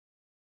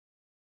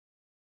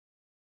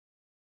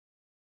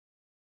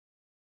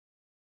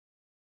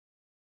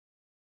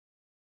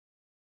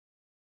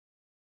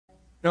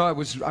No, I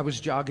was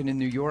jogging in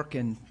New York,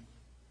 and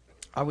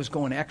I was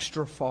going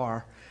extra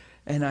far,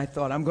 and I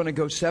thought I'm going to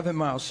go 7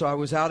 miles. So I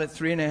was out at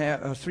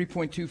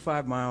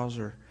 3.25 miles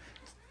or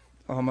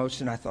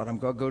almost, and I thought I'm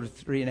going to go to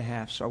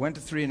 3.5. So I went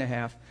to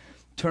 3.5,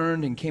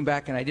 turned and came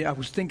back, and I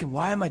was thinking,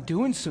 why am I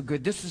doing so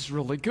good? This is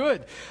really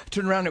good. I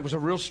turned around, it was a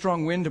real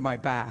strong wind in my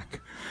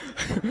back,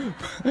 and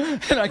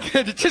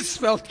it just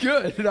felt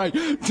good. And I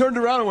turned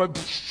around and went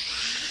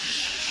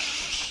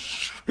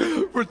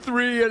for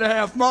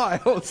 3.5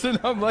 miles, and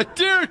I'm like,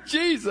 dear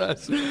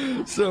Jesus.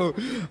 So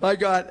I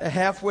got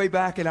halfway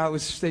back, and I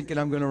was thinking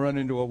I'm going to run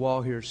into a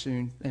wall here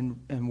soon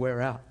and wear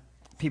out.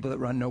 People that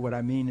run know what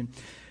I mean.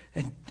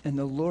 And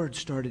the Lord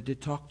started to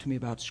talk to me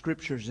about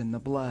scriptures and the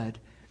blood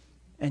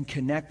and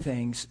connect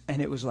things,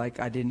 and it was like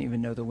I didn't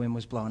even know the wind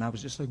was blowing. I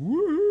was just like,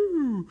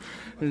 woo!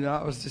 And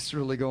I was just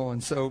really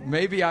going. So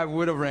maybe I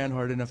would have ran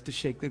hard enough to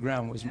shake the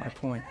ground was my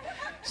point.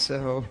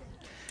 So...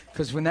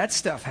 because when that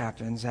stuff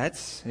happens,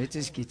 it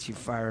just gets you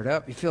fired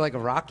up. You feel like a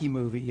Rocky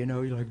movie, you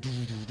know. You're like,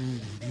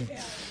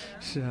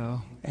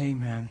 so,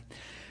 amen.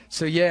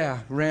 So,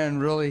 yeah, ran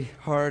really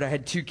hard. I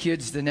had 2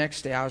 kids the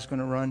next day. I was going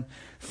to run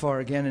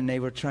far again, and they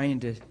were trying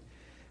to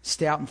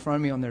stay out in front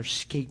of me on their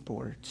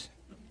skateboards.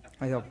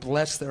 I thought,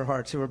 bless their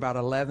hearts. They were about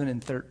 11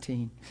 and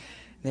 13.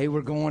 They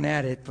were going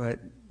at it, but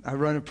I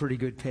run a pretty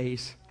good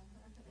pace.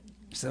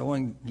 So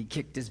when he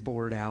kicked his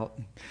board out,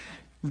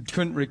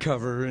 couldn't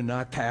recover, and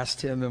I passed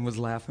him and was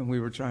laughing. We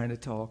were trying to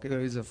talk. It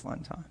was a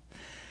fun time.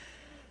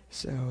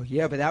 So,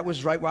 yeah, but that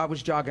was right while I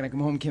was jogging. I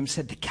come home, Kim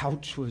said the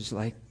couch was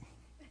like,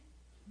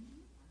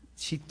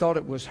 she thought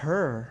it was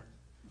her.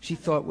 She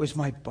thought it was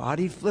my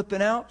body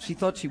flipping out. She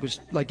thought she was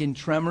like in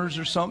tremors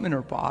or something in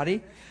her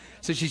body.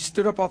 So she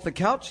stood up off the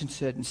couch and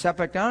sat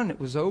back down, and it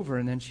was over,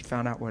 and then she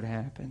found out what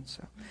happened.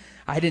 So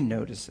I didn't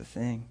notice a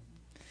thing.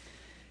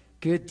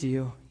 Good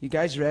deal. You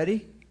guys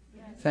ready?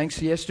 Thanks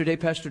for yesterday.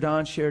 Pastor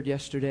Don shared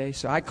yesterday.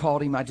 So I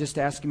called him. I just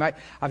asked him. I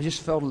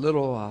just felt a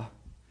little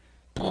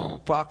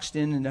boxed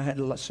in, and I had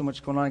so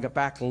much going on. I got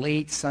back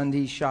late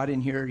Sunday, shot in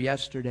here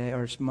yesterday,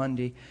 or it's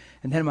Monday.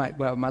 And then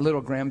my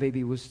little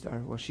grandbaby was,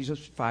 she's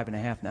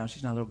 5.5 now.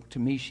 She's not little. To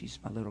me, she's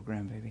my little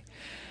grandbaby.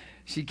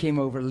 She came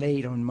over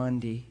late on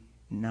Monday,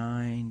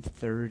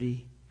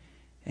 9:30.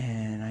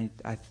 And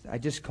I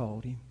just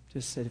called him.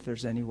 Just said if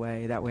there's any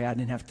way. That way I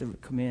didn't have to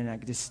come in. I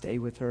could just stay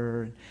with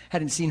her.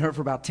 Hadn't seen her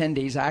for about 10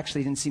 days. I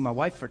actually didn't see my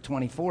wife for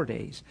 24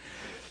 days.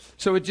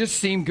 So it just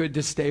seemed good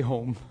to stay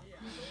home.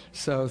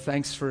 So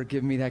thanks for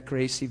giving me that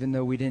grace, even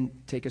though we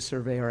didn't take a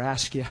survey or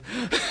ask you.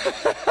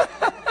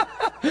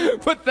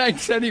 But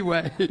thanks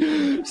anyway.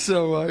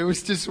 So it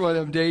was just one of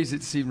them days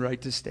it seemed right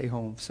to stay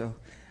home. So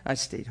I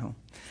stayed home.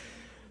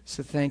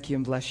 So thank you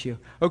and bless you.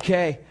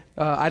 Okay.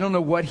 I don't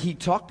know what he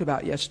talked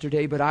about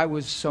yesterday, but I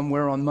was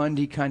somewhere on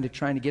Monday kind of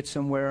trying to get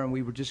somewhere, and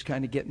we were just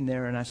kind of getting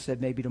there, and I said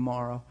maybe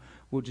tomorrow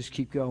we'll just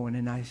keep going,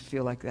 and I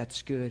feel like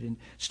that's good. And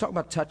just talk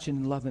about touching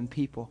and loving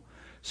people.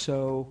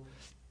 So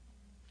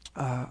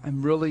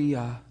I'm really,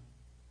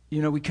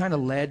 we kind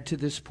of led to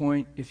this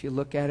point. If you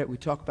look at it, we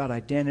talk about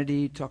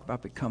identity, talk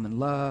about becoming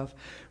love,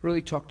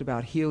 really talked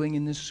about healing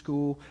in this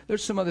school.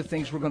 There's some other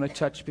things we're going to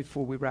touch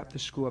before we wrap the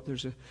school up.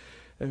 There's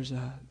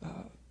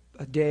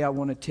a day I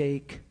want to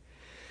take.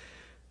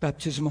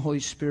 Baptism of the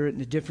Holy Spirit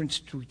and the difference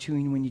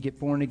between when you get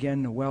born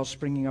again, a well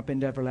springing up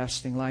into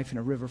everlasting life and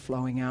a river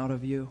flowing out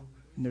of you.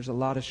 And there's a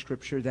lot of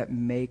scripture that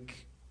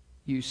make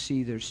you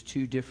see there's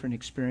 2 different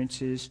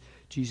experiences.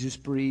 Jesus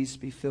breathes,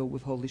 be filled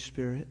with Holy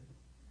Spirit.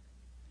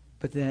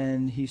 But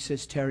then he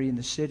says, tarry in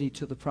the city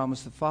till the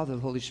promise of the Father,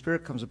 the Holy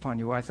Spirit comes upon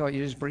you. Well, I thought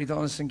you just breathed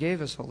on us and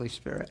gave us Holy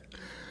Spirit.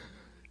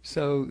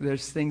 So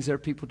there's things there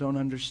people don't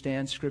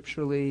understand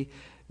scripturally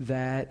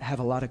that have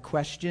a lot of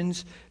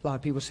questions. A lot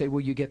of people say,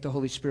 well, you get the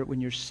Holy Spirit when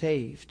you're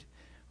saved.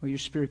 Well, your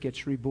spirit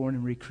gets reborn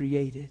and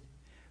recreated.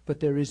 But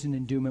there is an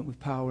endowment with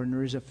power, and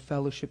there is a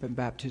fellowship and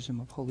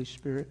baptism of Holy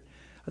Spirit,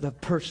 the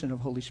person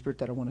of Holy Spirit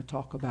that I want to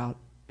talk about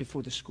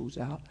before the school's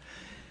out.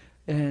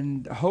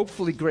 And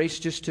hopefully,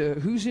 Grace,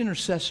 who's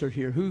intercessor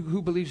here?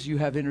 Who believes you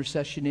have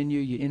intercession in you?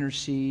 You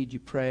intercede, you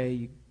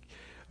pray,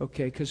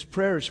 okay, because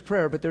prayer is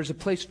prayer, but there's a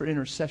place for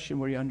intercession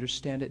where you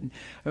understand it. And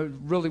I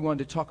really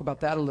wanted to talk about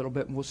that a little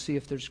bit, and we'll see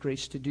if there's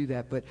grace to do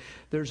that. But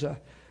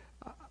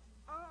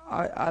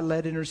I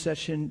led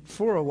intercession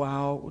for a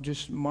while.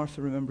 Just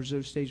Martha remembers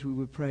those days we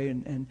would pray,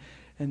 and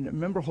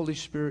remember Holy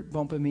Spirit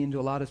bumping me into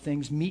a lot of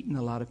things, meeting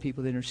a lot of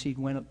people that intercede,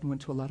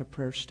 went to a lot of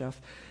prayer stuff.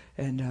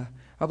 And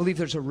I believe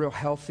there's a real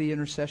healthy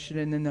intercession,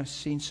 and then I've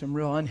seen some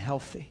real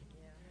unhealthy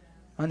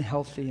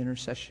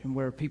intercession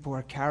where people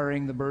are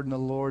carrying the burden of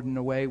the Lord in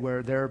a way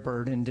where they're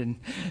burdened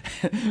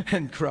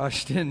and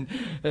crushed. And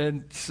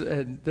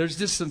there's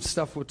just some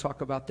stuff we'll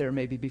talk about there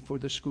maybe before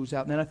the school's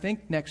out. And then I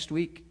think next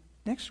week's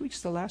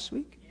the last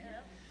week. Yeah.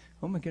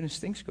 Oh my goodness,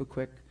 things go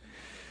quick.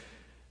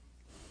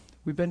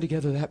 We've been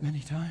together that many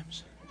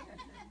times.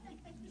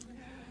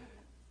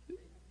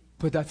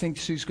 But I think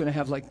Sue's going to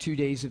have like 2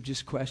 days of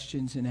just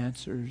questions and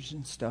answers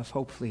and stuff.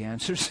 Hopefully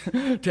answers.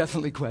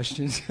 Definitely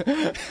questions.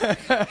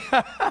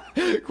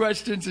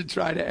 Questions and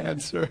try to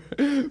answer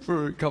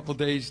for a couple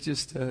days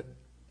just to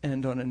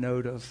end on a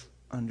note of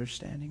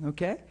understanding,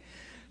 okay?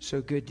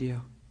 So good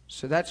deal.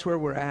 So that's where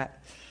we're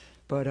at.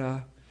 But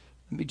let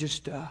me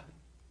just,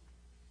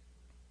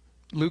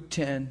 Luke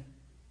 10.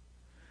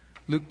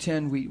 Luke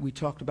 10 we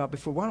talked about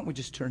before. Why don't we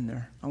just turn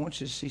there? I want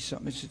you to see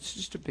something. It's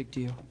just a big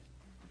deal.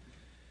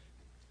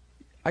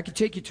 I could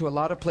take you to a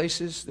lot of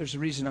places. There's a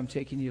reason I'm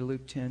taking you to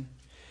Luke 10.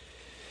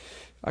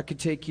 I could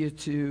take you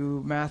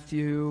to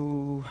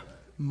Matthew,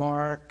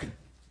 Mark,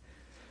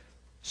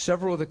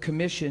 several of the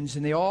commissions,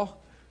 and they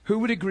all, who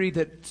would agree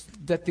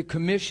that the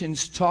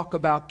commissions talk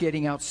about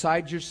getting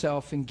outside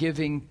yourself and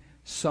giving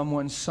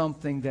someone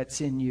something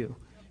that's in you?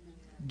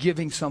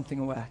 Giving something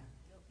away.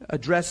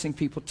 Addressing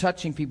people,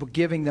 touching people,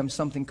 giving them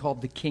something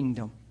called the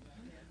kingdom.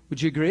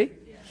 Would you agree?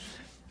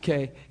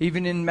 Okay.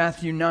 Even in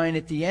Matthew 9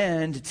 at the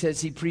end, it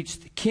says he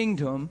preached the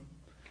kingdom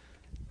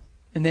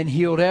and then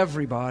healed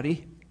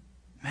everybody.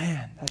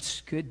 Man, that's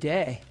a good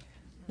day.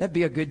 That'd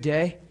be a good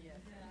day.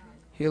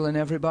 Healing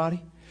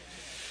everybody.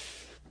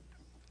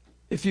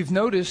 If you've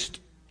noticed,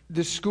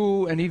 the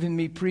school and even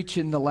me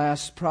preaching the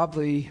last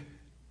probably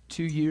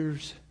 2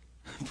 years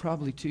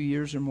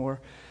or more,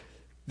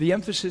 the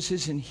emphasis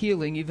is in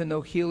healing, even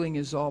though healing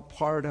is all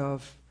part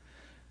of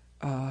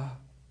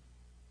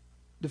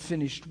the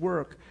finished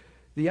work.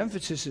 The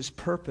emphasis is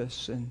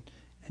purpose and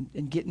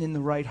getting in the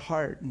right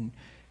heart and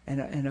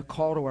a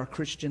call to our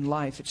Christian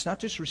life. It's not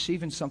just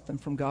receiving something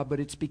from God, but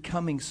it's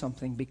becoming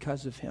something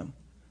because of Him.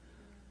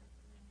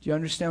 Do you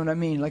understand what I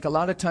mean? Like a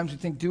lot of times we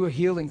think, do a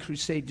healing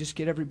crusade, just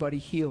get everybody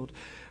healed.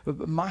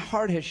 But my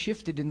heart has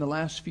shifted in the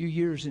last few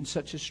years in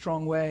such a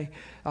strong way.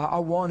 I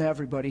want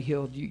everybody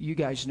healed. You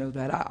guys know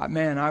that.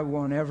 I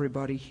want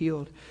everybody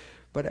healed.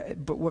 But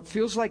what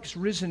feels like it's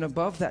risen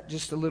above that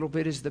just a little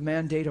bit is the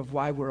mandate of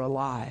why we're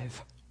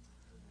alive.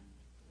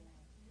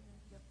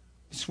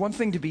 It's one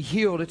thing to be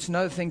healed. It's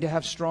another thing to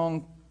have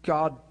strong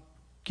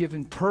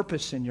God-given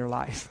purpose in your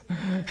life.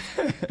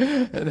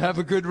 And have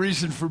a good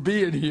reason for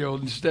being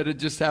healed instead of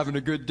just having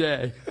a good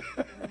day.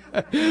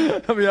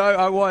 I mean,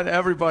 I want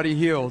everybody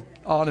healed,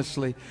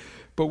 honestly.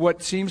 But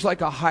what seems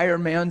like a higher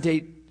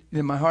mandate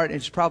in my heart,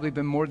 it's probably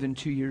been more than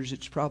 2 years.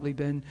 It's probably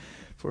been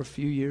for a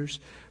few years.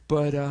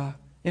 But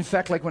in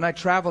fact, like when I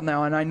travel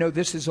now, and I know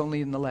this is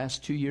only in the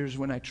last 2 years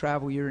when I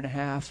travel, year and a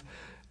half,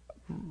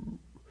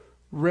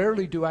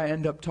 rarely do I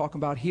end up talking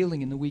about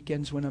healing in the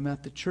weekends when I'm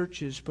at the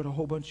churches, but a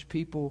whole bunch of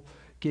people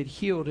get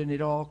healed and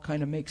it all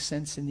kind of makes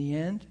sense in the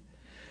end.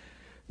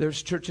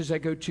 There's churches I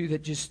go to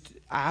that just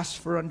ask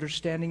for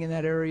understanding in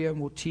that area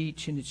and will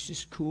teach, and it's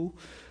just cool.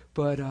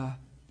 But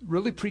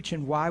really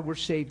preaching why we're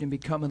saved and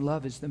becoming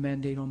love is the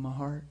mandate on my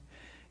heart.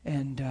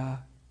 And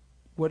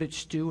what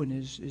it's doing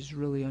is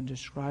really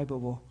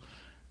undescribable.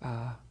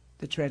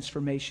 The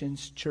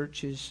transformations,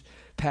 churches,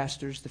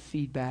 pastors, the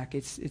feedback,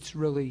 it's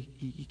really,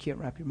 you can't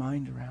wrap your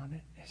mind around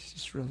it. It's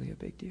just really a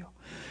big deal.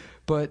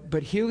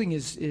 But healing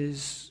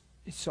is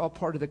it's all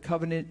part of the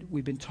covenant.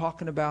 We've been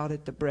talking about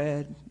it, the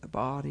bread, the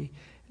body,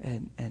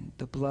 and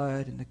the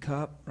blood and the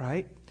cup,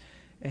 right?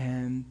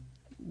 And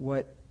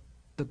what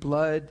the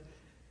blood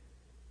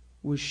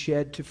was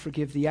shed to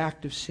forgive the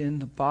act of sin,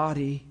 the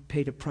body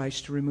paid a price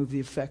to remove the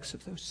effects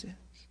of those sins.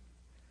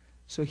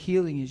 So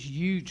healing is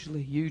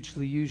usually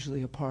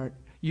a part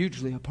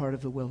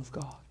of the will of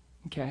God.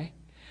 Okay?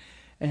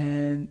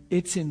 And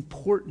it's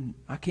important.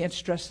 I can't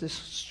stress this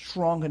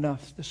strong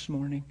enough this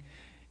morning.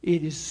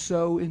 It is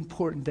so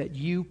important that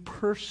you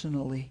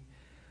personally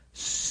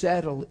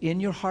settle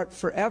in your heart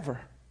forever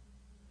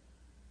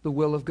the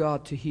will of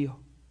God to heal.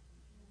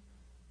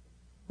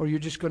 Or you're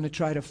just going to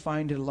try to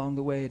find it along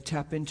the way and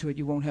tap into it.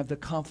 You won't have the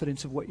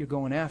confidence of what you're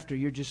going after.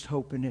 You're just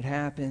hoping it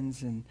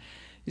happens, and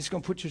it's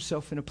going to put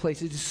yourself in a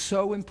place. It is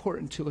so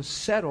important to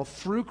settle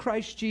through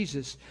Christ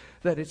Jesus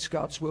that it's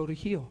God's will to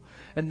heal.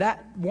 And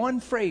that one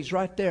phrase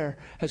right there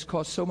has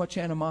caused so much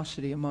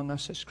animosity among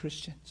us as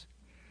Christians.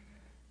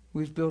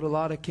 We've built a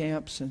lot of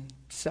camps and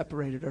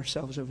separated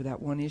ourselves over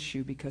that one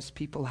issue because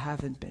people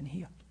haven't been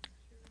healed.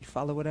 You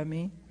follow what I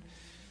mean?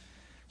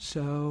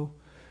 So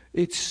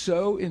it's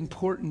so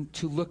important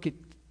to look at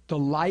the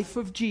life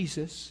of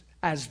Jesus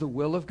as the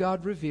will of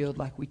God revealed,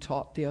 like we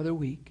taught the other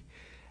week,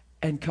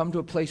 and come to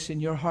a place in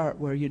your heart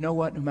where, you know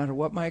what, no matter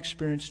what my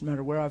experience, no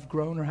matter where I've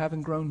grown or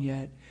haven't grown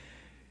yet,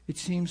 it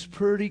seems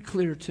pretty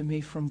clear to me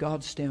from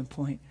God's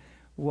standpoint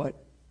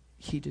what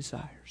He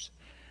desires.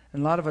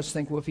 And a lot of us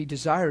think, well, if He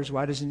desires,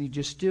 why doesn't He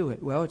just do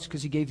it? Well, it's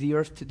because He gave the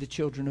earth to the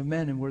children of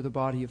men, and we're the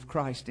body of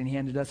Christ, and He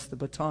handed us the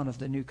baton of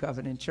the New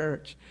Covenant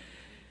Church.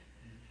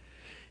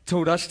 He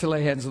told us to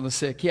lay hands on the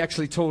sick. He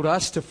actually told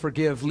us to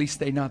forgive, lest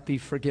they not be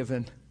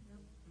forgiven.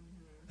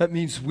 That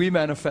means we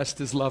manifest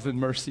His love and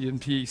mercy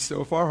and peace.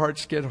 So if our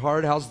hearts get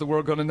hard, how's the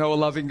world going to know a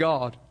loving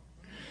God?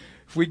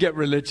 If we get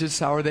religious,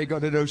 how are they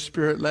going to know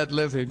Spirit-led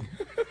living?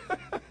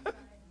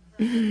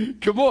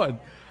 Come on.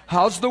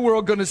 How's the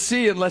world going to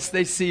see unless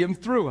they see Him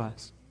through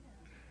us?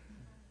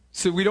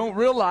 So we don't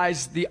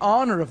realize the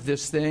honor of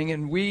this thing,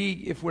 and we,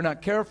 if we're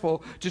not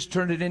careful, just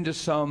turn it into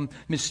some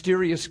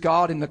mysterious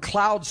God in the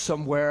clouds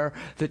somewhere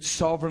that's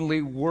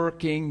sovereignly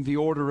working the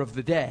order of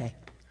the day.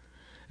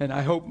 And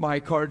I hope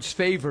my cards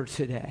favor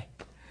today.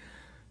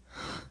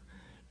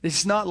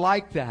 It's not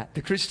like that.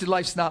 The Christian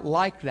life's not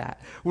like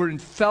that. We're in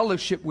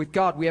fellowship with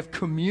God. We have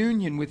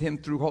communion with Him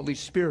through Holy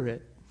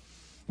Spirit.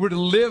 We're to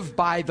live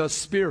by the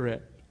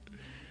Spirit.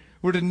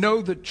 We're to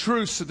know the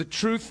truth so the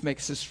truth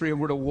makes us free,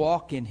 and we're to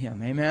walk in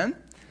Him. Amen?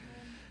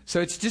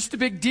 So it's just a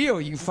big deal.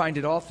 You can find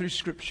it all through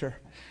Scripture.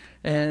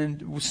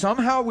 And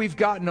somehow we've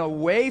gotten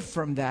away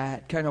from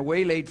that, kind of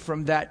waylaid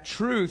from that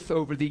truth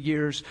over the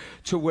years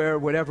to where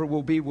whatever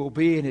will be,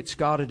 and it's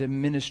God at an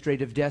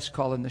administrative desk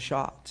calling the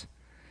shots.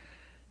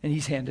 And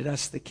He's handed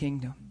us the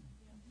kingdom.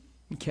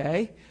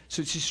 Okay?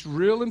 So it's just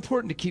real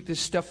important to keep this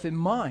stuff in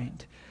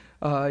mind.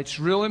 It's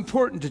real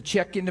important to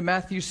check into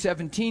Matthew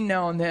 17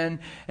 now and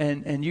then,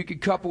 and you could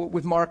couple it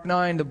with Mark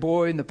 9, the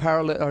boy and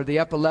the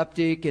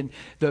epileptic, and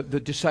the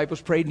disciples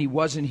prayed and he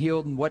wasn't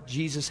healed, and what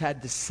Jesus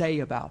had to say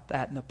about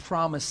that, and the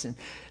promise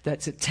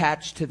that's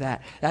attached to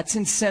that. That's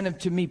incentive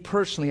to me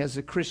personally as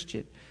a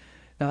Christian.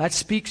 Now that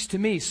speaks to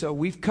me, so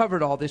we've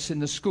covered all this in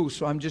the school,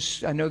 so I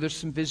know there's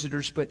some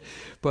visitors, but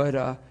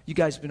you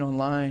guys have been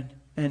online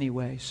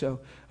anyway, so,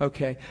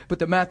 okay. But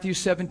the Matthew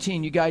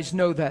 17, you guys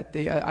know that.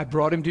 I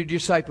brought him to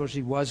disciples.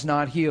 He was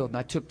not healed. And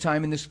I took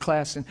time in this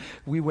class, and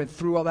we went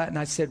through all that, and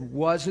I said,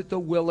 was it the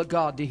will of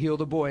God to heal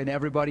the boy? And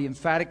everybody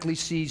emphatically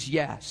sees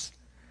yes.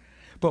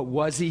 But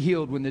was he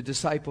healed when the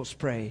disciples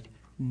prayed?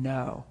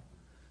 No.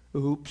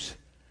 Oops.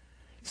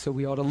 So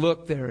we ought to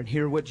look there and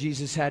hear what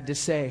Jesus had to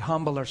say,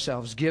 humble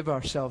ourselves, give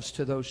ourselves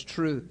to those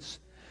truths,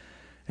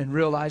 and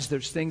realize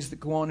there's things that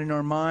go on in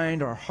our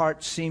mind. Our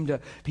hearts seem to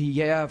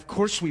be, of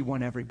course we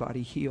want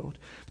everybody healed.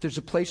 But there's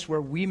a place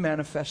where we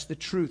manifest the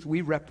truth.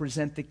 We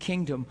represent the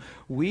kingdom.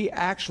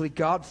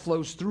 God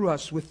flows through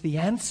us with the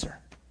answer.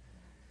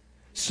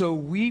 So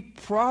we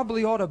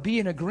probably ought to be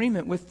in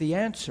agreement with the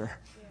answer.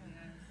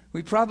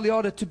 We probably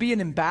ought to be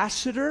an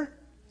ambassador.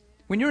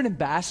 When you're an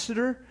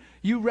ambassador,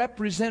 you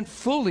represent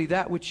fully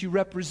that which you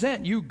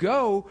represent. You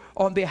go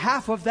on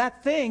behalf of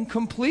that thing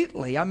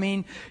completely. I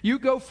mean, you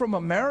go from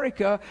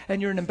America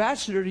and you're an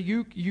ambassador.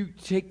 You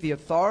take the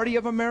authority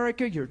of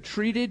America. You're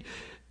treated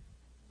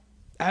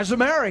as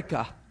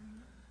America.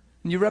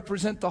 And you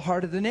represent the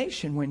heart of the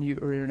nation when you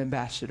are an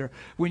ambassador.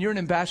 When you're an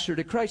ambassador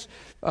to Christ.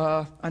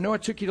 I know I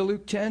took you to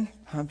Luke 10.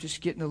 I'm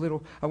just getting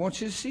I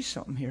want you to see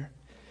something here.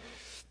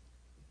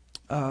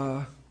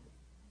 Go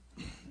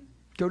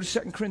to 2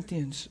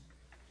 Corinthians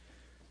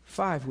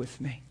 5 with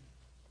me.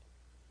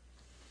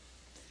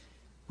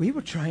 We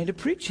were trying to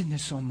preach in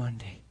this on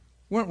Monday,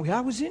 weren't we? I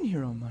was in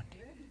here on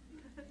Monday.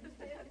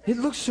 It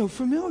looks so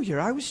familiar.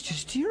 I was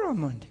just here on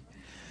Monday.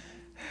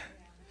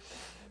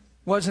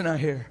 Wasn't I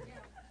here?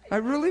 I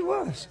really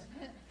was.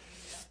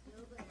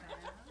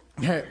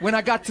 When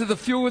I got to the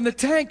fuel in the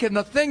tank and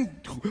the thing,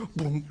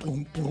 boom,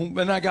 boom, boom,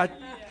 and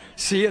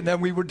and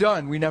then we were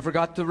done. We never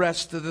got the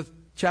rest of the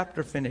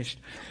chapter finished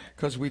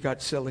because we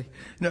got silly.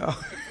 No.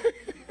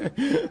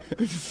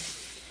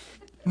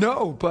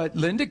 No, but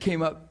Linda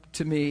came up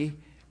to me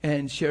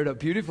and shared a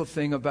beautiful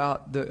thing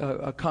about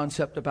a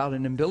concept about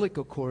an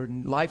umbilical cord,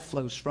 and life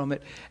flows from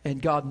it, and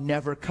God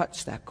never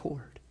cuts that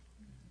cord.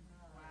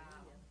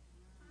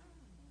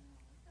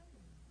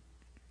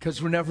 Because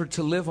we're never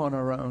to live on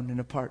our own and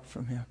apart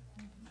from Him.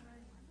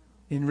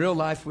 In real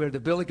life, where the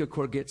umbilical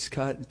cord gets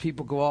cut and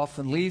people go off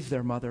and leave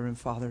their mother and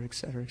father,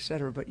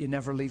 etc., but you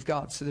never leave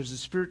God. So there's a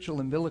spiritual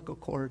umbilical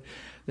cord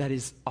that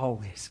is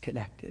always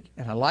connected.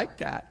 And I like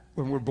that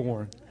when we're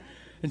born.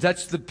 And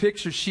that's the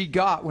picture she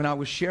got when I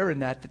was sharing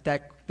that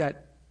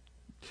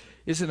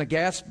isn't a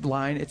gas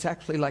line. It's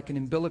actually like an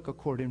umbilical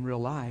cord in real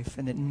life,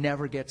 and it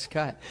never gets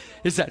cut.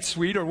 Is that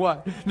sweet or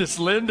what? Miss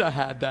Linda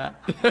had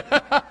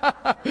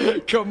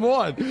that. Come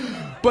on.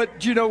 But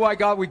do you know why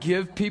God would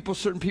give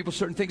certain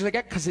things like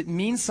that? Because it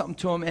means something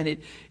to them, and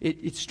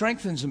it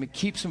strengthens them. It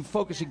keeps them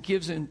focused.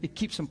 It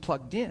keeps them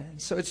plugged in.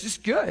 So it's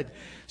just good.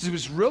 It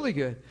was really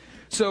good.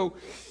 So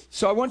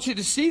I want you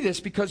to see this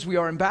because we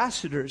are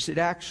ambassadors. It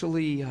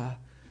actually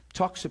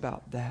talks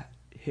about that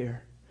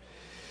here.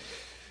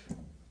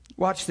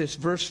 Watch this,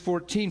 verse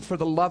 14. For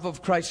the love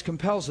of Christ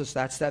compels us.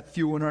 That's that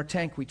fuel in our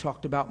tank we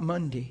talked about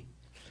Monday.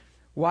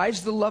 Why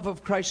does the love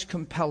of Christ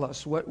compel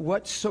us?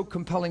 What's so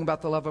compelling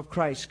about the love of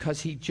Christ? Because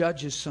He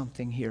judges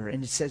something here.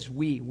 And it says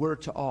we're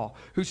to all.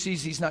 Who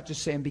sees He's not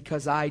just saying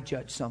because I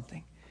judge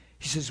something.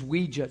 He says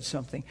we judge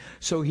something.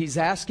 So He's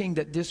asking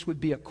that this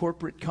would be a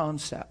corporate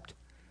concept.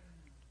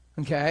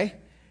 Okay?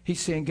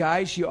 He's saying,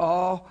 guys,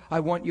 I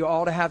want you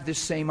all to have this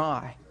same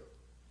eye.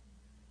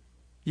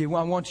 I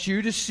want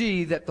you to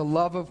see that the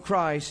love of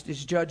Christ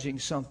is judging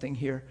something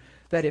here.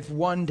 That if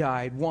one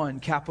died, one,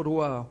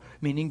 capital O,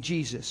 meaning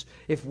Jesus.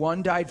 If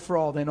one died for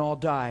all, then all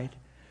died.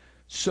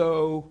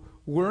 So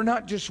we're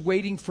not just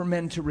waiting for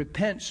men to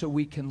repent so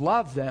we can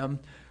love them.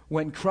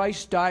 When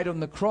Christ died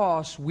on the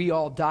cross, we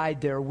all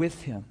died there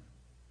with Him.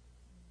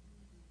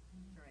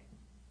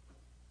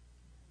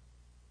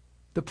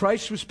 The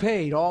price was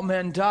paid. All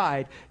men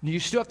died. You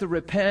still have to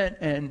repent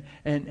and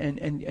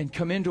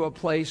come into a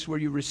place where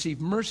you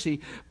receive mercy.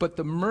 But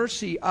the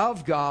mercy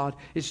of God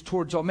is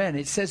towards all men.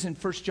 It says in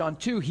 1 John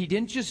 2, he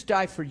didn't just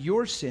die for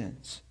your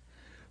sins,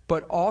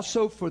 but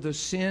also for the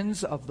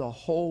sins of the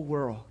whole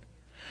world.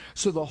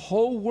 So the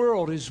whole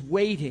world is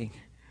waiting,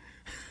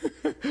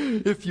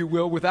 if you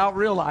will, without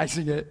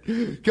realizing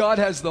it. God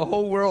has the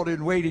whole world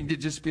in waiting to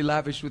just be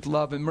lavished with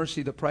love and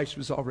mercy. The price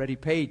was already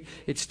paid.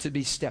 It's to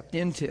be stepped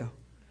into.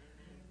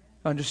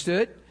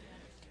 Understood?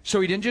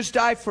 So he didn't just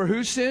die for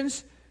whose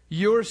sins?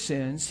 Your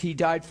sins. He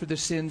died for the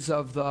sins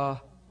of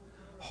the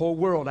whole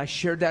world. I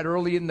shared that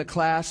early in the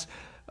class,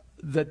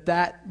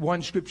 that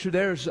one scripture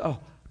there is a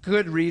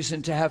good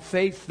reason to have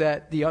faith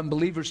that the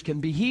unbelievers can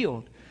be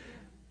healed.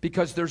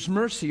 Because there's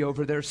mercy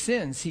over their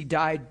sins. He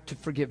died to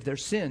forgive their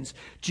sins.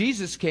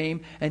 Jesus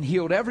came and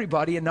healed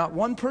everybody, and not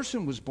one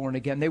person was born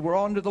again. They were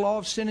all under the law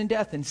of sin and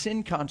death and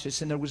sin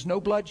conscious, and there was no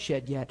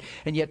bloodshed yet.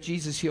 And yet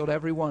Jesus healed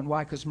everyone.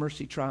 Why? Because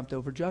mercy triumphed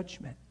over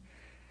judgment.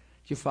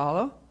 Do you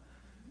follow?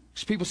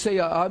 Because people say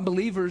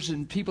unbelievers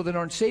and people that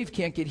aren't saved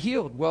can't get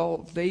healed.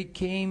 Well, he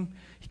came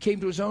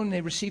to his own, and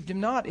they received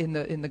him not. In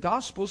the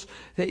Gospels,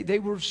 they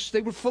were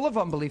full of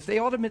unbelief. They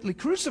ultimately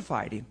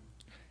crucified him.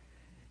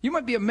 You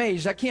might be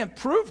amazed. I can't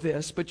prove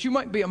this, but you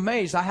might be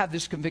amazed. I have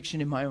this conviction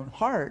in my own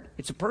heart.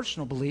 It's a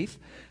personal belief.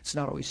 It's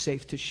not always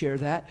safe to share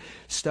that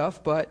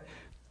stuff, but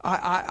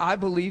I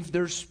believe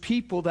there's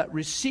people that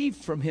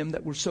received from him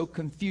that were so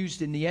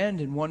confused in the end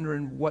and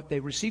wondering what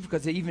they received,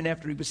 because even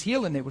after he was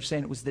healing, they were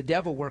saying it was the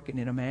devil working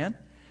in a man.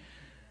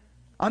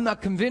 I'm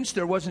not convinced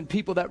there wasn't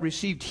people that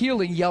received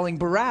healing yelling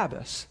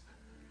Barabbas,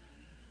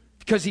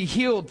 because he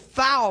healed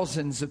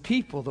thousands of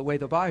people the way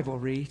the Bible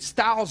reads,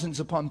 thousands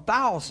upon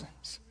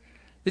thousands.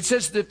 It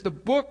says that the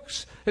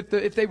books,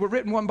 if they were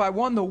written one by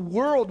one, the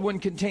world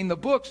wouldn't contain the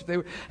books.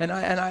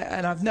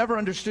 I've never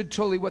understood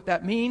totally what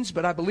that means,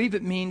 but I believe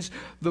it means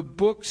the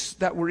books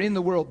that were in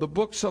the world, the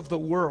books of the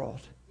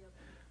world,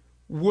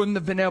 wouldn't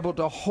have been able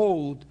to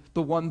hold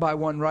the one by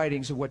one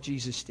writings of what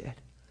Jesus did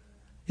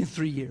in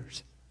 3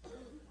 years.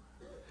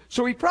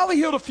 So he probably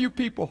healed a few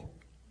people.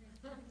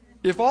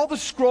 If all the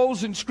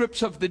scrolls and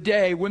scripts of the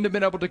day wouldn't have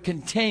been able to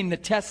contain the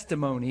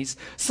testimonies,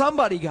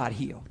 somebody got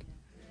healed.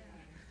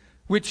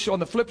 Which, on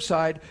the flip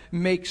side,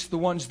 makes the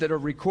ones that are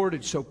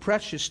recorded so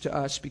precious to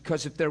us,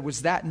 because if there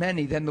was that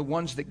many, then the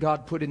ones that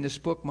God put in this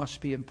book must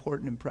be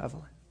important and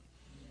prevalent.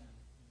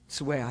 It's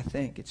the way I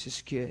think. It's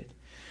just good.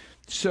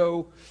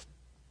 So,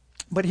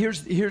 but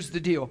here's the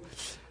deal.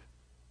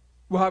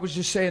 Well, I was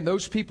just saying,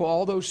 those people,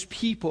 all those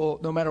people,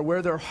 no matter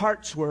where their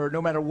hearts were,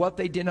 no matter what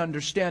they didn't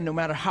understand, no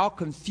matter how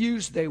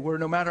confused they were,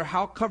 no matter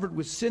how covered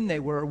with sin they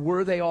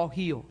were they all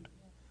healed?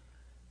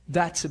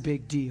 That's a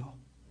big deal.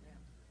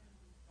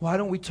 Why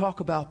don't we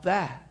talk about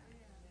that?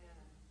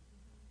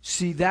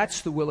 See, that's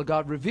the will of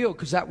God revealed,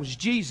 because that was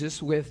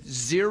Jesus with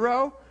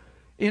zero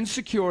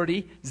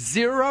insecurity,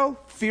 zero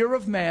fear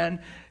of man,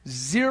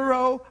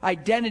 zero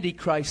identity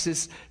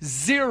crisis,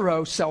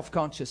 zero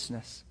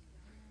self-consciousness.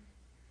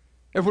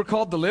 And we're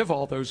called to live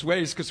all those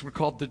ways because we're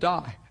called to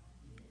die.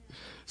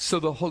 So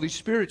the Holy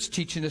Spirit's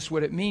teaching us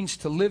what it means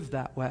to live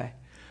that way.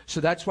 So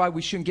that's why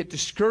we shouldn't get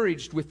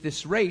discouraged with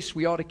this race.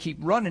 We ought to keep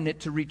running it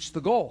to reach the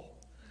goal.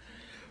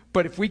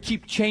 But if we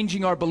keep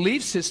changing our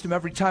belief system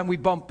every time we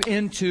bump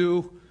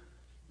into,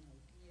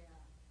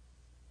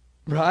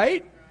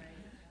 right?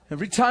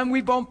 Every time we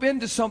bump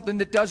into something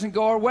that doesn't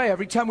go our way,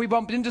 every time we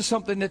bump into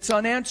something that's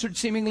unanswered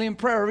seemingly in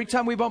prayer, every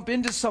time we bump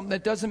into something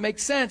that doesn't make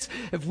sense,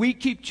 if we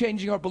keep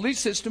changing our belief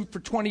system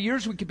for 20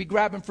 years, we could be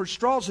grabbing for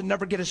straws and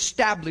never get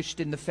established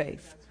in the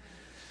faith.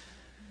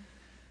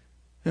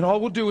 And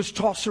all we'll do is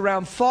toss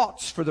around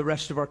thoughts for the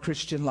rest of our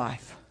Christian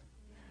life.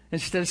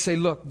 Instead of say,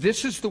 look,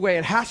 this is the way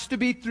it has to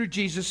be through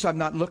Jesus. I'm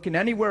not looking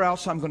anywhere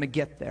else. I'm going to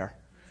get there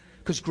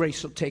because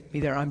grace will take me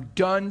there. I'm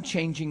done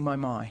changing my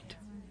mind.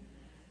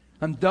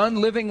 I'm done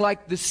living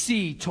like the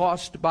sea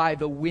tossed by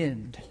the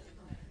wind.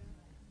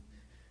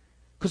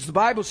 Because the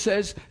Bible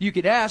says you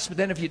can ask, but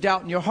then if you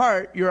doubt in your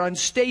heart, you're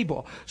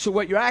unstable. So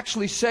what you're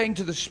actually saying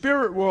to the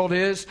spirit world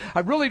is, I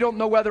really don't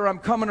know whether I'm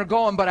coming or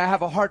going, but I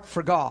have a heart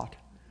for God.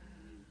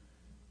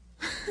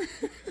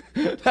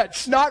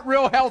 That's not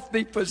real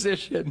healthy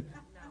position.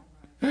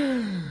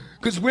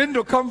 Because wind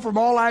will come from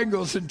all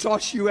angles and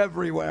toss you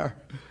everywhere,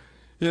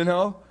 you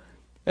know.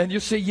 And you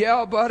say,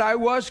 yeah, but I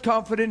was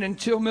confident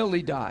until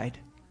Millie died.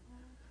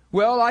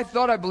 Well, I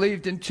thought I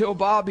believed until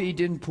Bobby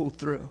didn't pull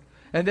through.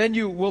 And then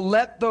you will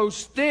let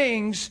those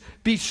things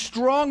be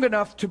strong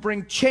enough to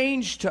bring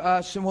change to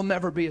us and will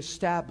never be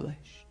established.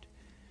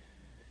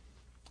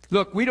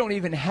 Look, we don't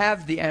even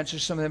have the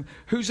answers, some of them.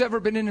 Who's ever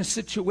been in a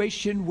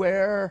situation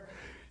where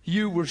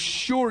you were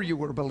sure you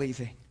were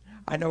believing?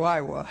 I know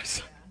I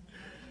was.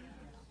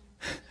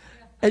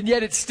 And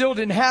yet it still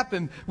didn't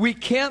happen. We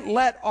can't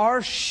let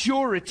our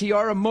surety,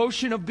 our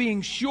emotion of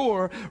being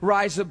sure,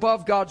 rise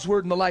above God's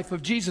word in the life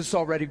of Jesus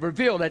already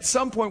revealed. At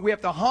some point we have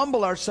to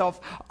humble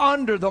ourselves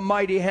under the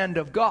mighty hand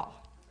of God.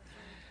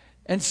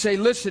 and say,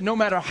 listen, no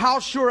matter how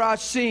sure I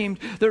seemed,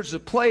 there's a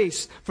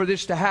place for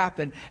this to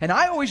happen. And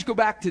I always go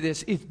back to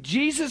this. If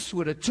Jesus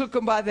would have took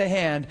them by the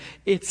hand,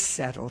 it's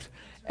settled.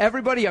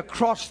 Everybody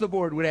across the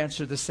board would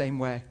answer the same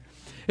way.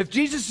 If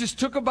Jesus just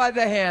took them by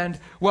the hand,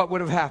 what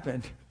would have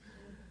happened?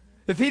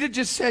 If he'd have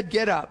just said,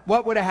 get up,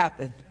 what would have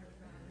happened?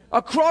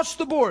 Across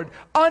the board,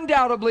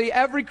 undoubtedly,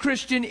 every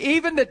Christian,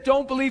 even that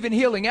don't believe in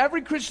healing,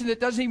 every Christian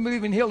that doesn't even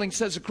believe in healing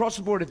says across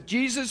the board, if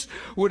Jesus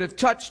would have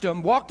touched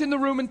them, walked in the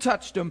room and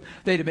touched them,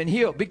 they'd have been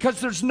healed.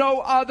 Because there's no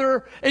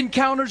other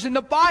encounters in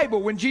the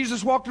Bible. When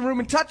Jesus walked in the room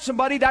and touched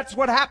somebody, that's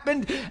what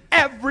happened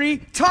every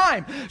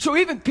time. So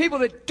even people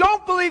that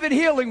don't believe in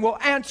healing will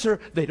answer,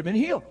 they'd have been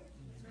healed.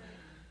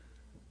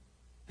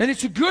 And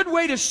it's a good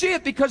way to see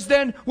it, because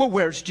then, well,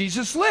 where's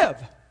Jesus live?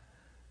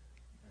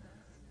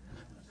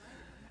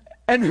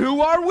 And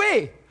who are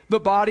we? The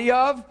body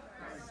of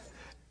Christ.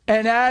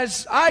 And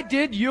as I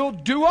did, you'll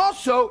do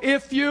also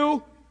if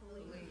you...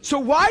 So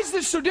why is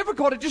this so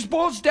difficult? It just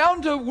boils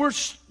down to we're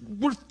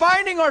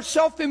finding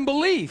ourselves in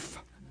belief.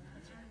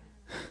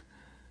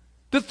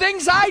 The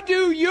things I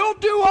do, you'll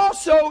do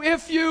also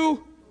if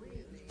you...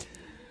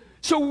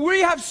 So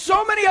we have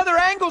so many other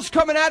angles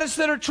coming at us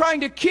that are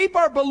trying to keep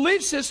our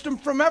belief system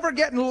from ever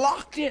getting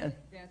locked in.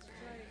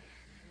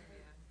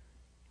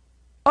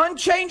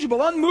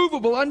 Unchangeable,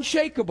 unmovable,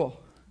 unshakable.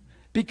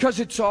 Because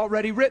it's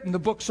already written. The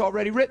book's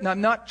already written.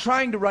 I'm not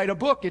trying to write a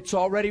book. It's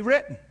already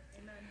written.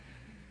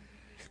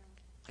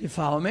 You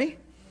follow me?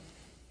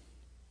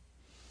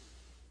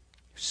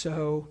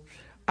 So,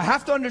 I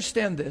have to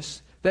understand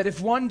this. That if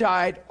one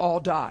died,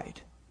 all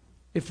died.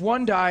 If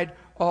one died,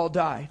 all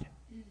died.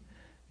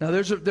 Now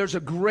there's a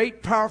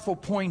great powerful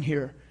point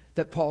here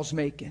that Paul's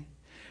making.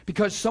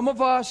 Because some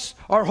of us,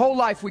 our whole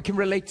life we can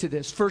relate to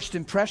this. First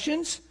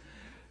impressions.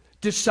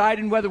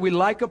 Deciding whether we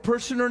like a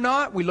person or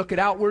not. We look at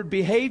outward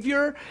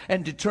behavior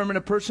and determine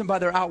a person by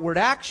their outward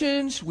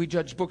actions. We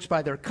judge books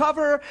by their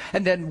cover.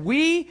 And then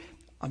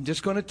I'm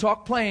just going to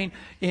talk plain,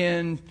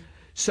 in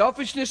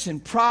selfishness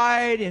and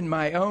pride, in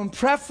my own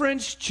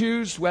preference,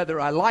 choose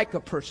whether I like a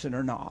person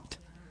or not.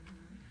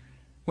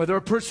 Whether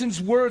a person's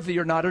worthy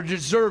or not, or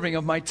deserving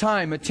of my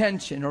time,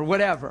 attention, or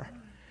whatever.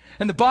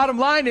 And the bottom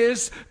line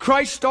is,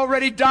 Christ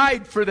already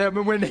died for them.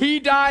 And when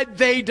He died,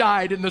 they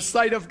died in the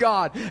sight of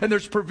God. And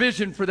there's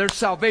provision for their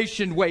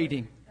salvation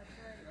waiting.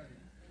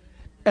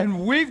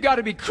 And we've got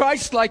to be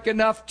Christ-like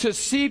enough to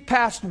see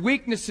past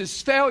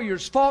weaknesses,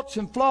 failures, faults,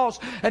 and flaws,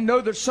 and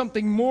know there's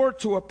something more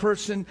to a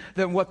person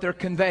than what they're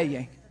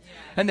conveying.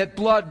 And that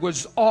blood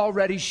was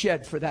already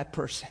shed for that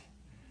person.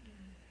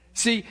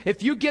 See,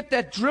 if you get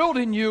that drilled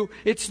in you,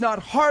 it's not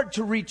hard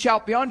to reach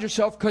out beyond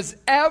yourself, because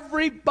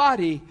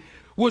everybody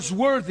was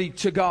worthy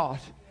to God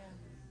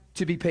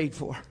to be paid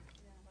for.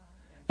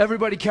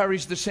 Everybody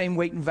carries the same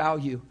weight and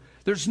value.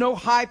 There's no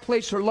high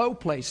place or low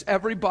place.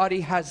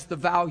 Everybody has the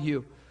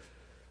value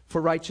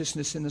for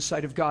righteousness in the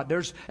sight of God.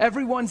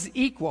 Everyone's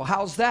equal.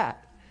 How's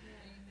that?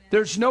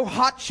 There's no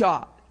hot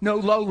shot, no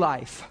low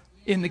life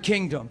in the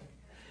kingdom.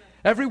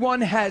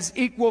 Everyone has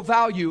equal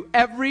value.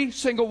 Every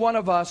single one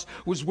of us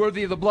was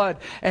worthy of the blood.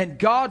 And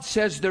God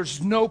says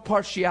there's no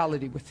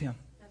partiality with Him.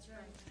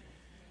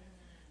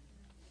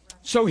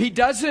 So He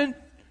doesn't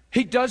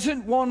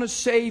want to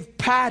save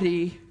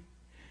Patty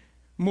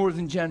more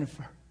than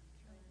Jennifer.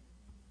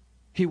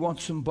 He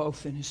wants them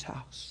both in His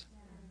house.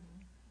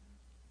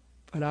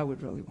 But I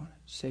would really want to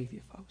save you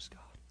if I was God.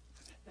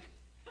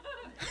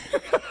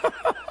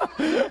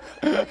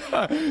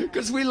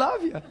 Because we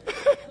love you.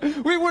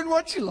 We wouldn't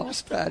want you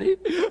lost, Patty.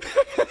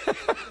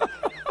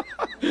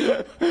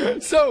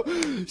 So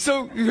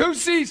who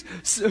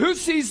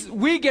sees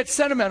we get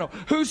sentimental?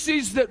 Who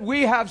sees that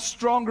we have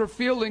stronger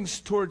feelings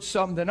towards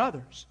some than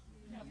others?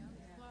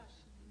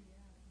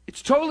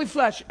 It's totally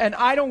flesh, and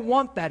I don't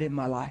want that in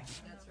my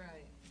life. That's right.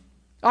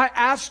 I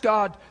ask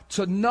God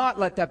to not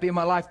let that be in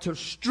my life, to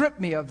strip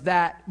me of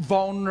that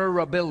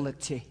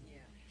vulnerability.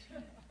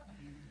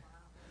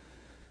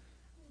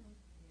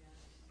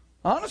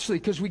 Honestly,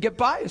 because we get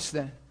biased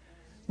then.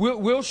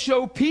 We'll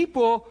show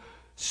people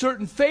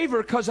certain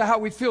favor because of how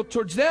we feel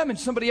towards them, and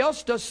somebody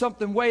else does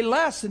something way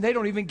less, and they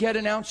don't even get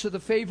an ounce of the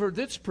favor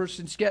this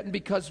person's getting,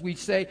 because we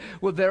say,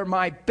 well, they're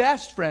my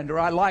best friend, or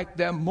I like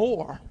them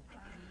more.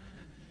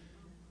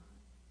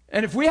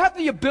 And if we have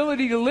the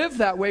ability to live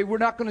that way, we're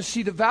not going to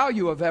see the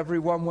value of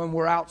everyone when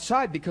we're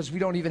outside, because we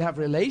don't even have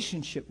a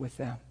relationship with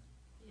them.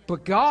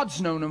 But God's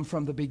known them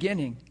from the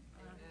beginning.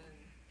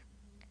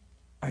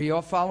 Are you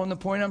all following the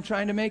point I'm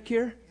trying to make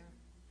here?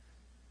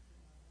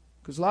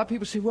 Because a lot of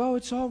people say, well,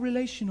 it's all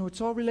relational, it's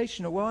all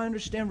relational. Well, I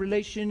understand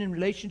relation and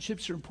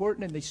relationships are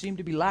important, and they seem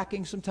to be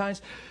lacking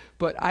sometimes.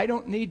 But I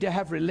don't need to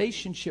have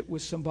relationship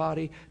with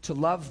somebody to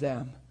love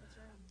them.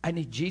 I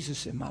need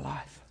Jesus in my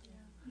life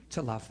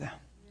to love them.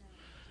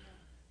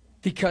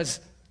 Because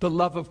the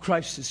love of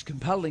Christ is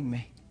compelling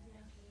me.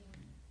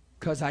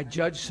 Because I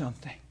judge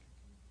something.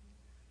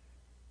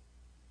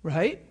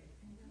 Right?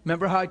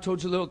 Remember how I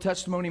told you a little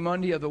testimony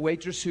Monday of the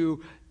waitress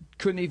who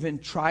couldn't even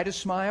try to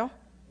smile?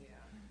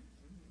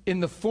 in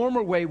the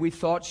former way, we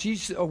thought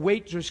she's a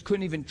waitress,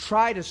 couldn't even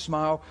try to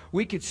smile.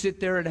 We could sit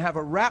there and have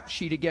a rap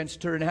sheet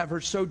against her and have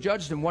her so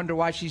judged and wonder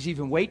why she's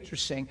even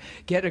waitressing.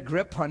 Get a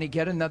grip, honey.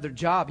 Get another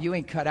job. You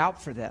ain't cut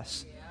out for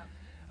this.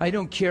 I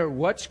don't care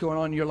what's going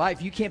on in your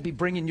life. You can't be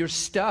bringing your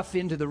stuff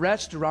into the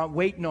restaurant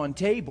waiting on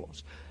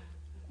tables.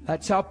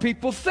 That's how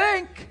people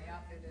think.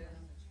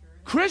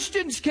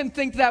 Christians can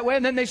think that way,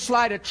 and then they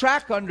slide a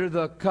tract under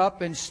the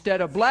cup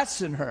instead of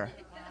blessing her.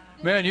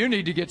 Man, you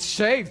need to get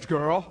saved,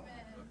 girl.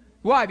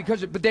 Why?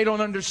 But they don't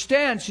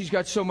understand. She's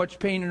got so much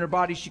pain in her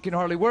body she can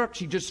hardly work.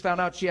 She just found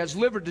out she has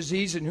liver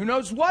disease, and who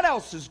knows what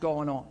else is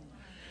going on.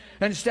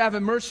 And instead of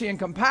having mercy and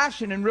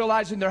compassion and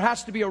realizing there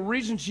has to be a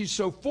reason she's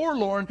so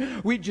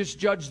forlorn, we just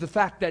judge the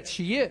fact that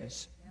she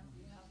is.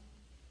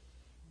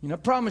 You know, I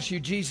promise you,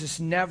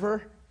 Jesus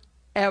never,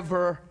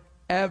 ever,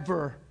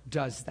 ever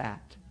does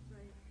that.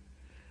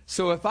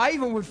 So if I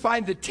even would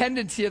find the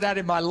tendency of that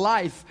in my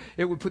life,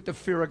 it would put the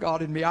fear of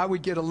God in me. I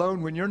would get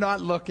alone when you're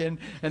not looking,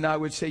 and I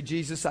would say,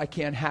 Jesus, I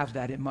can't have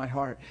that in my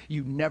heart.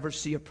 You never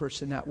see a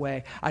person that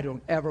way. I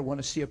don't ever want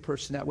to see a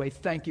person that way.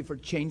 Thank you for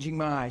changing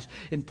my eyes,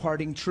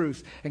 imparting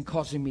truth, and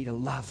causing me to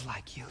love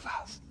like you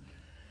love.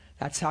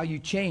 That's how you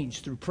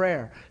change, through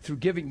prayer, through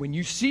giving. When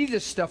you see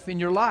this stuff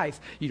in your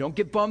life, you don't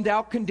get bummed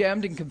out,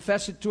 condemned, and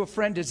confess it to a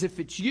friend as if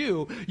it's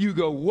you. You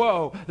go,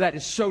 whoa, that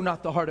is so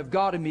not the heart of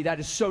God in me. That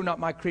is so not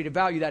my creative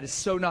value. That is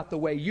so not the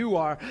way you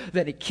are,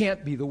 that it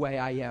can't be the way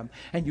I am.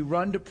 And you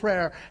run to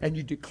prayer, and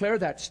you declare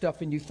that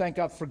stuff, and you thank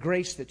God for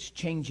grace that's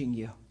changing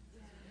you.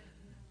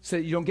 So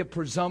that you don't get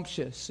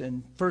presumptuous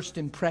and first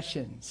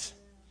impressions.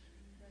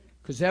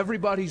 Because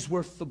everybody's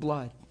worth the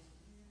blood.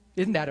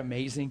 Isn't that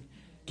amazing?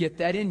 Get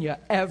that in you.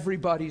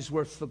 Everybody's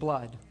worth the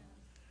blood.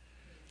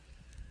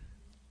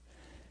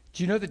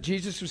 Do you know that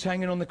Jesus was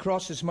hanging on the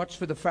cross as much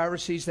for the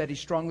Pharisees that he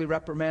strongly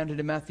reprimanded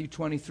in Matthew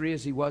 23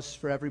 as he was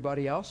for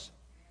everybody else?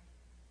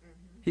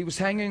 He was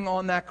hanging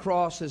on that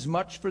cross as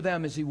much for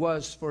them as he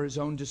was for his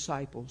own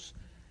disciples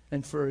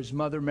and for his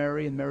mother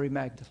Mary and Mary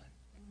Magdalene.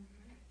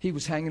 He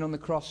was hanging on the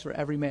cross for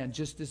every man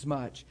just as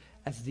much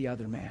as the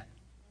other man.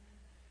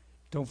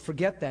 Don't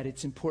forget that.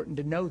 It's important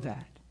to know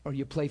that. Or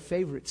you play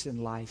favorites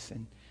in life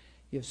and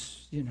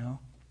yes, you know.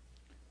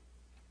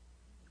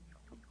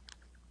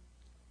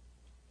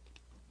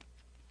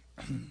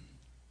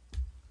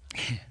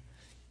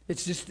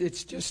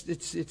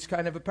 It's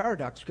kind of a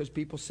paradox because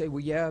people say, well,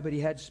 yeah, but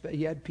he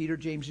had Peter,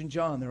 James, and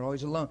John. They're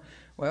always alone.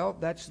 Well,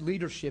 that's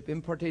leadership,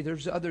 impartation.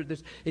 There's other.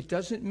 It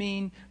doesn't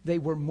mean they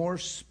were more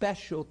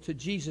special to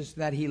Jesus,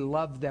 that he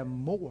loved them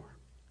more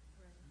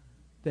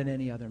than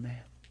any other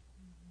man.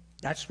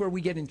 That's where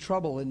we get in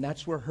trouble, and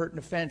that's where hurt and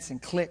offense and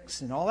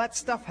cliques and all that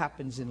stuff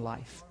happens in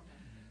life.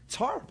 It's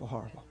horrible,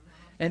 horrible.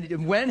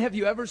 And when have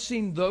you ever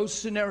seen those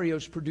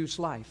scenarios produce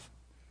life?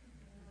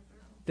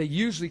 They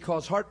usually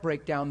cause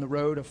heartbreak down the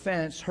road,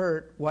 offense,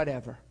 hurt,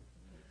 whatever.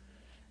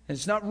 And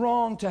it's not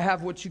wrong to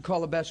have what you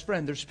call a best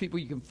friend. There's people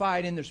you can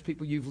confide in. There's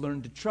people you've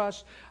learned to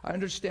trust. I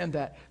understand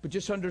that. But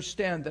just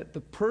understand that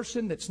the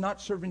person that's not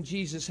serving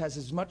Jesus has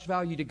as much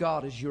value to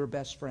God as your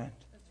best friend.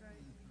 That's right.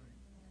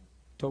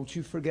 Don't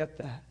you forget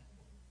that.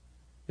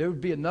 There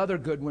would be another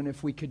good one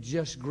if we could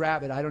just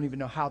grab it. I don't even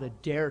know how to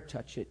dare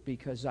touch it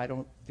because I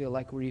don't feel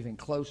like we're even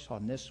close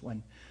on this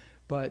one.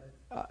 But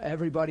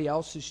everybody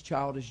else's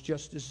child is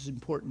just as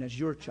important as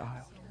your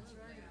child.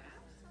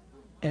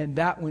 And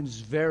that one's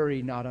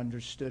very not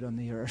understood on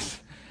the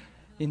earth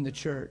in the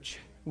church.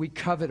 We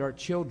covet our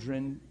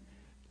children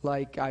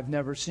like I've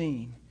never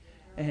seen.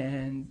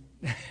 And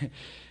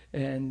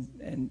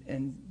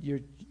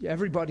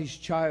everybody's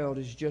child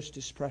is just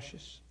as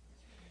precious.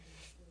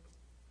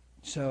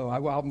 So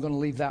I'm going to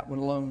leave that one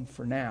alone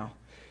for now.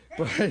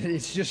 But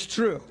it's just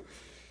true.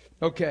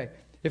 Okay.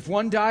 If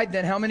one died,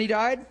 then how many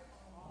died?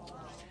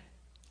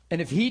 And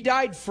if he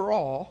died for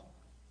all,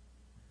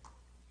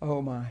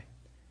 oh my.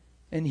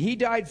 And he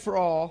died for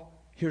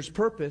all, here's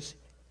purpose.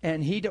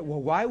 And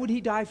well, why would he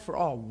die for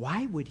all?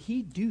 Why would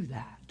he do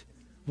that?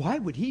 Why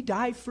would he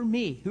die for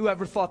me?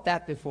 Whoever thought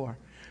that before?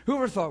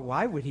 Whoever thought,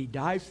 why would he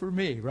die for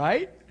me?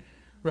 Right?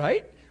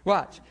 Right?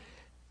 Watch.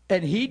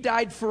 And he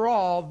died for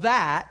all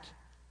that.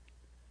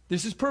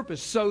 This is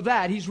purpose, so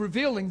that he's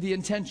revealing the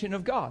intention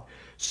of God.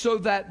 So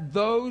that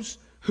those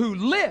who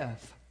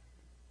live,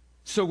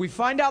 so we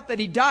find out that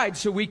he died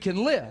so we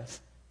can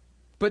live.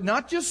 But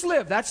not just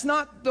live. That's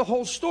not the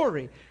whole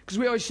story. Because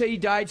we always say he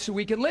died so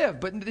we can live.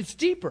 But it's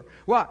deeper.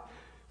 What?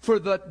 For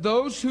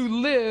those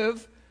who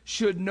live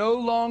should no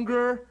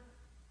longer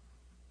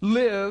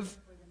live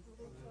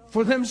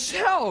for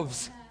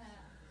themselves.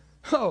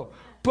 Oh,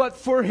 but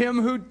for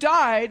him who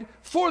died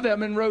for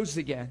them and rose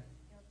again.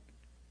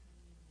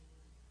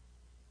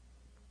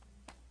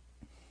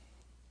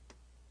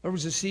 There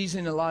was a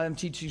season, a lot of them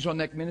teachings on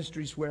Neck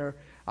Ministries, where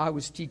I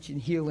was teaching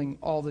healing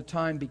all the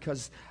time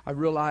because I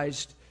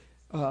realized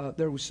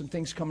there was some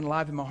things coming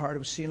alive in my heart. I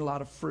was seeing a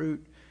lot of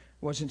fruit.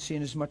 I wasn't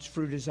seeing as much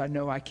fruit as I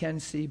know I can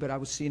see, but I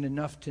was seeing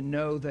enough to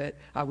know that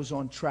I was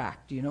on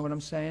track. Do you know what I'm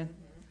saying?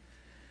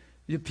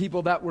 The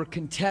people that were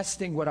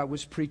contesting what I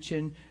was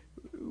preaching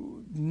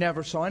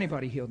never saw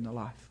anybody healed in their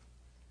life.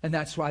 And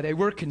that's why they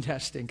were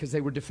contesting, because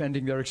they were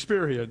defending their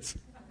experience.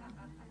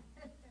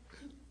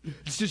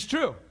 It's just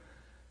true.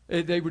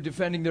 They were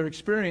defending their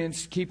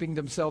experience, keeping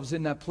themselves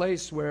in that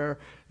place where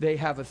they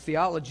have a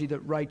theology that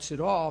writes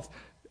it off,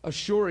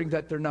 assuring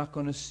that they're not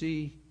going to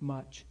see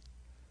much.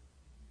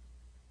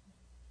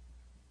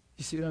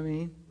 You see what I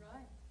mean?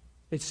 Right.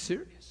 It's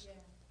serious.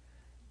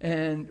 Yeah.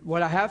 And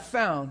what I have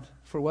found,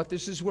 for what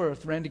this is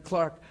worth, Randy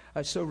Clark,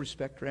 I so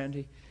respect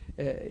Randy.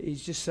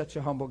 He's just such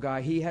a humble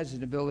guy. He has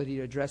an ability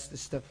to address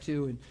this stuff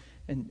too,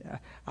 and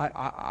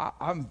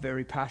I'm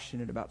very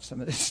passionate about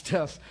some of this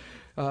stuff.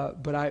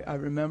 But I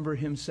remember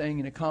him saying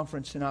in a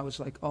conference, and I was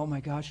like, oh my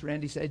gosh,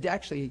 Randy said it.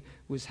 Actually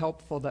was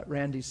helpful that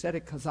Randy said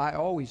it, because I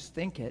always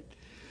think it.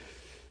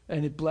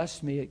 And it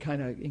blessed me. It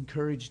kind of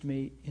encouraged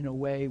me in a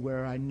way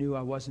where I knew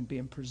I wasn't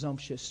being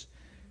presumptuous.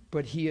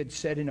 But he had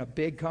said in a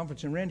big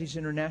conference, and Randy's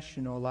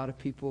international. A lot of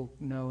people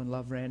know and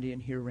love Randy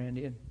and hear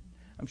Randy. And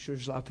I'm sure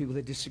there's a lot of people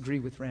that disagree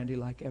with Randy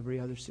like every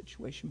other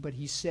situation. But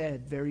he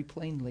said very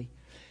plainly,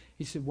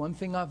 he said, one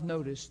thing I've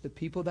noticed, the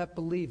people that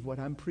believe what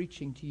I'm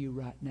preaching to you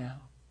right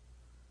now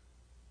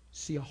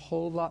see a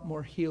whole lot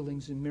more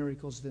healings and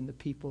miracles than the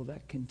people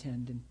that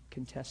contend and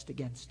contest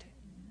against it.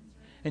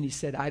 And he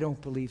said, I don't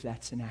believe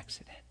that's an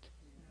accident.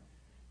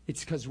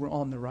 It's because we're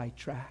on the right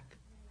track.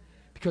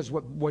 Because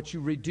what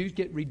you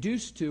get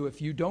reduced to,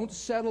 if you don't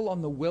settle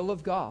on the will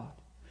of God,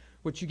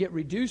 what you get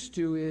reduced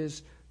to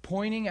is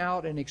pointing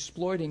out and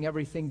exploiting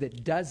everything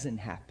that doesn't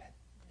happen.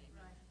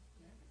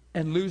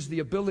 And lose the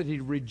ability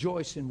to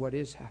rejoice in what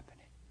is happening.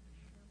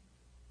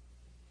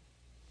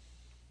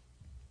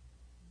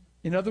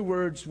 In other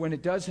words, when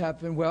it does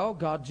happen, well,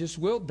 God just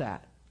willed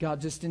that.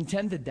 God just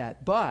intended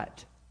that.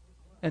 But,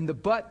 and the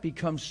but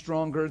becomes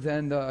stronger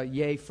than the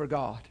yay for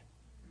God.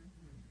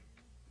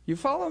 You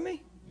follow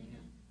me? Yeah.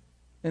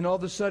 And all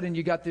of a sudden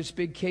you got this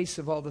big case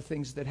of all the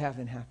things that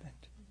haven't happened.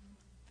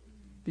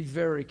 Be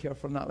very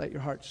careful not let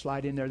your heart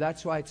slide in there.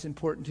 That's why it's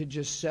important to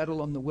just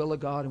settle on the will of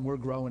God, and we're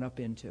growing up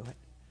into it.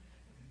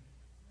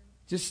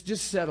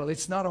 Just settle.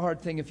 It's not a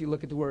hard thing if you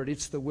look at the Word.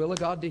 It's the will of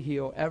God to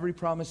heal. Every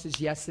promise is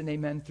yes and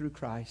amen through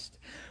Christ.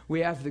 We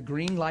have the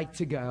green light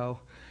to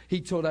go.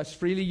 He told us,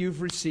 freely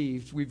you've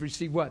received. We've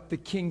received what? The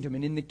kingdom.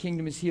 And in the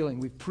kingdom is healing.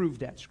 We've proved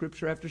that.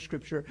 Scripture after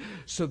scripture.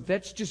 So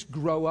let's just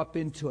grow up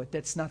into it.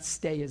 Let's not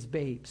stay as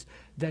babes.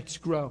 Let's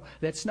grow.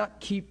 Let's not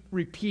keep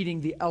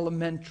repeating the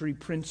elementary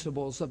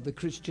principles of the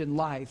Christian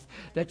life.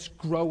 Let's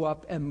grow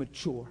up and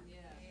mature.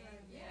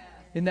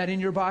 Isn't that in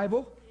your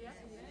Bible?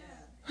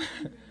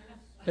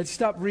 Let's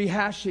stop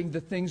rehashing the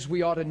things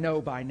we ought to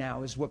know by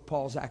now, is what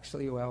Paul's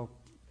actually, well,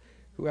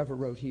 whoever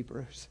wrote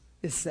Hebrews,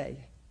 is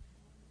saying.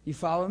 You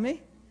follow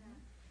me?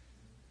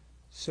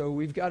 So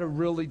we've got to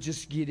really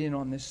just get in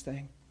on this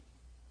thing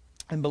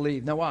and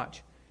believe. Now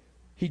watch.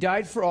 He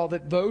died for all,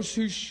 that those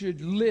who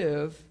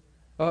live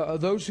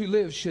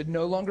should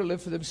no longer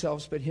live for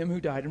themselves, but him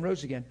who died and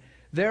rose again.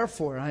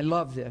 Therefore, and I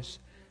love this,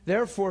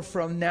 therefore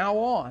from now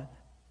on,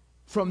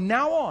 from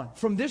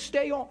this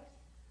day on,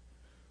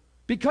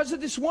 because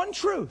of this one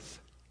truth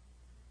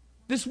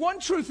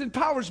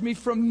empowers me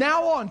from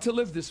now on to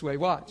live this way.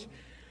 Watch.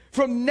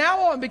 From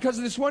now on, because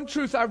of this one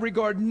truth, I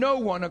regard no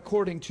one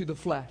according to the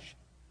flesh.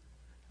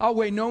 I'll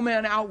weigh no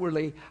man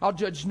outwardly. I'll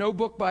judge no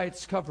book by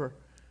its cover.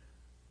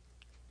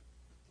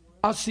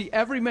 I'll see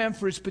every man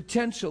for his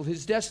potential,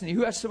 his destiny.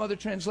 Who has some other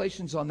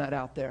translations on that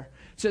out there?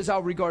 It says,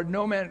 I'll regard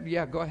no man.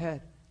 Yeah, go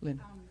ahead, Lynn.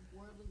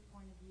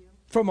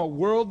 From a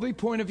worldly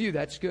point of view.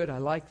 That's good. I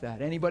like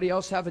that. Anybody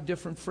else have a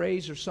different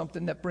phrase or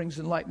something that brings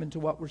enlightenment to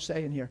what we're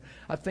saying here?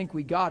 I think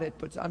we got it,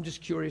 but I'm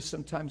just curious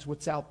sometimes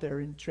what's out there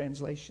in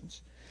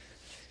translations.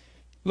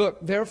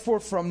 Look, therefore,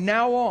 from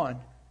now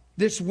on,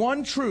 this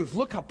one truth,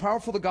 look how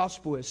powerful the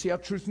gospel is. See how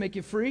truth make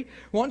you free?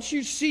 Once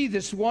you see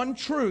this one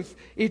truth,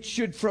 it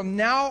should from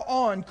now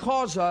on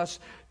cause us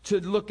to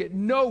look at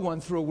no one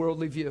through a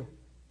worldly view.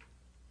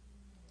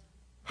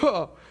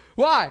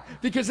 Why?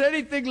 Because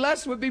anything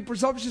less would be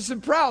presumptuous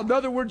and proud. In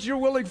other words, you're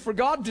willing for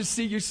God to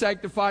see you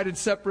sanctified and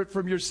separate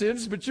from your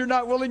sins, but you're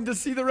not willing to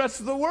see the rest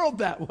of the world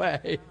that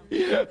way.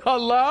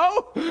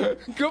 Hello?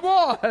 Come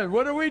on.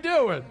 What are we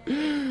doing?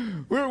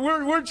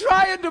 We're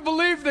trying to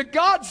believe that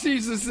God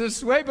sees us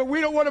this way, but we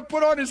don't want to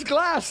put on his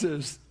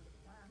glasses.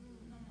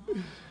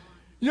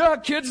 You know how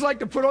kids like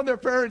to put on their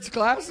parents'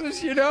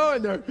 glasses,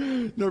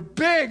 and they're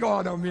big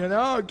on them,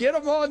 Get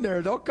them on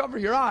there. Don't cover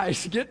your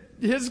eyes. Get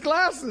his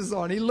glasses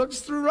on. He looks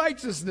through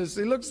righteousness.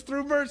 He looks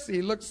through mercy.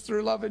 He looks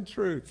through love and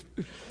truth.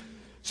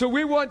 So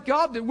we want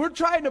God we're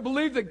trying to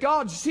believe that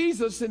God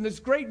sees us in this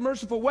great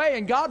merciful way,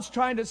 and God's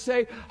trying to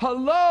say,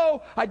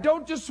 hello, I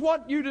don't just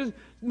want you to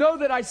know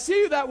that I see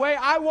you that way.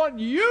 I want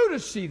you to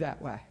see that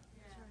way.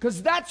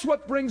 Because that's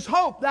what brings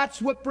hope.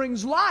 That's what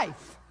brings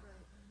life.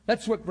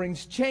 That's what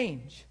brings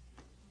change.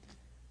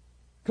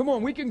 Come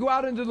on, we can go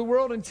out into the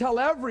world and tell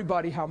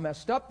everybody how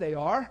messed up they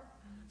are.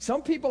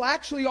 Some people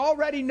actually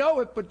already know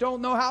it, but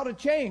don't know how to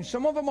change.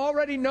 Some of them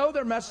already know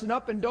they're messing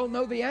up and don't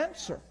know the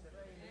answer.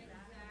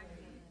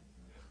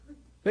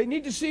 They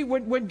need to see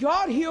when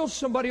God heals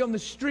somebody on the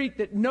street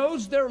that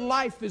knows their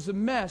life is a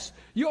mess,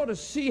 you ought to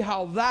see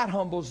how that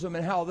humbles them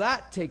and how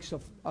that takes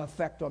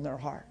effect on their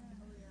heart.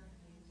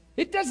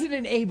 It doesn't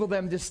enable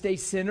them to stay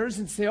sinners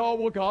and say, oh,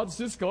 well, God's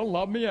just going to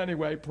love me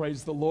anyway,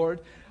 praise the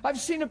Lord. I've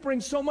seen it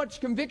bring so much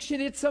conviction,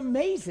 it's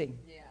amazing.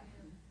 Yeah.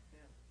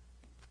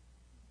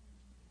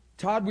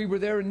 Todd, we were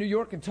there in New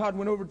York, and Todd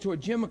went over to a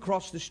gym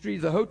across the street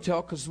of the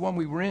hotel because the one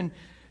we were in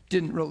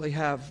didn't really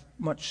have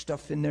much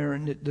stuff in there,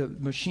 and the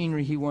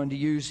machinery he wanted to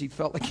use, he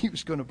felt like he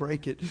was going to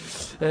break it.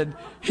 And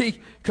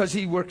because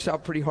he works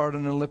out pretty hard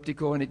on an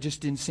elliptical, and it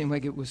just didn't seem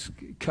like it was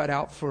cut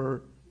out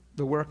for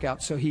the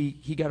workout. So he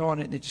got on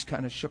it, and it just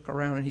kind of shook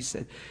around, and he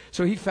said,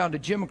 so he found a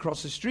gym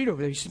across the street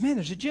over there. He said, man,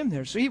 there's a gym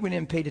there. So he went in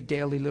and paid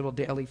a little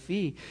daily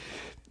fee,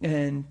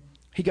 and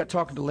he got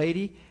talking to a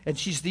lady, and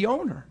she's the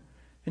owner.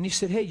 And he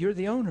said, hey, you're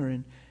the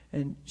owner.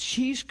 And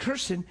she's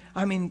cursing.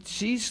 I mean,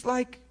 she's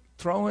like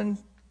throwing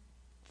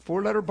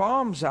 4-letter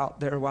bombs out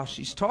there while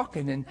she's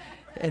talking,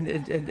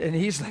 and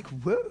he's like,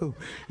 whoa,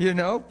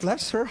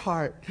 bless her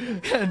heart.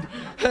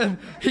 And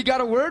he got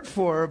a word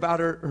for her about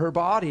her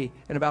body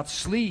and about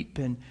sleep,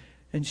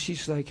 and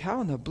she's like,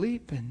 how in the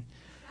bleep? And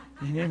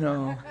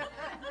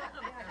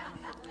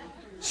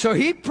so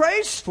he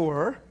prays for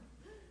her,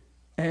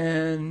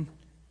 and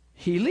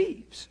he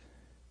leaves.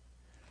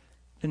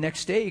 The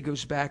next day he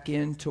goes back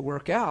in to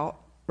work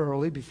out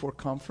early before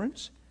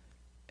conference,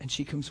 and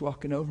she comes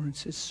walking over and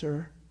says,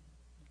 sir,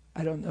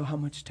 I don't know how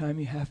much time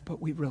you have,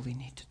 but we really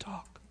need to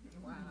talk.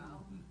 Wow.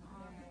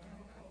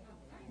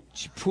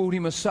 She pulled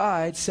him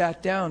aside,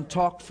 sat down,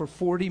 talked for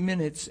 40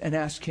 minutes, and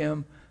asked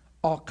him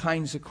all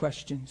kinds of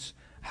questions.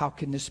 How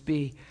can this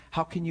be?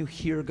 How can you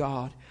hear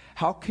God?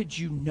 How could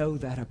you know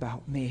that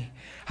about me?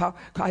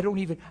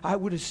 I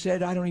would have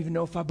said, I don't even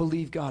know if I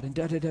believe God, and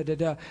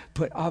da-da-da-da-da.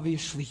 But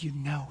obviously you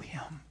know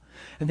him.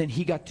 And then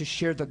he got to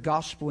share the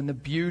gospel and the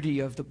beauty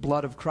of the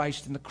blood of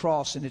Christ and the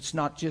cross. And it's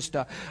not just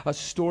a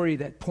story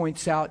that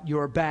points out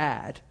you're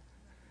bad.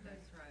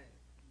 That's right.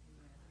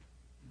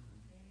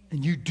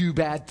 And you do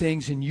bad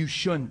things and you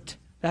shouldn't.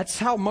 That's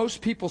how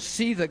most people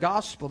see the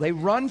gospel. They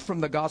run from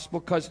the gospel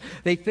because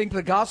they think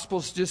the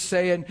gospel's just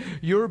saying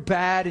you're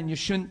bad and you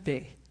shouldn't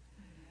be.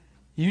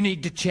 You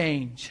need to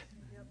change.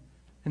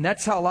 And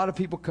that's how a lot of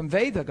people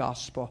convey the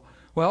gospel.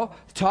 Well,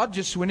 Todd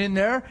just went in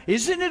there.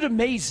 Isn't it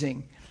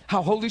amazing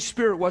how Holy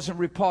Spirit wasn't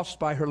repulsed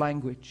by her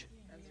language?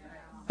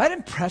 That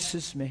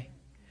impresses me.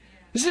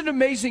 Isn't it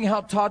amazing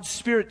how Todd's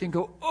spirit didn't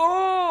go,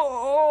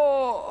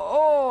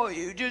 oh,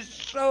 you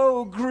just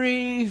so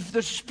grieve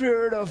the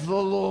Spirit of the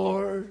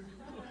Lord.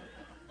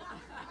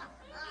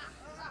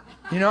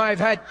 I've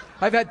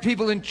had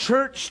people in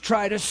church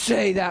try to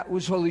say that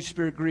was Holy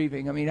Spirit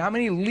grieving. I mean, how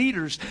many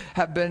leaders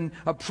have been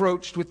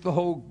approached with the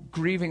whole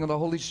grieving of the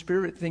Holy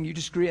Spirit thing? You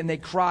just grieve, and they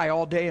cry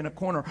all day in a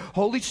corner.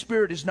 Holy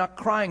Spirit is not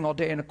crying all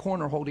day in a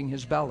corner holding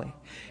his belly.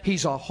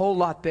 He's a whole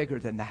lot bigger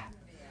than that.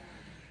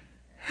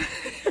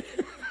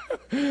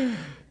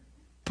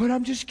 But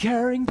I'm just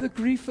carrying the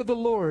grief of the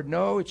Lord.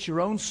 No, it's your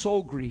own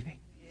soul grieving.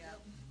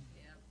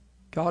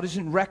 God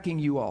isn't wrecking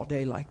you all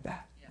day like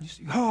that. You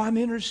say, oh, I'm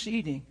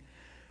interceding.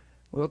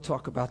 We'll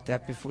talk about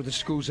that before the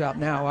school's out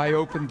now. I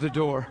opened the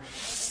door.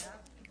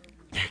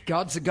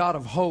 God's a God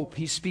of hope.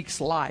 He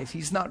speaks life.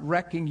 He's not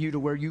wrecking you to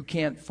where you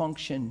can't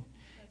function.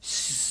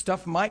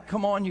 Stuff might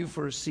come on you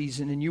for a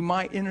season, and you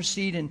might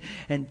intercede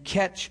and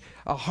catch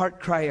a heart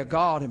cry of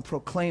God and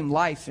proclaim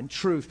life and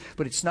truth.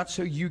 But it's not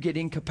so you get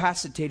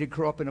incapacitated,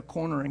 grow up in a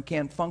corner and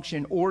can't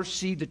function or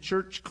see the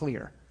church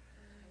clear.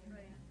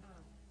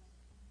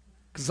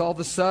 Because all of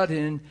a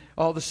sudden,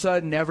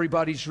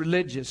 everybody's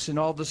religious, and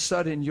all of a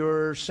sudden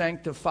you're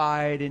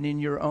sanctified and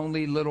in your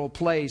only little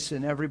place,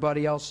 and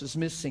everybody else is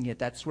missing it.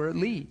 That's where it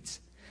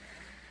leads.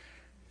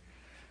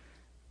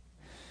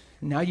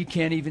 Now you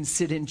can't even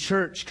sit in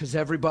church because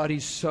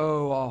everybody's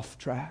so off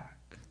track.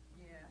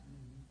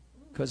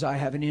 Because I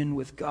have an in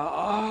with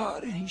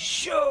God, and He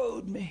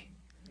showed me.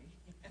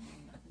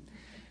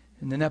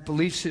 And then that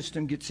belief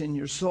system gets in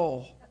your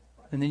soul,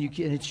 and then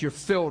it's your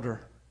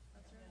filter.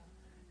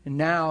 And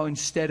now,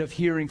 instead of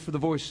hearing for the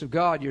voice of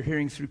God, you're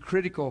hearing through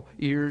critical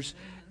ears.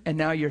 And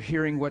now you're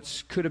hearing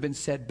what could have been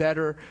said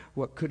better,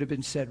 what could have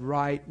been said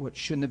right, what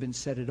shouldn't have been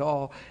said at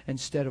all,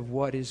 instead of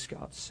what is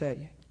God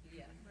saying.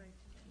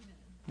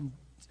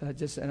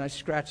 And I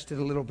scratched it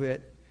a little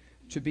bit.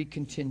 To be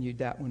continued,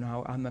 that one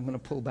I'm going to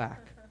pull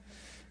back.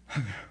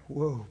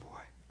 Whoa,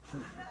 boy.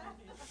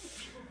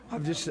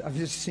 I've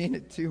just seen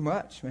it too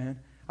much, man.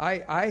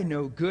 I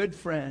know good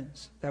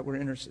friends that were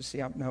intercessors. See,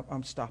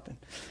 I'm stopping.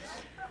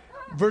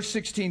 Verse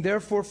 16,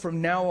 therefore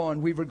from now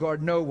on we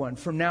regard no one.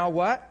 From now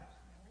what?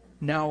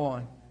 Now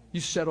on.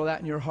 You settle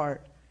that in your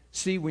heart.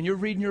 See, when you're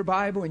reading your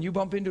Bible and you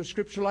bump into a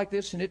scripture like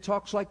this and it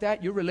talks like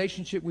that, your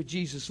relationship with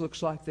Jesus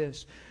looks like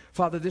this.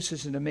 Father, this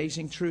is an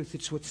amazing truth.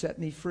 It's what set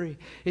me free.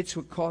 It's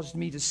what caused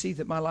me to see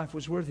that my life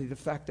was worthy, the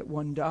fact that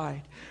one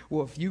died.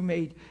 Well, if you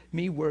made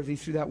me worthy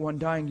through that one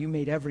dying, you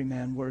made every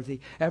man worthy.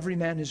 Every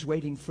man is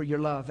waiting for your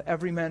love.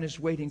 Every man is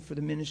waiting for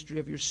the ministry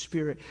of your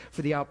Spirit,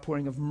 for the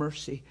outpouring of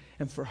mercy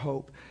and for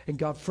hope. And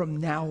God, from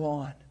now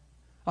on,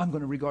 I'm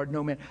going to regard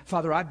no man.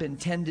 Father, I've been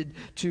tended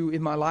to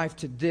in my life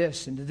to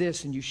this and to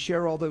this, and you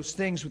share all those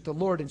things with the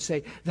Lord and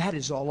say, that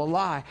is all a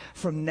lie.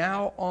 From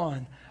now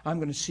on, I'm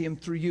going to see him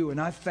through you.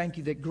 And I thank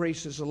you that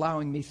grace is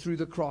allowing me through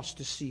the cross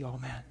to see all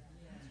men.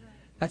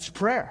 That's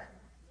prayer.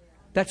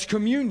 That's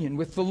communion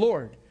with the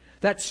Lord.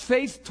 That's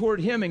faith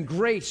toward him and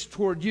grace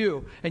toward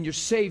you. And you're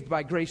saved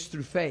by grace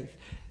through faith.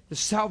 The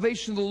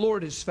salvation of the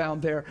Lord is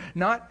found there.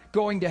 Not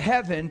going to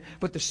heaven,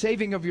 but the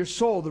saving of your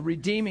soul, the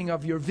redeeming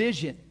of your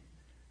vision.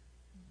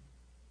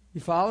 You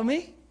follow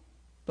me?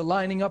 The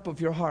lining up of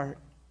your heart.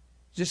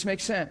 Does this make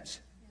sense?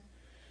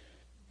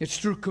 It's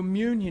through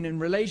communion and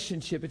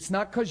relationship. It's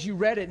not because you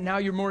read it and now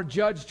you're more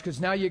judged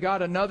because now you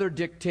got another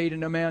dictate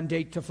and a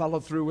mandate to follow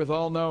through with.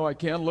 Oh no, I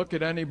can't look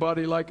at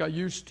anybody like I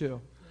used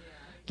to.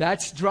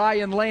 That's dry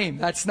and lame.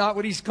 That's not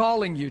what he's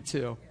calling you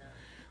to.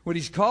 What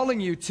he's calling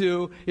you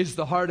to is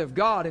the heart of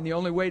God. And the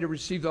only way to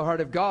receive the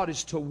heart of God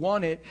is to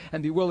want it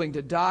and be willing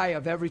to die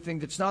of everything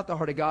that's not the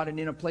heart of God, and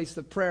in a place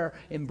of prayer,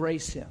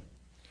 embrace him.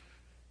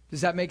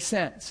 Does that make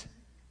sense?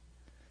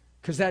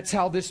 Because that's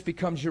how this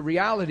becomes your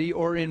reality.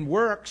 Or in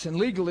works and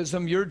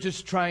legalism, you're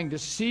just trying to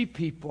see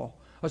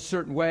people a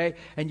certain way,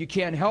 and you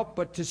can't help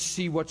but to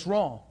see what's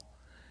wrong.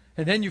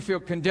 And then you feel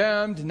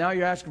condemned, and now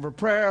you're asking for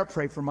prayer.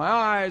 Pray for my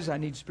eyes. I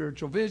need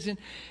spiritual vision.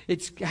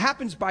 It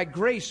happens by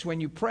grace when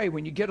you pray,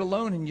 when you get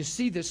alone and you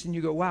see this and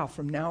you go, wow,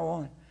 from now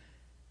on,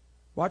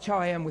 watch how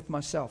I am with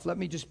myself. Let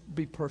me just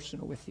be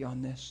personal with you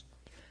on this.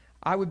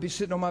 I would be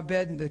sitting on my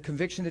bed, and the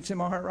conviction that's in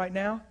my heart right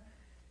now,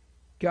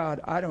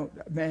 God, I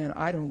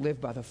don't live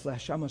by the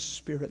flesh. I'm a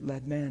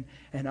spirit-led man.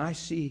 And I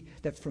see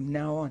that from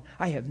now on,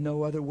 I have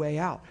no other way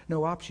out,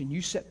 no option.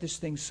 You set this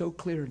thing so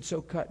clear and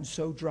so cut and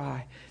so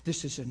dry.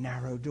 This is a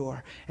narrow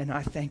door. And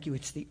I thank you.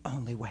 It's the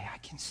only way I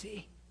can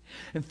see.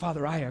 And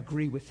Father, I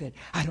agree with it.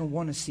 I don't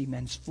want to see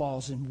men's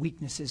flaws and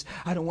weaknesses.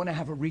 I don't want to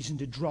have a reason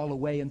to draw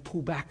away and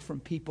pull back from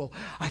people.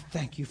 I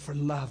thank you for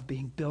love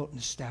being built and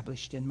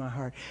established in my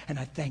heart. And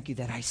I thank you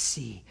that I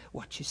see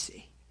what you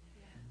see.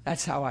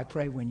 That's how I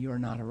pray when you're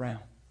not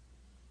around.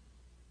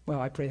 Well,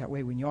 I pray that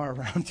way when you are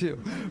around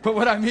too. But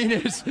what I mean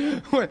is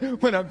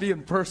when I'm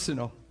being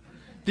personal.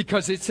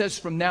 Because it says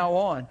from now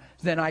on,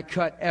 then I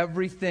cut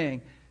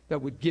everything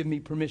that would give me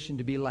permission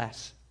to be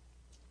less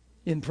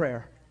in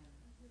prayer.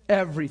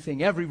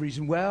 Everything, every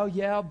reason. Well,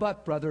 yeah,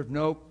 but brother,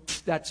 nope,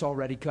 that's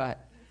already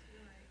cut.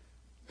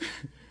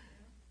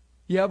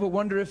 Yeah, but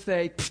wonder if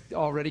they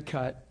already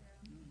cut.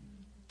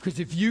 Because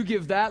if you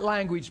give that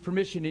language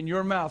permission in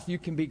your mouth, you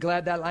can be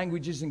glad that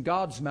language is in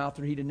God's mouth,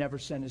 or he'd have never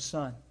sent his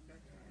son.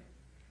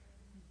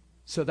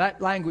 So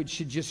that language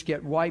should just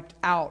get wiped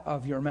out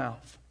of your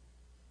mouth.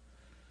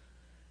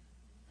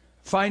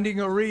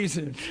 Finding a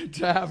reason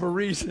to have a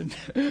reason.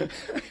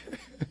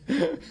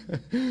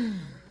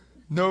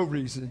 No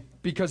reason.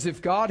 Because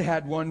if God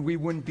had one, we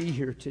wouldn't be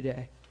here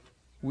today.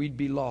 We'd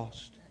be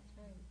lost.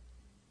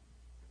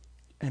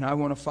 And I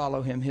want to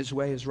follow him. His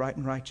way is right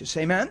and righteous.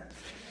 Amen?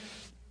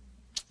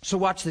 So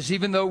watch this.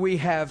 Even though we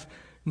have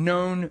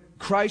known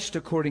Christ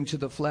according to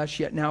the flesh,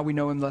 yet now we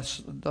know him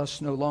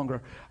thus no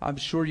longer. I'm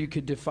sure you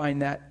could define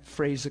that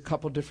phrase a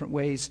couple different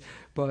ways,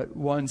 but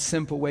one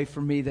simple way for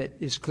me that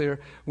is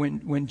clear.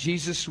 When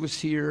Jesus was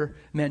here,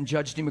 men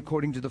judged him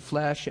according to the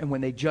flesh, and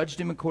when they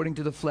judged him according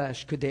to the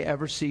flesh, could they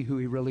ever see who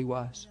he really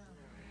was?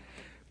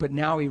 But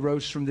now he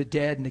rose from the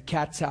dead, and the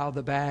cat's out of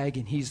the bag,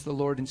 and he's the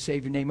Lord and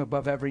Savior, name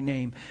above every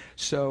name.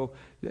 So,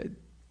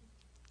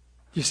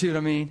 you see what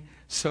I mean?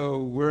 So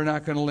we're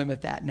not going to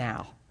limit that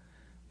now.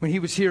 When he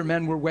was here,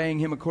 men were weighing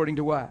him according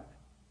to what?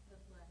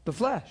 The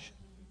flesh.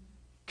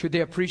 Could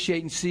they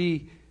appreciate and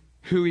see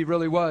who he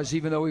really was,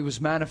 even though he was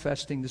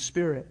manifesting the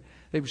Spirit?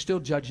 They were still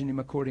judging him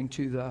according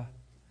to the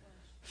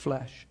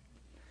flesh.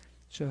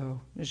 So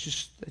it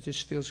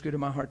just feels good in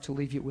my heart to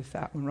leave you with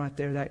that one right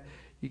there. That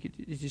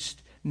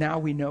now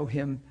we know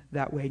him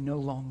that way no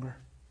longer.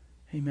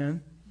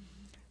 Amen.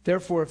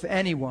 Therefore, if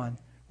anyone,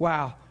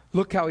 wow,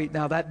 look how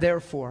now that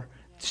therefore.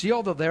 See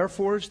all the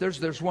therefores?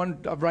 There's one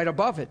right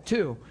above it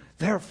too.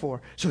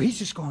 Therefore. So he's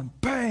just going,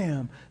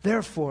 bam,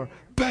 therefore,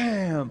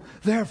 bam,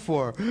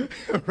 therefore.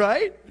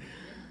 Right?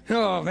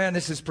 Oh, man,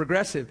 this is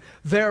progressive.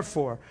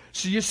 Therefore.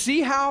 So you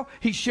see how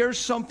he shares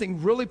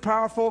something really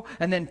powerful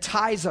and then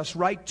ties us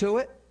right to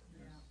it?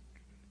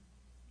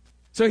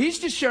 So he's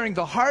just sharing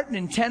the heart and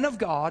intent of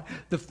God,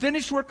 the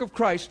finished work of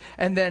Christ,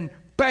 and then,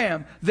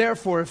 bam,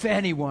 therefore, if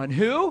anyone.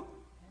 Who?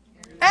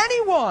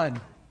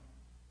 Anyone.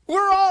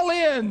 We're all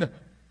in.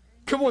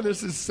 Come on,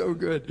 this is so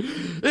good.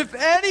 If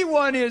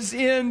anyone is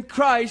in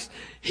Christ,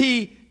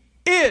 he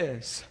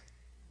is.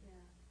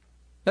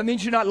 That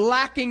means you're not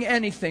lacking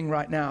anything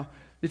right now.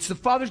 It's the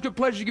Father's good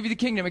pleasure to give you the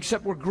kingdom,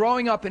 except we're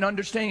growing up in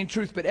understanding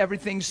truth, but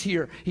everything's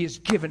here. He has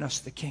given us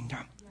the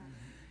kingdom.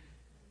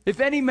 If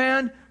any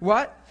man,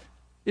 what?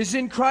 Is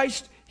in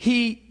Christ,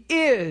 he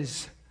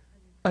is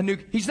a new,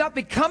 he's not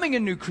becoming a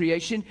new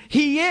creation,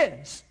 he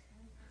is.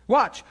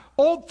 Watch,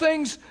 old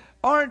things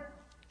aren't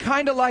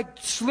kind of like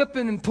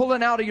slipping and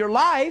pulling out of your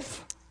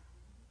life.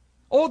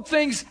 Old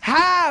things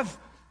have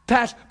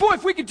passed. Boy,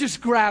 if we could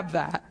just grab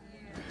that.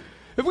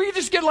 If we could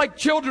just get like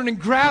children and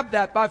grab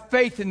that by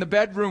faith in the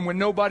bedroom when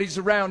nobody's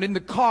around, in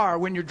the car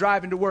when you're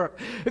driving to work.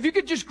 If you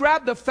could just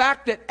grab the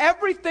fact that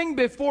everything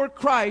before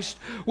Christ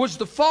was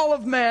the fall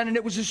of man, and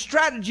it was a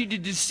strategy to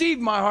deceive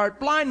my heart,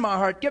 blind my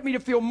heart, get me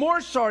to feel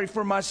more sorry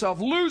for myself,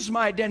 lose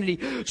my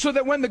identity, so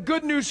that when the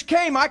good news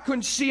came, I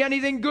couldn't see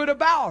anything good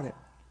about it.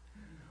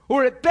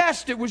 Or at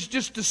best, it was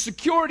just a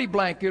security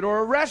blanket or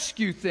a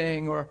rescue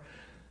thing, or...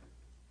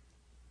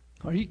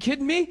 Are you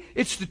kidding me?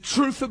 It's the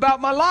truth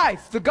about my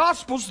life. The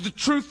gospel's the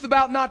truth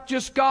about not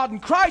just God and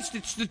Christ,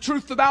 it's the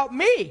truth about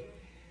me.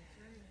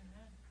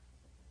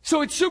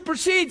 So it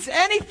supersedes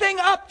anything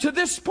up to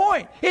this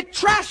point. It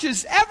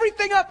trashes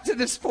everything up to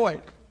this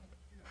point.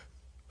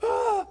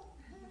 Ah.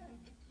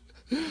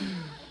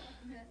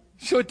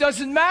 So it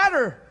doesn't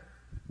matter.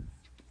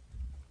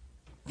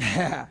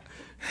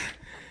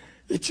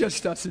 It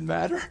just doesn't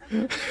matter.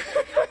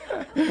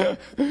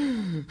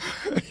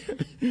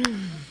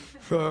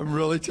 I'm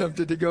really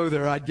tempted to go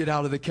there. I'd get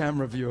out of the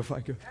camera view if I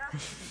could.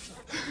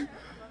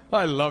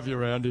 I love you,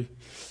 Randy.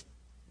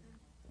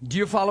 Do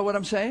you follow what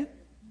I'm saying?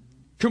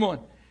 Come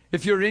on.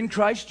 If you're in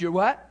Christ, you're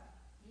what?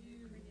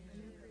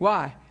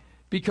 Why?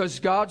 Because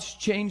God's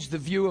changed the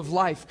view of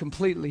life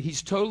completely.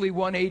 He's totally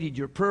 180'd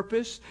your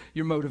purpose,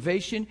 your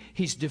motivation.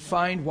 He's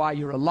defined why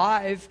you're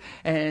alive.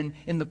 And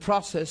in the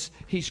process,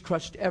 He's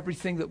crushed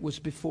everything that was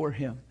before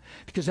Him.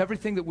 Because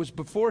everything that was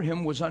before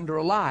Him was under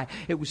a lie.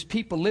 It was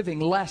people living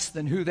less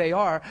than who they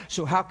are.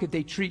 So how could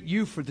they treat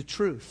you for the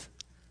truth?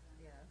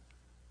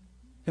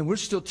 And we're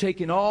still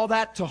taking all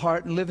that to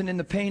heart and living in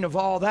the pain of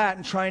all that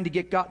and trying to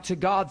get to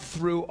God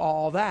through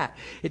all that.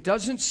 It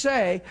doesn't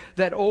say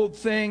that old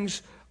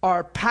things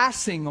are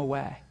passing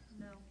away.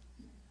 No.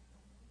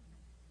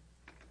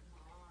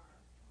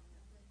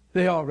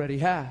 They already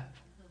have.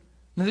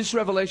 Now, this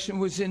revelation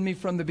was in me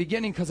from the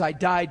beginning because I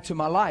died to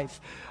my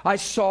life. I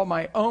saw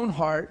my own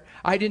heart.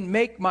 I didn't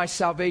make my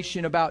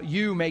salvation about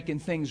you making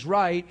things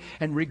right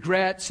and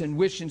regrets and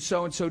wishing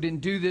so-and-so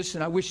didn't do this,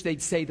 and I wish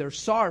they'd say they're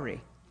sorry.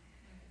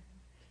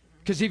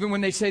 Because even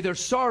when they say they're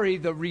sorry,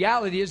 the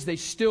reality is they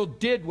still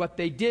did what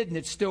they did, and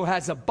it still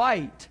has a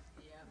bite.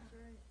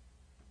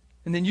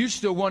 And then you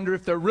still wonder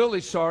if they're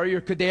really sorry,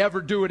 or could they ever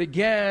do it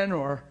again,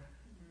 or...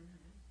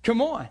 Come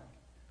on.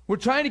 We're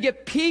trying to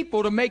get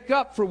people to make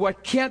up for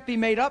what can't be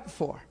made up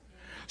for.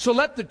 So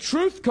let the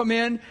truth come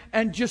in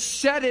and just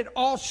set it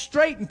all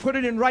straight and put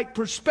it in right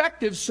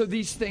perspective so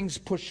these things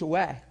push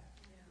away.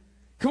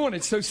 Come on,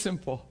 it's so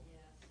simple.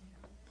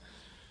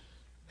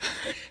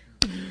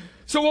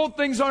 So old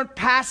things aren't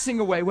passing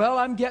away. Well,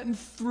 I'm getting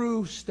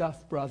through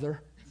stuff,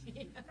 brother.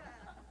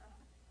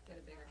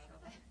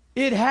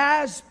 It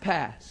has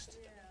passed.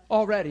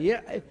 Already.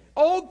 Yeah.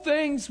 Old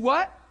things,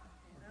 what?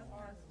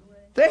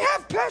 They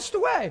have passed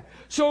away.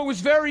 So it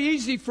was very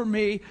easy for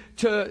me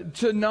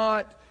to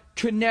not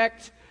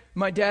connect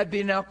my dad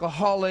being an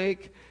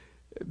alcoholic,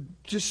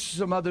 just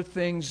some other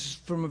things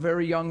from a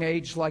very young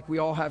age, like we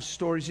all have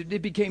stories.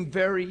 It became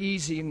very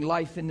easy in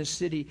life in the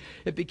city.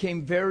 It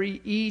became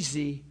very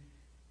easy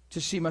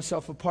to see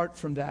myself apart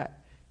from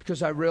that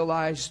because I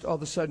realized all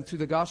of a sudden through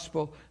the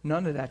gospel,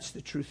 none of that's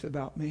the truth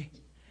about me.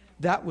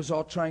 That was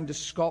all trying to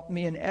sculpt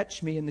me and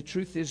etch me, and the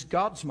truth is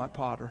God's my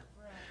potter.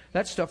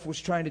 That stuff was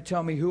trying to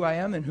tell me who I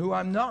am and who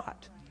I'm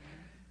not.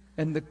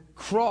 And the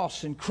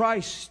cross and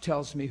Christ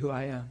tells me who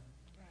I am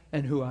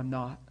and who I'm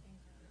not.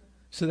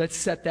 So let's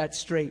set that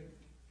straight.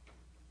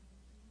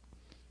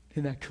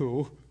 Isn't that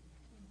cool?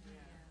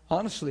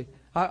 Honestly,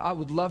 I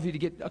would love you to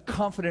get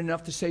confident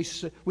enough to say,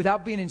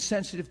 without being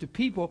insensitive to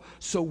people,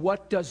 so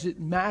what does it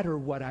matter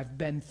what I've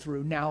been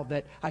through now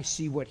that I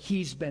see what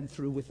He's been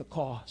through with the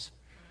cause?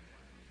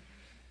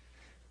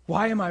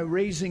 Why am I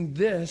raising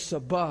this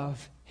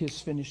above His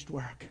finished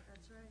work?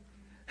 That's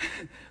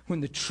right.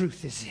 When the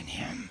truth is in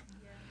Him.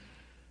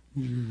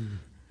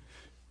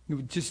 It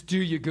would just do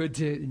you good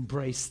to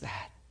embrace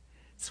that.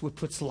 It's what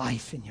puts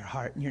life in your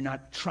heart, and you're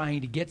not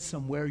trying to get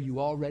somewhere you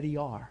already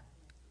are.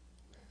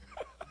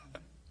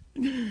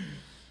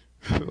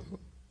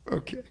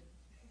 Okay.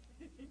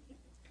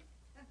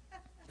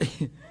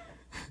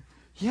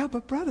 Yeah,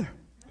 but brother,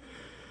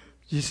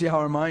 you see how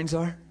our minds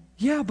are?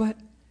 Yeah, but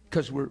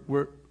because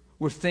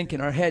we're thinking,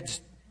 our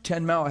head's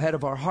 10 miles ahead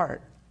of our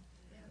heart.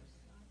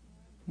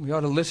 We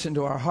ought to listen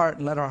to our heart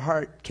and let our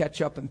heart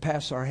catch up and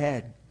pass our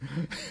head.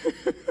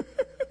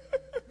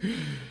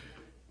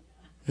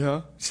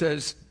 Yeah,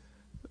 says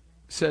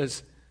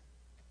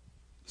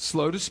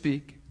slow to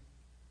speak,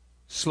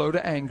 slow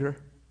to anger,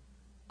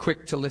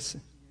 quick to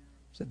listen.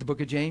 Is that the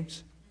book of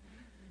James?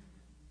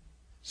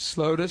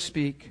 Slow to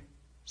speak,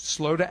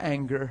 slow to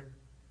anger,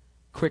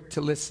 quick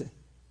to listen.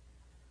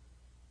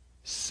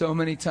 So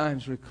many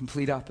times we're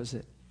complete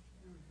opposite.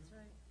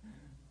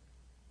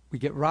 We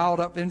get riled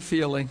up in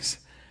feelings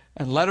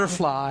and let her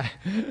fly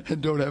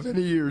and don't have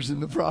any ears in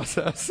the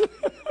process.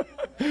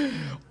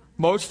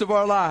 Most of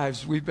our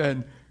lives we've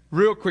been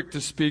real quick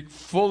to speak,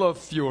 full of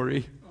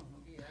fury,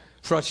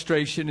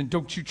 frustration, and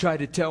don't you try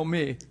to tell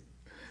me.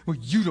 Well,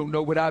 you don't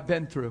know what I've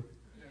been through.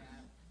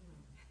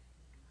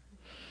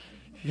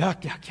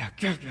 Yuck, yuck, yuck,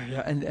 yuck,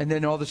 yuck. And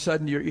then all of a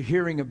sudden your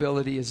hearing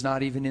ability is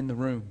not even in the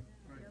room.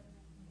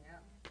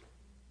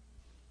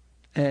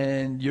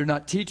 And you're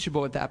not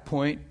teachable at that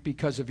point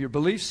because of your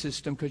belief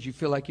system, because you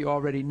feel like you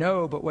already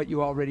know, but what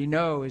you already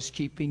know is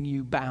keeping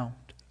you bound.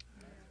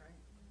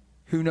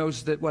 Who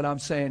knows that what I'm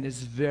saying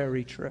is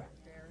very true?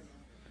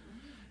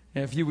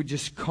 And if you would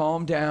just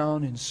calm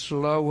down and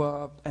slow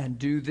up and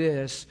do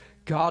this,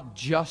 God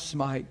just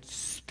might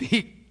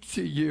speak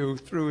to you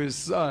through His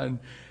Son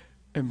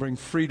and bring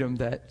freedom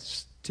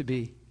that's to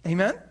be.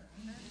 Amen?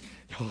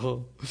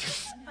 Oh.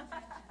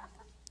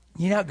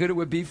 You know how good it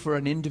would be for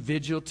an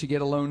individual to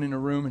get alone in a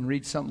room and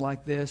read something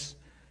like this?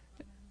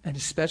 And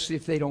especially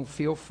if they don't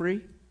feel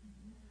free.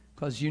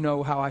 Because you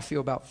know how I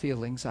feel about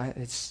feelings.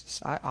 I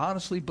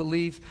honestly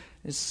believe,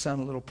 this sounds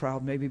a little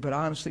proud maybe, but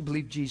I honestly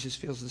believe Jesus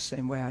feels the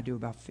same way I do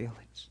about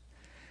feelings.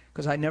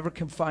 Because I never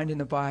can find in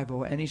the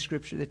Bible any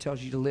scripture that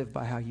tells you to live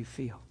by how you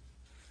feel.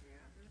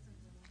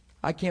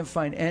 I can't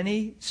find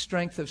any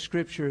strength of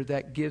scripture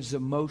that gives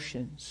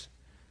emotions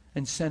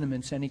and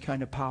sentiments any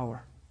kind of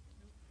power.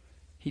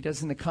 He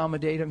doesn't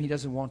accommodate them. He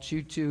doesn't want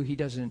you to. He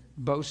doesn't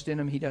boast in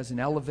them. He doesn't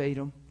elevate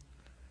them.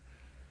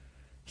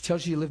 He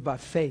tells you to live by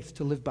faith,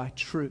 to live by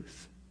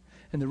truth.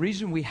 And the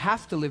reason we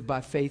have to live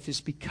by faith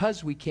is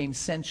because we came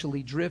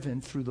sensually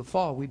driven through the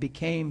fall. We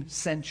became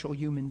sensual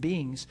human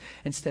beings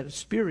instead of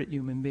spirit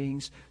human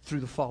beings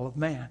through the fall of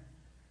man.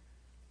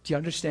 Do you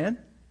understand?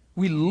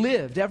 We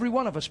lived, every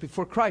one of us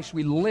before Christ,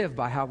 we lived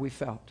by how we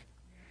felt.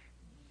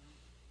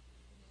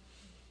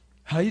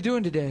 How you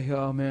doing today?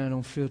 Oh man, I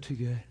don't feel too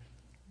good.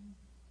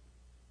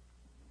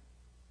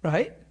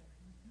 Right?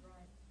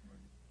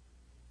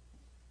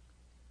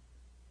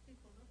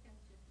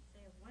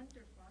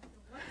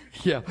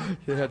 Yeah,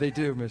 they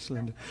do, Miss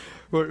Linda.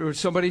 Or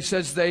somebody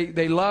says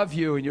they love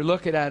you, and you're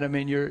looking at them,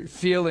 and your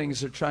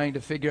feelings are trying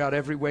to figure out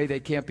every way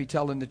they can't be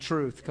telling the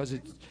truth because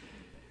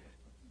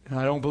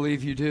I don't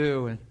believe you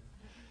do. And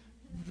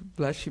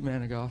bless you,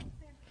 man of God. Do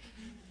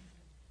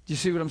you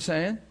see what I'm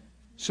saying?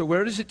 So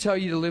where does it tell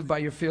you to live by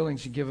your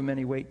feelings and give them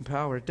any weight and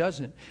power? It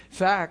doesn't. In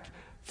fact,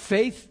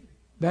 faith.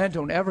 Man,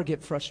 don't ever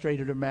get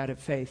frustrated or mad at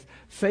faith.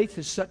 Faith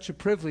is such a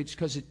privilege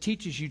because it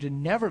teaches you to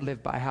never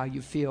live by how you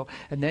feel,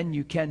 and then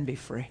you can be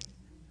free.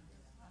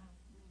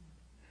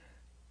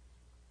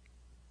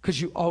 Because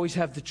you always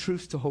have the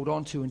truth to hold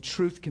on to, and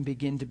truth can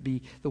begin to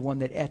be the one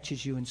that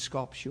etches you and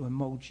sculpts you and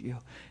molds you.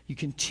 You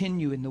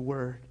continue in the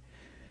Word.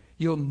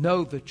 You'll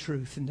know the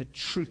truth, and the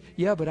truth.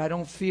 Yeah, but I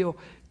don't feel...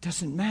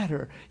 Doesn't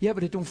matter. Yeah,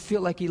 but I don't feel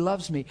like He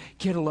loves me.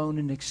 Get alone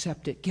and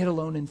accept it. Get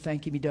alone and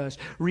thank Him He does.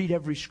 Read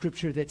every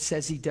scripture that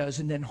says He does,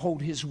 and then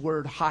hold His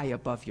word high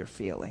above your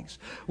feelings.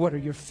 What are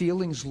your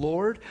feelings,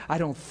 Lord? I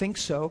don't think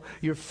so.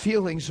 Your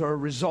feelings are a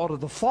result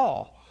of the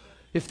fall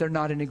if they're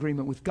not in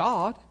agreement with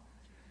God.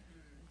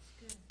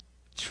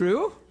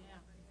 True?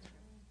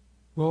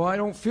 Well, I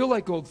don't feel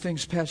like old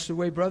things passed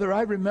away, brother.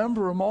 I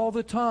remember them all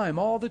the time,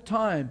 all the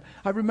time.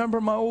 I remember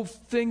my old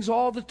things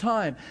all the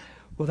time.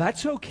 Well,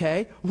 that's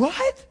okay.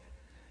 What?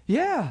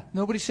 Yeah,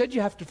 nobody said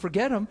you have to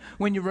forget them.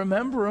 When you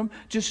remember them,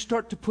 just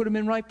start to put them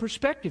in right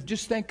perspective.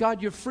 Just thank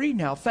God you're free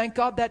now. Thank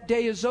God that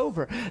day is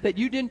over. That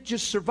you didn't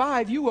just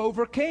survive, you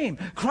overcame.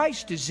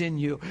 Christ is in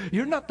you.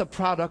 You're not the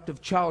product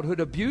of childhood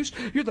abuse.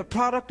 You're the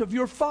product of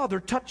your Father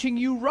touching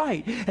you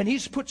right. And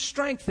He's put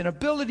strength and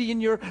ability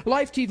in your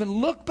life to even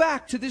look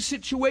back to this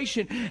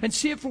situation and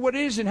see it for what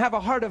it is and have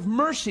a heart of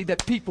mercy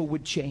that people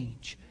would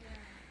change.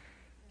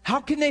 How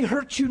can they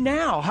hurt you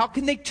now? How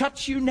can they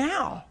touch you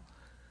now?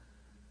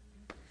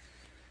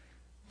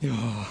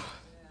 Oh.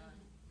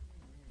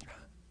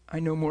 I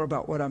know more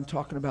about what I'm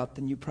talking about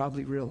than you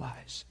probably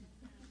realize.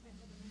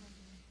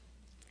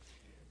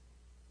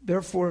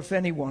 Therefore, if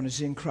anyone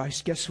is in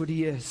Christ, guess what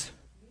he is?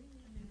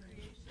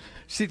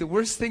 See, the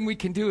worst thing we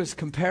can do is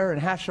compare and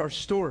hash our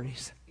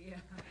stories.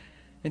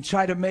 And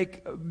try to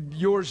make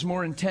yours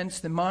more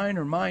intense than mine,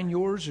 or mine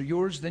yours, or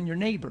yours than your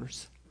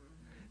neighbor's.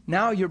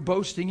 Now you're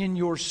boasting in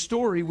your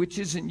story, which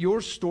isn't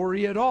your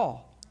story at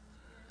all.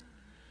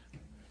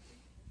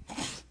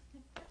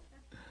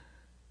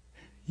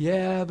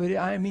 Yeah, but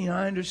I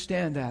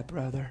understand that,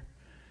 brother.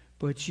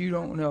 But you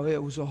don't know,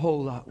 it was a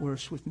whole lot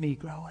worse with me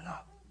growing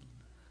up.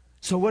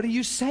 So what are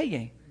you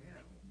saying?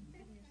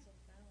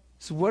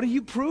 So what are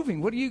you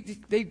proving?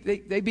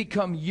 They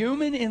become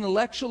human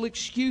intellectual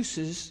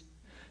excuses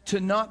to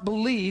not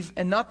believe,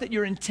 and not that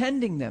you're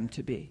intending them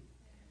to be.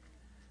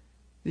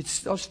 It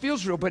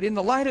feels real, but in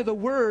the light of the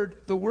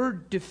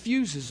Word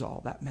diffuses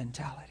all that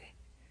mentality.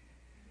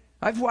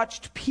 I've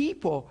watched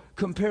people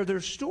compare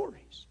their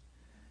stories.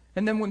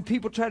 And then when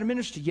people try to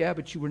minister, yeah,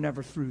 but you were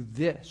never through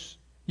this.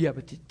 Yeah,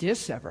 but did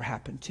this ever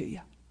happen to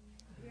you?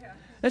 Yeah.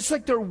 It's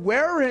like they're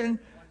wearing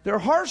their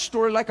horror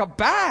story like a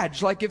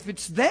badge, like if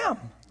it's them.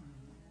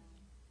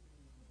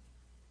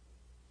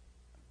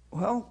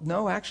 Well,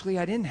 no, actually,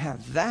 I didn't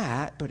have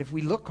that. But if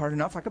we look hard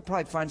enough, I could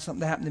probably find something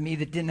that happened to me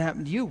that didn't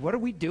happen to you. What are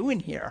we doing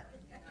here?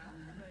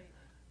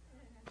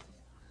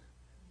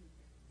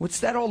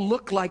 What's that all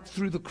look like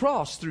through the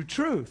cross, through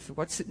truth?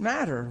 What's it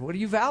matter? What are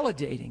you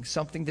validating?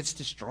 Something that's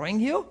destroying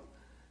you?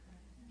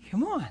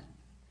 Come on.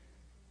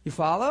 You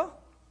follow?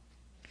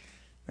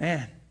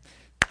 Man,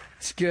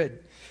 it's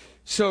good.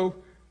 So,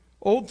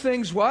 old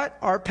things what?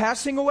 Are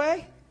passing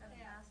away?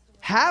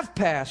 Have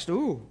passed.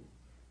 Ooh,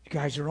 you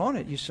guys are on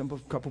it. A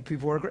couple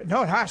people are great.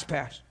 No, it has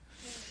passed.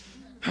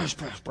 Has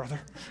passed,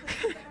 brother.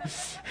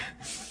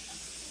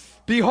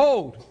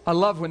 Behold. I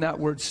love when that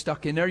word's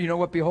stuck in there. You know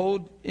what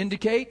behold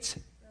indicates?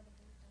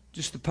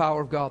 Just the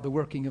power of God, the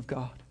working of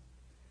God.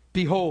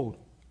 Behold.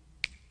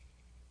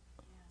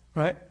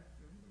 Right?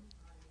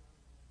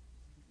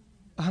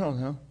 I don't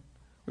know.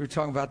 We were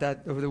talking about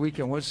that over the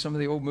weekend. What are some of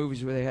the old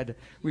movies where they had to,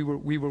 we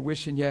were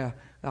wishing,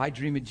 I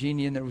Dream of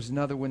Jeannie, and there was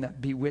another one,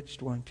 that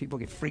Bewitched one. People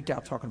get freaked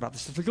out talking about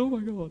this. It's like, oh my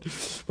God.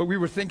 But we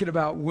were thinking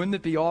about, wouldn't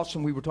it be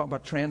awesome? We were talking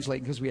about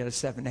translating because we had a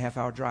 7.5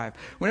 hour drive.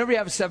 Whenever you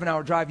have a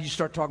 7-hour drive, you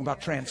start talking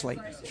about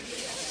translating.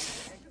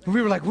 And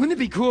we were like, wouldn't it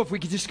be cool if we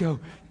could just go,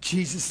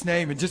 Jesus'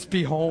 name, and just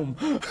be home?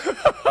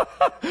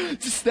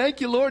 Just thank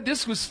you, Lord.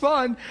 This was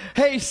fun.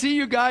 Hey, see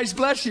you guys.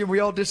 Bless you. And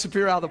we all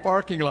disappear out of the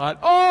parking lot.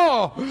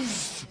 Oh,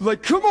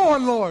 like, come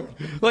on, Lord.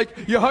 Like,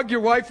 you hug your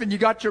wife and you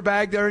got your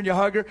bag there and you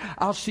hug her.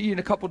 I'll see you in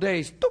a couple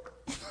days.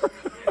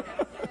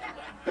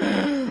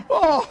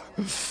 Oh.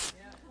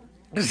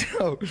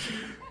 So,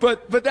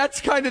 but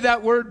that's kind of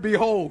that word,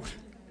 behold.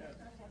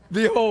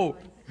 Behold.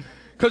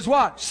 Because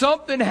what?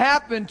 Something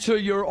happened to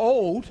your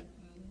old.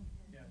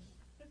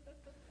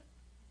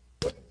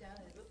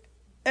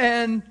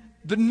 And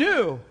the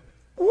new.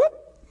 Whoop.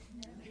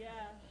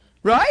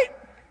 Right?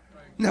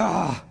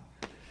 No.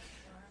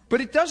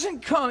 But it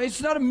doesn't come,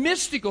 it's not a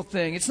mystical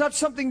thing. It's not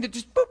something that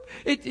just, boop.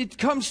 It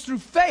comes through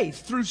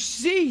faith, through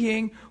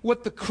seeing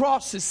what the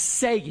cross is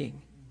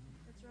saying.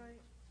 That's right.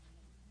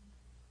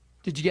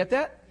 Did you get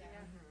that? Yeah.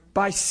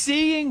 By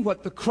seeing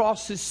what the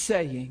cross is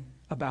saying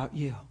about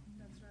you.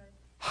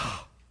 That's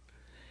right.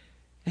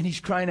 And he's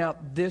crying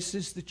out, this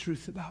is the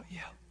truth about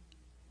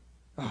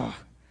you.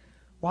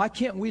 Why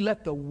can't we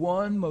let the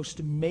one most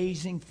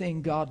amazing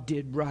thing God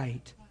did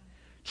right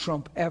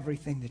trump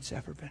everything that's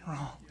ever been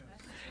wrong?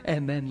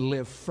 And then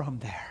live from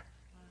there.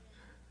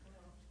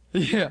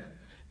 Yeah.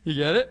 You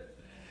get it?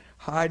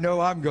 I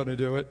know I'm going to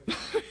do it.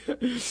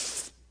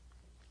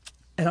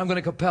 And I'm going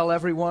to compel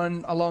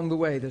everyone along the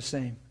way the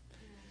same.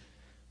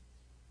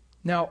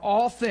 Now,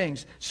 all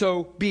things.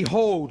 So,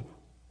 behold,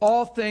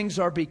 all things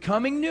are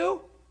becoming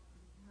new.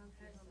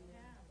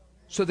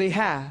 So they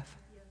have.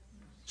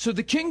 So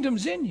the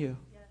kingdom's in you.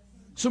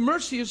 So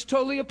mercy is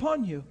totally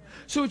upon you.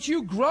 So it's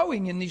you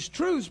growing in these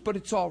truths, but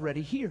it's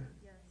already here.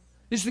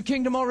 Is the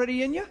kingdom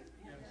already in you?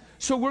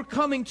 So we're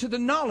coming to the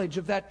knowledge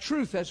of that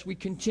truth as we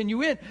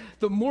continue in.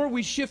 The more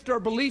we shift our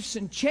beliefs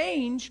and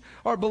change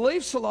our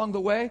beliefs along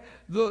the way,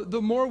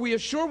 the more we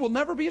assure we'll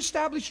never be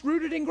established,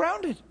 rooted, and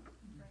grounded.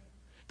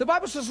 The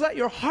Bible says, let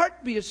your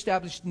heart be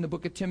established in the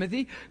book of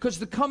Timothy, because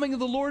the coming of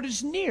the Lord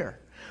is near.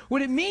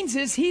 What it means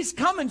is he's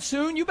coming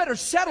soon. You better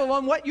settle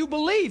on what you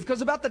believe,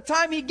 because about the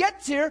time he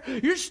gets here,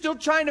 you're still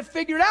trying to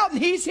figure it out, and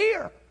he's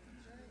here.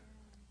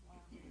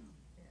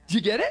 Do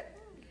you get it?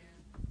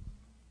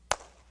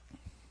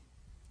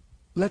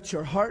 Let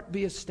your heart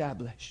be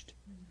established.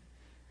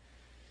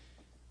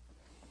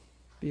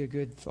 Be a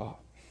good thought.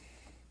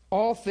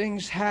 All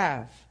things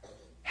have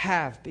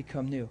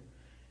become new.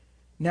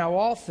 Now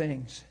all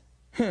things.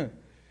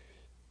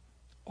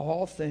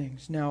 All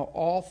things. Now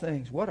all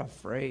things. What a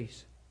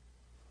phrase.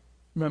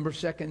 Remember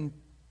 2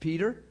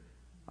 Peter?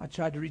 I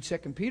tried to read 2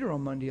 Peter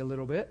on Monday a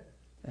little bit,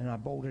 and I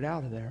bolted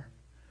out of there.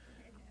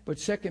 But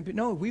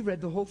we read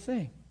the whole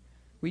thing.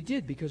 We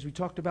did, because we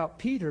talked about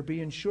Peter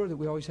being sure that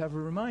we always have a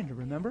reminder,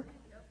 remember?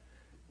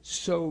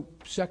 So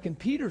 2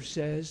 Peter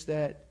says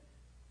that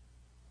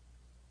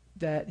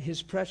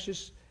his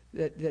precious,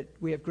 that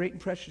we have great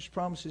and precious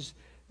promises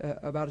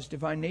about his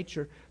divine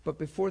nature. But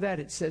before that,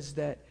 it says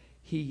that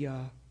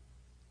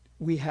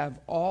we have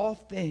all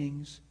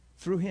things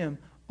through him,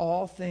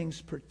 all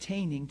things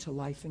pertaining to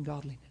life and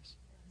godliness.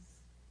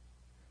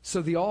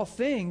 So the all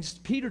things,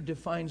 Peter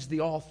defines the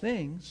all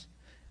things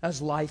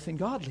as life and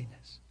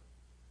godliness.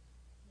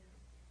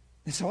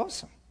 It's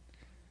awesome.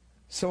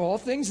 So all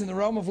things in the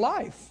realm of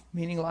life,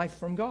 meaning life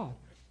from God.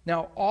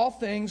 Now, all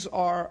things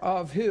are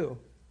of who?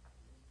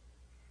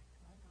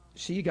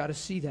 See, you got to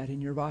see that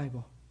in your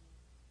Bible.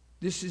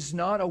 This is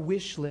not a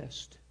wish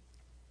list.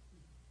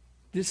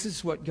 This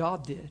is what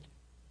God did.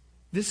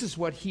 This is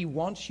what he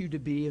wants you to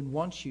be and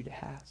wants you to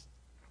have.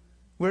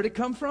 Where did it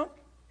come from?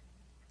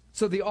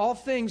 So the all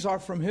things are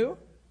from who?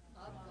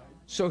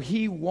 So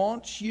he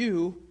wants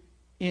you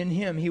in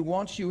Him. He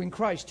wants you in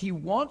Christ. He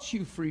wants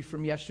you free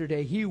from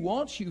yesterday. He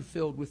wants you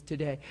filled with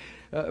today,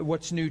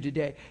 what's new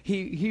today.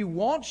 He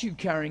wants you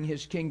carrying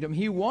His kingdom.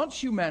 He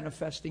wants you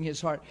manifesting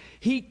His heart.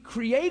 He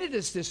created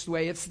us this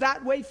way. It's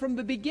that way from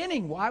the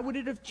beginning. Why would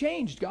it have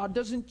changed? God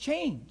doesn't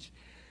change.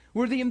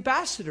 We're the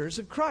ambassadors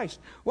of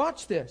Christ.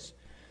 Watch this.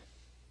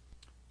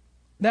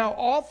 Now,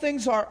 all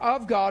things are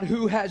of God,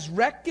 who has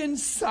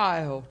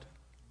reconciled.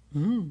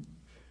 Isn't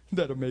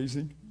that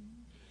amazing?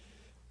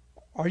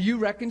 Are you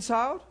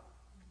reconciled?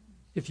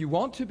 If you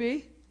want to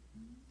be,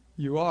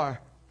 you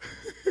are.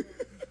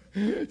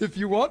 If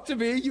you want to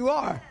be, you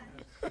are.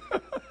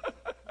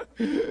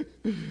 Did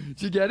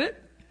you get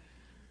it?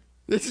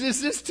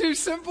 Is this too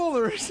simple,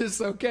 or is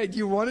this okay? Do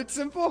you want it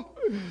simple?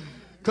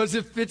 Because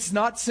if it's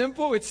not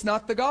simple, it's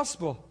not the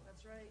gospel.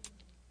 That's right.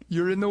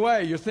 You're in the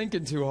way. You're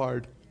thinking too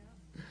hard.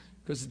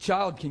 Because the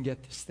child can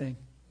get this thing.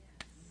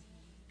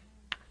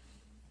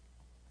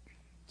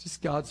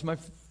 Just God's my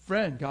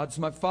friend. God's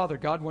my father.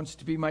 God wants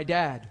to be my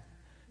dad.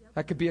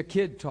 That could be a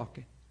kid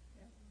talking.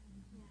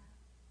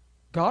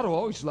 God will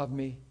always love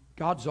me.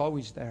 God's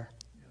always there.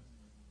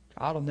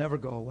 God will never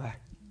go away.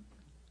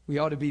 We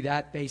ought to be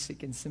that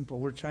basic and simple.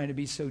 We're trying to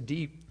be so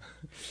deep.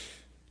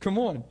 Come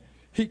on.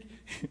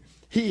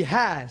 He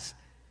has.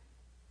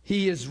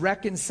 He is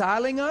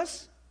reconciling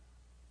us,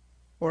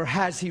 or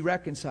has He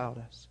reconciled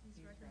us?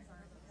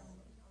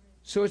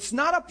 So it's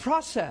not a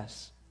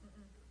process.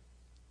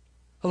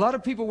 A lot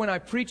of people, when I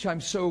preach, I'm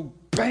so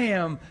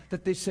bam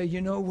that they say,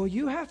 well,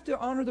 you have to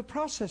honor the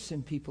process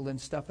in people and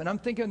stuff. And I'm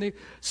thinking,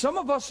 some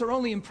of us are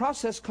only in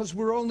process because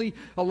we're only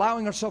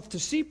allowing ourselves to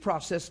see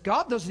process.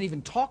 God doesn't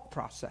even talk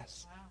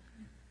process. Wow.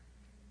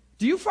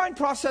 Do you find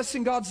process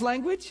in God's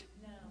language?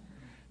 No.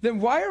 Then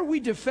why are we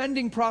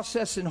defending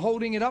process and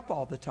holding it up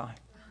all the time?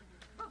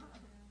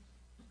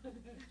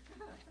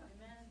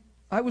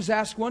 I was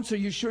asked once, are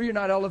you sure you're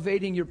not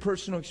elevating your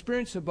personal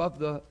experience above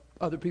the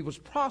other people's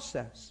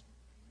process?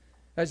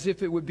 As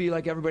if it would be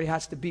like everybody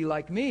has to be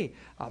like me.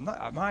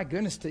 My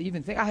goodness, to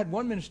even think. I had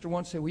one minister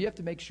once say, well, you have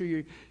to make sure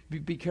you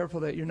be careful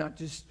that you're not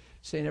just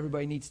saying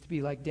everybody needs to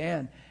be like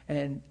Dan.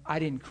 And I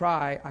didn't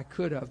cry. I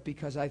could have,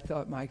 because I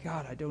thought, my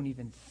God, I don't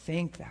even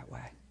think that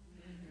way.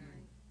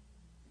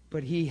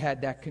 But he had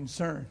that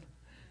concern.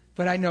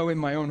 But I know in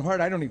my own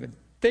heart, I don't even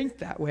think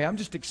that way. I'm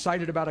just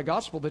excited about a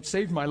gospel that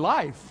saved my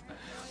life.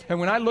 And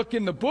when I look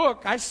in the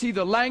book, I see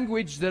the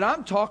language that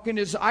I'm talking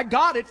is, I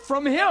got it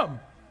from Him.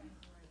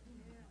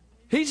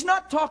 He's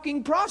not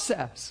talking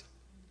process.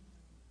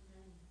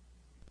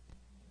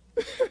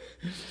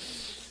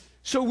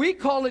 So we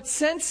call it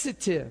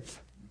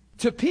sensitive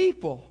to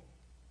people.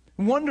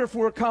 Wonder if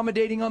we're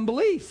accommodating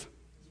unbelief.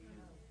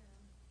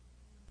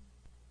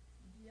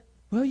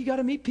 Well, you got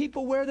to meet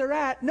people where they're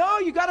at. No,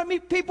 you got to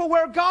meet people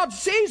where God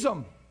sees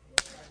them.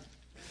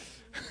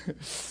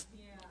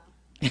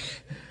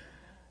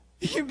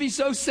 You can be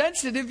so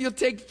sensitive, you'll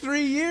take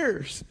 3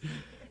 years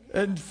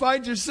and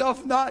find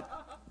yourself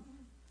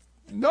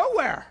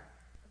nowhere.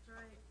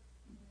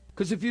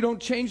 Because if you don't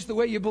change the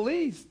way you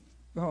believe,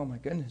 oh my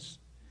goodness.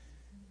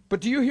 But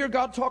do you hear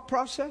God talk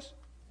process?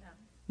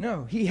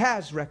 No, He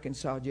has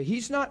reconciled you.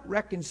 He's not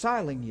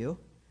reconciling you.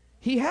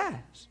 He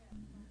has.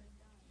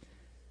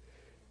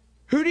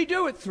 Who'd He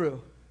do it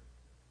through?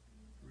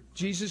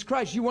 Jesus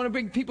Christ. You want to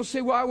bring, people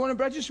say, well,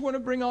 I just want to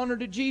bring honor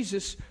to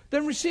Jesus.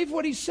 Then receive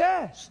what He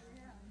says.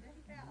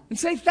 And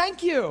say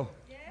thank you.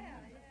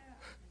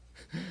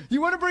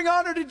 You want to bring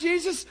honor to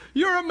Jesus?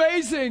 You're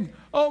amazing.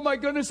 Oh my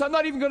goodness, I'm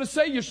not even going to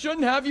say you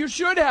shouldn't have. You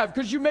should have,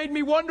 because you made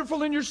me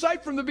wonderful in your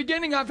sight from the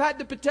beginning. I've had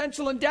the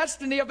potential and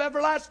destiny of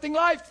everlasting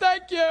life.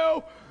 Thank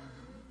you.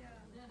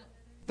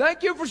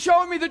 Thank you for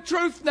showing me the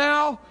truth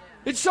now.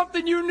 It's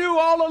something you knew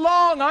all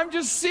along. I'm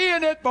just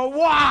seeing it, but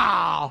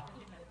wow.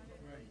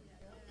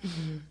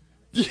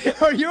 Yeah,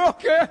 are you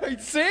okay?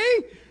 See?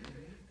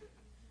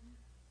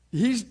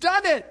 He's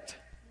done it.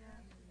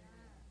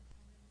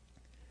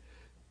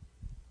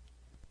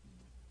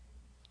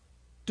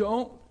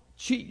 Don't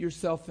cheat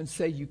yourself and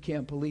say you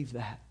can't believe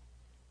that,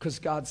 because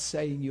God's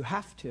saying you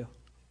have to.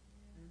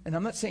 And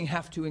I'm not saying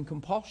have to in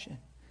compulsion.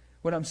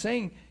 What I'm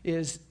saying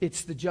is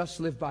it's the just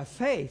live by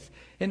faith.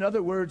 In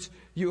other words,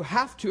 you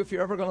have to if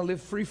you're ever going to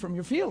live free from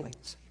your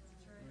feelings.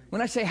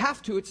 When I say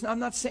have to, I'm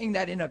not saying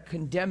that in a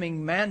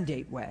condemning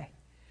mandate way.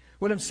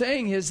 What I'm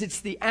saying is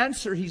it's the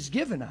answer He's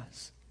given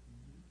us.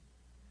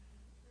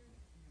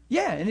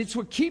 Yeah, and it's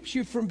what keeps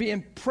you from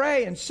being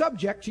prey and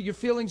subject to your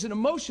feelings and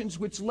emotions,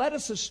 which led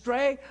us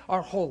astray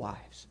our whole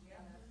lives.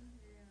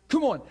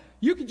 Come on,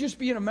 you could just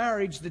be in a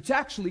marriage that's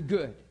actually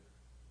good.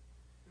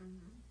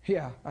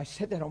 Yeah, I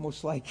said that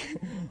almost like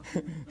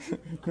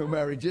no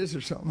marriage is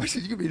or something. I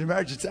said you could be in a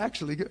marriage that's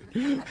actually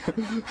good.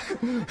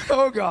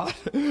 Oh God,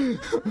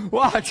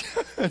 watch.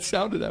 It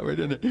sounded that way,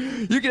 didn't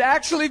it? You could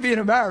actually be in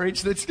a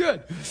marriage that's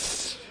good.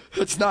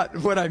 That's not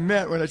what I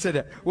meant when I said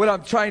that. What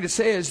I'm trying to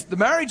say is the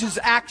marriage is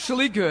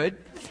actually good,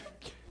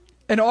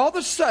 and all of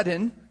a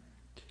sudden,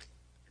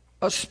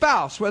 a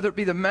spouse, whether it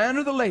be the man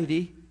or the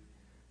lady,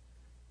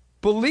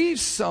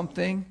 believes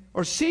something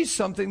or see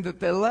something that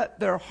they let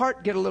their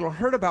heart get a little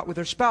hurt about with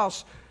their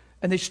spouse,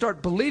 and they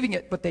start believing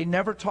it, but they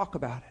never talk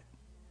about it.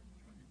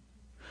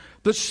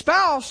 The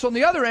spouse, on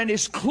the other end,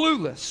 is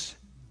clueless.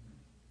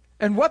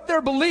 And what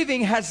they're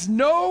believing has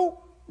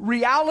no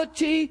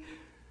reality.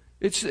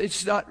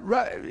 It's not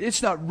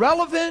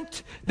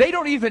relevant. They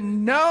don't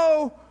even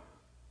know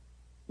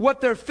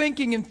what they're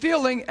thinking and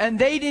feeling, and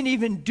they didn't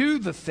even do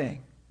the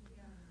thing.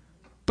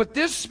 But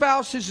this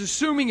spouse is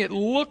assuming it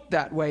looked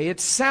that way, it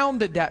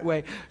sounded that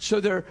way.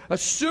 So they're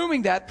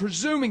assuming that,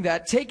 presuming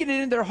that, taking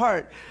it in their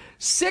heart.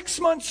 6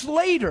 months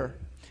later,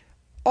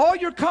 all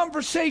your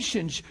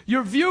conversations,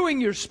 you're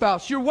viewing your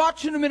spouse, you're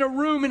watching them in a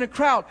room, in a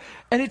crowd,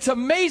 and it's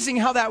amazing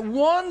how that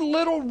one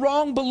little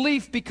wrong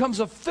belief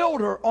becomes a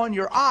filter on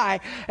your eye,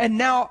 and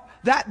now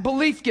that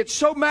belief gets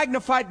so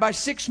magnified by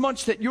 6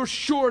 months that you're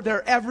sure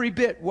they're every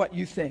bit what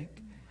you think.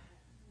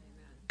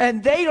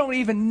 And they don't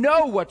even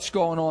know what's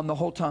going on the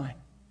whole time.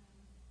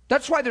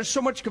 That's why there's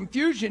so much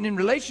confusion in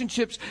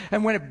relationships,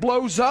 and when it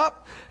blows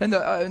up, and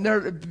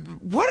they're,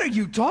 what are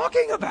you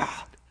talking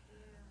about?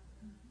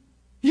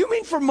 You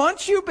mean for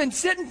months you've been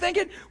sitting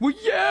thinking, well,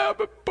 yeah,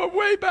 but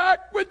way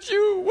back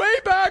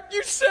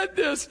you said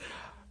this.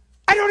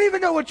 I don't even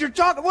know what you're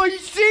talking. Well, you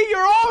see,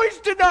 you're always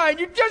denying.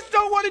 You just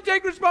don't want to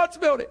take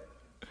responsibility.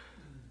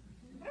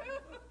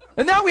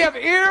 And now we have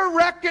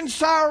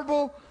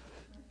irreconcilable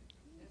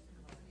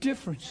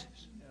differences.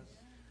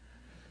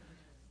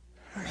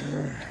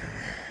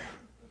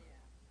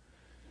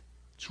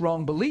 It's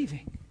wrong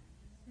believing.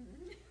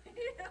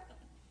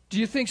 Do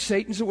you think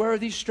Satan's aware of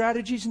these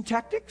strategies and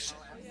tactics?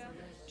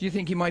 Do you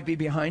think he might be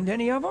behind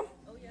any of them?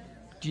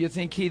 Do you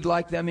think he'd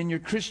like them in your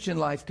Christian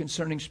life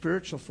concerning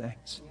spiritual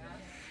things?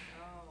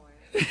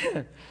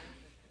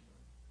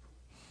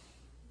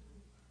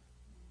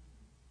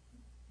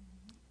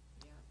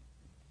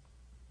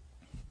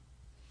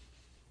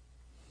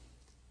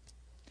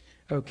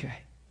 Okay.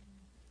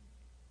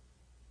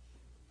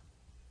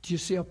 Do you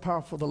see how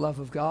powerful the love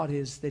of God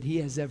is, that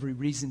he has every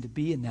reason to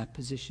be in that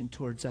position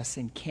towards us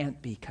and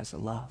can't be because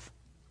of love?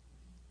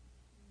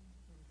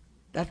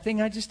 That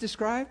thing I just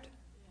described,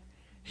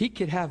 he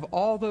could have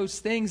all those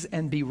things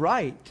and be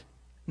right,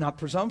 not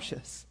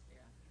presumptuous.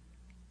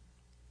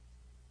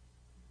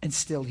 And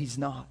still he's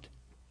not.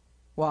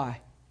 Why?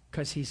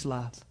 Because he's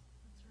love.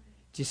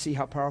 Do you see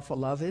how powerful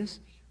love is?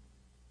 Do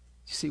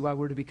you see why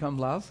we're to become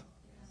love?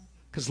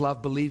 Because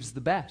love believes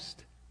the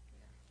best.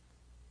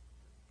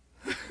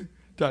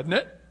 Doesn't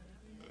it?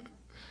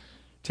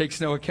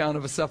 Takes no account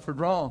of a suffered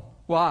wrong.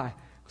 Why?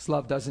 Because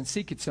love doesn't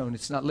seek its own.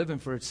 It's not living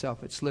for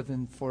itself. It's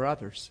living for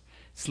others.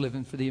 It's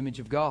living for the image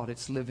of God.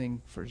 It's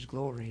living for his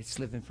glory. It's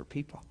living for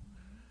people.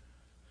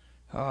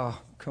 Oh,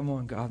 come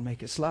on, God,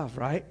 make us love,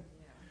 right?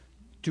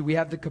 Do we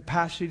have the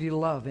capacity to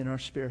love in our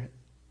spirit?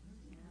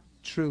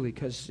 Truly,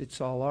 because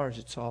it's all ours.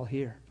 It's all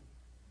here.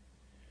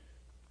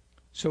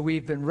 So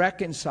we've been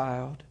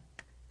reconciled.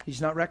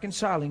 He's not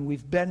reconciling.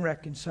 We've been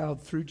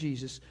reconciled through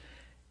Jesus.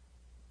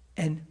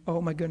 And,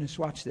 oh my goodness,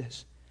 watch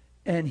this.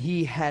 And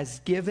he has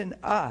given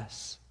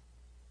us.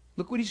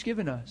 Look what he's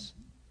given us.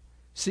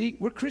 See,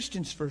 we're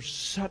Christians for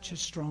such a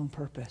strong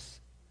purpose.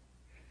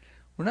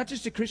 We're not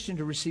just a Christian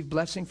to receive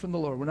blessing from the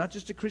Lord. We're not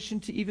just a Christian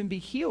to even be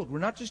healed. We're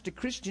not just a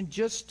Christian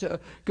just to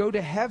go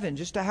to heaven,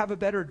 just to have a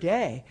better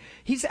day.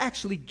 He's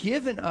actually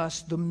given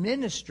us the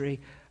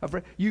ministry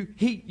of...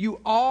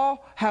 You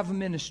all have a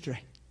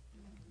ministry.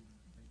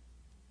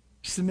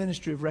 It's the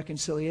ministry of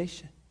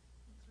reconciliation.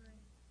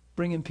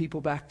 Bringing people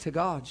back to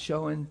God.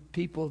 Showing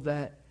people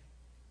that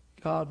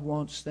God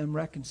wants them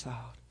reconciled.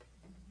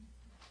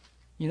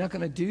 You're not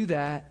going to do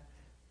that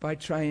by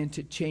trying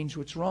to change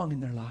what's wrong in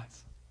their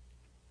life.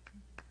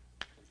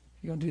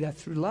 You're going to do that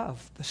through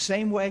love. The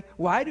same way.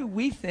 Why do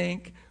we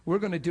think we're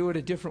going to do it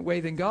a different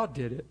way than God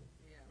did it?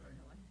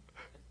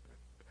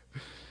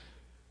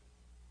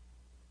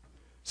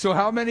 So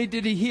how many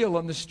did he heal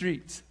on the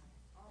streets?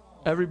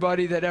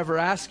 Everybody that ever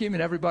asked him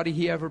and everybody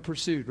he ever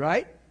pursued,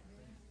 right?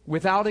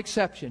 Without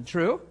exception.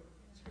 True?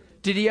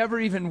 Did he ever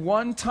even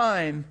one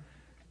time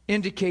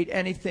indicate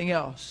anything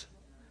else?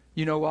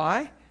 You know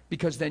why?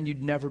 Because then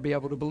you'd never be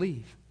able to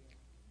believe.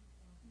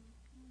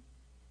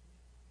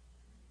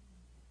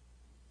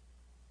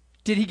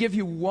 Did he give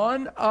you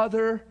one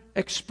other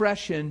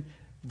expression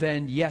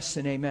than yes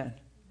and amen?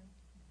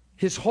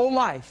 His whole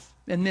life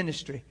and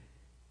ministry.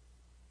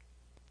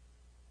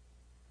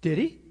 Did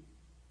he?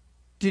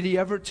 Did he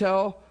ever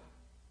tell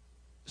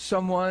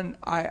someone,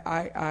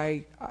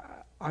 I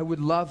would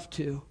love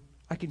to.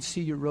 I can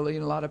see you're really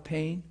in a lot of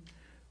pain,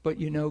 but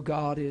you know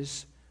God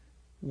is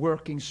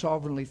working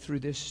sovereignly through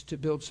this to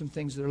build some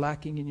things that are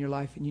lacking in your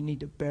life, and you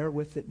need to bear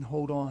with it and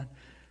hold on.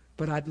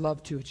 But I'd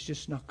love to. It's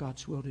just not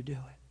God's will to do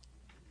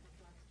it.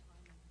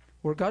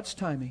 Or God's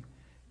timing.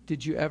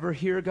 Did you ever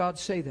hear God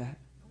say that?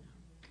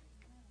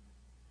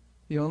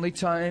 The only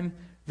time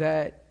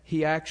that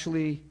he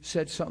actually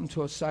said something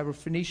to a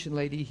Syrophoenician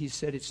lady, he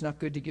said, it's not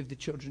good to give the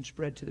children's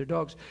bread to their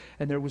dogs.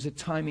 And there was a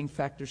timing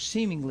factor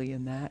seemingly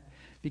in that,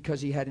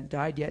 because he hadn't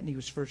died yet and he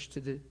was first to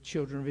the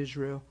children of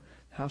Israel,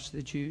 house of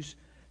the Jews.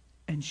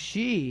 And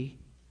she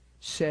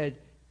said,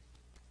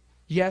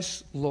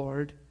 "Yes,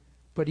 Lord,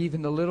 but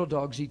even the little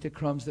dogs eat the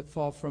crumbs that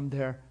fall from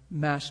their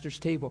master's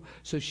table."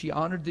 So she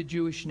honored the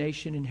Jewish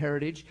nation and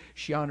heritage.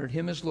 She honored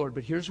him as Lord.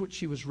 But here's what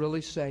she was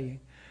really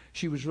saying.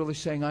 She was really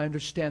saying, "I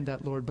understand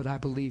that, Lord, but I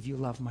believe you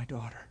love my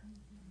daughter."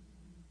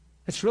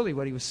 That's really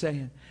what he was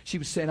saying. She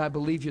was saying, "I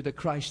believe you're the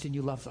Christ and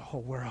you love the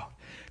whole world."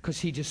 Because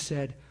he just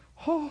said,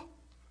 "Oh,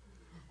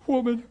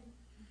 woman,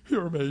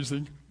 you're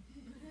amazing.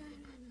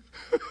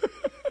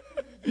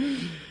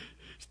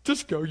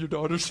 Just go, your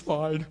daughter's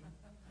fine."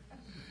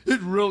 It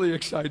really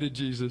excited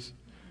Jesus.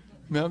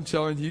 I mean, I'm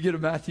telling you, you get a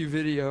Matthew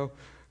video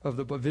of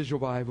the visual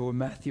Bible in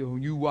Matthew,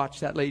 and you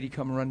watch that lady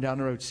come run down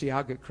the road. See,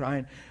 I'll get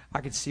crying.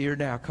 I could see her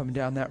now coming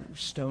down that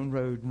stone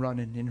road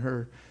running in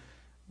her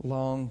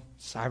long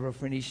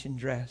Syrophoenician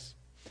dress.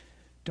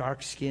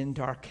 Dark skin,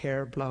 dark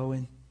hair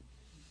blowing.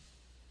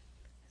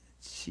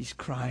 She's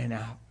crying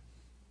out.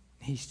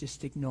 He's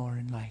just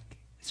ignoring, like,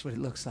 that's what it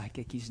looks like.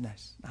 He's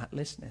not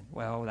listening.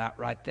 Well, that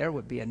right there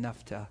would be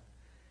enough to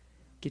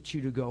get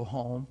you to go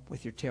home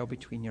with your tail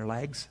between your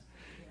legs.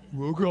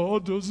 Well,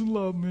 God doesn't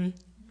love me.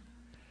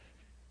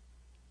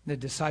 The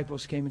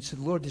disciples came and said,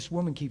 "Lord, this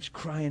woman keeps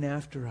crying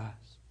after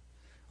us."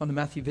 On the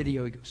Matthew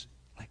video, he goes,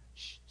 like,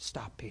 "Shh,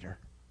 stop, Peter.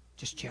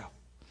 Just chill."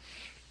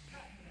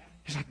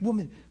 He's like,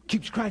 "Woman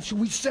keeps crying. Should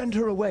we send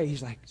her away?"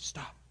 He's like,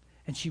 "Stop."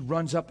 And she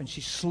runs up and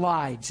she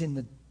slides in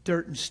the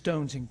dirt and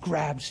stones and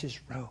grabs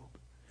his robe.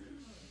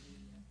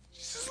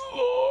 She says,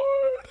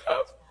 "Lord,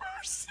 have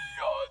mercy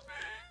on me."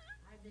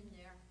 I've been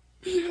there.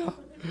 Yeah.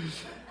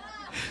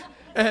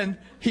 And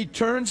he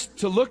turns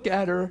to look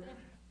at her,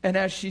 and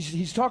as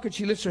he's talking,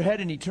 she lifts her head,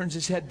 and he turns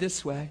his head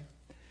this way.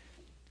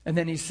 And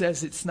then he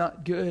says, "It's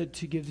not good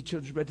to give the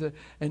children bread."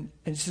 And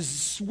it's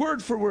just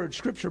word for word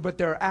scripture, but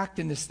they're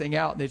acting this thing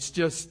out, and it's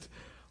just,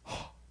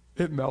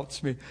 it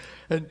melts me.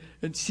 And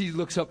she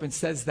looks up and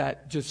says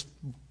that just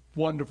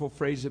wonderful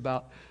phrase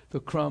about the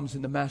crumbs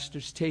and the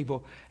master's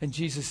table. And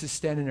Jesus is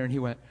standing there, and he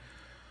went,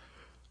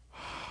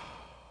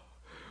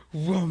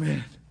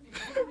 "Woman,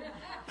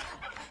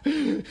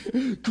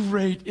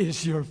 great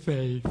is your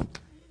faith."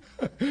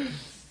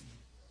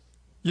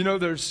 You know,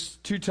 there's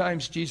 2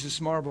 times Jesus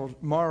marveled,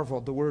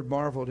 the word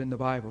marveled in the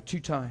Bible,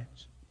 2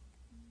 times.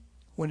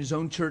 When his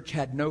own church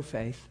had no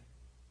faith,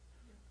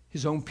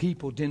 his own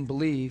people didn't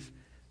believe,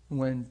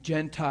 when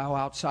Gentile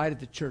outside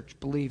of the church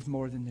believed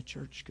more than the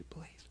church could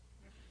believe.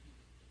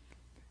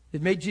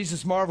 It made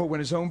Jesus marvel when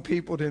his own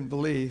people didn't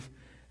believe,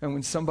 and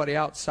when somebody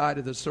outside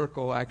of the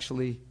circle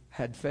actually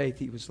had faith,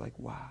 he was like,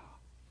 "Wow,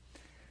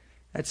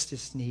 that's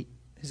just neat.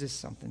 This is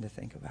something to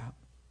think about."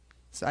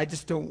 So I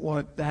just don't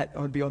want that. I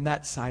want to be on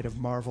that side of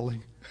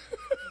marveling.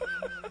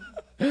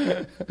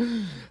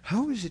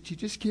 How is it you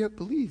just can't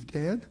believe,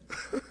 Dan?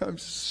 I'm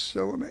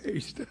so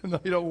amazed. And I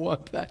don't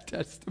want that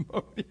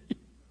testimony.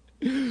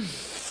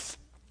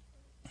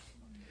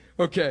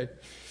 Okay.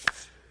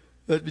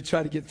 Let me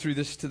try to get through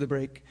this to the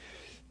break.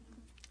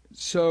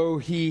 So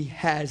he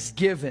has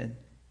given.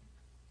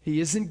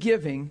 He isn't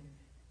giving.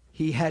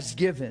 He has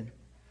given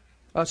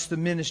us the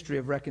ministry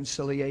of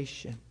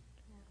reconciliation.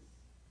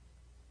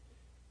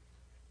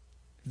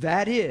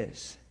 That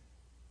is,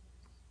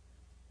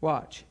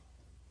 watch.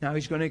 Now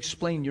he's going to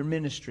explain your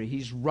ministry.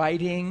 He's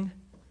writing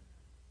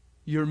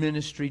your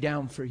ministry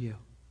down for you.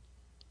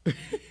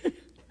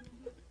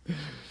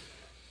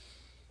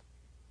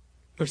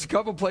 There's a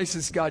couple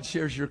places God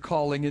shares your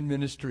calling and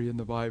ministry in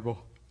the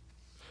Bible.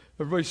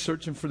 Everybody's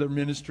searching for their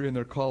ministry and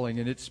their calling,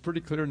 and it's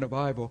pretty clear in the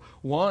Bible.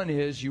 One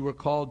is you were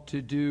called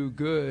to do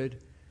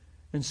good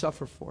and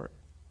suffer for it.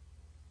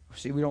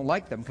 See, we don't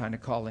like them kind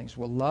of callings.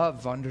 Well,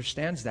 love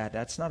understands that.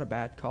 That's not a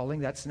bad calling.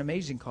 That's an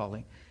amazing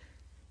calling,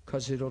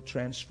 because it'll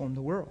transform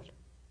the world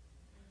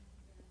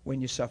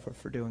when you suffer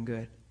for doing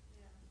good.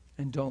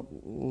 And don't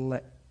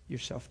let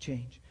yourself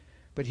change.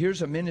 But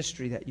here's a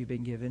ministry that you've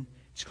been given.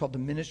 It's called the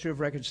ministry of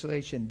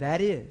reconciliation.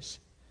 That is,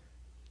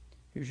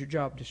 here's your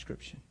job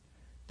description,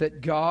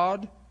 that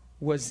God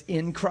was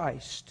in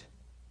Christ,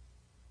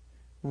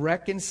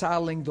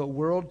 reconciling the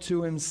world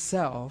to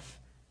himself.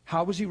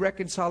 How was he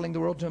reconciling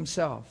the world to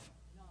himself?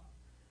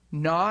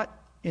 Not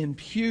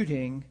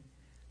imputing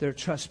their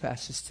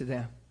trespasses to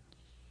them.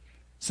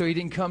 So he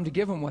didn't come to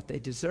give them what they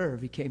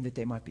deserve. He came that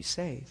they might be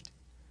saved.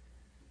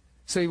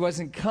 So he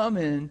wasn't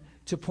coming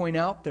to point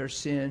out their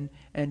sin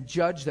and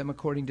judge them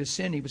according to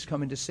sin. He was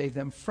coming to save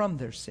them from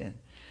their sin.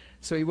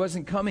 So he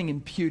wasn't coming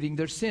imputing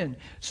their sin.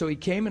 So he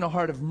came in a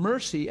heart of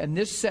mercy, and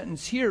this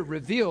sentence here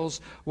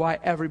reveals why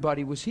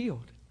everybody was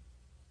healed.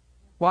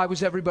 Why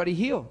was everybody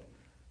healed?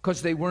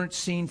 Because they weren't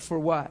seen for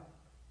what?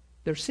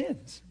 Their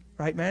sins.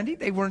 Right, Mandy?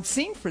 They weren't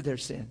seen for their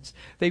sins.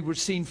 They were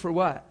seen for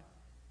what?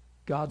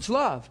 God's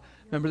love.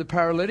 Remember the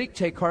paralytic?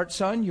 "Take heart,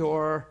 son,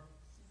 your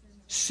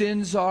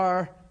sins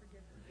are..."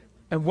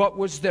 And what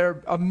was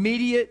their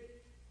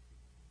immediate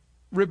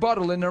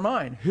rebuttal in their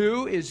mind?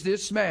 Who is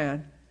this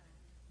man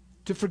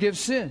to forgive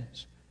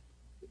sins?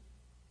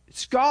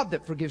 It's God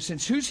that forgives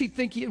sins. Who's he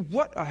think he is?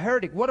 What a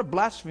heretic. What a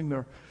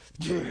blasphemer.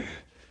 I'm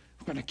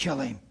going to kill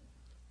him.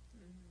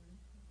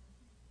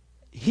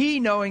 He,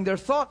 knowing their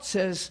thoughts,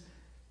 says,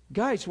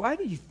 Guys, why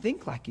do you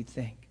think like you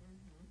think?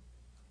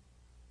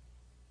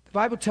 The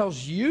Bible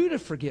tells you to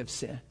forgive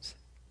sins.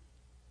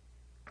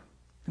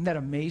 Isn't that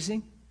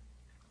amazing?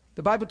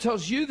 The Bible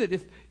tells you that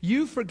if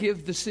you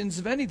forgive the sins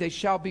of any, they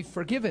shall be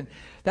forgiven.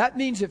 That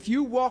means if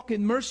you walk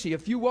in mercy,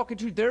 if you walk in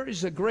truth, there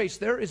is a grace,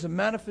 there is a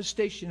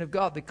manifestation of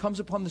God that comes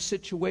upon the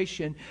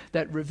situation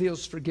that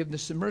reveals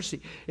forgiveness and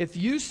mercy. If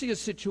you see a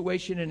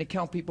situation and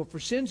account people for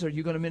sins, are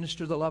you going to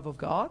minister the love of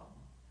God?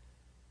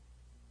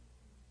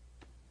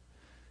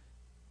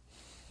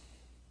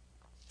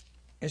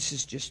 This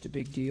is just a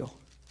big deal.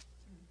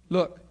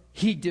 Look,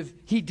 he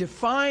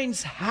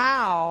defines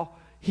how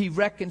he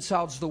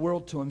reconciles the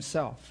world to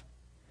himself.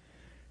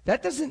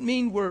 That doesn't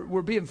mean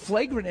we're being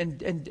flagrant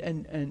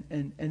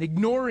and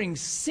ignoring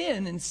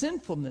sin and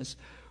sinfulness.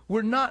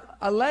 We're not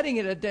letting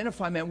it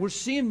identify men. We're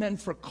seeing men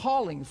for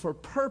calling, for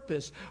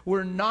purpose.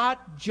 We're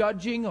not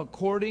judging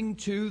according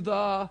to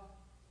the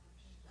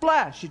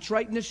flesh. It's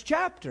right in this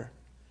chapter.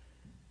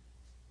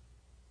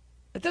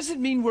 It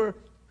doesn't mean we're...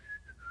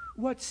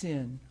 What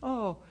sin?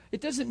 Oh,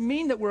 it doesn't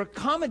mean that we're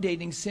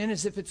accommodating sin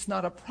as if it's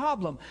not a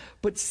problem.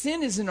 But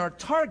sin isn't our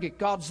target.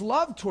 God's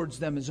love towards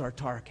them is our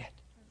target.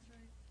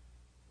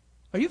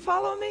 Are you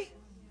following me?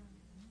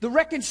 The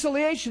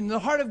reconciliation, the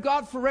heart of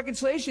God for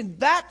reconciliation,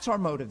 that's our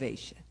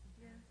motivation.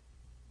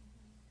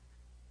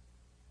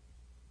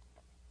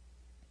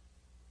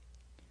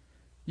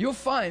 You'll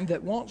find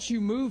that once you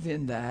move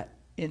in that,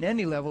 in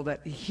any level,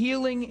 that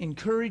healing,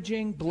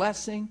 encouraging,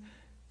 blessing,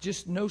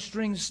 just no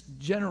strings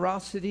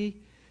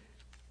generosity,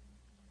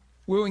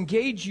 will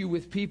engage you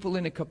with people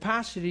in a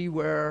capacity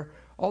where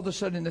all of a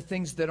sudden the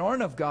things that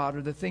aren't of God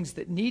or the things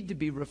that need to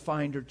be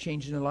refined or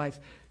changed in their life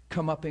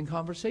come up in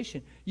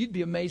conversation. You'd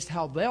be amazed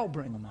how they'll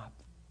bring them up.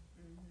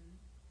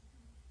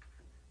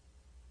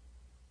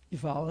 You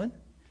following?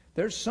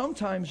 There's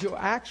sometimes you'll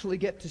actually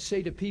get to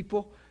say to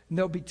people, and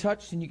they'll be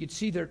touched, and you can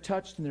see they're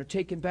touched and they're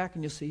taken back,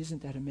 and you'll say,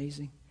 isn't that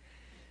amazing?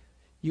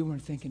 You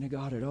weren't thinking of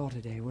God at all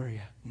today, were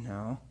you?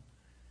 No.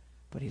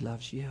 But He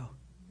loves you.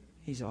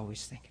 He's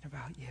always thinking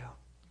about you.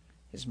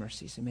 His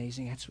mercy is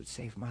amazing. That's what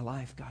saved my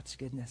life. God's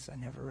goodness. I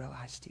never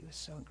realized He was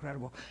so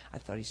incredible. I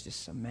thought He's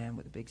just some man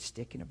with a big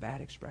stick and a bad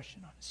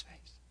expression on his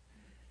face.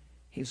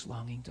 He was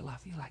longing to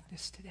love you like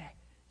this today.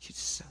 You should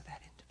sow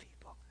that into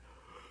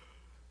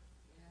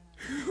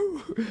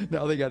people.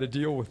 Now they got to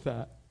deal with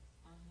that.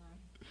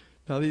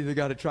 Now they either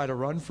got to try to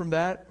run from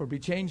that or be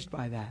changed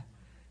by that.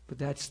 But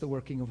that's the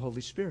working of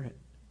Holy Spirit.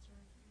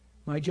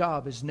 My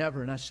job is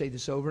never, and I say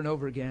this over and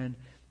over again,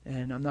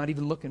 and I'm not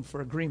even looking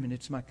for agreement.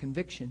 It's my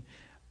conviction.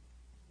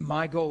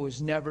 My goal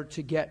is never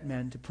to get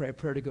men to pray a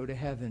prayer to go to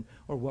heaven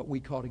or what we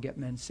call to get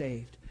men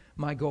saved.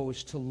 My goal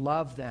is to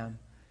love them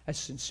as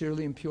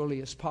sincerely and purely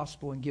as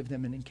possible and give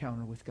them an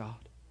encounter with God.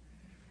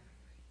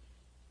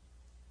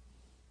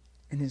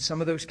 And in some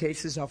of those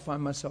cases, I'll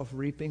find myself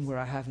reaping where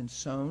I haven't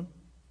sown.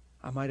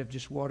 I might have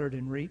just watered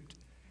and reaped.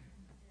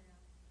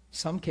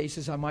 Some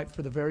cases, I might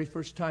for the very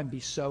first time be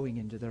sowing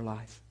into their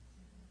life.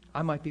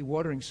 I might be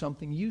watering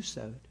something you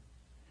sowed.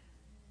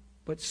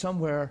 But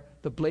somewhere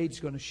the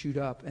blade's going to shoot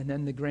up, and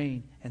then the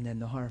grain, and then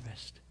the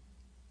harvest.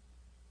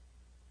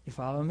 You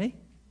follow me?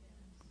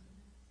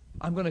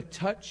 I'm going to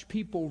touch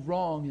people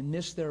wrong and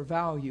miss their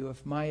value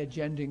if my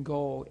agenda and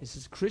goal is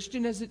as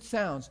Christian as it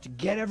sounds, to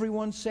get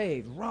everyone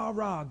saved. Rah,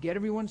 rah, get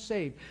everyone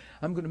saved.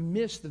 I'm going to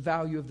miss the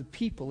value of the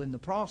people in the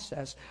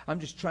process. I'm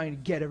just trying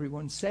to get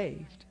everyone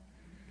saved.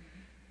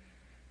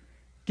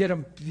 Get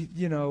them,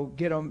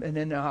 and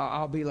then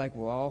I'll be like,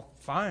 well,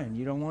 fine,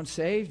 you don't want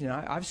saved? And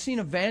I've seen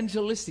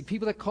evangelistic,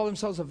 people that call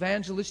themselves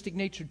evangelistic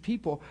natured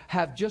people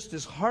have just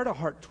as hard a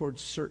heart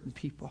towards certain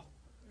people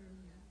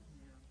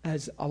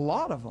as a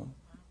lot of them.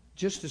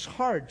 Just as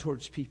hard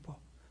towards people,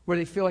 where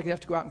they feel like they have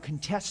to go out and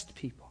contest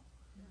people.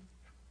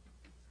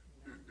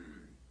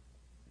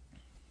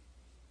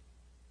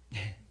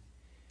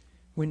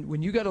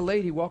 When you got a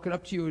lady walking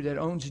up to you that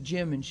owns a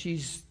gym and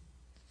she's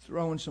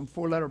throwing some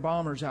 4-letter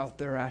bombers out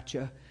there at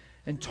you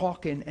and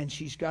talking, and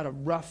she's got a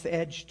rough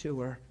edge to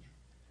her,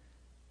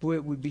 boy,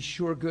 it would be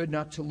sure good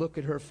not to look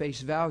at her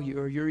face value,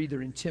 or you're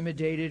either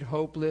intimidated,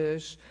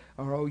 hopeless,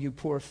 or oh, you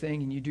poor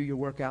thing, and you do your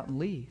workout and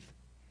leave.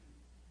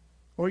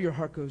 Or your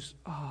heart goes,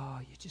 oh,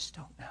 you just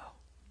don't know.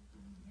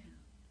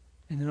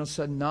 And then all of a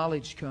sudden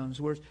knowledge comes.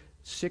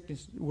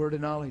 Sickness, word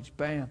of knowledge,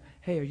 bam.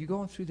 Hey, are you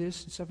going through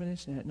this and stuff and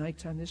this? And at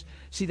nighttime this?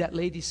 See, that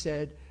lady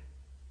said,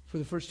 for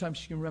the first time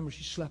she can remember,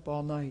 she slept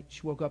all night.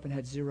 She woke up and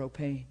had zero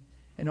pain.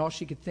 And all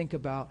she could think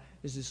about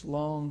is this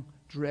long,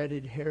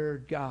 dreaded,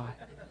 haired guy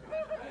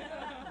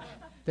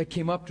that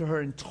came up to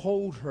her and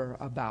told her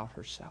about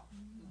herself.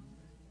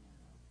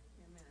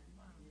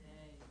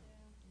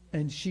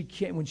 And she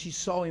came, when she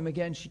saw him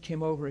again, she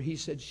came over. He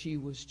said she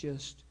was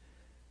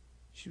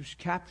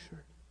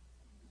captured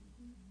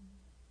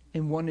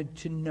and wanted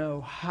to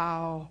know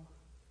how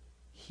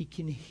he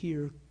can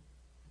hear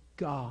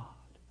God.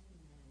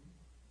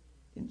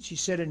 And she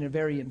said it in a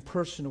very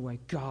impersonal way,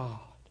 God.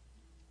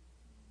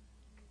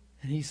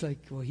 And he's like,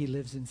 well, He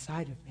lives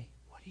inside of me.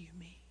 What do you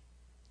mean?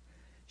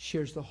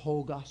 Shares the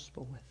whole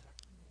gospel with her.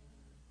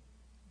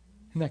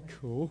 Isn't that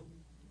cool?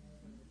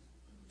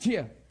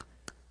 Yeah.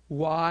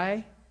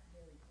 Why?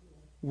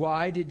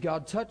 Why did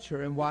God touch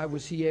her, and why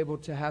was he able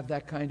to have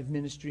that kind of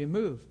ministry and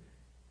move?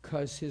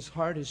 Because his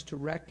heart is to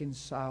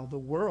reconcile the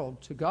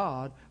world to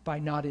God by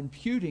not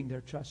imputing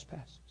their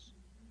trespasses.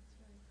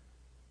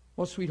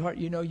 Well, sweetheart,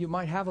 you know, you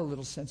might have a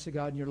little sense of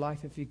God in your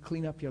life if you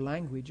clean up your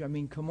language. I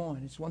mean, come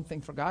on. It's one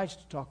thing for guys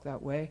to talk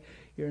that way.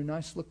 You're a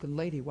nice-looking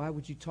lady. Why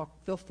would you talk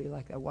filthy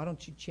like that? Why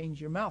don't you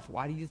change your mouth?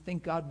 Why do you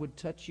think God would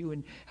touch you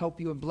and help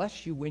you and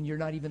bless you when you're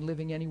not even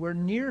living anywhere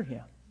near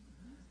him?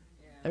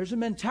 There's a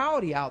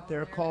mentality out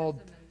there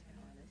called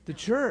the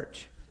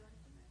church.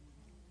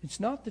 It's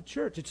not the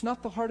church. It's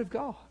not the heart of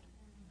God.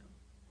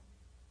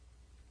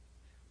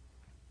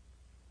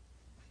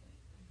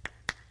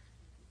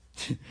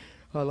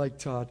 I like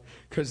Todd,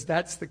 because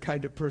that's the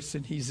kind of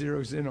person he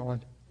zeroes in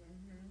on.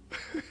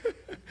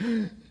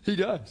 He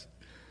does.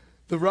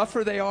 The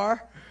rougher they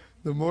are,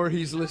 the more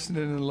he's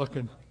listening and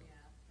looking.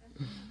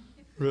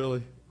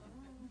 Really.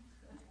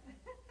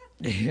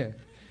 Yeah.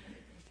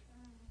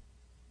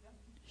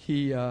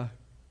 He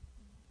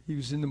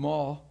was in the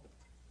mall.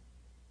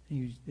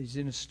 He's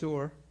in a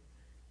store,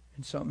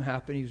 and something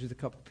happened. He was with a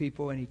couple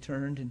people, and he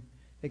turned, and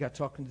they got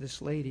talking to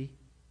this lady.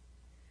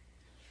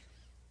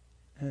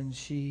 And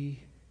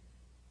he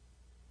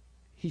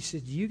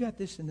said, "You got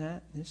this and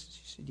that?" And this.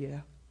 She said,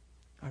 "Yeah,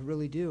 I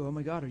really do. Oh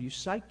my God, are you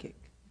psychic?"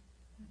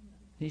 And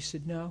he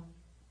said, "No,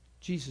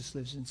 Jesus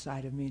lives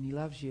inside of me, and he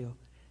loves you."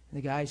 And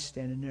the guy's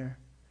standing there,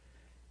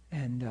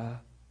 and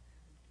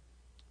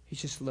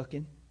he's just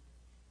looking.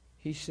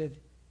 He said,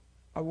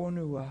 "I want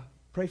to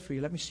pray for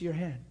you. Let me see your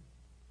hand.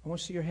 I want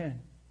to see your hand.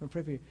 I want to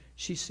pray for you."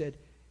 She said,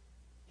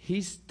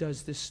 "He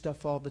does this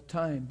stuff all the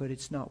time, but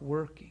it's not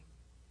working."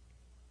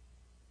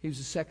 He was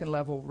a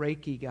second-level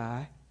Reiki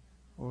guy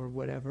or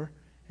whatever,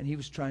 and he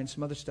was trying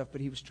some other stuff,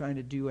 but he was trying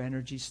to do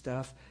energy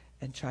stuff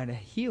and trying to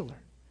heal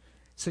her.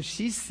 So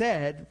she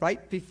said,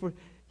 right before,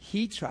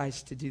 "He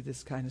tries to do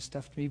this kind of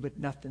stuff to me, but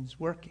nothing's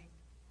working."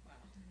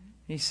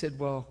 And he said,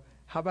 "Well,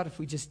 how about if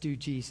we just do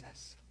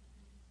Jesus?"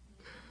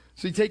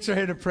 So he takes her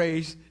hand and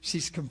prays.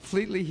 She's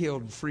completely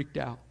healed and freaked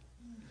out.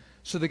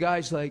 So the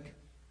guy's like,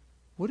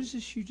 "What is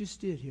this you just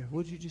did here?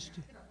 What did you just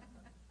do?"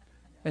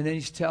 And then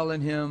he's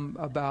telling him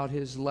about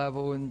his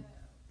level and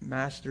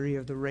mastery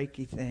of the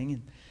Reiki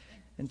thing.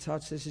 And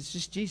Todd says, "It's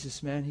just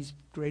Jesus, man. He's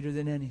greater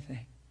than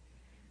anything.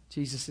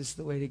 Jesus is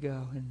the way to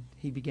go." And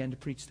he began to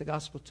preach the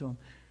gospel to him.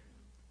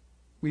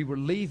 We were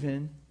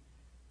leaving.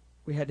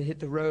 We had to hit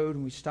the road,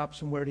 and we stopped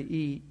somewhere to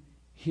eat.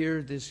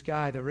 Here, this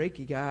guy, the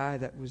Reiki guy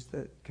that was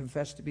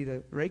confessed to be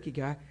the Reiki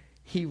guy,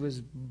 he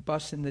was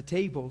bussing the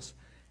tables.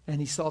 And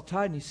he saw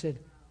Todd, and he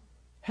said,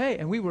 "Hey,"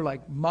 and we were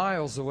like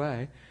miles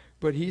away,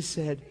 but he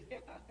said,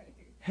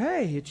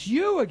 "Hey, it's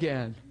you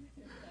again."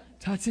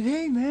 Todd said,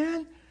 "Hey,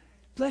 man,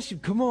 bless you.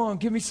 Come on,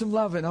 give me some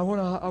loving. I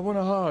want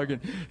a hug."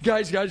 And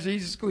guys,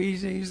 he's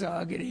squeezing, he's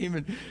hugging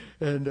him,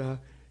 and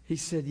he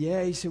said,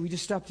 "Yeah." He said, "We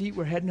just stopped to eat.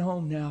 We're heading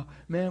home now.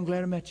 Man, I'm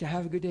glad I met you.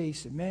 Have a good day." He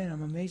said, "Man,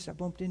 I'm amazed I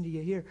bumped into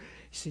you here."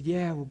 He said,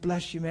 "Yeah, well,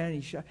 bless you, man."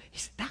 He said,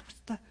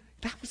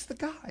 "That was the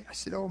guy." I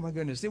said, "Oh my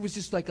goodness." It was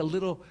just like a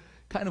little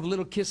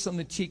kiss on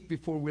the cheek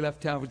before we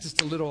left town. It was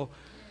just a little.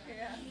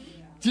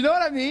 Do you know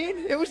what I mean?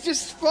 It was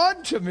just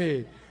fun to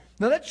me.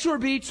 Now that sure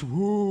beats,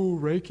 "Whoa,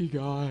 Reiki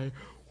guy.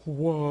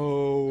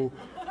 Whoa.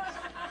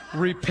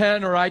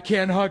 Repent or I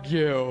can't hug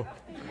you."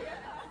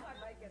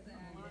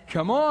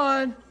 Come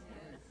on.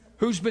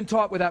 Who's been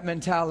taught with that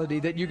mentality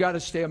that you got to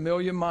stay a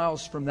million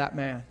miles from that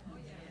man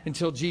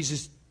until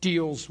Jesus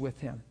deals with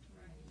him?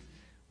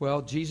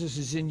 Well, Jesus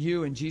is in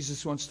you, and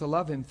Jesus wants to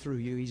love him through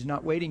you. He's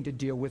not waiting to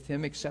deal with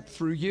him except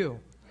through you.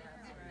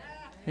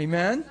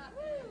 Amen?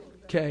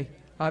 Okay.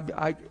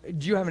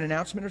 Do you have an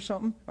announcement or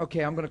something?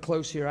 Okay, I'm going to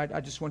close here. I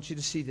just want you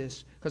to see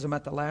this because I'm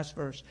at the last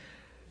verse.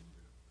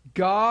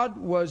 God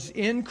was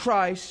in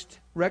Christ,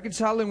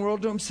 reconciling the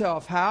world to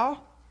himself.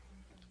 How?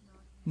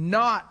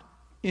 Not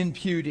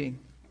imputing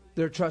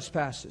their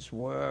trespasses.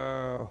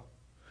 Whoa.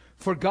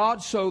 For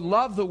God so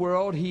loved the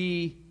world,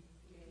 his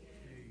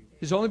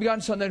only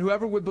begotten Son, that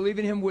whoever would believe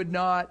in him would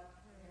not,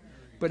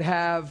 but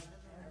have.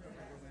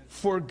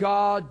 For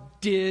God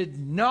did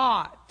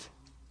not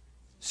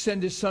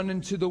send his Son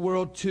into the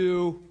world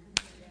to,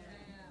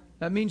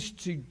 that means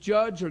to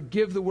judge or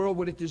give the world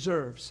what it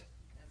deserves,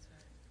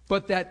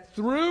 but that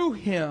through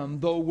him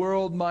the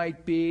world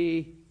might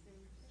be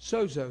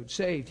sozoed,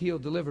 saved,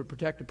 healed, delivered,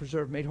 protected,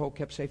 preserved, made whole,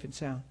 kept safe and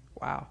sound.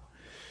 Wow.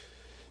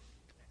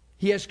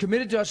 He has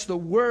committed to us the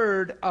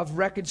word of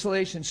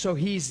reconciliation. So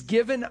he's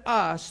given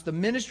us the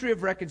ministry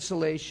of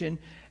reconciliation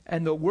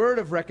and the word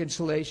of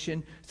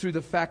reconciliation through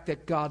the fact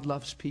that God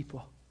loves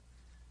people.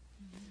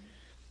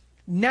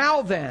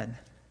 Now then,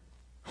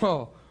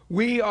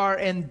 we are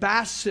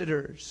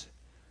ambassadors.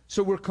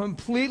 So we're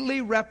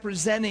completely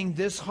representing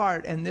this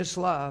heart and this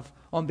love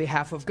on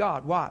behalf of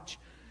God. Watch.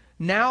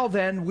 Now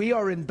then, we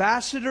are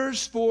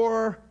ambassadors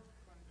for...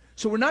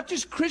 So we're not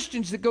just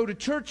Christians that go to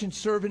church and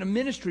serve in a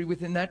ministry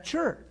within that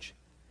church.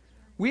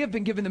 We have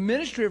been given the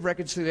ministry of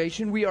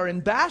reconciliation. We are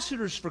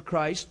ambassadors for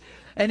Christ.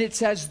 And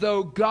it's as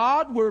though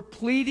God were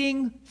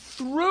pleading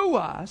through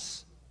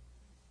us.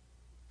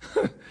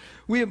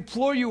 We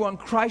implore you on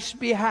Christ's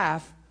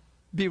behalf,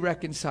 be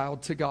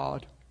reconciled to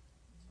God.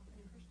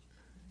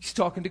 He's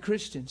talking to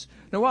Christians.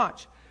 Now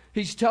watch.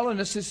 He's telling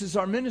us this is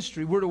our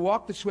ministry. We're to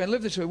walk this way and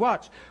live this way.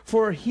 Watch.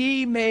 For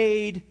he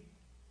made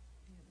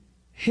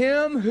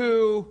him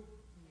who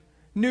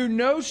knew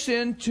no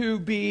sin to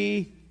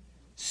be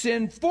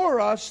sin for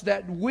us,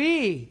 that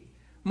we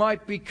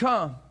might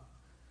become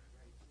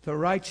the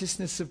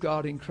righteousness of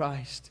God in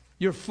Christ.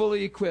 You're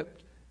fully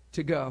equipped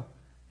to go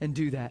and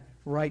do that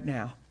right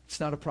now. It's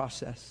not a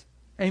process.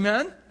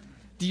 Amen?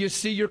 Do you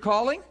see your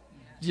calling?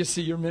 Do you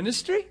see your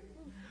ministry?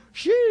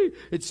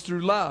 It's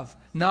through love,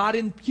 not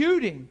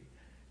imputing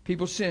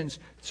people's sins.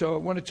 So I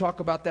want to talk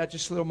about that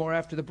just a little more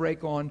after the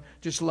break on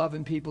just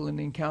loving people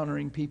and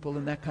encountering people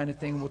and that kind of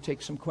thing. We'll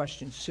take some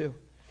questions too.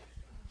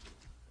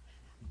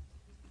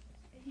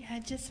 Yeah, I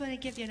just want to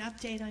give you an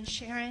update on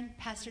Sharon.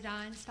 Pastor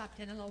Don stopped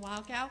in a little while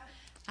ago.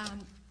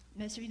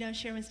 Most of you know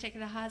Sharon was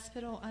taken to the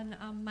hospital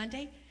on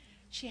Monday.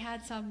 She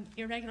had some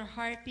irregular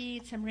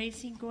heartbeat, some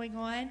racing going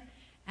on,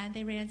 and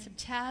they ran some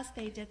tests.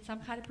 They did some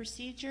kind of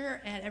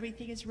procedure, and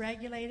everything is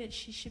regulated.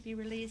 She should be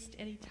released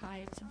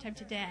anytime, sometime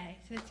today.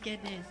 So that's good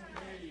news.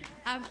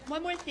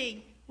 One more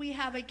thing. We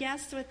have a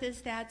guest with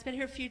us that's been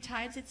here a few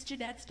times. It's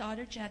Jeanette's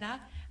daughter,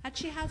 Jenna, and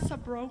she has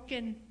some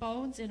broken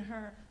bones in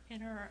her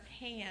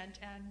hand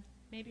and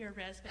maybe her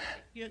wrist, but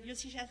you'll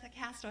see she has a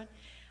cast on.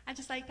 I'd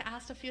just like to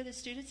ask a few of the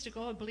students to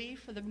go and believe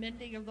for the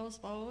mending of those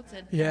bones.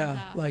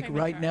 Like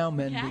right now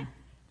mending. Okay?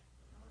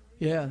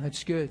 Yeah,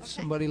 that's good. Okay.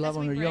 Somebody love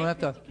on her. You don't have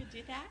to, you could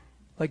do that.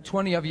 like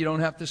 20 of you don't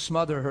have to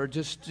smother her.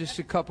 Just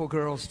a couple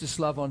girls just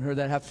love on her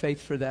that have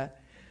faith for that.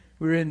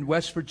 We were in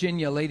West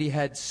Virginia. A lady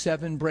had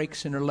 7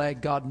 breaks in her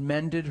leg. God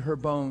mended her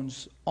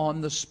bones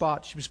on the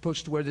spot. She was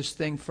supposed to wear this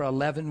thing for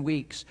 11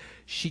 weeks.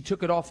 She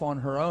took it off on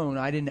her own.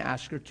 I didn't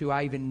ask her to.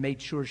 I even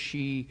made sure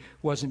she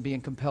wasn't being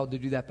compelled to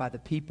do that by the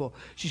people.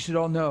 She said,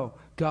 oh no,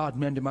 God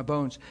mended my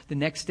bones. The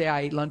next day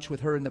I ate lunch with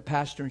her and the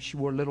pastor, and she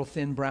wore little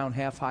thin brown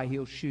half high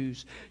heel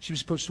shoes. She was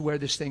supposed to wear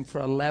this thing for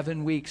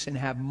 11 weeks and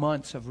have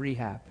months of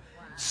rehab.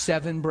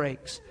 7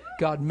 breaks.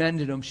 God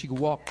mended them. She could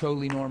walk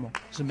totally normal.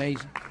 It's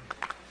amazing.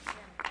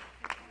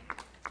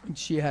 And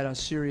she had a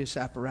serious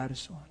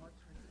apparatus on.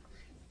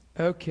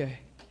 Okay.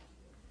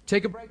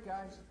 Take a break,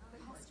 guys.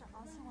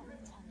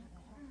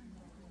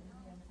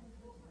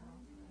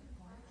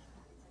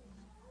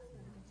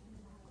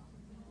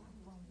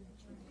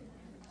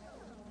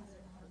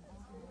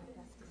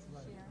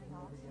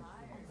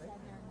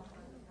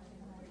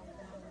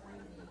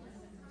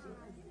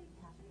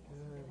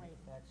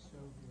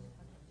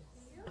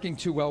 Working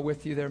too well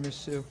with you there, Miss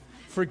Sue.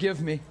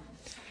 Forgive me.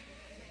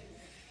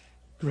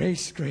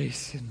 Grace,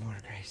 grace, and more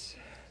grace.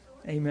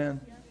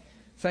 Amen.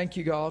 Thank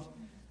you, God.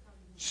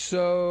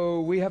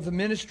 So we have the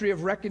ministry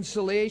of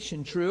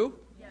reconciliation, true?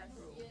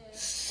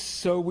 Yes.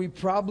 So we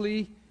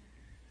probably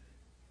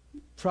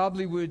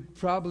would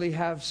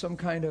have some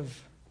kind of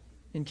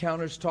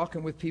encounters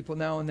talking with people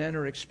now and then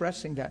or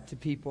expressing that to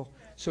people.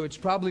 So it's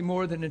probably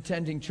more than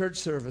attending church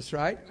service,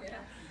 right? Yeah.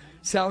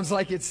 Sounds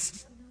like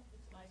it's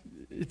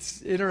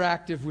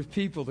interactive with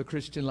people, the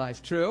Christian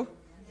life, true?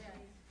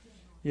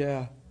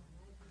 Yeah.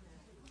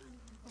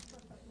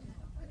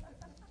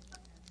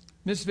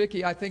 Miss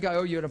Vicki, I think I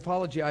owe you an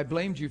apology. I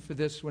blamed you for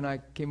this when I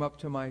came up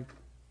to my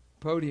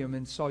podium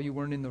and saw you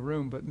weren't in the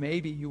room, but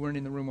maybe you weren't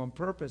in the room on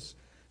purpose,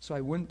 so I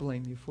wouldn't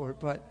blame you for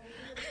it. But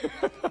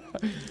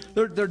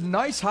they're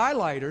nice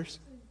highlighters.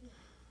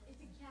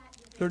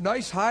 They're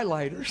nice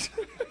highlighters.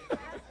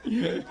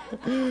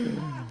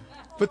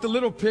 But the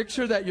little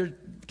picture that you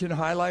can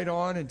highlight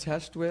on and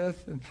test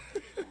with, and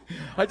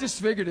I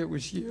just figured it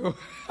was you.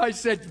 I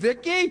said,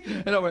 Vicki?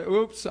 And I went,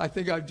 oops, I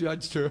think I've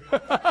judged her.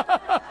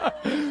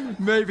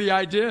 Maybe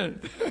I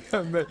didn't.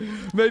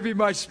 Maybe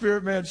my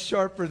spirit man's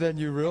sharper than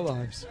you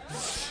realize.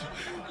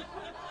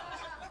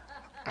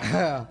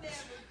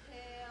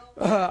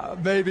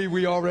 Maybe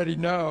we already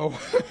know.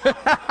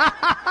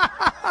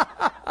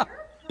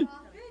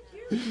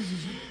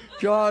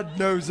 God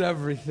knows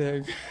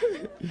everything.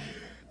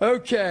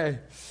 Okay.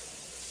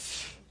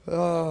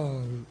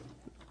 Well,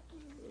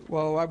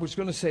 I was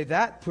going to say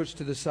that pushed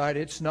to the side.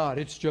 It's not.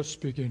 It's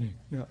just beginning.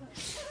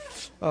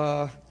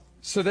 No.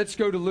 So let's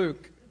go to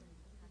Luke.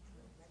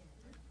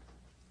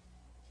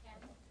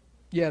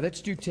 Yeah,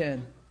 let's do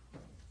 10.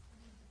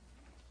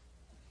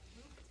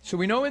 So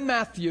we know in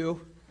Matthew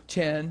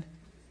 10,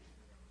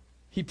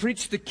 he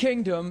preached the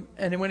kingdom,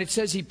 and when it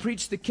says he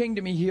preached the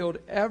kingdom, he healed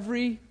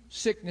every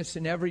sickness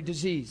and every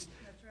disease.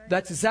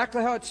 That's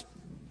exactly how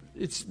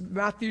it's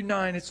Matthew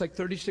 9, it's like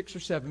 36 or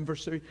 7,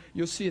 verse 30.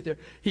 You'll see it there.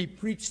 He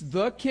preached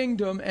the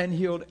kingdom and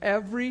healed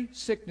every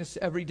sickness,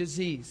 every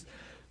disease.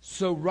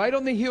 So right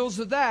on the heels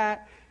of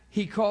that,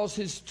 he calls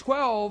his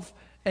 12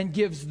 and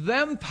gives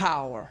them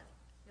power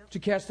to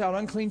cast out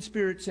unclean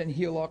spirits and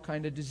heal all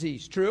kind of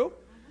disease. True?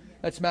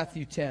 That's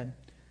Matthew 10.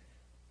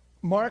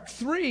 Mark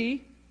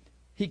 3,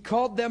 He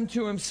called them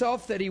to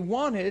himself that he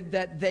wanted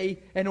that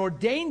they, and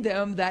ordained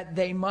them that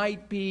they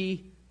might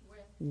be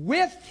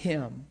with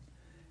him.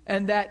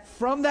 And that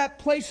from that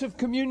place of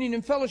communion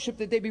and fellowship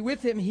that they be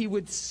with him, he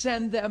would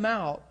send them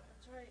out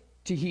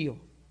to heal.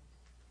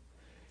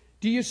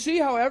 Do you see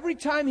how every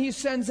time he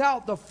sends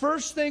out, the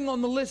first thing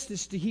on the list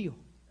is to heal?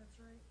 That's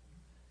right.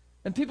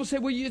 And people say,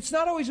 well, it's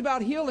not always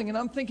about healing. And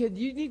I'm thinking,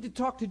 you need to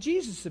talk to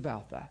Jesus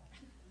about that.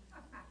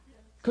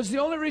 Because the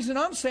only reason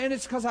I'm saying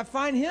it's because I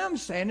find him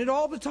saying it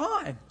all the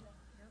time.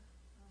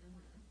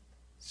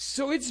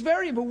 So it's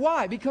but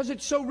why? Because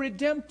it's so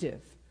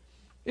redemptive.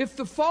 If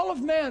the fall of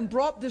man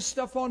brought this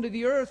stuff onto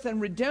the earth, and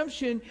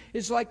redemption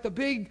is like the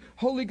big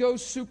Holy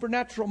Ghost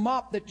supernatural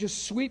mop that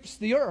just sweeps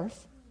the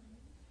earth,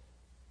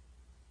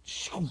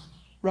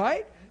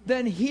 right?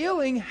 Then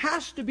healing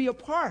has to be a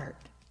part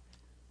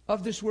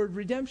of this word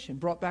redemption,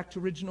 brought back to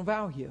original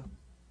value,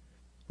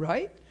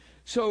 right?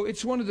 So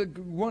it's one of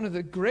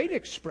the great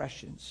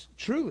expressions,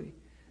 truly,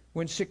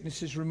 when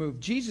sickness is removed.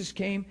 Jesus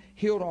came,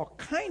 healed all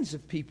kinds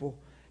of people,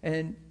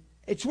 and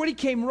it's what he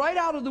came right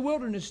out of the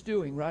wilderness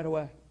doing right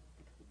away.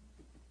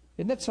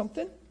 Isn't that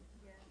something?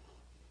 Yeah.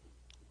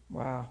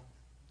 Wow.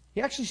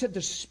 He actually said,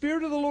 the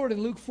Spirit of the Lord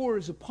in Luke 4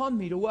 is upon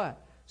me to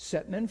what?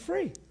 Set men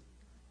free.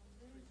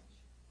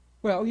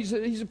 Well,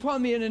 he's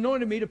upon me and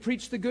anointed me to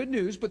preach the good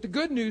news, but the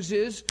good news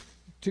is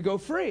to go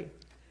free.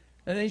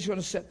 And then he's going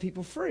to set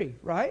people free,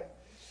 right?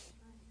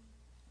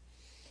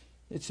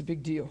 It's a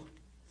big deal.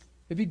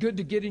 It'd be good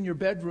to get in your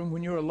bedroom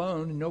when you're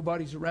alone and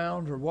nobody's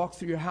around, or walk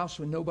through your house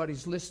when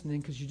nobody's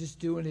listening, because you're just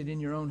doing it in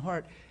your own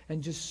heart,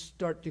 and just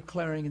start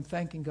declaring and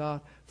thanking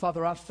God.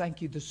 Father, I thank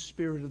you the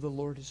Spirit of the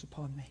Lord is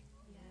upon me.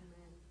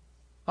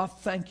 I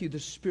thank you the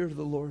Spirit of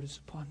the Lord is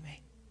upon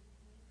me.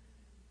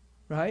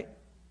 Right?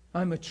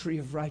 I'm a tree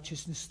of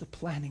righteousness, the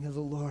planting of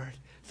the Lord.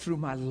 Through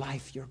my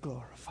life you're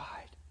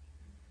glorified.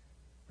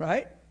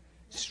 Right?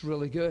 It's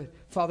really good.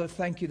 Father,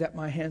 thank you that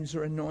my hands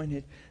are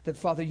anointed. That,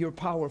 Father, your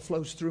power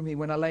flows through me.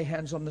 When I lay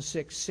hands on the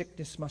sick,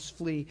 sickness must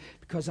flee,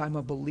 because I'm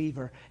a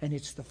believer. And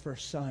it's the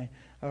first sign,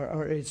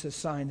 or it's a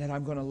sign that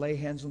I'm going to lay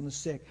hands on the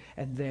sick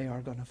and they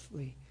are going to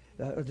flee.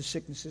 Or the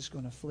sickness is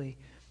going to flee.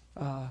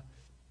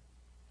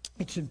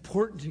 It's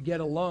important to get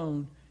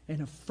alone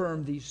and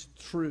affirm these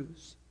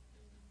truths.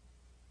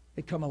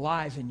 They come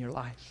alive in your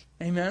life.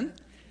 Amen?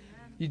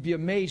 You'd be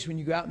amazed when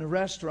you go out in a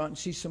restaurant and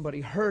see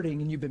somebody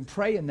hurting and you've been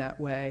praying that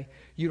way.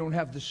 You don't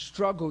have the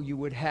struggle you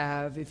would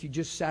have if you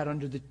just sat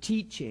under the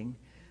teaching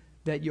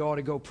that you ought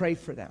to go pray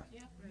for them.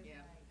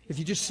 If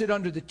you just sit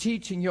under the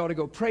teaching, you ought to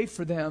go pray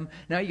for them.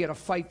 Now you got to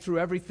fight through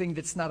everything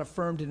that's not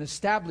affirmed and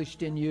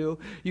established in you.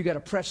 You got to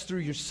press through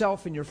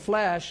yourself and your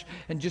flesh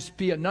and just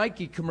be a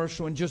Nike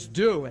commercial and just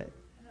do it.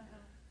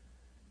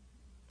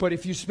 But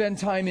if you spend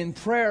time in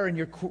prayer and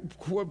you're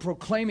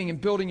proclaiming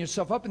and building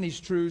yourself up in these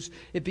truths,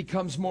 it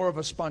becomes more of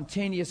a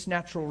spontaneous,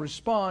 natural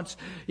response.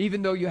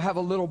 Even though you have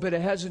a little bit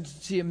of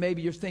hesitancy and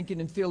maybe you're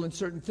thinking and feeling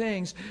certain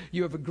things,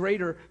 you have a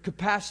greater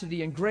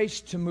capacity and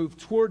grace to move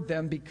toward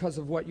them because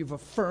of what you've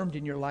affirmed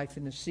in your life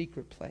in the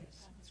secret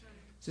place.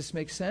 Does this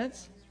make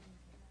sense?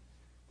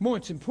 More,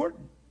 it's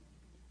important.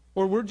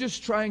 Or we're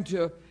just trying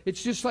to,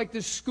 it's just like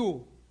this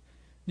school.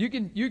 You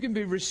can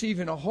be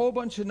receiving a whole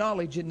bunch of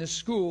knowledge in this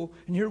school,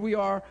 and here we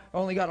are,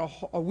 only got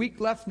a week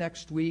left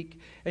next week,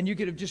 and you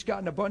could have just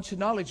gotten a bunch of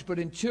knowledge, but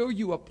until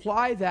you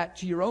apply that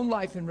to your own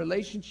life in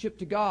relationship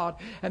to God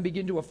and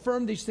begin to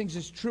affirm these things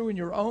as true in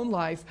your own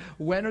life,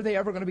 when are they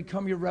ever going to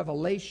become your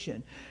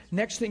revelation?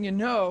 Next thing you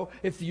know,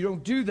 if you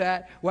don't do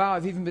that, wow,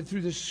 I've even been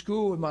through this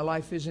school and my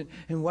life isn't,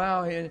 and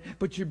wow,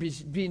 but you're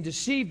being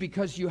deceived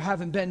because you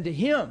haven't been to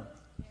Him.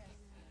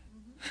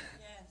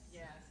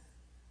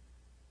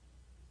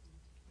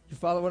 You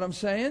follow what I'm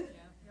saying?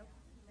 Yeah.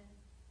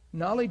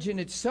 Knowledge in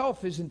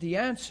itself isn't the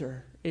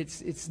answer.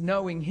 It's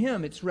knowing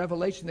Him. It's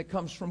revelation that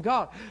comes from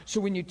God. So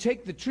when you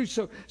take the truth,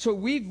 so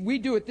we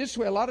do it this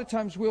way. A lot of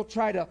times we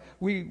try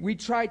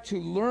to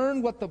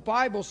learn what the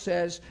Bible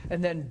says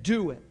and then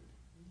do it.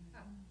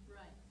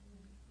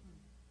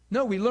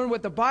 No, we learn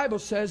what the Bible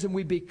says and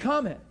we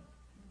become it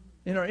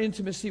in our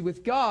intimacy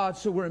with God,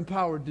 so we're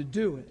empowered to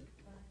do it.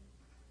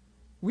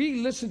 We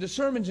listen to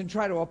sermons and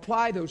try to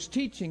apply those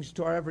teachings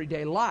to our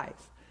everyday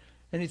life.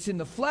 And it's in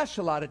the flesh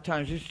a lot of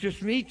times. It's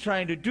just me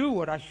trying to do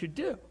what I should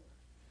do.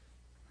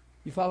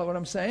 You follow what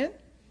I'm saying?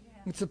 Yeah.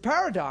 It's a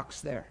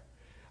paradox there.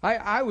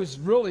 I was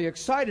really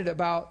excited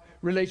about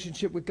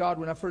relationship with God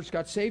when I first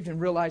got saved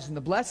and realizing the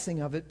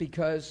blessing of it,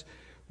 because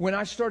when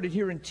I started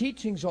hearing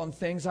teachings on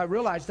things, I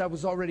realized I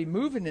was already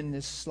moving in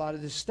a lot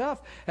of this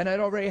stuff. And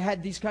I'd already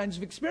had these kinds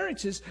of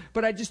experiences,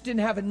 but I just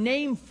didn't have a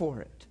name for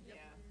it. Yeah.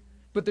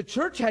 But the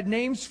church had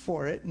names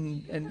for it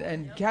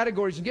and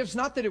categories and gifts.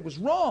 Not that it was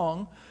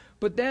wrong.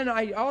 But then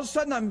all of a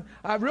sudden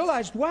I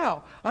realized,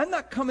 wow, I'm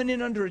not coming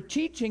in under a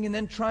teaching and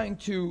then trying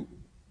to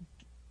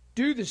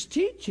do this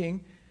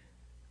teaching.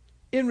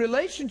 In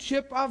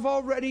relationship, I've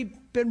already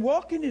been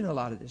walking in a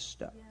lot of this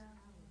stuff.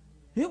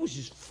 Yeah. It was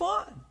just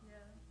fun. Yeah.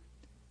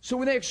 So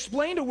when they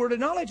explained a word of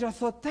knowledge, I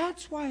thought,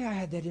 that's why I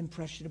had that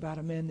impression about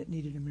a man that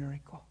needed a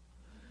miracle.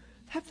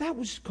 That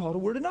was called a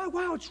word of knowledge.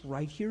 Wow, it's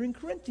right here in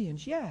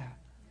Corinthians. Yeah.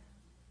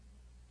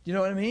 You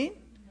know what I mean?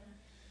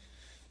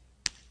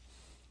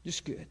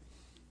 Just good.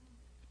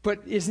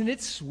 But isn't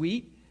it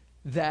sweet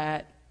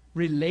that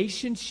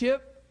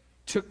relationship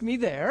took me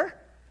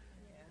there?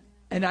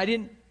 And I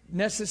didn't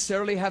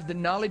necessarily have the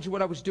knowledge of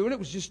what I was doing. It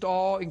was just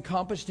all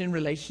encompassed in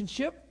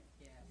relationship.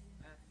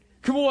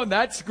 Come on,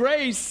 that's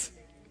grace.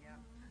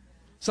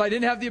 So I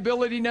didn't have the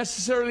ability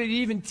necessarily to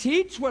even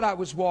teach what I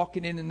was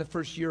walking in the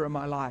first year of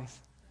my life.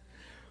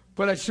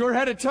 But I sure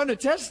had a ton of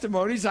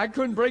testimonies. I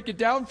couldn't break it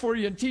down for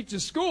you and teach a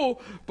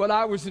school, but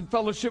I was in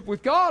fellowship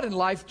with God and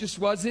life just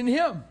was in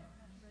Him.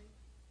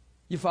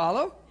 You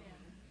follow?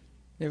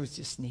 It was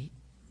just neat.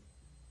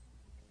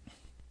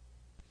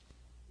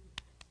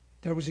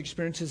 There was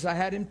experiences I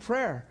had in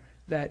prayer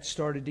that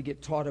started to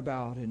get taught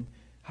about, and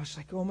I was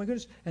like, oh my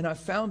goodness. And I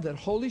found that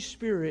Holy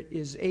Spirit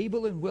is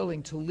able and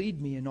willing to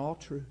lead me in all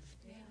truth.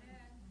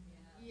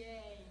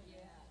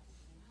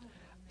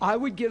 I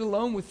would get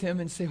alone with Him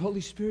and say, Holy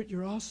Spirit,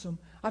 you're awesome.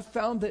 I've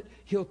found that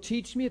He'll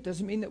teach me. It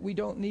doesn't mean that we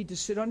don't need to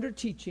sit under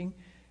teaching.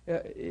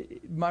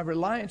 My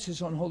reliance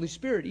is on Holy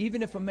Spirit.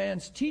 Even if a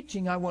man's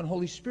teaching, I want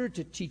Holy Spirit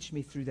to teach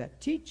me through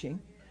that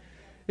teaching.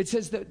 It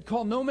says that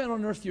call no man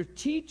on earth your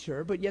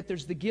teacher, but yet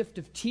there's the gift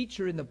of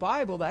teacher in the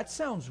Bible. That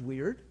sounds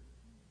weird.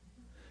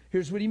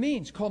 Here's what he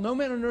means. Call no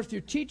man on earth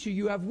your teacher,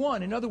 you have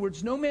one. In other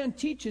words, no man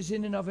teaches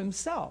in and of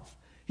himself.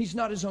 He's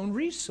not his own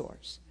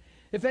resource.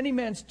 If any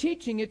man's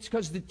teaching, it's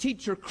because the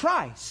teacher,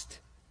 Christ,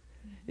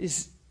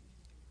 is...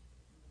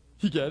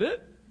 You get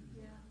it?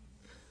 Yeah.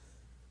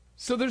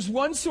 So there's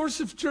one source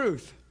of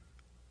truth.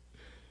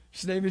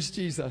 His name is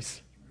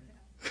Jesus.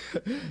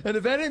 And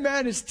if any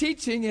man is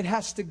teaching, it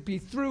has to be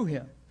through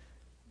Him.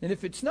 And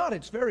if it's not,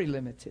 it's very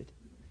limited.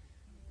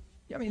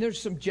 I mean,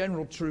 there's some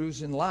general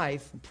truths in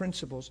life and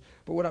principles,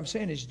 but what I'm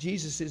saying is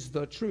Jesus is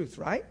the truth,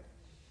 right?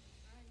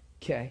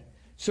 Okay.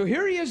 So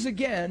here He is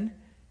again,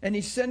 and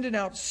He's sending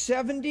out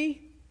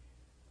 70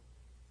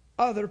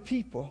 other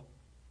people.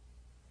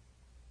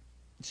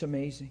 It's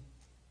amazing.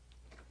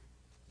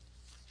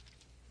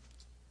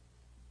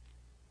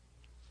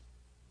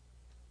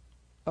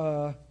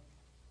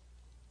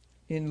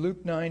 In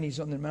Luke 9, He's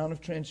on the Mount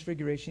of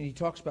Transfiguration. He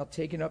talks about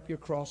taking up your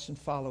cross and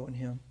following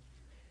Him.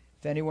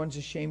 If anyone's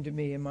ashamed of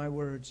me and my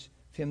words,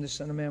 of him the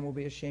Son of Man will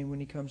be ashamed when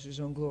He comes to His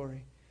own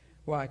glory.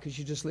 Why? Because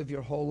you just live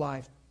your whole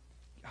life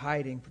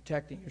hiding,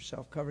 protecting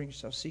yourself, covering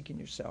yourself, seeking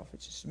yourself.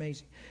 It's just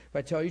amazing. If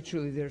I tell you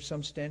truly, there are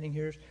some standing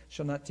here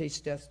shall not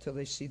taste death till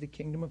they see the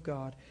kingdom of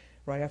God.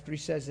 Right after He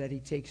says that, He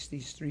takes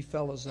these three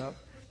fellows up.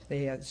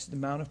 They have the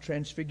Mount of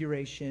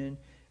Transfiguration.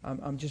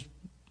 I'm just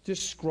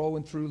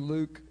scrolling through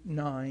Luke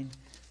 9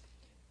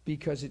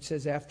 because it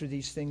says after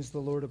these things the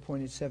Lord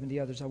appointed 70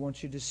 others. I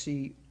want you to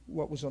see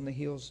what was on the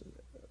heels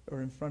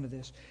or in front of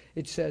this.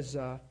 It says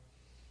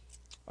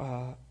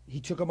He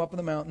took them up on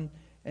the mountain.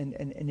 And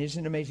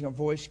isn't it amazing? A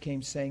voice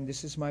came saying,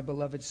 this is my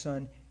beloved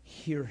Son,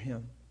 hear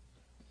Him.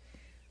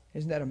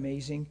 Isn't that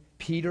amazing?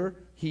 Peter,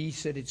 he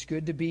said, it's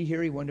good to be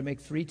here. He wanted to make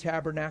 3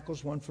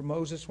 tabernacles, one for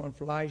Moses, one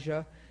for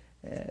Elijah.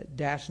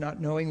 Not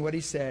knowing what he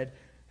said.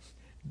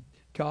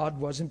 God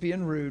wasn't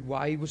being rude.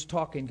 While he was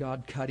talking,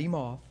 God cut him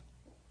off.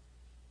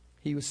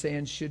 He was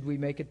saying, should we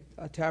make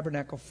a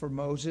tabernacle for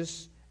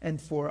Moses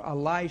and for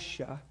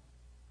Elisha?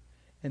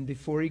 And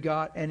before he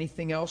got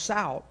anything else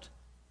out,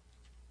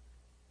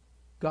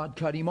 God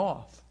cut him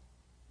off.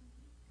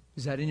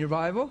 Is that in your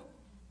Bible?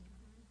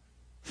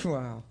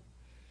 Wow.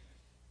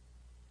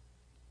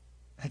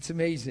 That's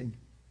amazing.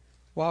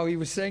 While he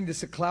was saying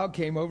this, a cloud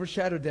came,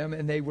 overshadowed them,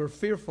 and they were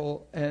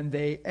fearful, and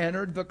they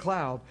entered the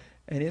cloud.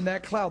 And in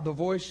that cloud, the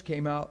voice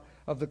came out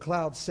of the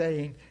cloud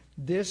saying,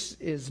 this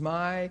is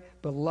my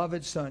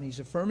beloved Son. He's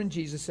affirming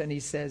Jesus, and he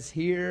says,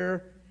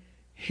 hear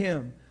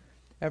Him.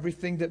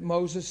 Everything that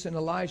Moses and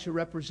Elijah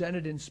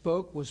represented and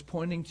spoke was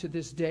pointing to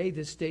this day.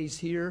 This day's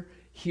here.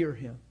 Hear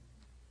Him.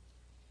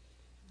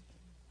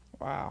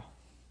 Wow.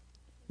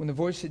 When the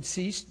voice had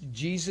ceased,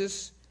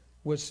 Jesus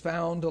was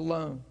found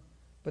alone.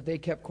 But they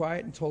kept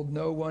quiet and told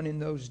no one in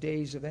those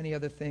days of any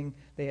other thing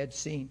they had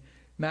seen.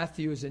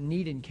 Matthew is a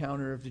neat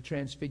encounter of the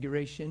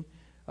Transfiguration.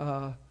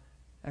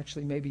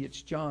 Actually, maybe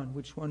it's John.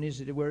 Which one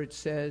is it? Where it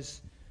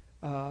says,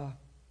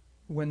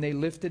 when they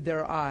lifted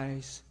their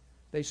eyes,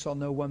 they saw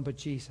no one but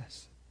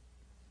Jesus.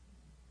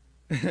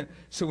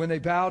 So when they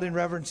bowed in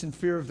reverence and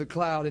fear of the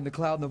cloud, in the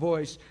cloud and the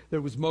voice,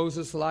 there was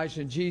Moses,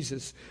 Elijah, and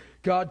Jesus.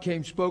 God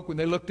came, spoke. When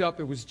they looked up,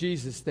 it was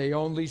Jesus. They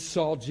only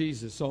saw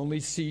Jesus,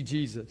 only see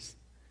Jesus,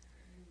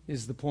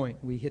 is the point.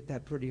 We hit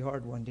that pretty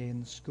hard one day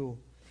in the school.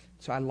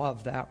 So I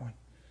love that one.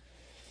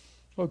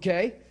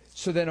 Okay,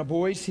 so then a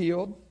boy's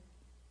healed.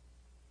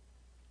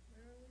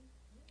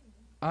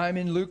 I'm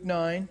in Luke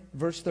 9,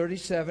 verse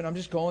 37. I'm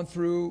just going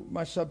through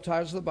my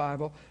subtitles of the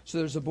Bible. So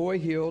there's a boy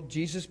healed.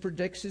 Jesus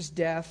predicts his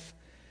death.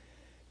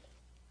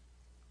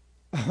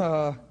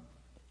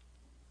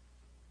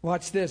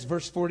 Watch this,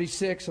 verse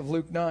 46 of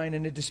Luke 9.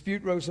 And a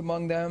dispute rose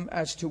among them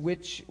as to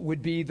which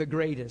would be the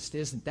greatest.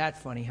 Isn't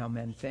that funny how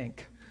men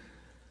think?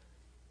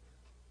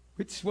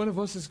 which one of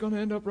us is going to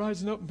end up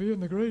rising up and being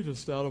the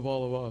greatest out of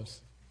all of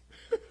us?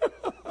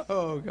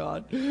 Oh,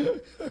 God.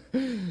 Isn't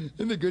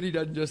it good he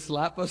doesn't just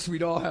slap us?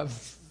 We'd all have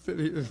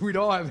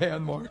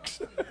hand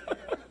marks.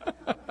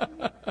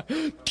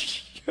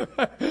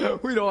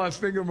 We'd all have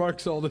finger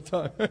marks all the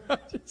time.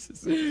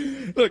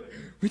 Look,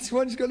 which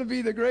one's going to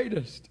be the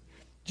greatest?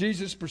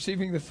 Jesus,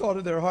 perceiving the thought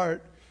of their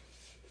heart,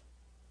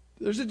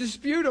 there's a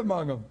dispute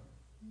among them.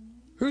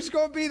 Who's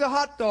going to be the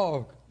hot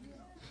dog?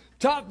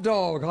 Top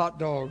dog, hot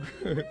dog.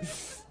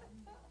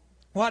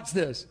 Watch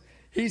this.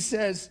 He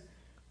says,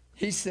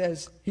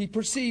 he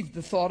perceived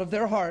the thought of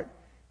their heart,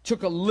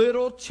 took a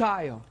little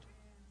child.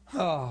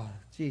 Oh,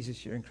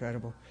 Jesus, you're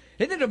incredible.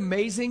 Isn't it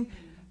amazing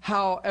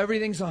how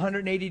everything's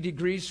 180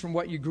 degrees from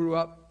what you grew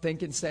up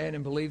thinking, saying,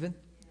 and believing?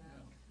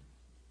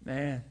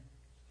 Man.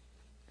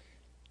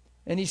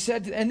 And he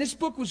said, and this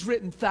book was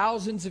written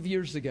thousands of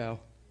years ago.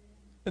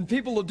 And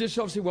people will just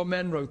say, well,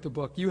 men wrote the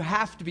book. You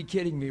have to be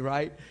kidding me,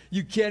 right?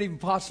 You can't even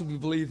possibly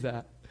believe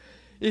that.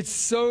 It's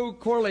so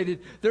correlated.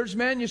 There's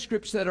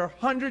manuscripts that are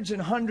hundreds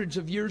and hundreds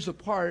of years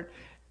apart,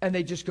 and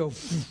they just go,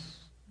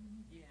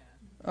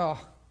 yeah.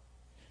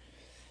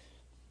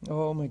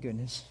 Oh, my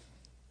goodness.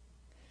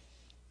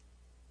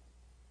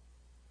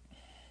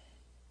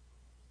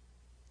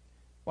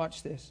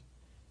 Watch this.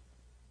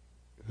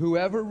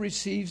 Whoever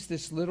receives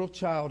this little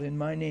child in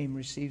my name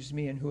receives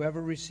me, and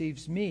whoever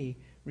receives me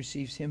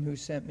receives him who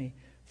sent me.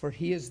 For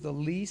he is the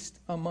least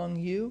among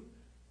you.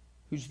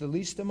 Who's the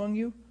least among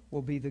you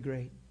will be the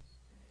great.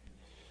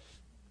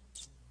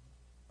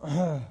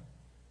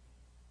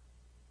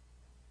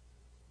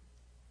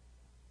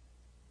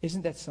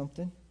 Isn't that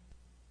something?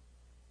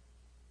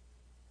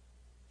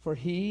 For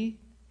he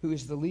who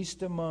is the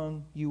least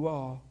among you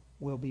all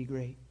will be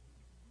great.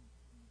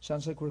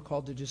 Sounds like we're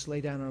called to just lay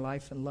down our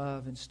life and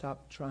love and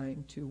stop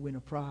trying to win a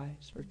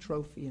prize or a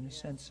trophy in a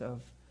sense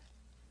of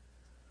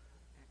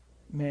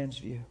man's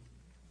view.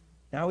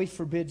 Now he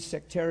forbids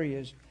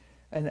sectarianism.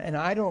 And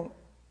I don't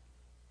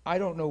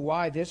know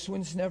why this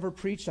one's never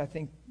preached. I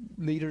think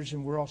leaders,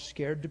 and we're all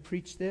scared to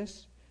preach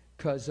this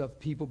because of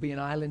people being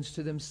islands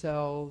to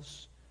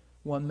themselves,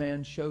 one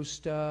man show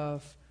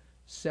stuff,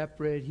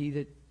 separate. He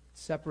that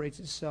separates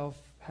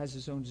himself has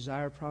his own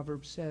desire,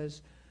 Proverbs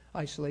says,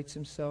 isolates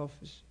himself.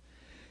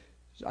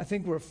 I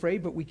think we're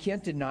afraid, but we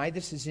can't deny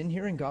this is in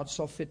here, and God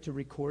saw fit to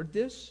record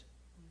this.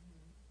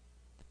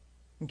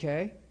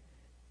 Okay?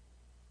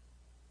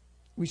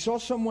 We saw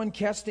someone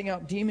casting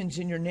out demons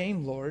in your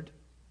name, Lord.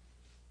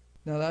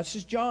 Now that's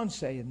just John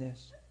saying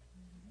this.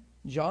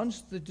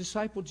 John's the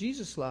disciple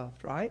Jesus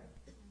loved, right?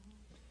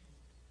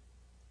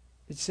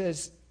 It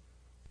says,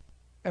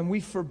 and we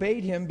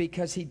forbade him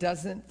because he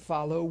doesn't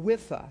follow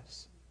with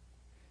us.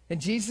 And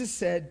Jesus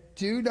said,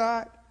 do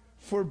not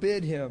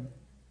forbid him.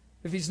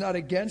 If he's not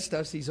against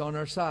us, he's on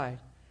our side.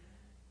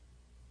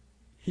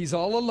 He's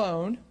all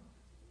alone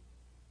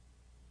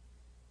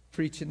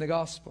preaching the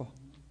gospel.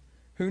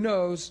 Who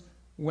knows,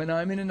 when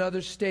I'm in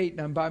another state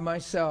and I'm by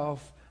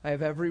myself, I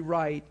have every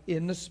right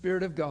in the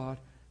Spirit of God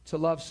to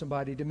love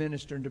somebody, to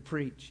minister, and to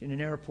preach in an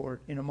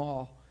airport, in a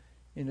mall,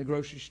 in a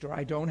grocery store.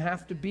 I don't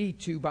have to be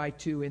 2 by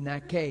 2 in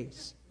that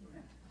case.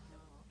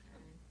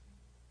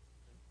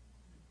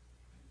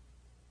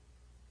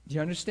 Do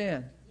you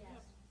understand? Yes.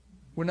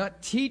 We're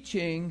not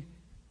teaching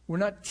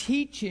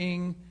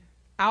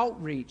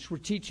outreach. We're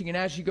teaching an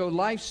as-you-go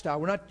lifestyle.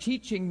 We're not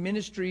teaching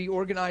ministry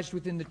organized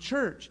within the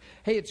church.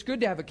 Hey, it's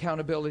good to have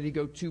accountability to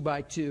go 2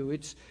 by 2.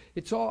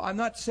 It's all. I'm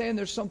not saying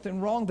there's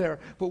something wrong there,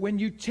 but when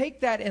you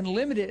take that and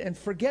limit it and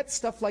forget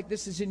stuff like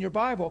this is in your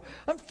Bible,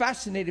 I'm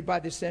fascinated by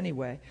this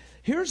anyway.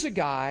 Here's a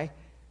guy,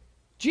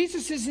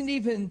 Jesus isn't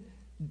even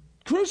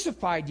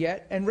crucified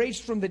yet and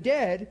raised from the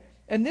dead,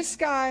 and this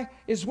guy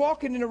is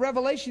walking in a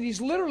revelation.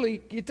 He's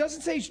literally, it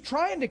doesn't say he's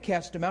trying to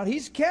cast them out.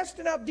 He's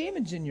casting out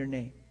demons in your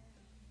name.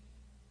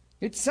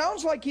 It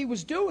sounds like he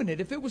was doing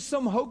it. If it was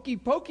some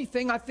hokey-pokey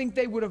thing, I think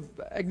they would have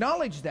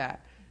acknowledged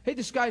that. Hey,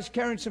 this guy's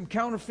carrying some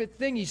counterfeit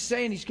thing. He's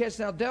saying he's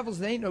casting out devils.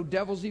 There ain't no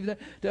devils even.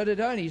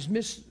 And he's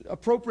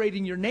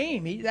misappropriating your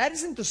name. That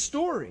isn't the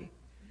story.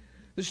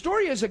 The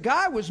story is a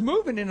guy was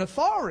moving in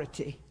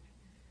authority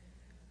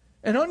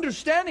and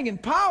understanding and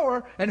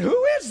power. And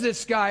who is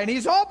this guy? And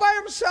he's all by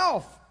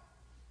himself.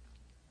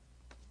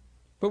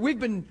 But we've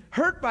been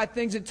hurt by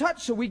things and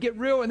touched, so we get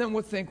real, and then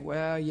we'll think,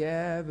 well,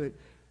 yeah, but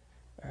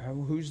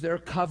who's their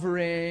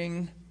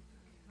covering?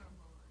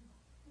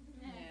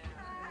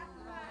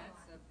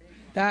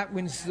 That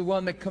one's the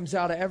one that comes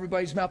out of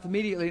everybody's mouth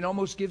immediately and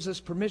almost gives us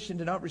permission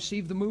to not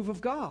receive the move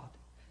of God.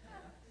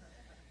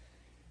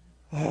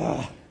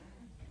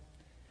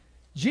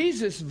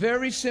 Jesus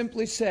very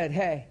simply said,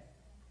 hey,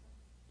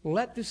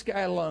 let this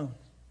guy alone.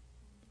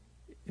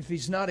 If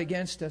he's not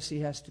against us,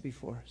 he has to be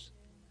for us.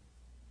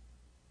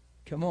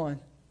 Come on.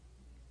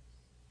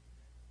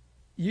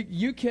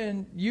 You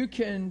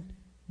can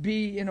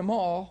be in a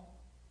mall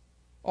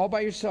all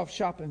by yourself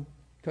shopping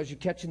because you're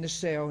catching the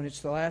sale and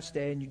it's the last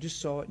day and you just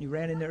saw it and you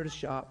ran in there to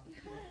shop.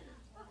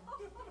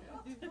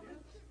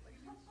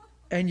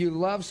 And you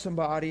love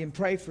somebody and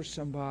pray for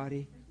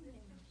somebody.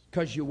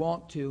 because you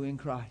want to in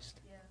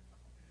Christ.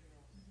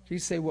 You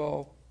say,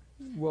 well,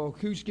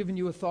 who's given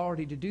you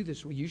authority to do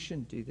this? Well, you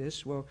shouldn't do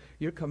this. Well,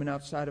 you're coming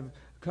outside of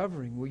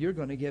covering. Well, you're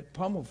going to get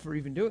pummeled for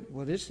even doing it.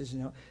 Well, this is,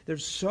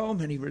 there's so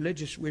many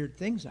religious weird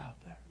things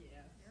out there.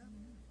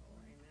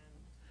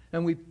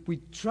 And we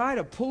try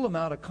to pull them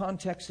out of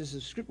context as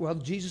a script. Well,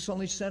 Jesus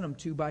only sent them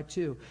 2 by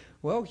 2.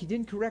 Well, he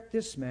didn't correct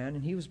this man,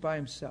 and he was by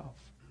himself.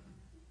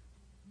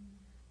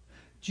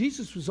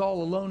 Jesus was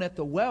all alone at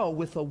the well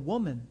with a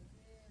woman.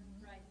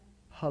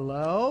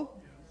 Hello?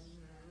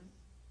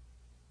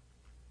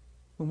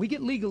 When we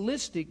get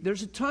legalistic,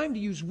 there's a time to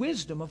use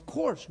wisdom. Of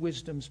course,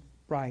 wisdom's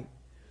right.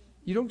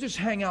 You don't just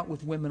hang out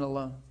with women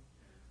alone.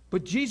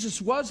 But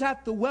Jesus was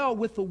at the well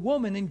with a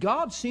woman, and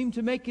God seemed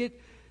to make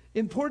it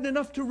important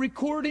enough to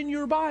record in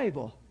your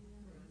Bible.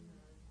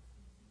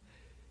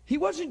 He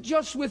wasn't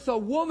just with a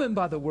woman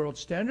by the world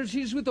standards.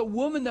 He was with a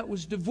woman that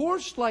was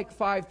divorced like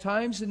 5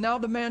 times, and now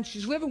the man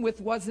she's living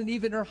with wasn't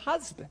even her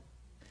husband.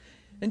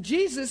 And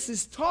Jesus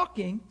is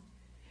talking,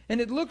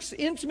 and it looks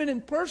intimate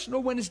and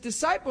personal. When his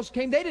disciples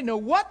came, they didn't know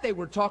what they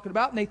were talking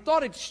about, and they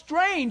thought it's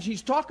strange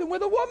he's talking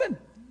with a woman.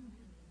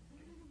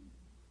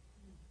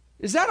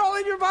 Is that all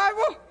in your Bible?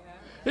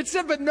 Yeah. It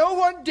said, but no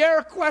one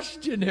dare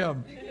question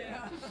him.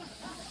 Yeah.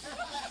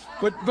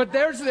 But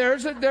there's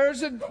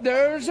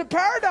a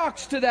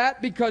paradox to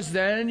that, because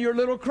then your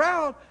little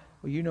crowd,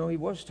 well, he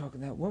was talking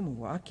to that woman.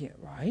 Well,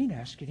 I ain't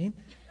asking him.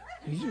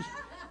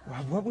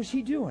 Well, what was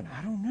he doing?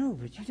 I don't know,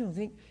 but you don't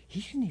think he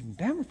shouldn't even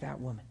been with that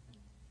woman.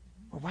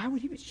 Well, why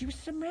would he? She was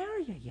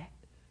Samaria yet.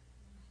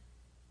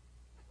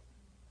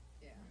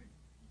 Yeah.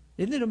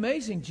 Isn't it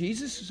amazing,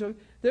 Jesus? So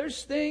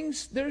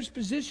there's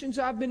positions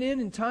I've been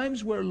in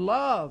times where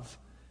love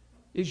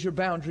is your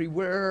boundary,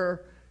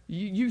 where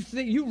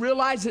you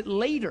realize it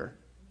later.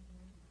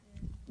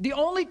 The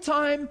only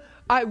time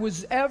I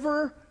was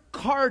ever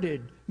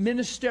carded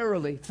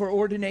ministerially for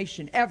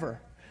ordination,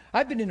 ever,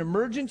 I've been in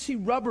emergency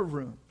rubber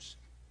rooms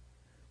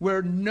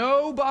where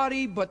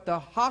nobody but the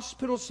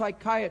hospital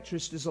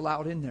psychiatrist is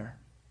allowed in there.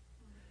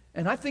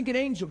 And I think an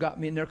angel got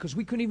me in there, because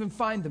we couldn't even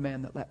find the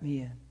man that let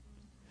me in.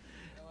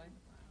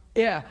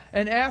 Yeah,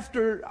 and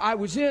after I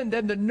was in,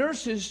 then the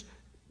nurses,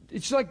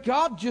 it's like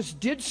God just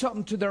did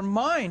something to their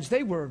minds.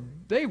 They were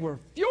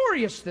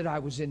furious that I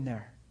was in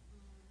there.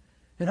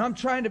 And I'm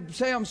trying to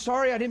say, I'm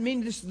sorry, I didn't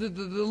mean this. The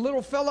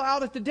little fella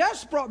out at the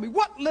desk brought me.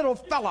 What little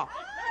fella?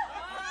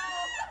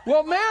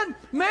 Well, ma'am,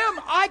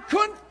 I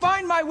couldn't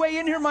find my way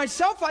in here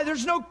myself.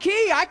 There's no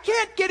key. I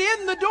can't get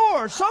in the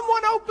door.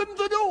 Someone opened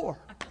the door.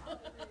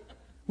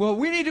 Well,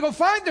 we need to go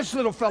find this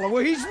little fellow.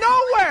 Well, he's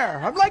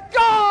nowhere. I'm like,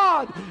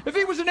 God, if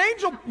he was an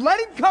angel, let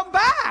him come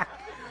back.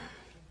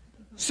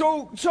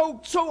 So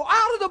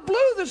out of the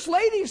blue, this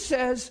lady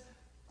says,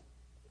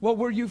 well,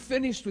 were you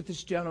finished with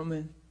this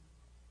gentleman?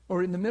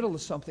 Or in the middle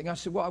of something? I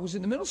said, well, I was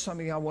in the middle of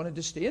something. I wanted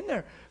to stay in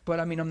there. But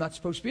I'm not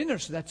supposed to be in there,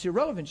 so that's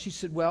irrelevant. She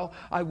said, well,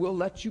 I will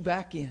let you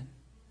back in.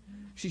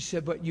 She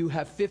said, but you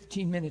have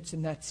 15 minutes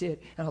and that's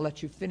it. And I'll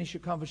let you finish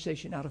your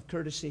conversation out of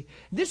courtesy.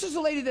 This is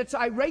a lady that's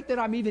irate that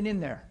I'm even in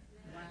there.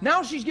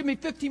 Now she's giving me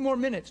 15 more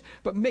minutes.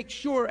 But make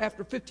sure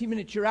after 15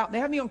 minutes you're out. And they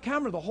have me on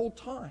camera the whole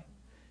time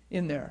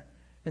in there.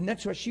 And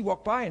that's why she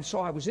walked by and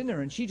saw I was in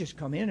there. And she just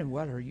come in and,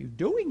 what are you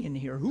doing in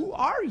here? Who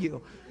are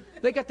you?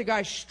 They got the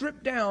guy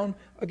stripped down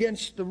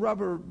against the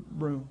rubber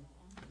room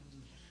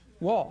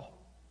wall.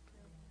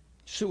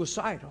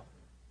 Suicidal.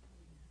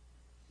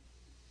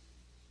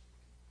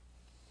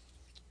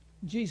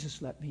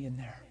 Jesus let me in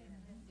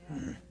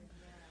there.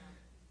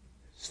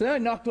 So then I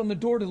knocked on the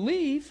door to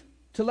leave,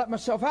 to let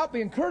myself out,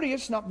 being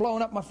courteous, not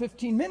blowing up my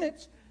 15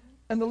 minutes.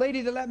 And the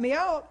lady that let me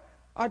out,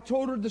 I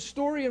told her the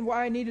story and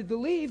why I needed to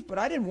leave, but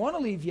I didn't want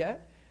to leave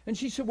yet. And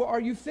she said, well,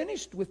 are you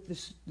finished with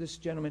this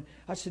gentleman?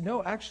 I said,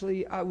 no,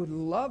 actually, I would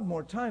love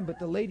more time, but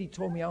the lady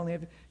told me I only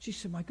have... She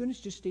said, my goodness,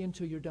 just stay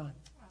until you're done.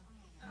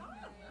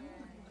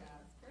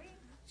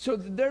 So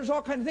there's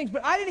all kinds of things,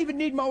 but I didn't even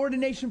need my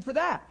ordination for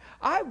that.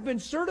 I've been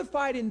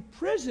certified in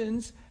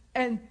prisons,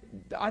 and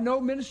I know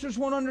ministers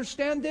won't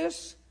understand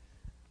this.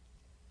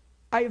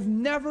 I have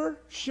never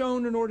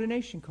shown an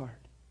ordination card,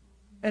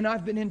 and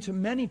I've been into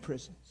many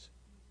prisons.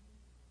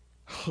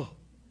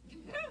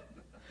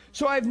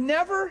 So I've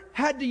never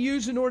had to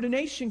use an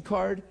ordination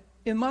card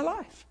in my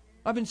life.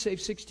 I've been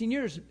saved 16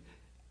 years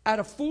at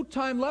a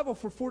full-time level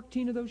for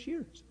 14 of those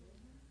years.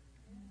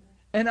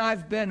 And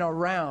I've been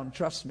around,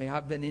 trust me,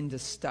 I've been into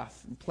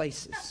stuff and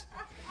places.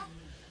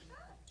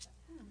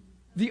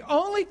 The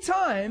only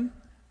time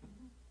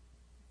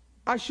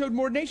I showed an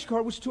ordination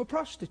card was to a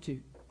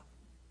prostitute,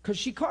 because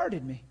she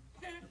carded me.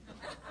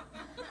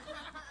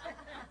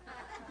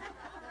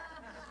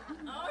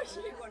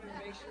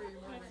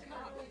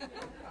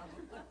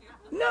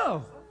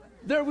 No.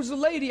 There was a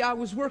lady I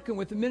was working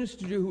with, a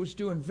minister who was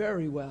doing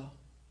very well.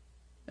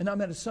 And I'm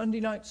at a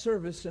Sunday night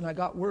service, and I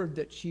got word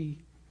that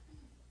she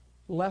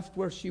left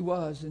where she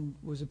was and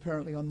was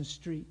apparently on the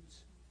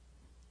streets.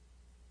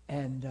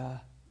 And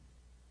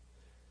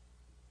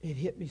it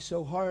hit me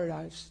so hard.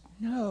 I said,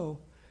 no.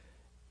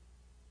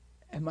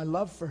 And my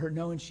love for her,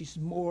 knowing she's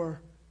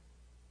more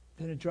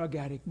than a drug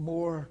addict,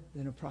 more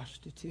than a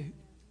prostitute.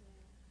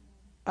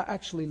 I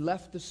actually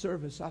left the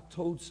service. I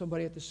told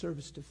somebody at the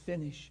service to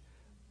finish.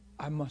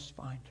 I must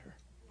find her.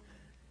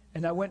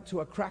 And I went to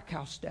a crack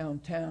house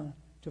downtown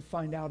to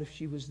find out if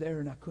she was there,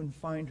 and I couldn't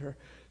find her.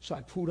 So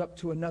I pulled up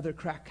to another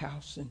crack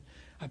house, and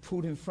I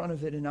pulled in front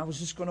of it, and I was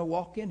just going to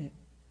walk in it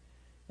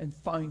and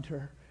find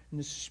her. And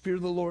the Spirit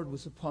of the Lord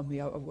was upon me.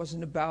 I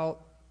wasn't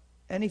about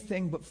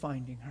anything but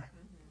finding her.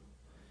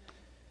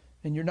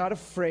 And you're not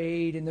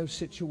afraid in those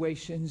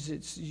situations.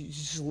 It's you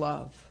just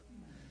love.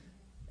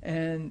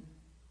 And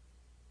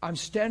I'm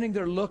standing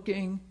there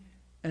looking,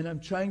 and I'm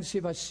trying to see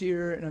if I see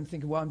her, and I'm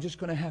thinking, well, I'm just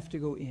going to have to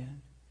go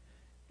in.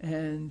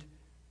 And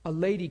a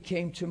lady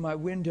came to my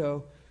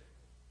window,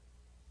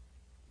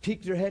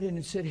 peeked her head in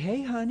and said,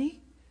 "Hey,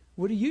 honey,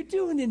 what are you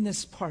doing in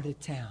this part of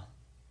town?"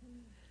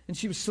 And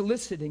she was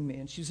soliciting me,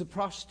 and she was a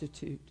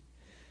prostitute.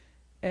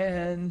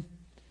 And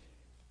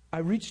I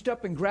reached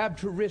up and grabbed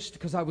her wrist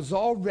because I was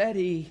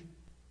already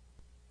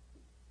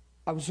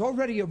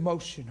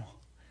emotional.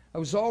 I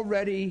was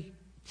already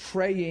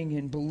praying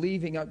and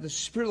believing. The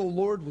Spirit of the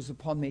Lord was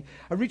upon me.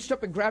 I reached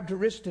up and grabbed her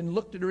wrist and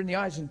looked at her in the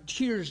eyes, and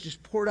tears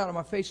just poured out of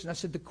my face. And I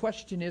said, "The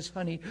question is,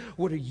 honey,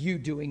 what are you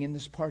doing in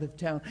this part of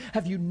town?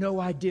 Have you no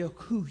idea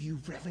who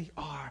you really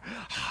are?"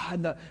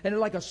 And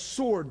like a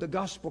sword, the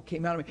gospel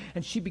came out of me.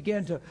 And she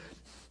began to,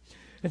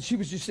 and she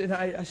was just saying,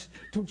 I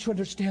 "Don't you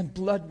understand?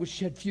 Blood was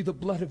shed for you, the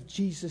blood of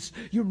Jesus.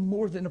 You're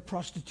more than a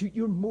prostitute.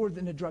 You're more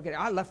than a drug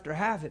addict." I left her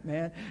have it,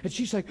 man. And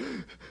she's like,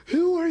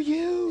 "Who are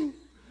you?"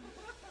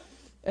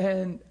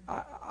 And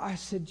I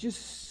said,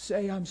 "Just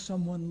say I'm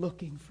someone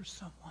looking for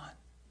someone."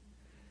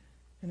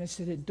 And I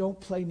said, "And don't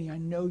play me. I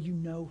know you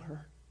know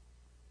her."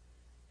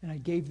 And I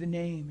gave the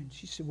name. And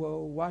she said,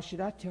 "Well, why should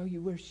I tell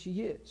you where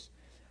she is?"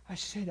 I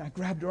said, I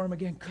grabbed her arm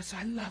again, "Because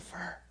I love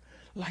her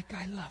like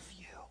I love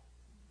you."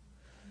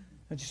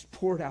 I just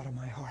poured out of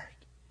my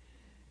heart.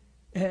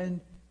 And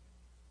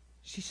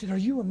she said, "Are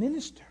you a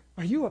minister?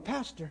 Are you a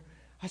pastor?"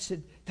 I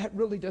said, "That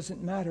really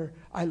doesn't matter.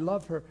 I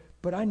love her.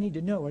 But I need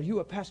to know, are you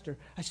a pastor?"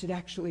 I said,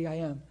 "Actually, I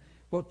am."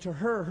 Well, to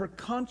her, her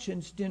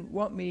conscience didn't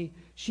want me.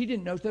 She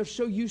didn't know. They're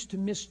so used to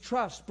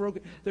mistrust.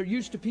 They're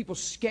used to people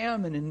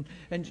scamming.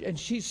 And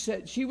she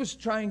said she was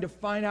trying to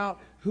find out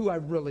who I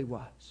really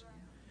was.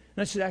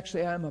 And I said,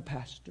 "Actually, I am a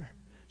pastor."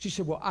 She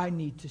said, "Well, I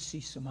need to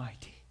see some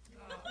ID."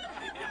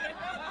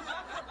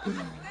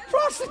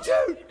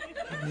 Prostitute!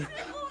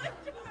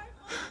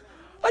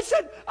 I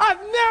said, "I've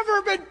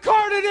never been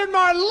carded in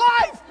my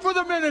life for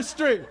the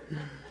ministry."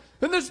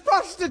 And this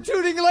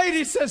prostituting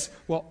lady says,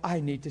 "Well, I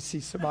need to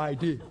see some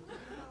ID."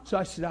 So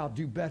I said, "I'll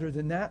do better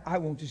than that. I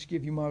won't just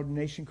give you my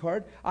ordination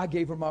card." I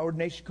gave her my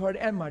ordination card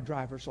and my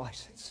driver's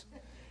license.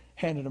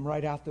 Handed them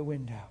right out the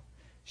window.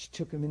 She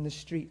took them in the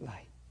street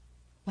light.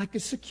 Like a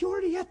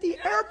security at the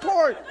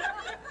airport.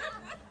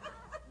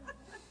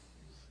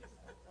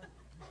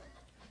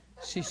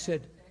 She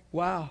said,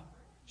 "Wow."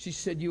 She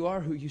said, "You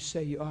are who you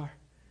say you are."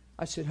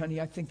 I said,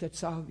 "Honey, I think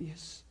that's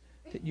obvious.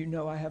 That you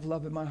know I have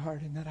love in my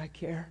heart and that I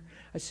care."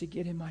 I said,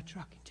 "Get in my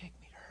truck and take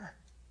me to her."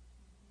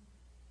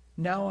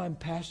 Now I'm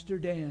Pastor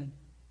Dan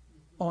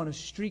on a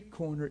street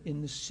corner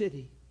in the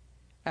city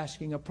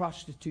asking a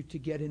prostitute to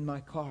get in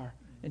my car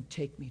and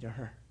take me to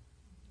her.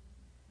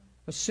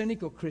 A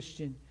cynical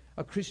Christian,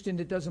 a Christian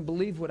that doesn't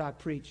believe what I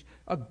preach,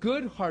 a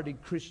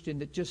good-hearted Christian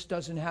that just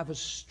doesn't have a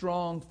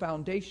strong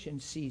foundation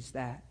sees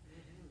that.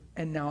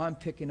 And now I'm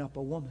picking up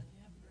a woman.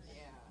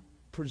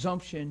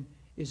 Presumption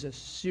is a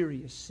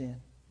serious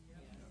sin.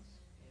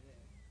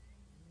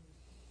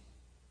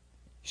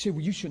 You say,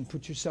 "Well, you shouldn't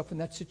put yourself in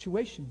that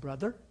situation,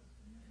 brother."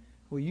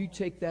 Well, you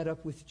take that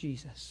up with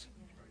Jesus.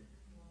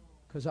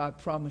 Because I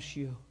promise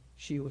you,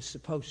 she was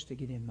supposed to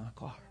get in my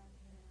car.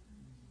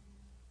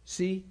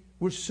 See,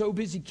 we're so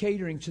busy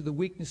catering to the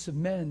weakness of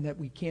men that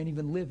we can't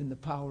even live in the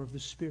power of the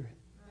Spirit.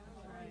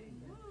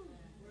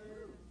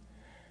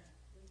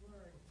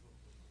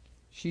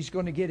 She's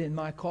going to get in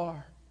my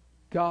car.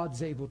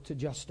 God's able to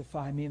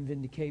justify me and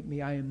vindicate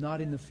me. I am not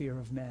in the fear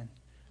of men.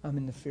 I'm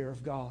in the fear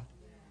of God.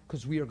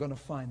 Because we are going to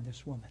find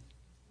this woman.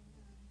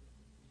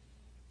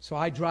 So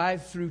I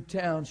drive through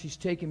town. She's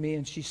taking me,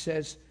 and she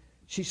says,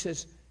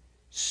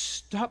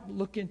 "Stop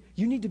looking.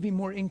 You need to be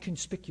more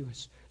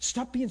inconspicuous.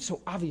 Stop being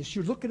so obvious.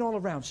 You're looking all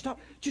around. Stop.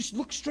 Just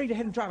look straight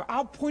ahead and drive.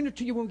 I'll point it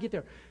to you when we get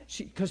there."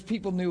 Because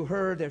people knew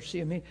her. They're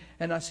seeing me.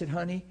 And I said,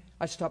 "Honey,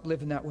 I stopped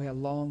living that way a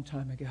long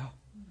time ago.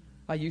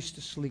 I used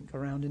to slink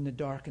around in the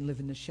dark and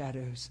live in the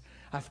shadows.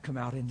 I've come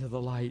out into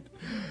the light."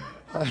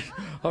 I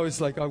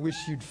was like, "I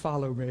wish you'd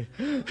follow me."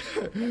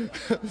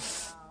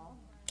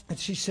 And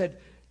she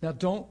said, "Now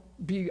don't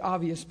be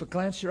obvious, but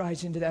glance your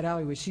eyes into that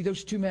alleyway. See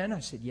those two men?" I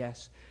said,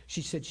 "Yes."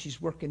 She said,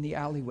 "She's working the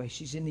alleyway.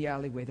 She's in the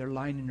alleyway. They're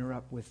lining her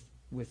up with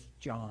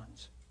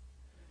Johns."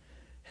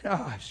 And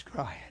I was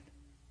crying.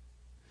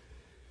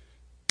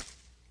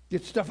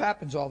 This stuff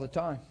happens all the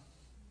time.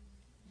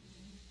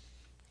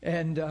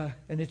 And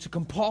it's a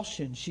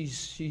compulsion.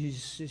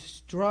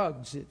 She's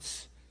drugs.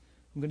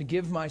 I'm going to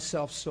give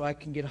myself so I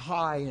can get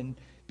high and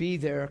be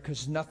there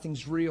because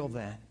nothing's real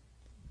then.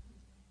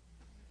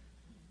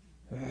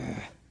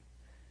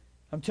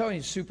 I'm telling you,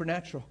 it's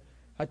supernatural.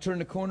 I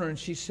turned the corner and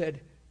she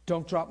said,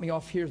 don't drop me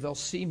off here. They'll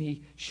see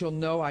me. She'll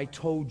know I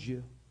told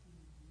you.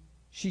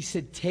 She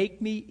said,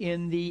 take me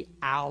in the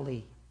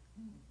alley.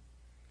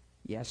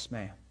 Yes,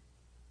 ma'am.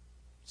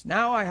 So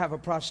now I have a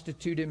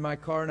prostitute in my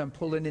car and I'm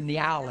pulling in the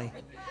alley.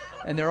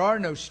 And there are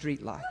no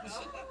street lights.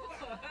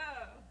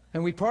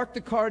 And we parked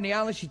the car in the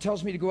alley. She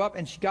tells me to go up,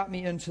 and she got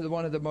me into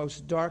one of the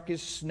most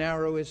darkest,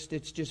 narrowest,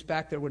 it's just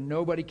back there where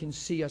nobody can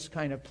see us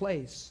kind of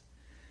place.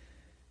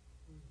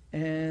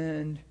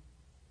 And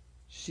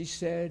she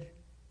said,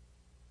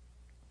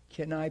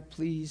 can I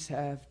please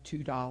have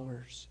 $2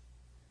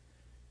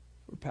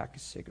 for a pack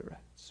of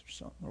cigarettes or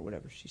something, or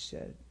whatever she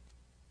said.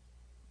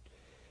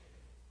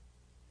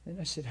 And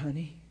I said,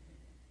 honey,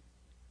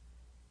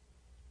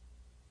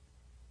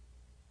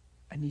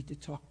 I need to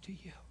talk to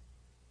you.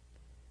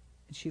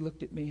 And she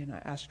looked at me and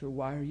I asked her,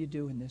 why are you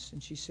doing this?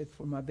 And she said,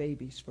 for my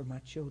babies, for my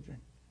children.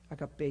 I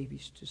got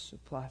babies to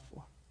supply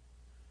for.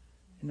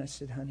 And I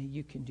said, honey,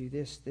 you can do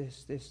this,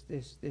 this, this,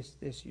 this, this,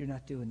 this. You're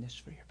not doing this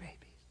for your babies.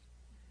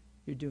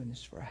 You're doing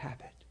this for a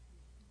habit,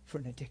 for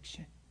an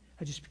addiction.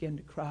 I just began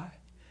to cry.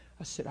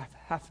 I said, I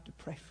have to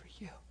pray for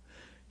you.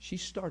 She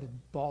started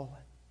bawling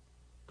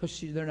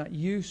because they're not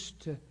used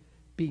to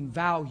being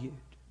valued.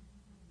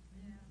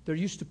 They're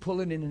used to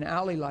pulling in an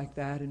alley like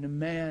that and a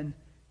man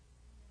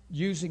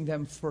using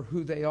them for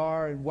who they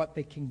are and what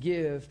they can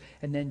give,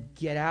 and then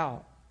get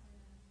out,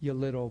 you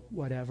little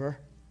whatever.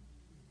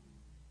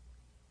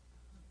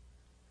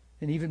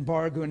 And even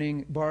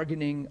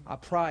bargaining a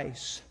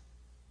price.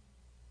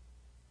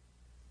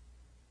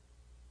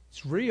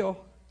 It's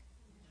real.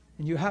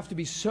 And you have to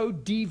be so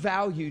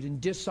devalued and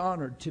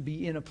dishonored to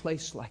be in a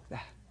place like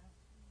that.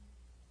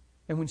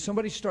 And when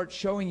somebody starts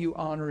showing you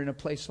honor in a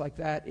place like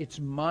that, it's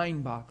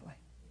mind-boggling.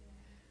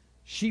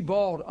 She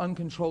bawled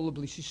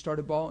uncontrollably. She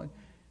started bawling.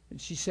 And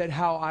she said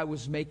how I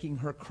was making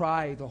her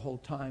cry the whole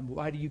time.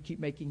 Why do you keep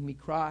making me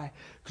cry?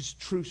 Because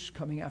truth's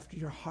coming after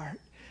your heart.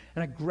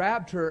 And I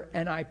grabbed her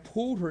and I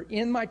pulled her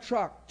in my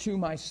truck to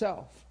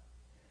myself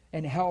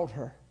and held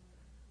her.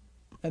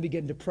 I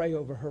began to pray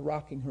over her,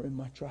 rocking her in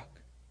my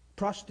truck.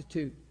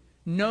 Prostitute.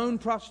 Known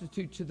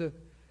prostitute to the...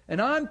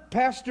 And I'm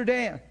Pastor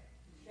Dan.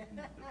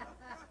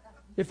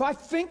 If I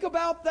think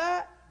about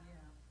that,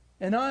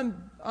 and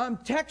I'm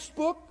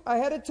textbook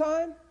ahead of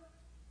time,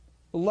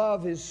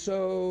 love is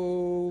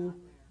so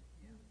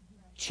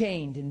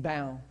chained and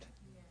bound.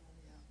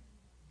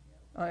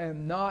 I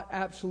am not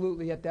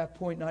absolutely at that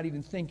point not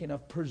even thinking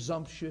of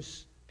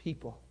presumptuous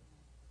people.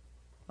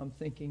 I'm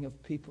thinking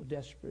of people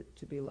desperate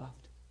to be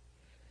loved.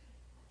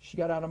 She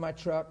got out of my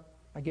truck.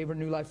 I gave her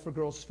New Life for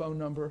Girls' phone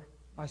number.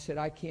 I said,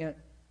 I can't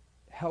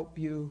help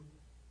you,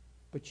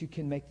 but you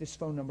can make this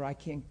phone number. I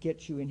can't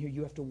get you in here.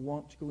 You have to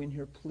want to go in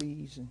here,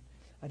 please. And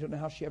I don't know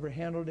how she ever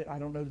handled it. I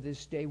don't know to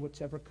this day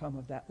what's ever come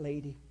of that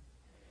lady.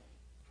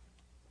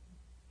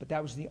 But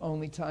that was the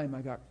only time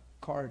I got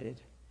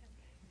carded.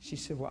 She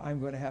said, well, I'm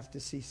going to have to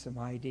see some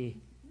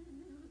ID.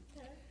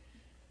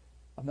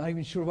 I'm not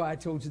even sure why I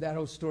told you that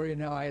whole story, and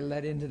now I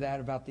led into that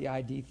about the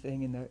ID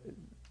thing. And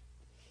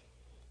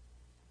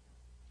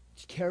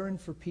it's caring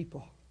for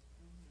people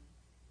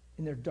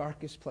in their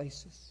darkest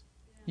places.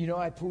 You know,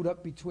 I pulled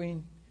up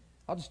between,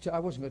 I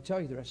wasn't going to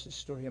tell you the rest of the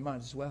story. I might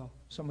as well.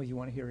 Some of you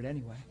want to hear it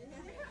anyway.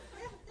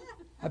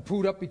 I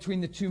pulled up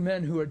between the two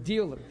men who are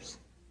dealers.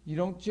 You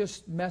don't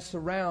just mess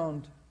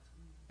around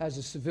as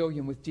a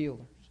civilian with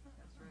dealers.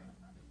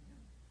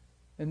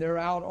 And they're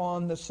out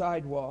on the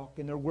sidewalk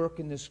and they're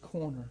working this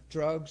corner.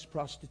 Drugs,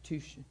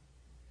 prostitution.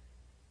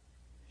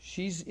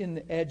 She's in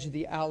the edge of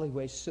the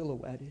alleyway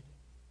silhouetted.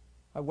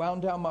 I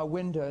wound down my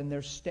window and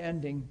they're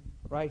standing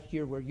right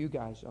here where you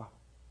guys are.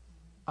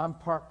 I'm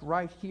parked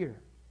right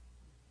here,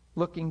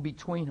 looking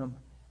between them.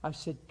 I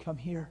said, come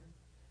here.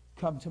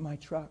 Come to my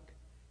truck.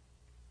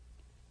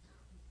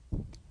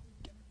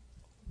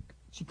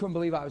 She couldn't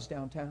believe I was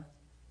downtown.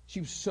 She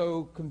was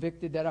so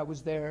convicted that I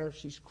was there.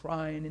 She's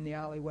crying in the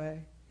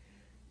alleyway.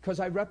 Because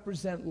I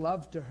represent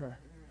love to her.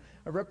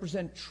 I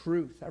represent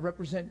truth. I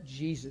represent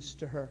Jesus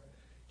to her.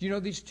 Do you know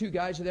these two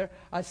guys are there?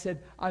 I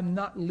said, I'm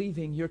not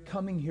leaving. You're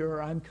coming here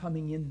or I'm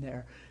coming in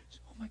there. So,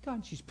 oh my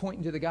God. She's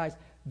pointing to the guys.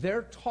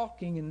 They're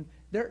talking and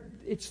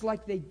it's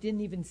like they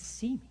didn't even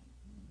see me.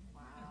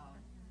 Wow.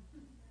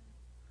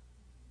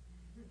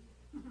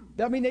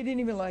 I mean, they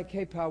didn't even like,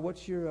 hey, pal,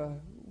 what's your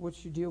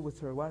deal with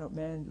her? Why don't,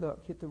 man,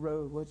 look, hit the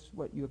road.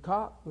 What, you a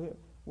cop?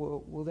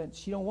 Well, then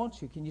she don't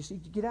want you. Can you see?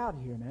 Get out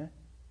of here, man.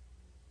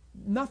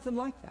 Nothing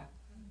like that.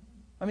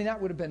 I mean,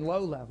 that would have been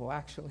low level,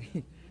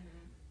 actually.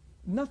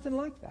 Nothing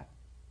like that.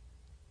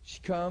 She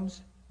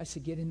comes. I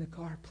said, get in the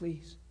car,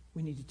 please.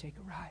 We need to take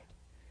a ride.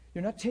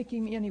 You're not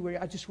taking me anywhere.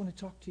 I just want to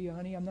talk to you,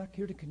 honey. I'm not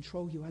here to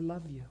control you. I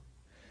love you.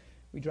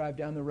 We drive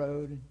down the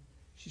road, and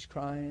she's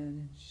crying.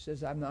 And she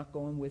says, I'm not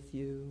going with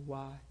you.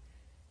 Why?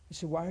 I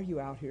said, why are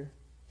you out here?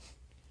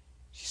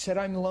 She said,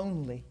 I'm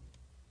lonely.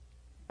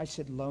 I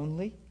said,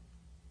 lonely?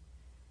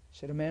 I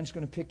said, a man's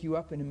going to pick you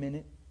up in a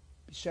minute,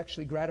 be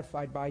sexually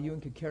gratified by you,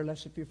 and could care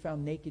less if you're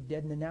found naked,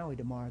 dead in an alley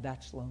tomorrow.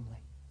 That's lonely.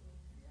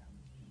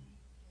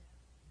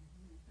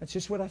 That's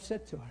just what I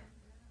said to her.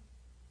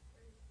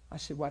 I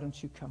said, why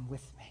don't you come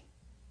with me?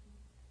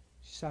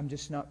 She said, I'm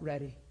just not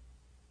ready.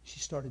 She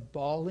started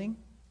bawling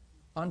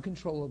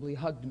uncontrollably,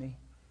 hugged me,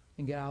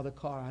 and got out of the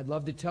car. I'd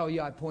love to tell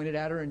you I pointed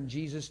at her in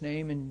Jesus'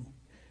 name and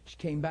she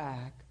came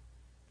back.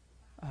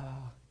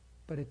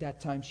 But at that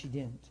time she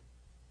didn't.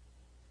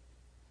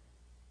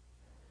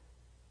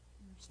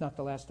 It's not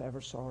the last I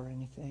ever saw her or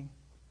anything.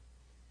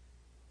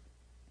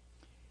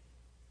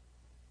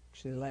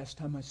 Actually, the last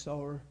time I saw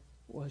her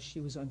was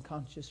she was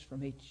unconscious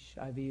from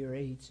HIV or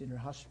AIDS in her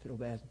hospital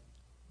bed.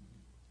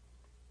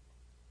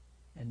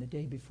 And the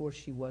day before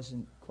she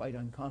wasn't quite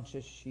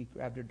unconscious, she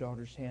grabbed her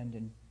daughter's hand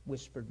and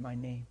whispered my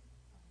name.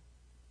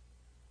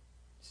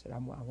 Said, I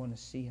want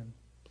to see him.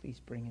 Please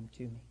bring him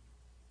to me.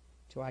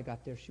 Till I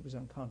got there, she was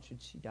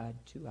unconscious. She died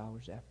 2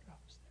 hours after I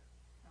was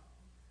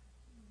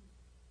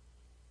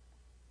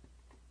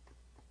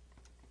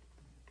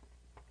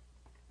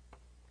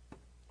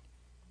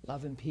there.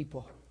 Loving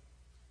people.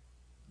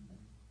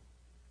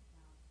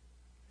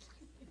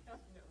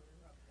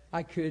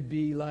 I could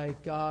be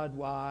like, God,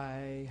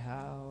 why,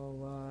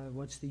 how,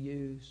 what's the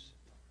use?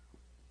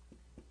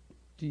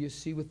 Do you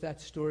see with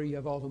that story, you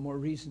have all the more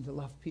reason to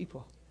love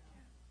people?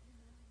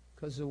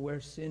 Because of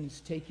where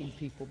sin's taking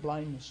people,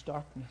 blindness,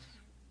 darkness.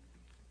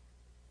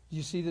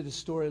 You see that a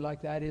story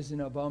like that isn't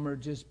a bummer,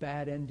 just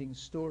bad ending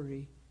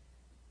story.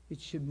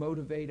 It should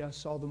motivate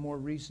us all the more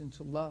reason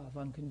to love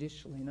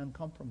unconditionally and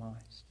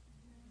uncompromised.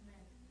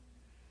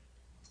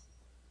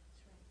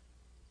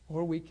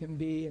 Or we can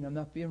be, and I'm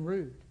not being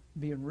rude,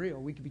 being real,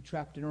 we could be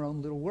trapped in our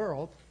own little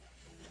world,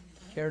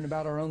 caring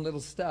about our own little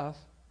stuff,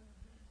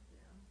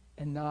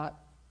 and not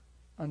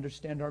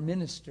understand our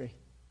ministry,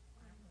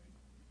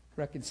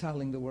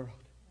 reconciling the world.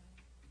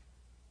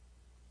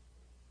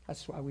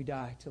 That's why we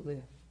die, to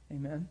live.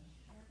 Amen?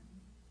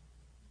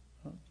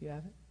 Well, do you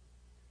have it?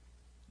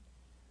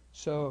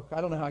 So, I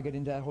don't know how I get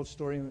into that whole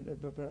story,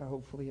 but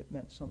hopefully it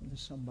meant something to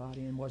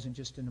somebody and wasn't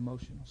just an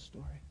emotional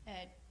story.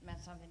 It meant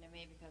something to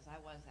me because I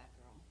was that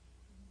girl.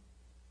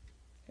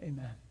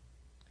 Amen.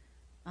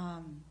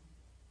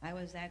 I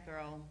was that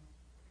girl.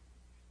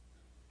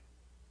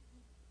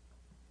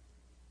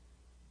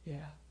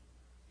 Yeah.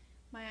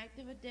 My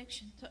active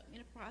addiction took me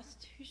to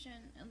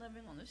prostitution and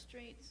living on the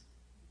streets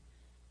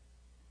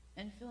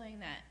And feeling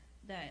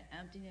that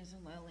emptiness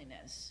and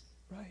loneliness.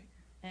 Right.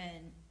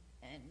 And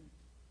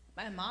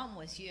my mom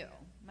was you.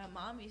 My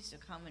mom used to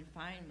come and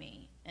find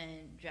me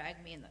and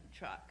drag me in the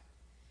truck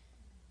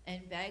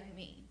and beg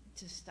me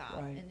to stop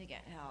Right. and to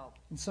get help.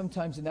 And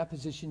sometimes in that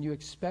position, you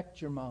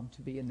expect your mom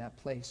to be in that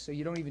place. So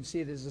you don't even see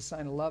it as a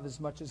sign of love as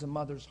much as a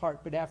mother's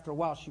heart. But after a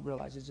while, she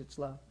realizes it's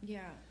love.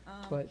 Yeah.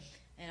 But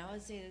And I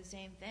would say the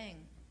same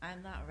thing.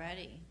 I'm not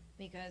ready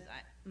because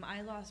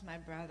I lost my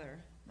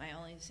brother, my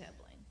only sibling,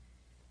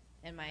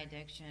 in my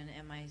addiction,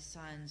 and my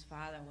son's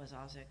father was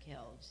also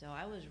killed. So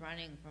I was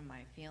running from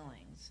my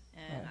feelings,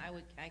 and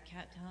Right. I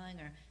kept telling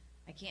her,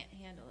 I can't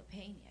handle the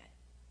pain yet.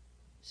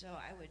 So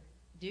I would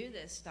do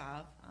this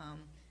stuff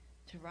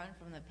to run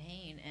from the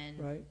pain, and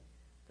right.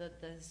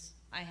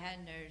 I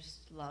had no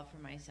love for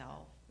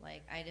myself.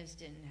 Like, I just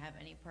didn't have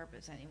any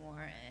purpose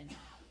anymore, and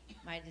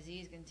my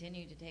disease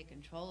continued to take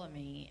control of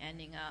me,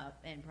 ending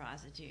up in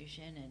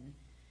prostitution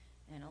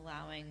and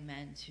allowing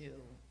men to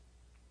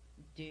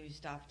do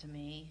stuff to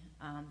me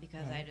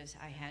because Right.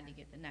 I had to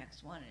get the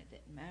next one, and it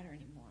didn't matter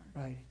anymore.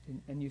 Right.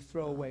 And you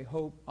throw away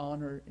hope,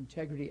 honor,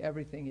 integrity,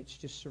 everything. It's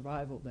just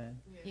survival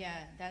then.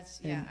 Yeah,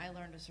 And- I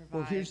learned to survive.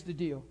 Well, here's the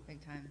deal. Big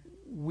time.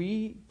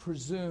 We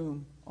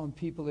presume on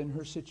people in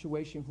her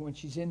situation when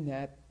she's in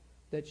that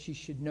she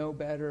should know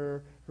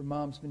better. Her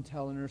mom's been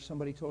telling her,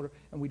 somebody told her,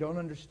 and we don't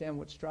understand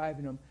what's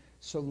driving them.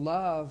 So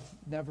love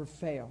never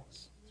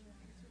fails.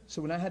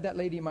 So when I had that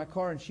lady in my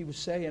car and she was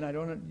saying,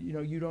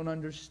 you don't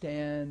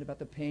understand about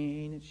the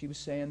pain, and she was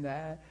saying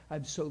that,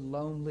 I'm so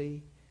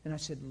lonely. And I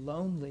said,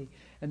 lonely?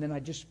 And then I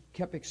just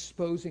kept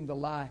exposing the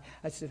lie.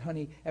 I said,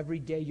 honey, every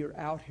day you're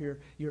out here,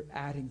 you're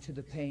adding to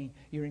the pain.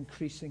 You're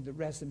increasing the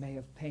resume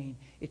of pain.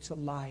 It's a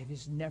lie. It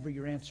is never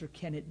your answer.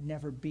 Can it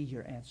never be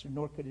your answer?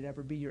 Nor could it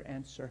ever be your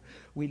answer.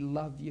 We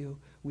love you.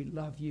 We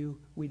love you.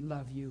 We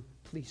love you.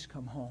 Please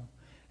come home.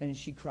 And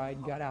she cried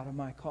and got out of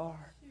my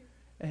car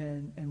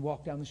and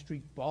walked down the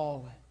street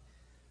bawling.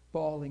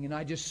 And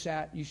I just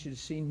sat. You should have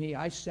seen me.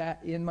 I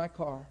sat in my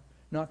car.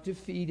 Not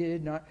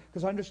defeated,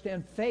 because I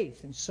understand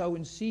faith and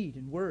sowing seed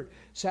and word.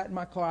 Sat in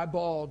my car, I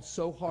bawled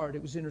so hard.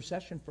 It was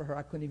intercession for her.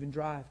 I couldn't even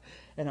drive.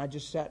 And I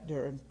just sat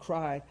there and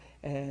cried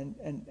and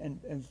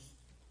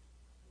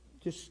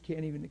just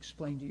can't even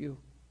explain to you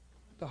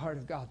the heart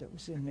of God that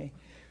was in me.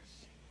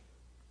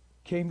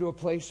 Came to a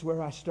place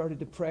where I started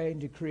to pray and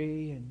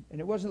decree, and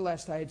it wasn't the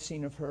last I had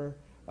seen of her.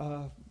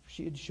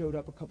 She had showed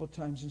up a couple of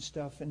times and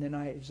stuff, and then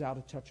I was out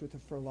of touch with her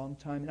for a long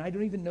time. And I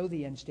don't even know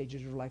the end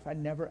stages of her life. I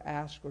never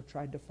asked or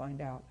tried to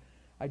find out.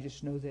 I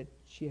just know that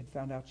she had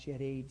found out she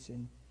had AIDS,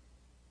 and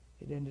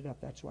it ended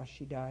up, that's why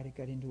she died. It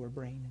got into her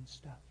brain and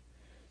stuff.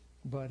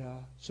 But,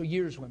 so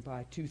years went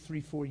by, 2,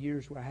 3, 4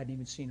 years where I hadn't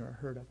even seen her or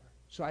heard of her.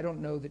 So I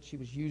don't know that she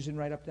was using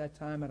right up to that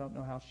time. I don't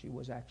know how she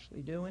was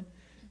actually doing.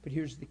 But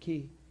here's the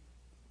key.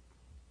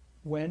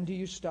 When do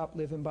you stop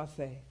living by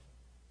faith?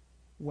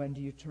 When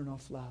do you turn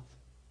off love?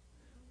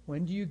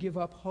 When do you give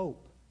up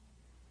hope?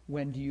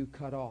 When do you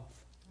cut off?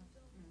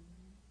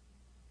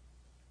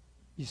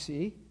 You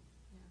see?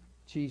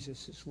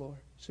 Jesus is Lord.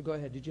 So go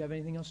ahead. Did you have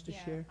anything else to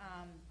share?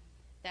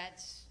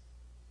 That's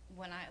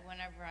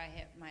whenever I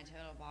hit my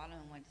total bottom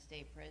and went to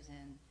state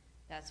prison,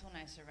 that's when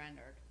I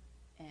surrendered.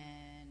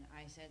 And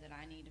I said that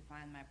I need to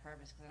find my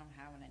purpose because I don't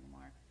have one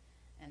anymore.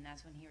 And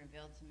that's when he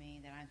revealed to me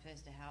that I'm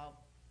supposed to help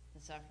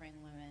the suffering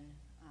women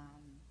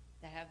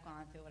that have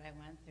gone through what I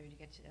went through to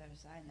get to the other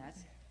side. And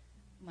that's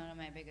one of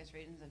my biggest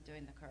reasons of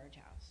doing the Courage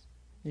House.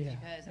 Yeah.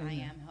 Because I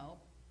am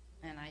hope,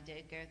 and I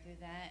did go through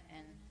that,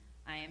 and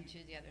I am to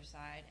the other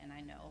side, and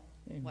I know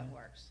what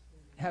works.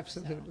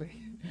 Absolutely.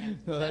 So, yeah.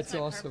 No, So that's my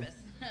awesome.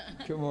 purpose.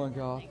 Come on,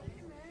 God.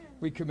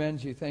 We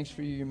commend you. Thanks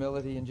for your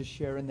humility and just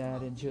sharing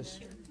that, and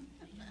just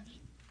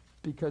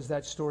because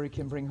that story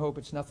can bring hope.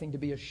 It's nothing to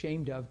be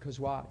ashamed of, because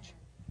watch.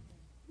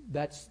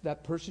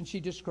 That person she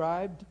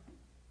described,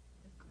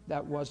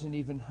 that wasn't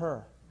even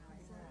her.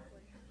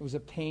 It was a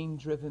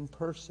pain-driven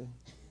person,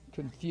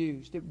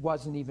 confused. It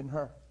wasn't even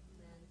her.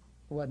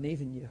 It wasn't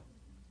even you.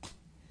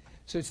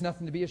 So it's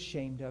nothing to be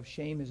ashamed of.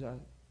 Shame is a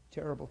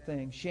terrible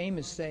thing. Shame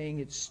is saying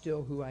it's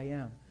still who I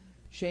am.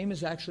 Shame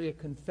is actually a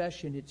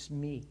confession, it's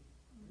me.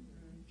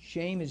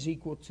 Shame is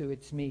equal to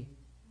it's me.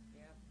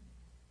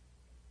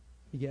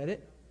 You get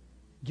it?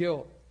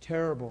 Guilt,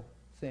 terrible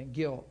thing.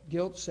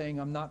 Guilt saying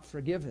I'm not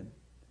forgiven.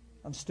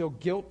 I'm still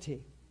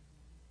guilty.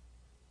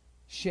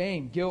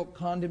 Shame, guilt,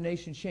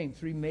 condemnation, shame.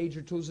 3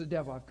 major tools of the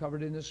devil. I've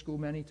covered it in this school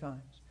many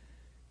times.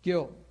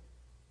 Guilt,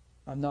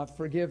 I'm not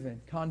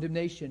forgiven.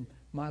 Condemnation,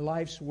 my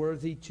life's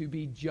worthy to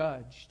be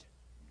judged.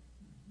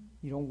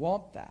 You don't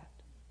want that.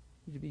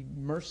 You need to be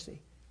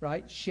mercy,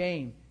 right?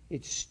 Shame,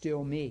 it's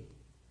still me.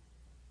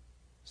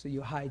 So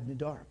you hide in the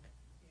dark.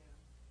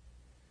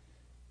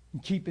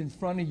 And keep in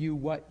front of you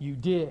what you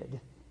did.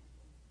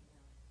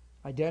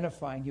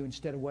 Identifying you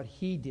instead of what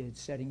he did,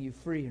 setting you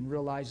free, and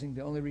realizing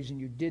the only reason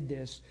you did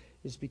this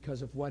is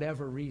because of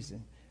whatever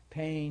reason.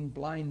 Pain,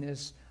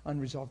 blindness,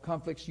 unresolved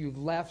conflicts. You've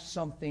left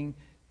something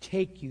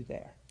take you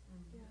there.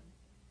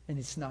 And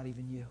it's not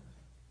even you.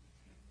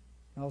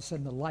 And all of a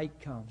sudden the light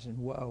comes and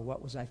whoa,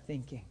 what was I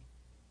thinking?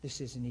 This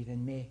isn't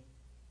even me.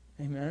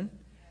 Amen?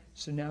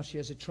 So now she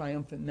has a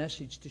triumphant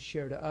message to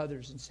share to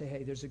others and say,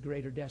 hey, there's a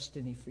greater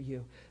destiny for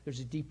you.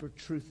 There's a deeper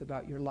truth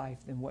about your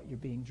life than what you're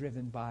being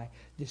driven by.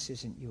 This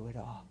isn't you at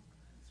all.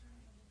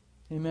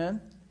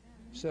 Amen?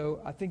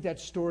 So I think that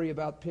story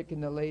about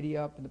picking the lady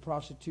up and the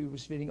prostitute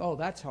was fitting. Oh,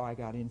 that's how I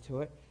got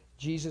into it.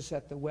 Jesus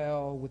at the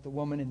well with the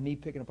woman and me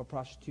picking up a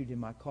prostitute in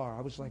my car.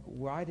 I was like,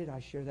 why did I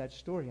share that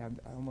story? I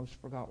almost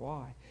forgot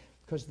why.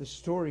 Because the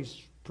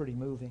story's pretty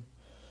moving.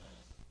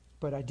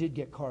 But I did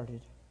get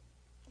carded.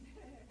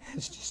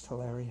 It's just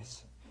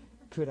hilarious.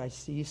 Could I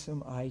see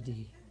some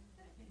ID?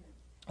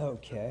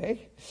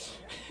 Okay.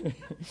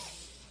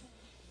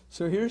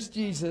 So here's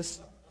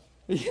Jesus.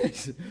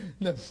 Isn't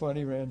that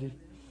funny, Randy?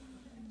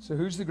 So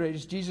who's the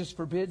greatest? Jesus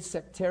forbids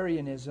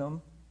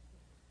sectarianism.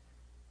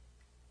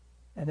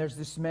 And there's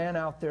this man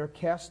out there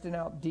casting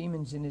out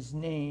demons in his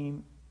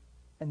name.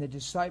 And the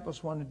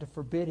disciples wanted to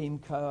forbid him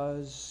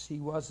because he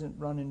wasn't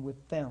running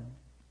with them.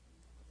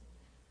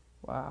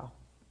 Wow.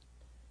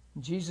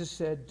 Jesus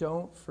said,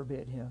 don't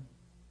forbid him.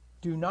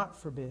 Do not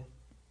forbid.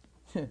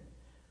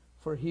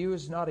 For he who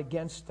is not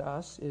against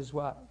us is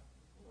what?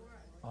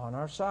 On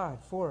our side,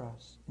 for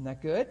us. Isn't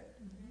that good?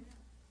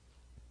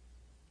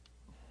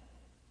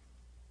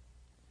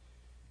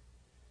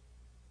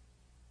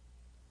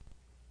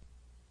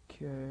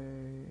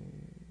 Okay.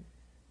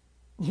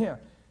 Yeah.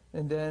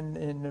 And then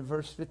in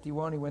verse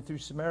 51, he went through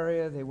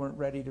Samaria. They weren't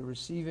ready to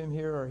receive him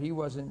here, or he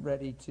wasn't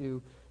ready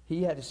to.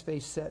 He had his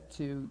face set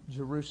to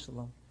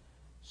Jerusalem.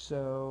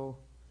 So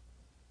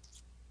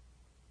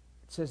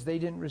it says they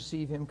didn't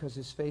receive him because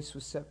his face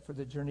was set for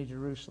the journey to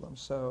Jerusalem.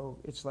 So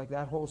it's like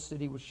that whole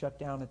city was shut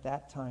down at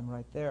that time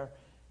right there,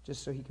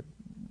 just so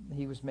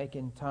he was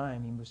making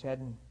time. He was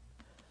heading.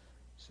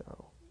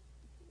 So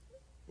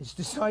his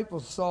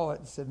disciples saw it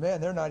and said, man,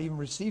 they're not even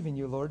receiving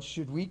you, Lord.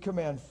 Should we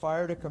command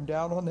fire to come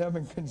down on them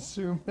and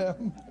consume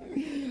them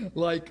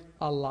like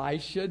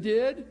Elisha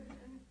did?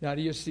 Now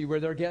do you see where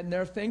they're getting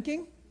their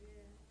thinking?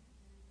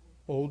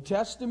 Old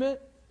Testament,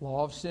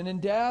 law of sin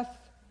and death,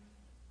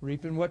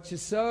 reaping what you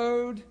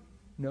sowed,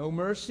 no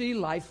mercy,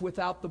 life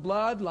without the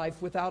blood, life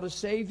without a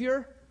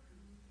Savior,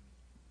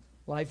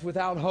 life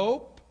without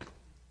hope.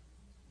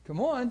 Come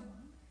on.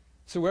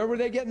 So where were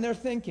they getting their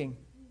thinking?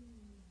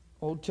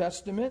 Old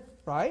Testament,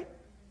 right?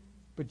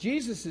 But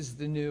Jesus is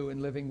the new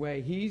and living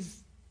way.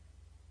 He's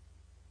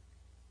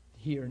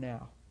here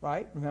now,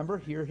 right? Remember,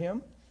 hear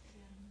him?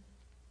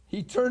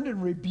 He turned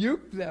and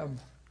rebuked them.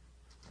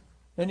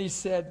 And he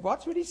said,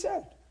 watch what he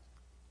said.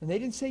 And they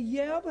didn't say,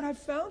 yeah, but I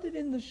found it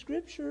in the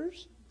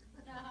scriptures.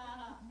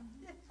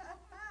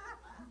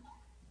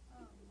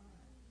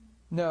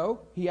 No,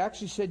 he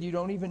actually said, you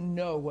don't even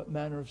know what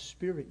manner of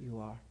spirit you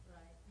are.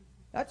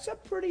 That's a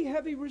pretty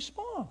heavy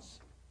response.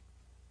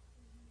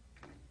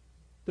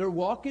 They're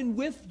walking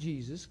with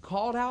Jesus,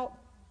 called out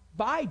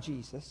by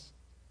Jesus,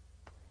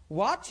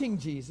 watching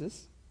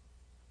Jesus,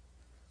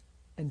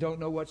 and don't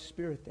know what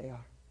spirit they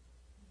are.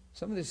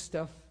 Some of this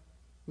stuff,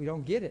 we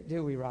don't get it,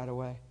 do we, right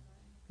away?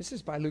 This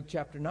is by Luke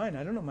chapter 9.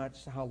 I don't know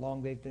much how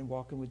long they've been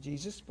walking with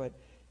Jesus, but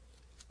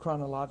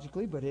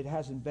chronologically, but it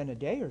hasn't been a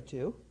day or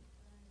two.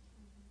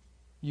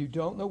 You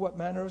don't know what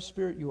manner of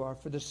spirit you are,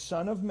 for the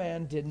Son of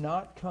Man did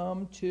not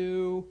come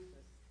to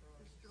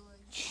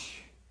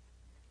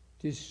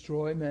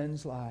destroy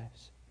men's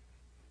lives,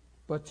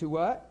 but to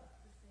what?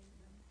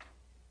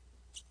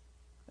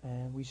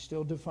 And we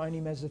still define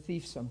him as a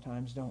thief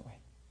sometimes, don't we?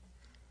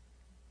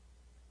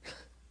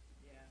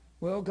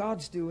 Well,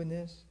 God's doing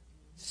this.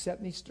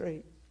 Set me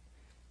straight.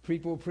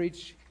 People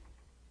preach,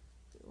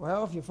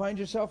 well, if you find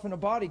yourself in a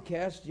body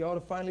cast, you ought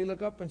to finally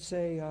look up and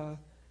say,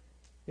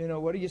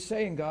 what are you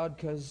saying, God?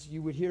 Because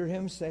you would hear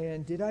him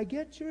saying, did I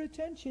get your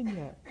attention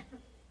yet?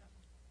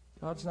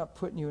 God's not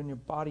putting you in your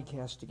body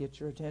cast to get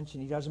your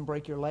attention. He doesn't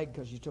break your leg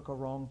because you took a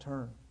wrong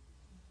turn.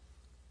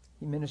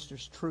 He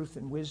ministers truth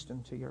and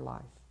wisdom to your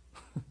life.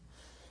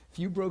 If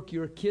you broke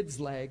your kid's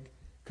leg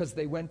because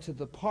they went to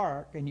the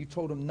park and you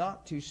told them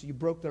not to, so you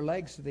broke their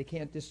leg so they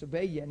can't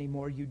disobey you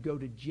anymore, you'd go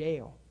to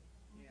jail.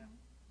 Yeah.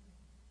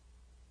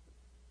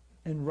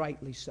 And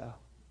rightly so.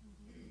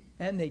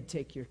 And they'd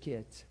take your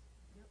kids.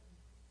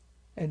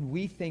 And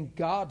we think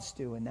God's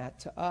doing that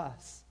to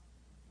us.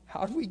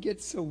 How do we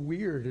get so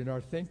weird in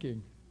our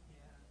thinking?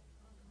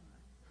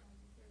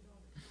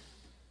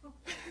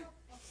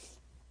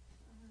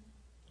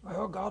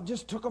 Well, God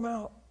just took them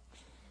out.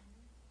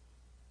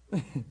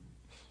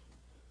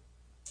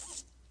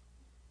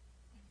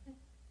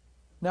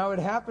 Now it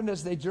happened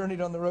as they journeyed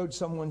on the road,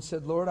 someone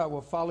said, Lord, I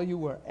will follow you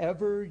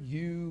wherever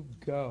you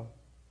go.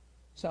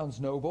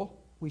 Sounds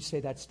noble. We say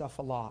that stuff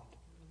a lot.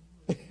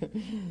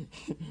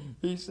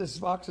 He says,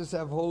 foxes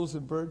have holes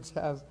and birds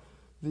of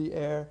the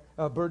air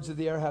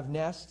have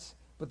nests,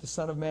 but the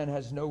Son of Man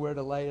has nowhere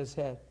to lay his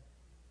head.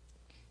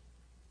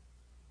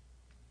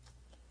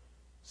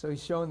 So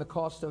he's showing the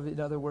cost of it. In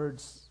other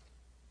words,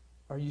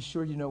 are you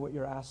sure you know what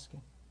you're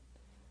asking?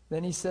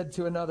 Then he said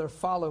to another,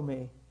 follow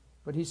me.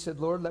 But he said,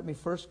 Lord, let me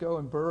first go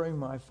and bury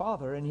my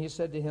father. And he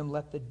said to him,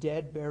 let the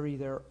dead bury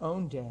their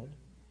own dead,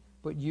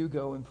 but you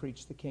go and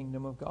preach the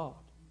kingdom of God.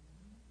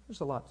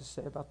 There's a lot to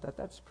say about that.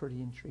 That's a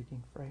pretty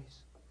intriguing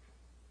phrase.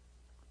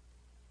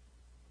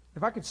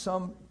 If I could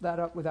sum that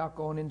up without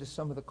going into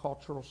some of the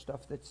cultural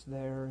stuff that's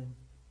there,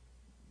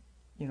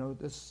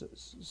 and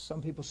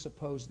some people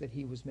suppose that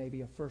he was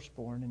maybe a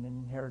firstborn and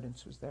an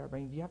inheritance was there.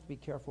 But you have to be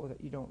careful that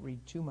you don't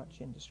read too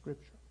much into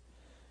Scripture.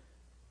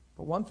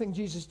 But one thing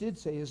Jesus did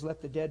say is,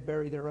 let the dead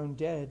bury their own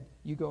dead.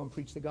 You go and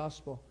preach the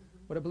gospel.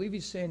 What I believe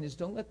he's saying is,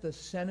 don't let the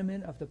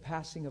sentiment of the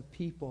passing of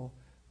people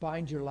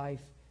bind your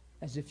life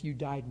as if you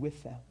died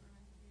with them.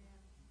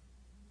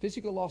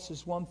 Physical loss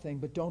is one thing,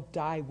 but don't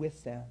die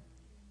with them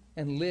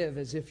and live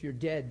as if you're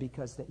dead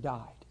because they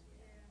died.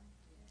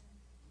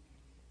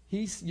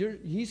 He's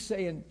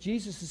saying,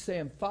 Jesus is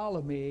saying,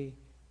 follow me.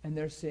 And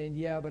they're saying,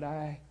 yeah, but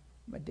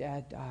my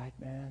dad died,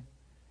 man.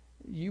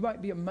 You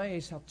might be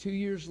amazed how 2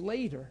 years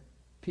later,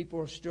 people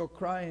are still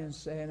crying and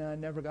saying, I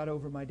never got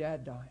over my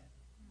dad dying.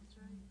 That's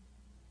right.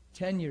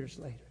 10 years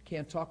later,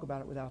 can't talk about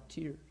it without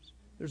tears.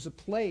 There's a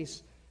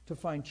place to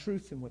find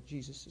truth in what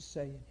Jesus is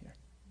saying here.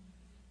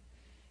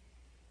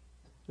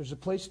 There's a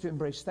place to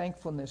embrace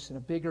thankfulness in a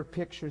bigger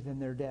picture than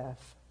their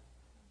death.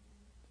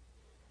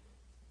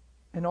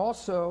 And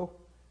also,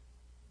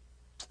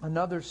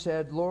 another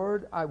said,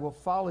 Lord, I will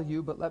follow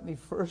you, but let me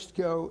first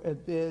go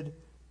and bid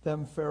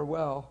them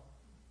farewell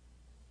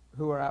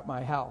who are at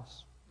my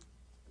house.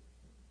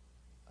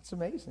 That's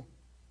amazing.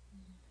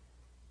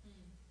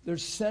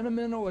 There's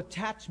sentimental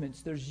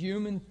attachments. There's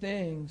human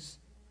things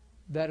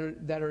that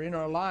are in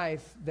our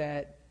life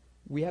that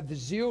we have the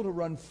zeal to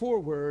run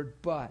forward,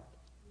 but,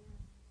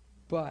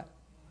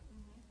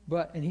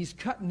 and he's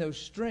cutting those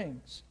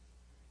strings.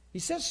 He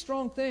says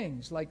strong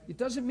things, like it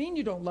doesn't mean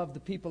you don't love the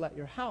people at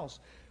your house,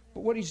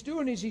 but what he's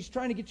doing is he's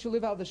trying to get you to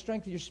live out the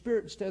strength of your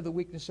spirit instead of the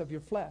weakness of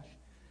your flesh.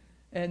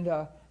 And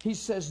he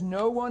says,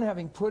 no one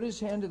having put his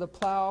hand to the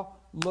plow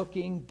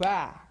looking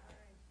back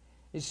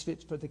is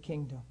fit for the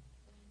kingdom.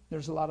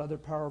 There's a lot of other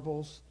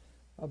parables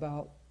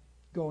about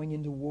going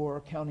into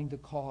war, counting the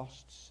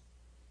costs,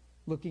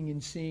 looking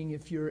and seeing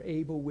if you're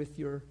able with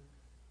your,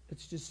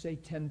 let's just say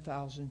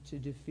 10,000 to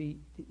defeat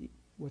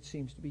what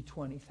seems to be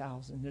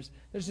 20,000.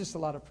 There's just a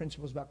lot of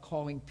principles about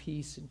calling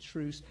peace and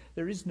truce.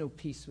 There is no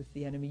peace with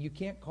the enemy. You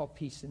can't call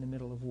peace in the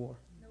middle of war.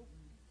 Nope.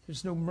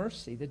 There's no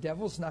mercy. The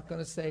devil's not going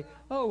to say,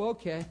 oh,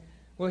 okay.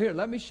 Well, here,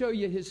 let me show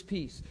you his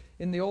peace.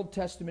 In the Old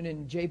Testament,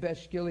 in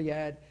Jabesh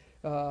Gilead,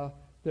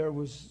 there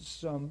was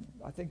some,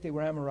 I think they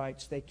were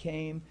Amorites. They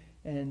came,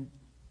 and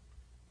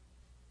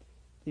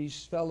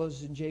these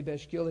fellows in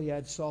Jabesh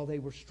Gilead saw they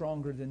were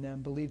stronger than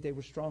them, believed they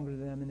were stronger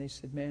than them, and they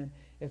said, man,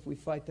 if we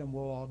fight them,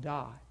 we'll all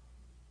die.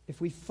 If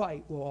we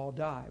fight, we'll all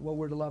die. Well,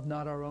 we're to love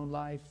not our own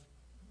life.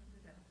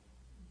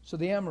 So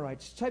the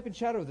Amorites, type and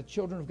shadow of the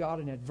children of God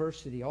in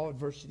adversity. All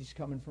adversity is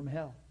coming from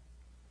hell.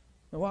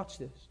 Now watch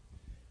this.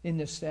 in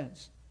this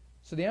sense.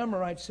 So the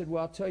Amorites said,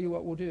 well, I'll tell you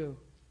what we'll do.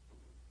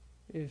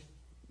 If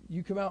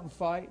you come out and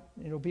fight,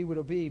 it'll be what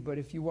it'll be. But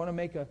if you want to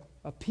make a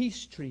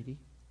peace treaty,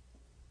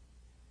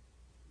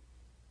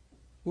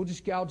 we'll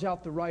just gouge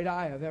out the right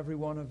eye of every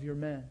one of your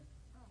men.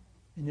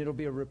 And it'll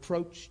be a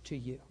reproach to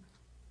you.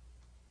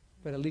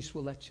 But at least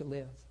we'll let you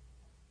live.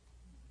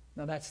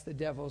 Now that's the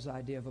devil's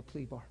idea of a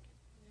plea bargain.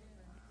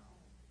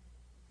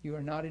 You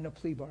are not in a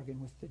plea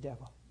bargain with the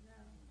devil.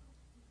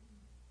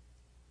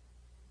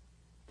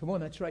 Come on,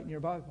 that's right in your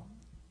Bible.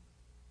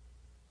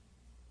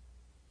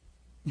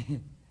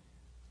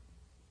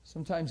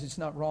 Sometimes it's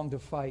not wrong to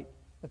fight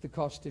at the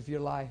cost of your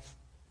life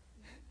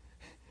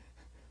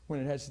when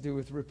it has to do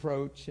with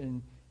reproach.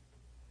 And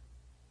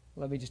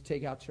let me just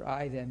take out your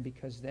eye then,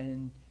 because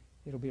then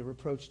it'll be a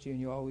reproach to you,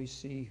 and you always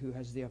see who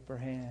has the upper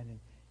hand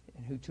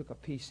and who took a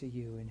piece of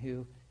you and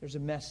who. There's a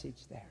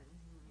message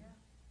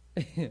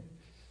there. Yeah.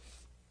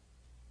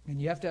 And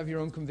you have to have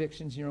your own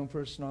convictions, your own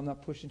personal. I'm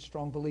not pushing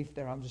strong belief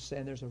there. I'm just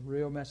saying there's a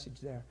real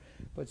message there.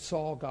 But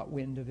Saul got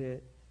wind of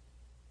it.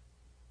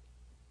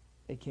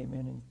 They came in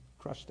and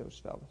crushed those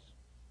fellas.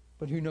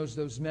 But who knows,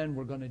 those men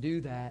were going to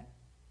do that,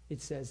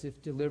 it says,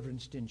 if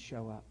deliverance didn't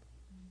show up.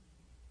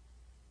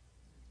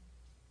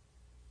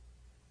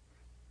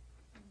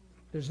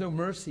 There's no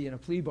mercy in a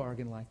plea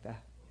bargain like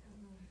that.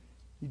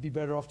 You'd be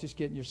better off just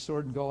getting your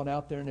sword and going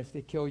out there, and if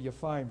they kill you,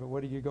 fine. But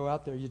what do you go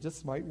out there? You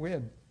just might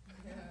win.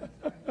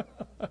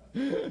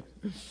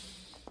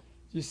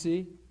 You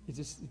see? It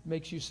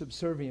makes you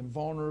subservient,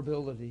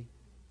 vulnerability,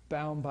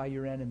 bound by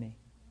your enemy.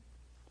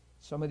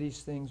 Some of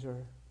these things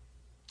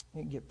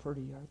they can get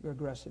pretty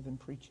aggressive and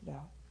preach it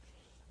out.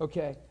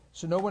 Okay,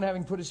 so no one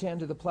having put his hand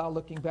to the plow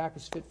looking back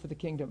is fit for the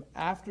kingdom.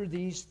 After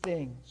these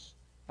things,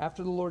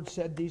 after the Lord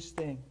said these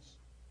things,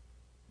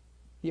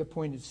 he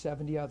appointed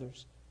 70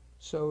 others.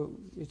 So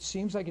it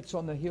seems like it's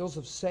on the heels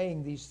of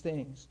saying these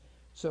things.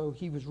 So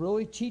he was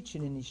really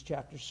teaching in these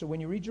chapters. So when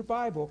you read your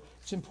Bible,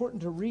 it's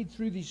important to read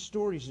through these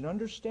stories and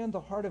understand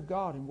the heart of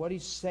God and what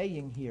he's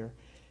saying here,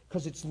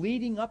 because it's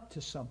leading up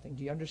to something.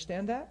 Do you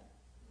understand that?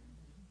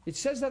 It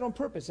says that on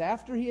purpose,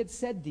 after he had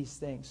said these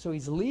things. So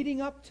he's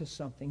leading up to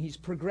something. He's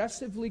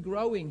progressively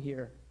growing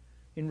here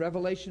in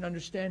revelation,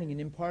 understanding, and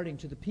imparting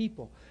to the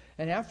people.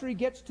 And after he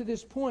gets to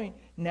this point,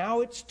 now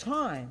it's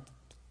time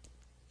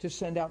to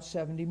send out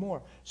 70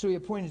 more. So he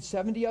appointed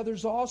 70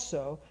 others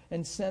also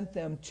and sent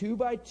them 2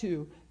 by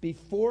 2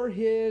 before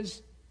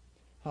his,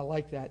 I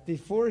like that,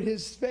 before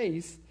his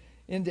face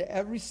into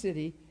every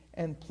city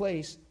and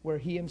place where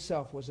he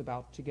himself was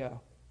about to go.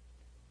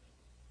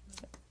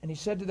 And he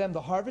said to them,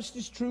 the harvest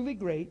is truly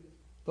great,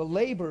 the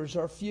laborers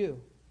are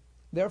few.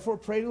 Therefore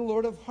pray to the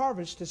Lord of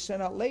harvest to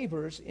send out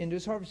laborers into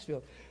his harvest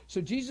field. So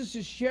Jesus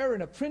is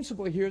sharing a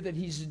principle here that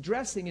he's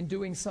addressing and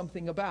doing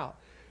something about.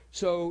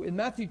 So in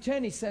Matthew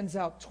 10, he sends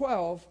out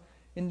 12.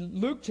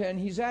 In Luke 10,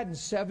 he's adding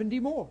 70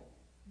 more.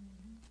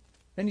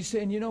 And he's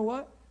saying, you know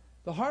what?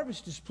 The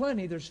harvest is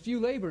plenty. There's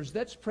few laborers.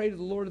 Let's pray to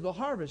the Lord of the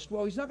harvest.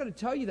 Well, he's not going to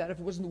tell you that if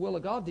it wasn't the will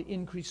of God to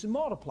increase and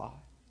multiply.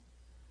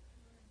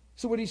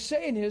 So what he's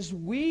saying is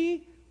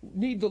we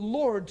need the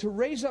Lord to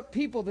raise up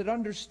people that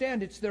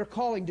understand it's their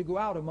calling to go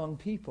out among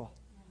people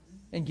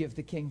and give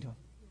the kingdom.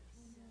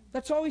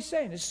 That's all he's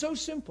saying. It's so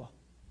simple.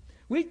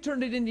 We've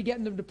turned it into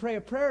getting them to pray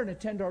a prayer and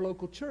attend our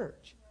local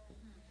church.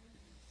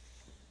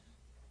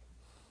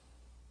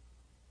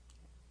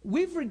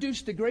 We've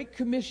reduced the Great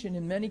Commission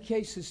in many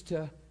cases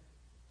to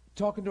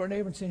talking to our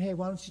neighbor and saying, hey,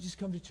 why don't you just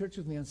come to church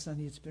with me on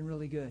Sunday? It's been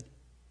really good.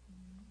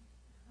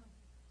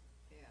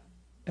 Yeah.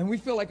 And we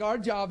feel like our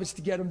job is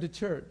to get them to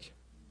church.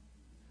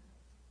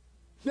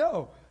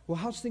 No. Well,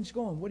 how's things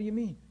going? What do you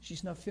mean?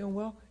 She's not feeling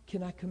well?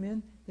 Can I come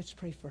in? Let's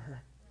pray for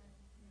her.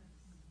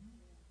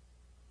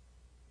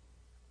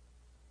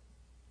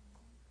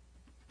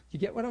 You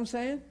get what I'm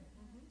saying?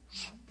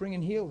 Mm-hmm.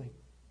 Bringing healing.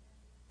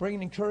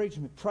 Bringing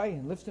encouragement,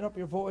 praying, lifting up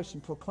your voice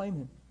and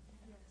proclaiming.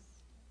 Yes.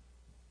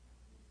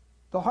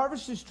 The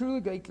harvest is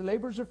truly great, the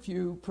laborers are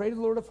few. Pray to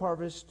the Lord of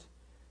harvest,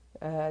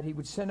 that he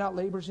would send out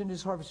laborers into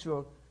his harvest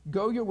field.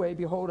 Go your way,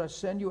 behold, I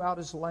send you out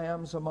as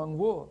lambs among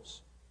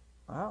wolves.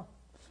 Wow.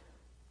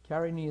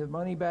 Carry neither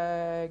money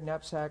bag,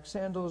 knapsack,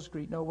 sandals,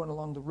 greet no one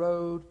along the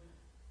road.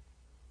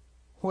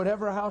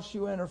 Whatever house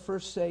you enter,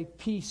 first say,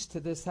 peace to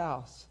this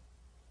house.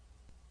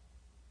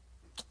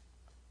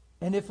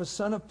 And if a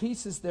son of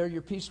peace is there,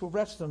 your peace will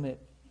rest on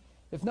it.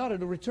 If not,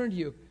 it'll return to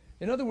you.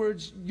 In other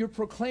words, you're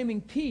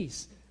proclaiming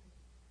peace.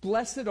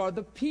 Blessed are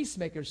the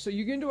peacemakers. So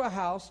you get into a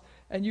house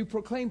and you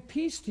proclaim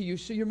peace to you,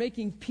 so you're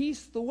making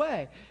peace the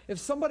way. If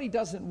somebody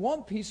doesn't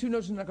want peace, who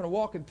knows they're not going to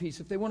walk in peace?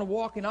 If they want to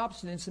walk in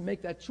obstinance and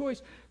make that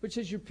choice, which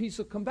says your peace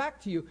will come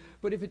back to you.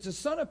 But if it's a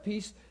son of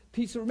peace,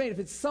 peace will remain. If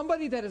it's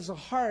somebody that has a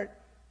heart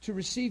to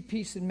receive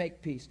peace and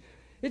make peace.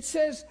 It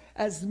says,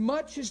 as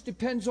much as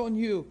depends on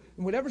you,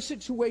 in whatever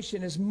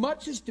situation, as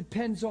much as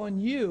depends on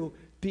you,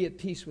 be at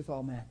peace with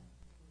all men.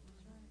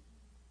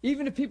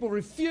 Even if people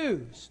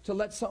refuse to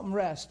let something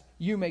rest,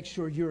 you make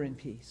sure you're in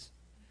peace.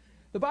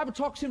 The Bible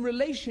talks in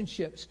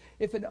relationships.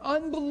 If an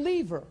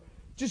unbeliever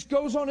just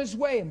goes on his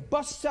way and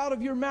busts out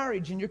of your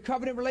marriage and your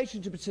covenant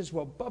relationship. It says,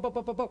 well,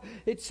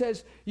 it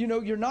says,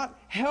 you're not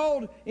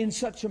held in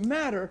such a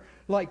matter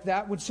like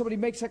that when somebody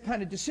makes that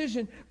kind of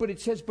decision, but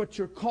it says, but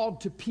you're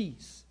called to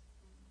peace.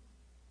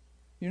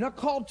 You're not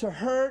called to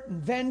hurt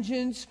and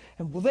vengeance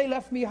and, well, they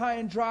left me high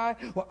and dry.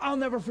 Well, I'll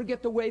never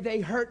forget the way they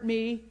hurt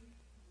me.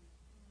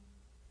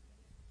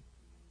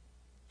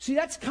 See,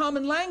 that's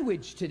common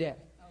language today.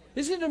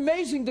 Isn't it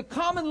amazing? The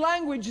common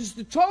language is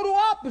the total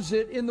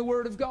opposite in the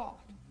Word of God.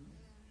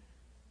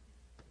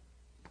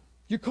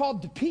 You're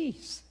called to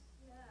peace.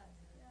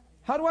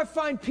 How do I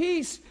find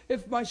peace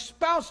if my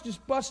spouse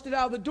just busted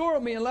out of the door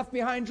on me and left me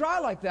high and dry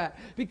like that?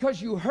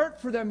 Because you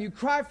hurt for them, you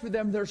cry for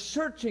them, they're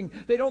searching,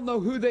 they don't know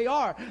who they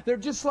are. They're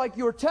just like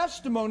your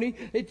testimony.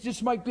 It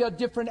just might be a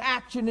different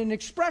action and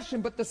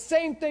expression, but the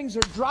same things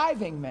are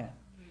driving men.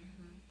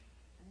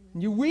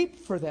 You weep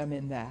for them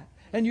in that.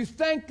 And you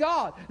thank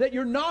God that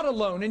you're not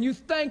alone. And you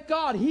thank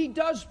God He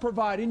does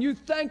provide. And you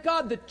thank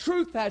God the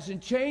truth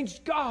hasn't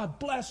changed. God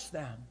bless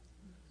them,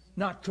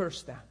 not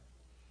curse them.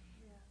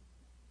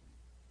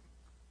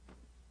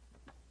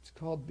 It's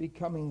called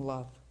becoming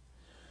love.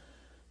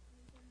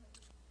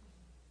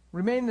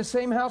 Remain in the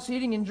same house,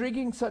 eating and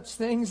drinking such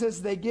things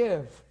as they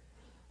give.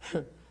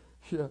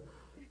 Yeah,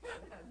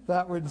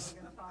 that one's...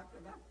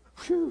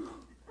 Whew.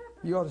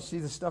 You ought to see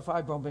the stuff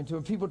I bump into.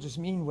 And people just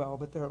mean well,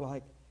 but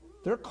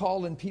they're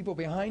calling people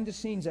behind the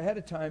scenes ahead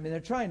of time, and they're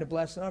trying to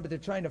bless them, but they're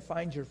trying to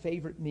find your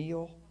favorite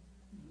meal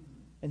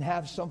and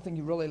have something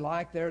you really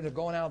like there. They're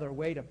going out of their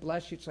way to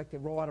bless you. It's like they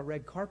roll out a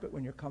red carpet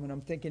when you're coming.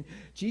 I'm thinking,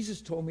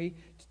 Jesus told me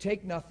to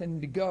take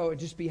nothing, to go and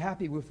just be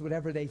happy with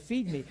whatever they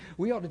feed me.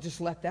 We ought to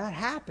just let that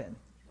happen.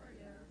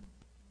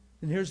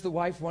 And here's the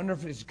wife wondering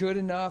if it's good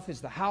enough.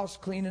 Is the house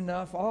clean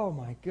enough? Oh,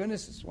 my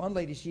goodness. This one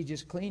lady, she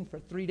just cleaned for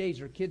 3 days.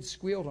 Her kids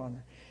squealed on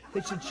her.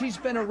 They said, she's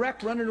been a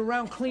wreck running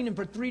around cleaning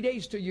for 3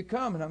 days till you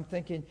come. And I'm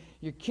thinking,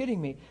 you're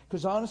kidding me.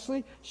 Because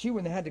honestly, she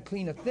wouldn't have had to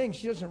clean a thing.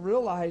 She doesn't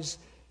realize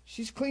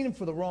she's cleaning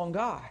for the wrong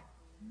guy.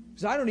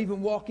 Because I don't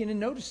even walk in and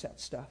notice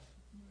that stuff.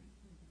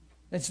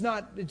 It's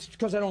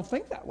because I don't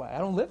think that way. I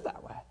don't live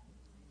that way.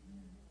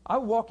 I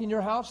walk in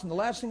your house, and the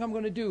last thing I'm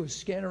going to do is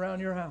scan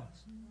around your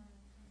house.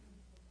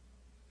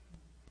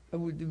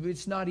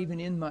 It's not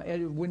even in my, it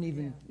wouldn't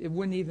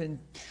even,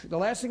 the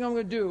last thing I'm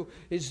going to do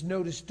is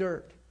notice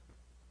dirt.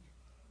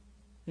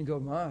 And go,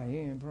 you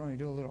ain't probably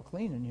do a little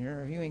cleaning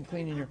here. If you ain't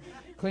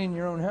cleaning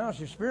your own house,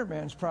 your spirit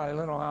man's probably a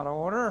little out of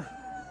order.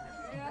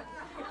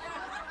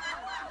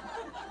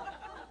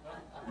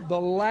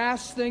 The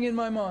last thing in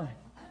my mind.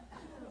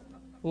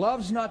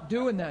 Love's not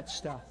doing that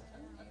stuff.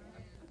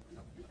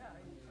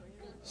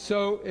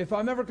 So if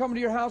I'm ever coming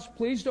to your house,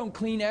 please don't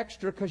clean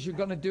extra because you're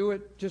going to do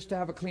it just to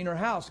have a cleaner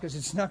house, because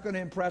it's not going to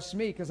impress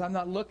me, because I'm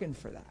not looking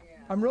for that.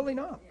 I'm really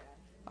not.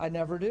 I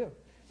never do.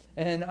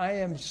 And I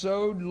am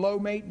so low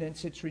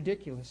maintenance, it's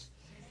ridiculous.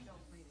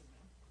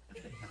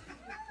 You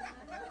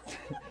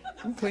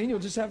can clean, you'll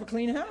just have a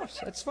clean house.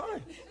 That's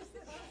fine.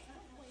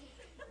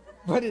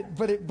 But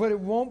it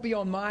won't be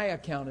on my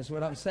account, is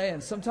what I'm saying.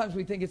 Sometimes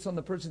we think it's on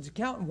the person's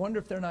account and wonder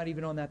if they're not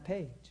even on that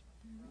page.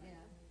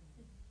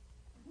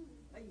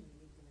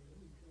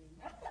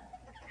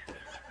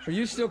 Are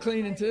you still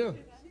cleaning too?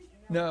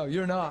 No,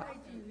 you're not.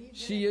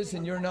 She is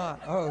and you're not.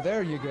 Oh,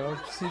 there you go.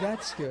 See,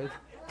 that's good.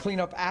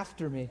 Clean up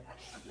after me.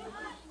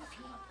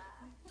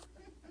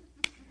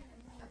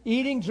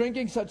 Eating,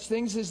 drinking such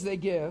things as they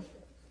give,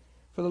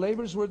 for the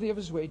labor is worthy of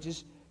his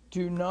wages.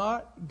 Do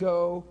not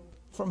go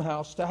from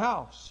house to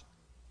house.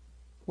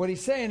 What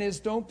he's saying is,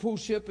 don't pull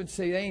ship and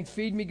say, they ain't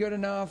feed me good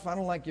enough. I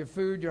don't like your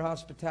food, your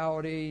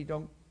hospitality.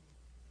 Don't.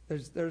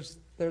 There's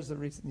a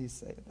reason he's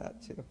saying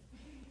that too.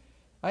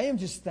 I am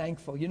just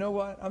thankful. You know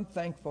what? I'm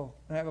thankful.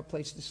 I have a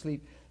place to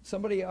sleep.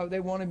 Somebody,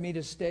 they wanted me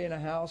to stay in a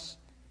house,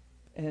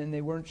 and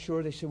they weren't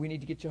sure. They said, we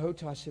need to get you a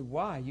hotel. I said,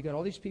 why? You got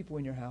all these people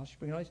in your house. You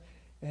bring all these.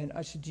 And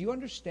I said, do you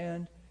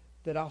understand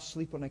that I'll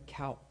sleep on a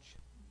couch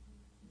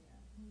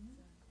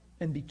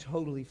and be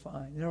totally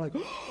fine? And they're like,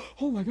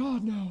 oh my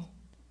God, no.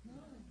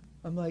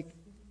 I'm like,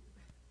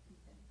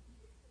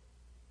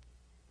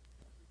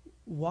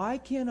 why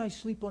can't I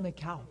sleep on a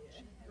couch?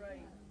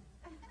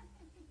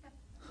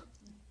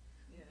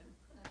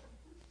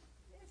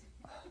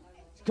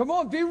 Come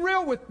on, be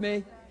real with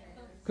me.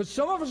 Because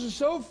some of us are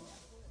so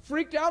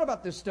freaked out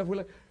about this stuff. We're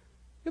like,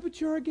 yeah, but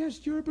you're a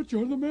guest, but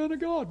you're the man of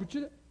God.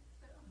 But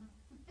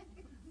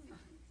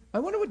I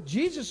wonder what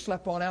Jesus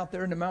slept on out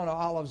there in the Mount of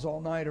Olives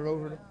all night or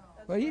over.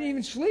 Well, he didn't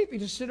even sleep. He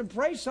just sit and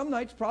pray some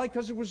nights, probably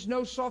because there was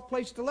no soft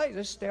place to lay.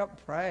 Just stay up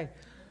and pray.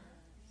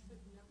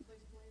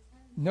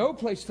 No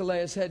place to lay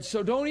his head.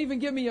 So don't even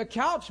give me a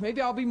couch.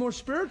 Maybe I'll be more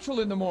spiritual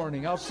in the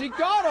morning. I'll seek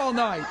God all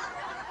night.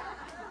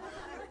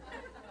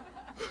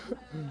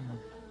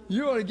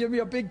 You ought to give me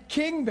a big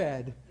king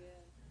bed.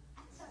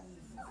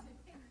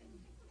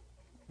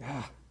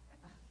 Ah.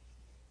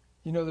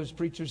 You know, there's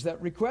preachers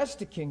that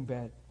request a king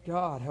bed.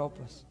 God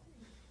help us.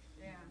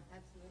 Yeah,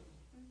 absolutely.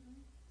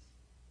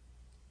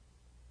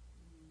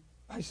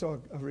 I saw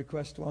a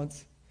request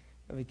once.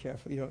 Be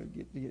careful. You don't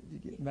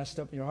get messed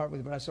up in your heart with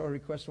it. But I saw a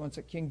request once,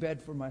 a king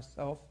bed for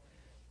myself,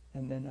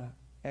 and then an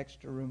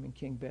extra room and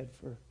king bed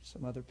for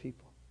some other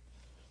people.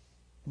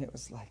 And it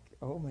was like,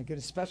 oh my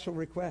goodness, special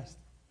request.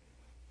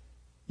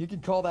 You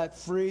can call that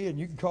free and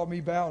you can call me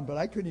bound, but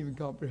I couldn't even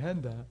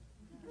comprehend that.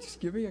 Just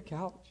give me a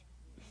couch.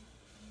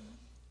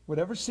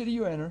 Whatever city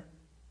you enter,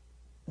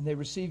 and they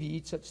receive you,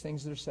 eat such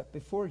things that are set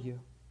before you.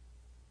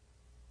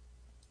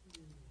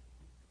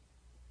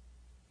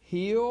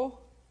 Heal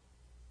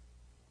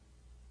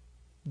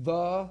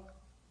the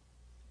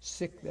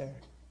sick there.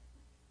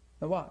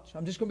 Now watch.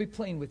 I'm just going to be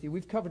plain with you.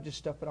 We've covered this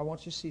stuff, but I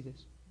want you to see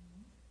this.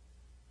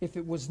 If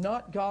it was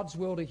not God's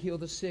will to heal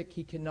the sick,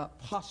 He cannot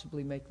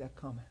possibly make that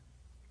comment.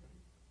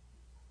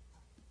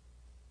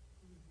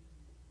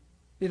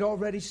 It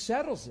already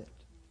settles it.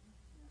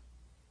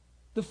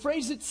 The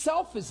phrase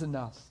itself is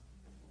enough.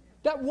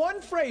 That one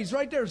phrase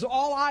right there is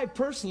all I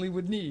personally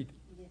would need.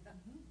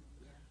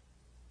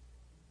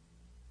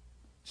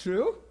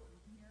 True?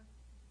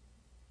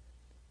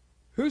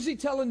 Who's He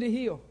telling to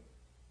heal?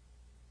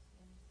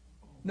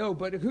 No,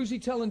 but who's He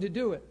telling to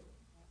do it?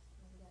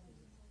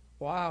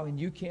 Wow, and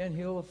you can't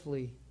heal a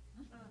flea.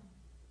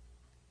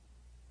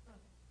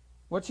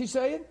 What's He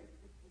saying?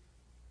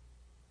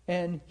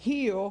 And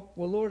heal.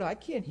 Well, Lord, I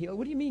can't heal.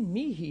 What do you mean,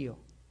 me heal?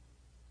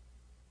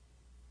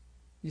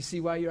 You see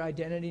why your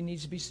identity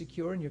needs to be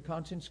secure and your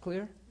conscience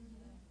clear?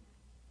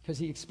 Because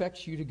He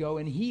expects you to go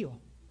and heal.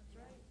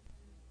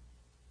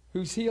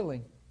 Who's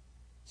healing?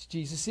 It's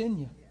Jesus in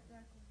you.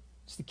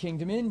 It's the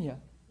kingdom in you.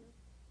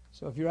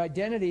 So if your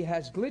identity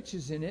has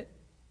glitches in it,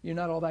 you're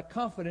not all that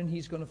confident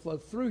He's going to flow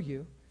through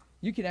you.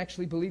 You can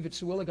actually believe it's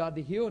the will of God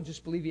to heal and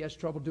just believe He has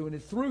trouble doing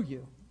it through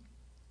you.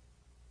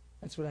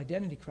 That's what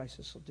identity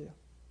crisis will do.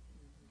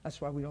 That's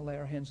why we don't lay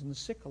our hands on the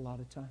sick a lot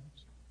of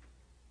times.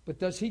 But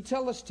does He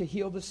tell us to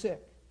heal the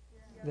sick?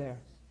 Yes. There.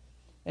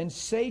 And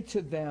say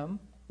to them,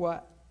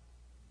 what?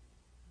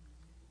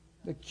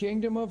 The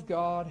kingdom of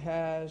God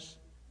has...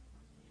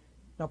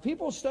 Now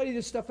people study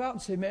this stuff out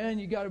and say, man,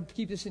 you got to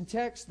keep this in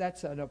text.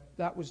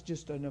 That was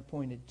just an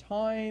appointed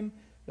time.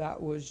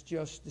 That was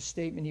just the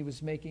statement He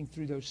was making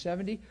through those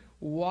 70.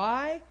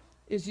 Why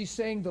is He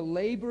saying the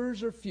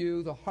laborers are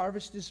few, the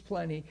harvest is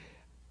plenty,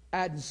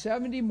 adding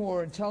 70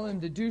 more and telling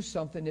them to do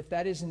something if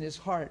that isn't His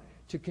heart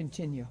to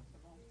continue?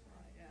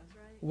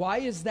 Why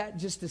is that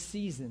just a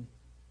season?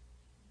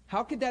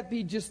 How could that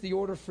be just the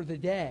order for the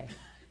day?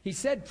 He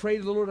said, pray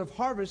to the Lord of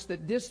harvest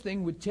that this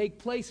thing would take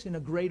place in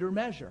a greater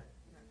measure.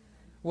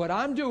 What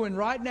I'm doing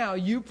right now,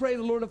 you pray to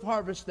the Lord of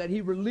harvest that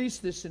He release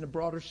this in a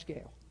broader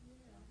scale.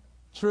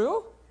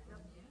 True?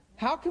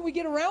 How can we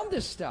get around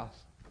this stuff?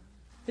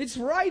 It's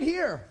right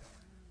here.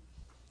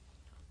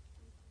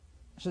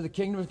 So the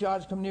kingdom of God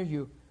has come near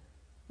you.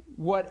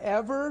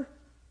 Whatever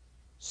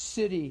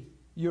city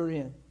you're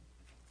in.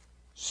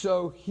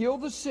 So heal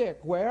the sick.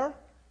 Where?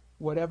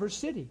 Whatever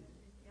city.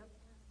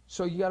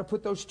 So you got to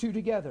put those two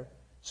together.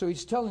 So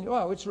He's telling you,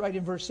 oh, it's right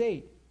in verse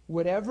 8.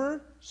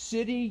 Whatever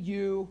city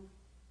you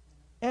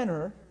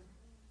enter,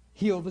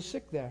 heal the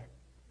sick there.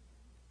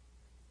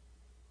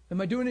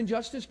 Am I doing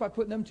injustice by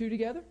putting them two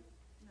together?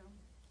 No.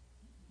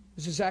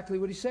 That's exactly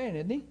what He's saying,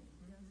 isn't He?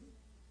 Yes.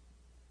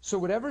 So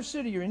whatever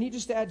city you're in, He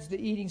just adds the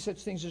eating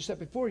such things are set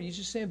before you. He's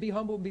just saying be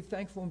humble and be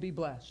thankful and be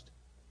blessed.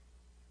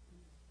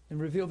 And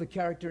reveal the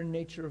character and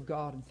nature of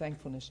God and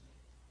thankfulness.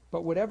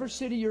 But whatever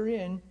city you're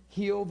in,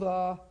 heal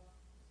the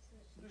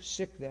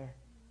sick there.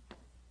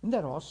 Isn't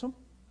that awesome?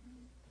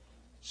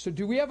 So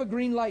do we have a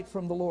green light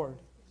from the Lord?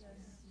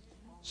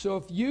 So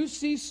if you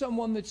see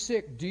someone that's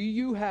sick, do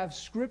you have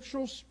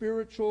scriptural,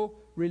 spiritual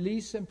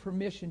release and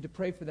permission to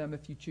pray for them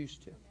if you choose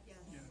to?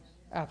 Yes.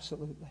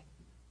 Absolutely.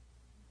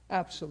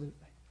 Absolutely.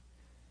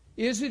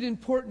 Is it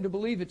important to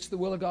believe it's the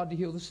will of God to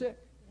heal the sick?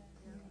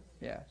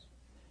 Yes.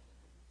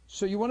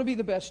 So you want to be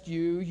the best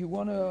you. You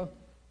want to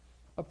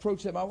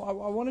approach them. I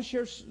want to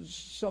share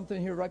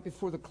something here right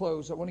before the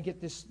close. I want to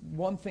get this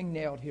one thing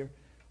nailed here.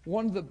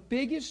 One of the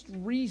biggest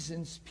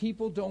reasons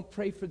people don't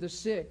pray for the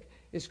sick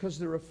is because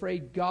they're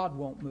afraid God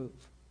won't move.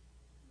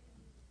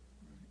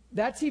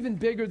 That's even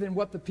bigger than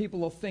what the people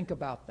will think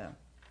about them.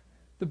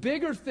 The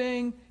bigger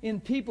thing in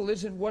people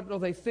isn't what will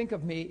they think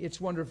of me,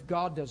 it's wonder if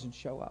God doesn't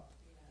show up.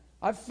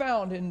 I've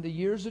found in the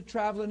years of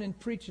traveling and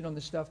preaching on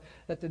this stuff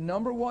that the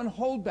number one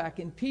holdback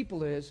in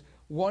people is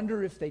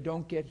wonder if they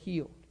don't get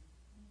healed.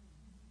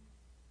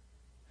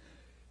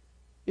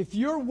 If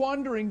you're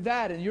wondering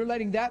that and you're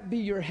letting that be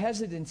your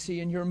hesitancy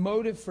and your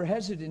motive for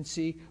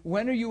hesitancy,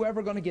 when are you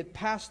ever going to get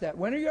past that?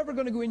 When are you ever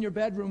going to go in your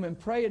bedroom and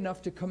pray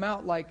enough to come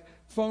out like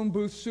phone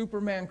booth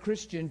Superman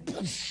Christian?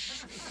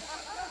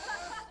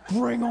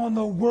 Bring on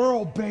the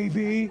world,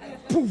 baby.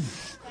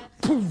 Poof,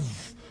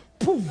 poof,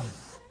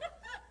 poof.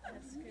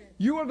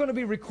 You are going to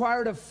be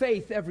required of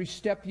faith every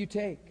step you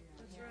take.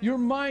 Your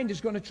mind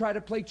is going to try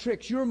to play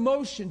tricks. Your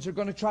emotions are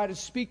going to try to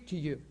speak to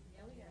you.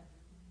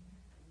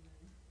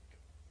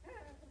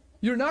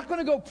 You're not going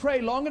to go pray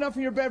long enough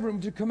in your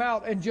bedroom to come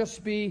out and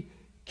just be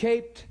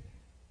caped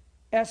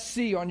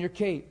SC on your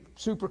cape,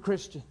 super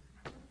Christian.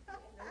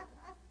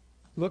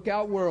 Look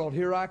out, world.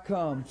 Here I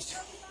come.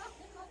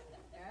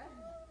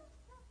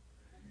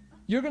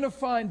 You're going to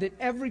find that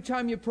every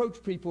time you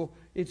approach people,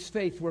 it's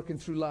faith working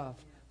through love.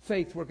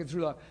 Faith working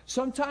through love.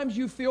 Sometimes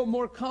you feel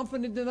more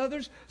confident than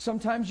others.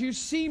 Sometimes you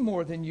see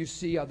more than you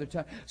see other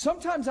times.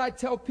 Sometimes I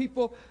tell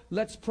people,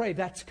 let's pray.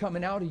 That's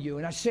coming out of you.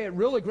 And I say it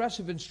real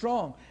aggressive and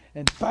strong.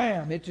 And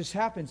bam, it just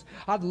happens.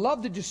 I'd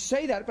love to just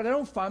say that, but I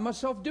don't find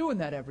myself doing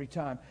that every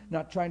time.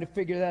 Not trying to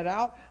figure that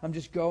out. I'm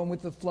just going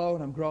with the flow,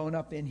 and I'm growing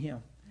up in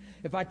Him.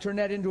 If I turn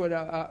that into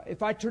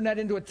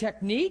a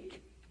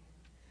technique,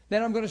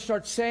 then I'm going to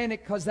start saying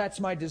it because that's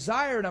my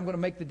desire, and I'm going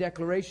to make the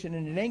declaration,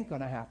 and it ain't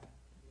going to happen.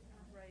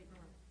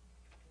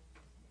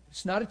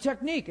 It's not a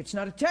technique. It's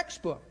not a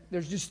textbook.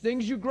 There's just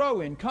things you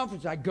grow in.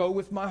 Confidence. I go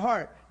with my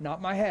heart,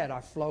 not my head.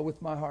 I flow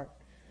with my heart.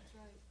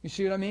 You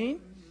see what I mean?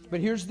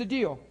 But here's the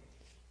deal.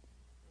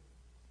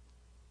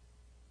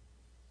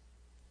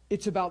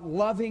 It's about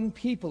loving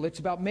people. It's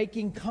about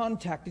making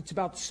contact. It's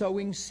about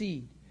sowing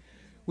seed.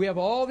 We have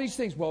all these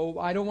things. Well,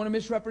 I don't want to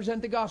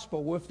misrepresent the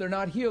gospel. Well, if they're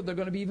not healed, they're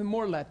going to be even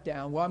more let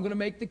down. Well, I'm going to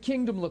make the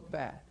kingdom look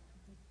bad.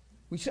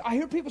 I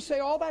hear people say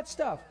all that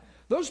stuff.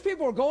 Those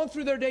people are going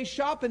through their day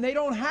shopping. They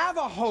don't have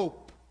a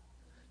hope.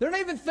 They're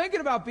not even thinking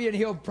about being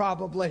healed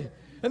probably.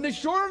 And they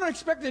sure aren't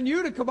expecting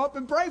you to come up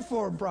and pray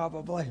for them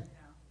probably.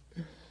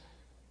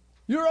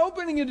 You're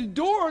opening a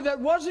door that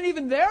wasn't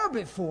even there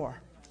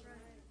before.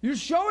 You're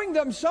showing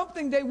them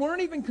something they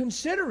weren't even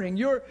considering.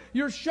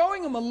 You're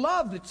showing them a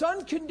love that's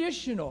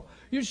unconditional.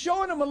 You're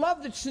showing them a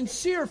love that's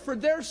sincere for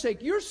their sake.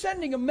 You're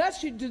sending a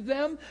message to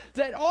them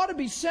that ought to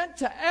be sent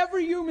to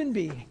every human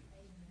being.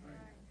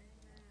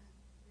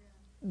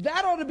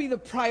 That ought to be the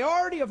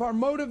priority of our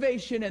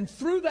motivation, and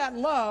through that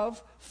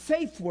love,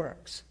 faith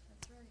works.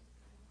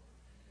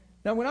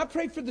 Now, when I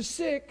pray for the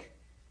sick,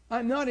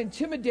 I'm not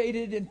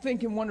intimidated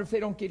and wonder if they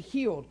don't get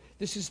healed.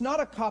 This is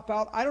not a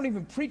cop-out. I don't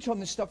even preach on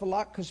this stuff a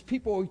lot because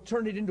people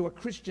turn it into a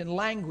Christian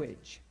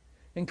language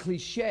and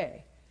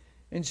cliche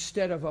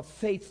instead of a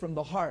faith from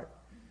the heart.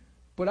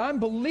 But I'm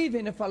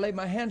believing if I lay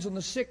my hands on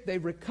the sick, they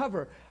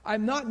recover.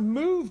 I'm not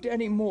moved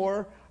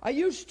anymore. I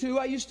used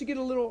to get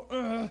a little,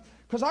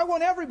 because I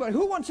want everybody.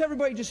 Who wants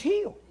everybody just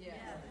healed? Yeah.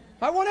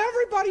 I want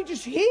everybody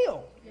just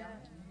healed. Yeah.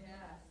 Yeah.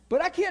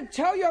 But I can't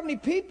tell you how many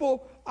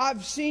people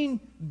I've seen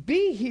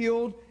be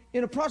healed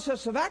in a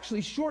process of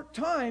actually short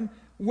time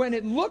when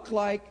it looked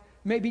like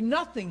maybe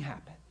nothing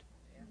happened.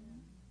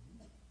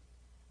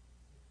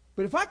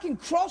 But if I can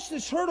cross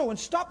this hurdle and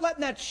stop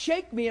letting that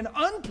shake me and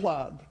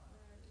unplug,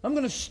 I'm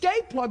going to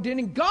stay plugged in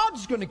and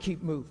God's going to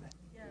keep moving.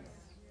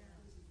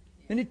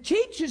 And it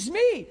teaches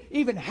me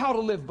even how to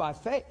live by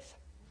faith.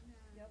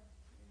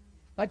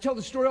 I tell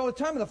the story all the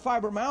time of the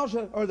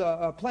fibromyalgia or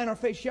the plantar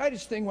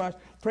fasciitis thing when I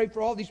prayed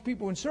for all these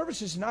people in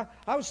services, and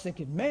I was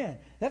thinking, man,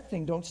 that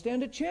thing don't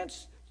stand a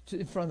chance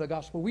in front of the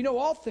gospel. We know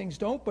all things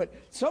don't, but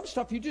some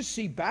stuff you just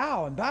see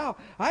bow and bow.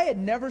 I had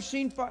never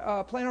seen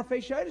plantar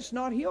fasciitis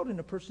not healed in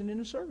a person in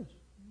a service.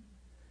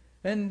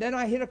 And then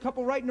I hit a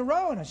couple right in a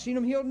row, and I seen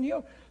them healed and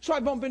healed. So I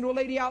bump into a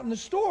lady out in the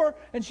store,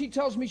 and she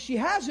tells me she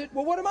has it.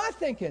 Well, what am I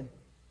thinking?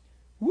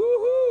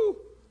 Woohoo!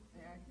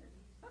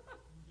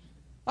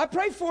 I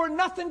pray for her,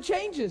 nothing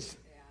changes.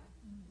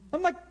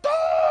 I'm like,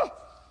 ah!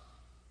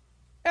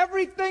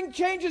 Everything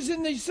changes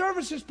in these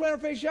services, plantar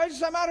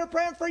fasciitis. I'm out here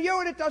praying for you,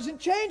 and it doesn't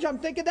change. I'm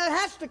thinking that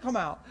has to come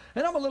out.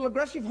 And I'm a little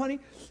aggressive, honey.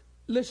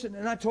 Listen,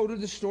 and I told her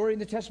the story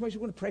and the testimony. She said,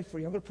 I'm going to pray for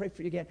you. I'm going to pray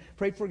for you again.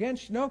 Prayed for her again.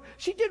 No,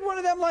 she did one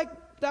of them like,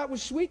 that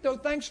was sweet, though.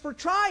 Thanks for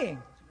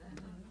trying.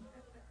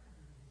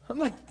 I'm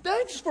like,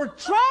 thanks for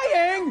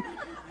trying?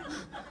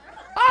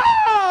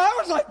 I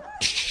was like,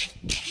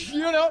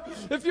 you know,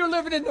 if you're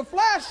living in the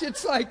flesh,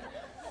 it's like,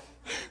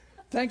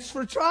 thanks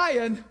for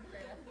trying.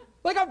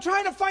 Like I'm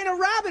trying to find a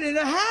rabbit in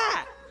a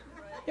hat.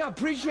 Yeah,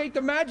 appreciate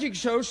the magic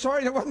show.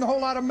 Sorry, there wasn't a whole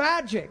lot of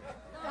magic.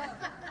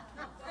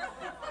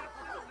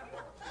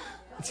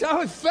 That's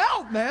how it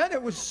felt, man.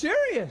 It was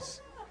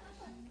serious.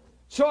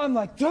 So I'm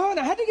like, dude,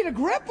 I had to get a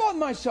grip on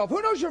myself.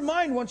 Who knows your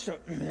mind wants to...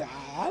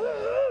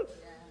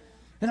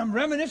 And I'm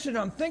reminiscing,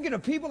 I'm thinking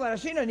of people that I've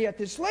seen, and yet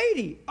this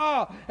lady,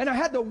 and I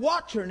had to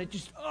watch her, and it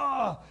just,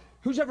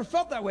 who's ever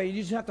felt that way?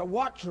 You just have to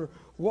watch her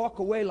walk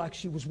away like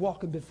she was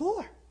walking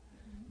before.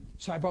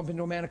 So I bump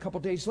into a man a couple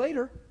days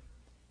later.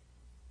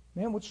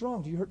 Man, what's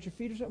wrong? Do you hurt your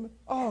feet or something?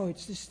 Oh,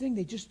 it's this thing.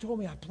 They just told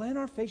me I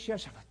plantar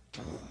fasciitis. I'm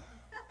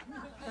like,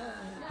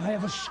 I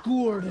have a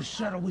score to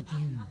settle with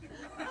you.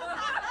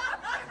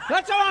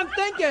 That's all I'm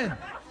thinking.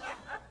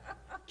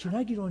 Can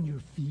I get on your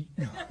feet?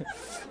 No.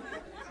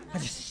 I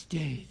just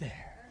stay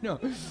there. No.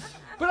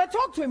 But I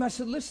talked to him. I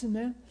said, listen,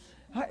 man.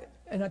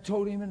 And I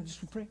told him, and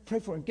just pray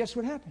for him. Guess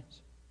what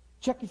happens?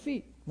 Check your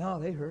feet. No,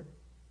 they hurt.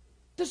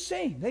 The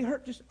same. They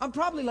hurt. I'm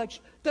probably like,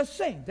 the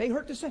same. They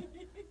hurt the same.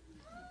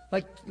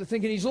 Like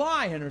thinking he's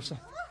lying or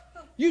something.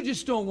 You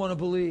just don't want to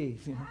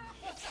believe. You know?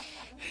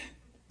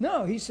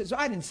 No, he says,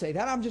 I didn't say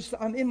that.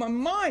 I'm in my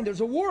mind.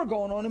 There's a war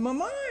going on in my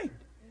mind.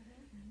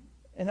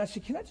 And I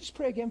said, can I just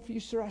pray again for you,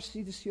 sir? I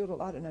see this healed a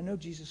lot, and I know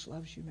Jesus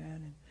loves you,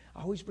 man. And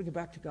I always bring it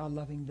back to God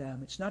loving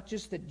them. It's not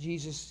just that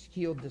Jesus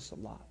healed this a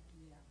lot.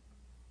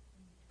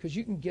 Because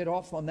you can get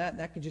off on that, and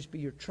that can just be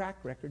your track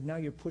record. Now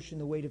you're pushing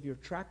the weight of your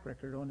track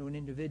record onto an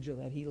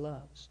individual that he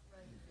loves.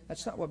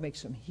 That's not what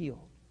makes him healed.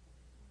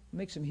 What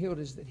makes him healed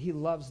is that he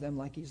loves them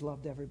like he's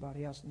loved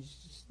everybody else. And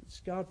it's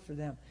God for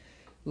them,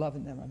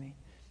 loving them, I mean.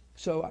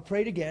 So I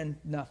prayed again,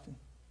 nothing.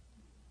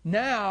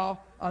 Now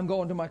I'm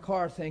going to my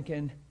car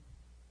thinking,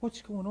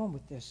 what's going on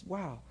with this?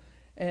 Wow.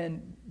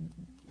 And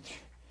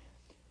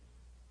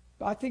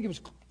I think it was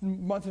a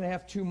month and a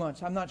half, 2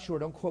 months. I'm not sure.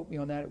 Don't quote me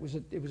on that. It was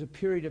a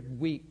period of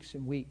weeks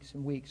and weeks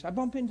and weeks. I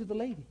bump into the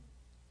lady.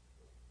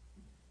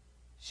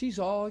 She's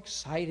all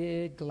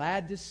excited,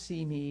 glad to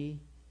see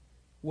me,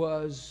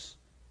 was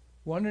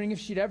wondering if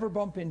she'd ever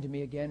bump into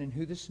me again and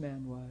who this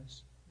man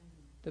was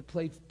that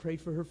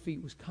prayed for her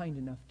feet, was kind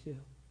enough to,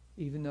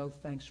 even though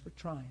thanks for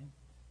trying.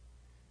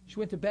 She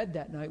went to bed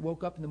that night,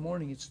 woke up in the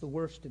morning. It's the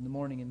worst in the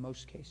morning in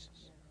most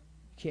cases.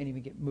 Can't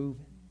even get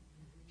moving.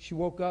 She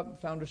woke up and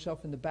found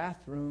herself in the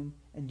bathroom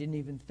and didn't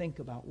even think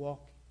about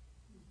walking.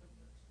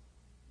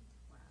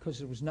 Because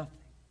there was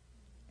nothing.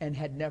 And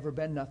had never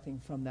been nothing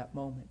from that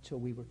moment till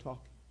we were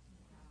talking.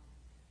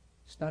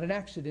 It's not an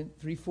accident.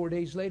 3-4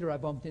 days later, I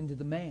bumped into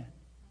the man.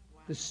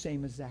 The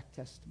same exact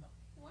testimony.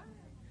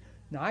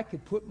 Now, I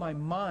could put my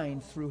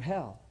mind through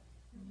hell.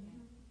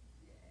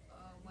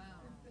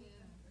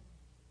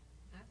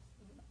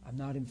 I'm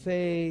not in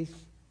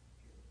faith.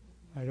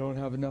 I don't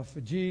have enough for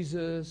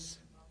Jesus.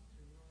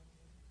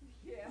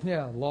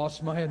 Yeah,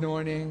 lost my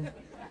anointing.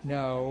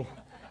 No,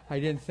 I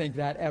didn't think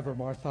that ever,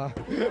 Martha.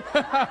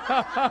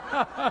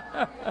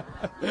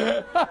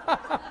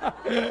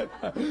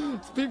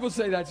 People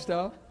say that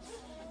stuff.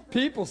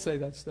 People say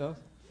that stuff.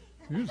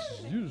 You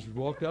just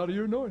walked out of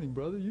your anointing,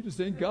 brother. You just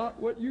ain't got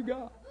what you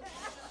got.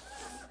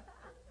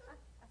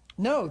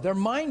 No, they're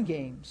mind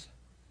games.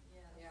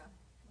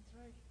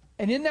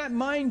 And in that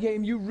mind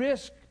game, you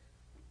risk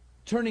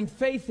turning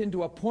faith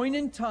into a point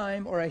in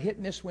time or a hit,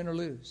 miss, win, or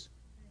lose.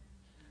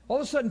 All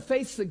of a sudden,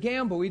 faith's a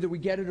gamble. Either we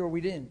get it or we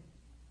didn't.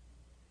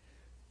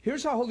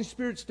 Here's how Holy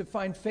Spirit's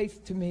defined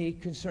faith to me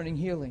concerning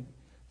healing.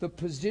 The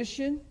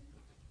positioning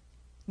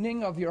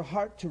of your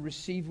heart to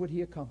receive what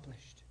He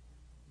accomplished.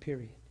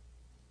 Period.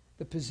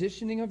 The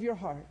positioning of your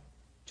heart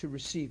to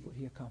receive what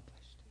He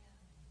accomplished.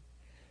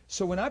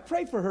 So when I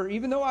pray for her,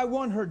 even though I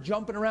want her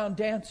jumping around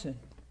dancing,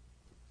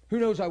 who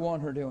knows I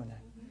want her doing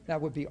that?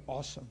 That would be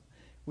awesome.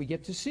 We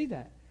get to see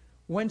that.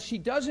 When she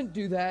doesn't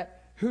do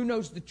that, who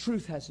knows the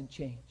truth hasn't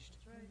changed?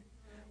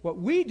 What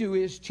we do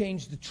is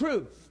change the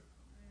truth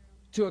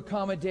to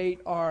accommodate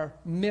our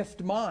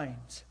miffed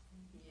minds.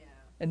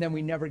 And then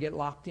we never get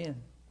locked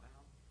in.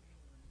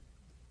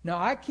 Now,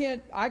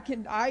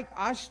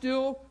 I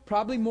still,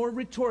 probably more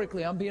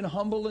rhetorically, I'm being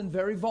humble and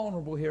very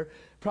vulnerable here,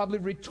 probably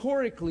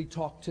rhetorically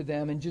talk to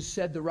them and just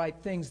said the right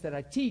things that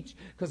I teach,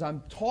 because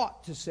I'm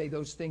taught to say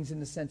those things in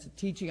the sense of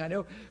teaching. I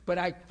know, but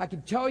I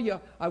can tell you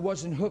I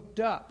wasn't hooked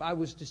up. I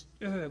was just,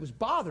 it was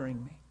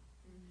bothering me.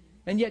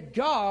 And yet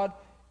God,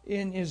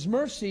 in His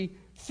mercy,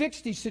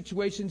 fixed these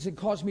situations and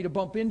caused me to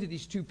bump into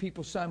these two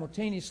people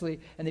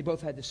simultaneously, and they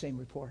both had the same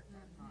report.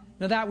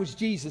 Now, that was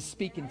Jesus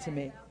speaking to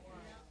me.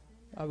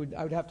 I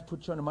would have to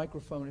put you on a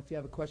microphone if you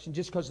have a question,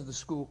 just because of the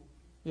school.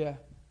 Yeah.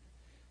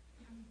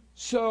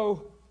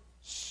 So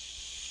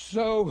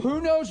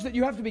who knows that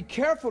you have to be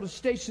careful to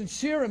stay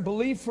sincere and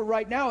believe for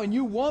right now, and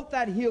you want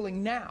that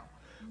healing now.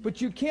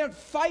 But you can't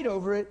fight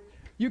over it.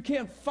 You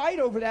can't fight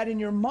over that in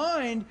your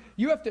mind.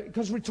 You have to,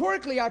 because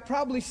rhetorically I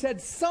probably said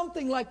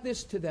something like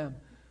this to them.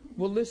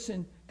 Well,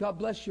 listen, God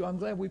bless you. I'm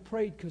glad we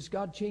prayed, because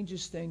God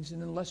changes things.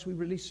 And unless we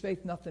release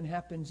faith, nothing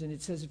happens. And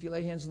it says if you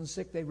lay hands on the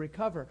sick, they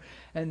recover.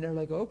 And they're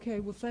like, okay,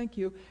 well, thank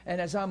you.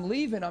 And as I'm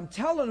leaving, I'm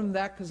telling them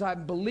that because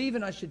I'm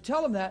believing I should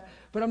tell them that.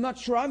 But I'm not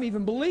sure I'm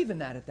even believing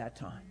that at that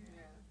time.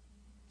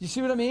 You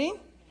see what I mean?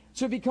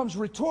 So it becomes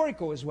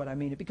rhetorical is what I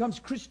mean. It becomes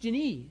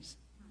Christianese.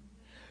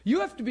 You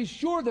have to be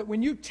sure that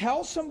when you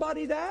tell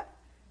somebody that,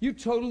 you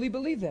totally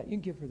believe that. You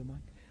can give her the mic.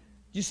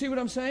 Do you see what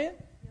I'm saying?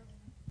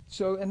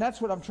 So, and that's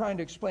what I'm trying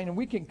to explain, and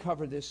we can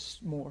cover this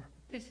more.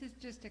 This is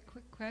just a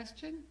quick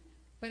question,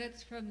 but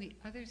it's from the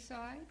other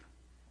side,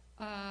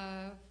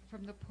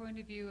 from the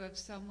point of view of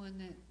someone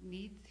that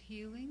needs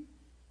healing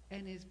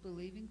and is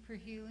believing for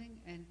healing,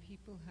 and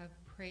people have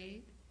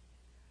prayed.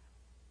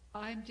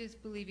 I'm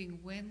just believing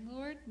when,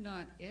 Lord,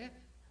 not if,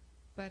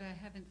 but I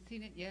haven't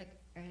seen it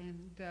yet,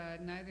 and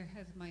neither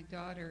has my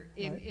daughter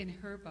in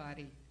her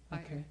body.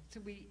 Okay. So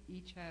we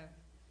each have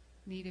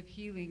need of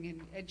healing,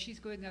 and she's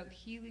going out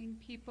healing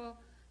people,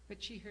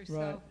 but she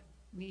herself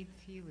needs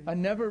healing. I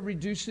never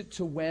reduce it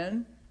to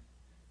when,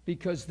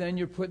 because then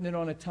you're putting it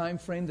on a time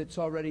frame that's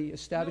already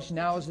established.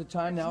 Now is the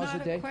time, now is the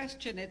day. It's not a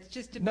question, it's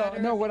just a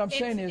matter No, what I'm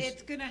saying is,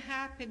 it's going to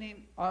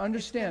happen. I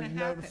understand.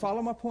 Now,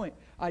 follow my point.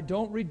 I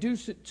don't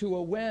reduce it to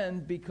a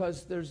when,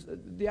 because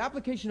the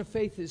application of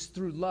faith is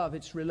through love.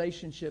 It's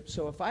relationship.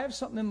 So if I have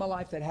something in my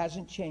life that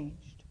hasn't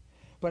changed,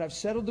 but I've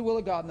settled the will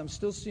of God and I'm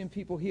still seeing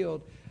people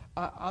healed,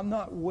 I'm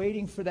not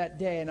waiting for that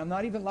day, and I'm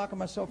not even locking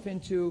myself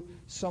into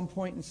some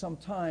point in some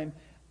time.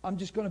 I'm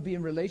just going to be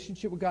in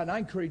relationship with God. And I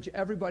encourage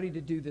everybody to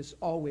do this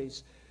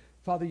always.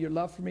 Father, your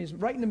love for me is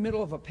right in the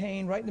middle of a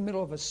pain, right in the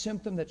middle of a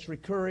symptom that's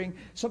recurring,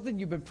 something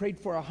you've been prayed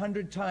for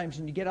 100 times,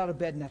 and you get out of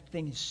bed and that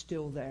thing is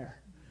still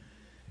there.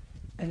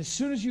 And as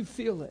soon as you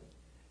feel it,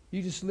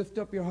 you just lift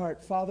up your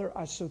heart. Father,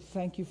 I so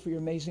thank you for your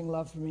amazing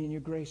love for me and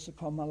your grace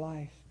upon my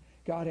life.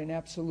 God, I'm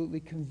absolutely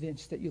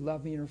convinced that you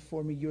love me and are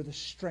for me. You're the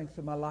strength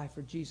of my life,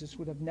 or Jesus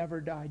would have never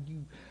died.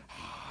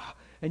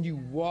 And you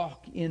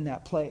walk in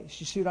that place.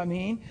 You see what I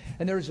mean?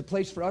 And there is a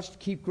place for us to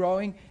keep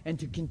growing and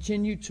to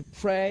continue to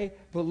pray,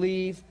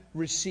 believe,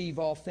 receive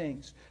all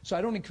things. So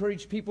I don't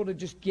encourage people to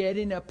just get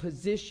in a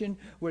position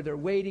where they're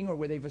waiting or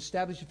where they've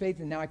established a faith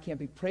and now I can't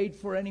be prayed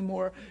for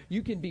anymore.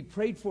 You can be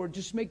prayed for.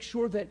 Just make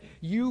sure that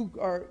you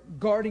are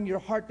guarding your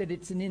heart, that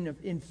it's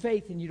in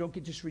faith, and you don't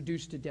get just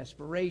reduced to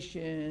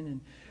desperation.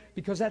 And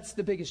because that's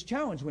the biggest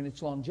challenge when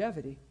it's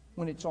longevity,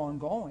 when it's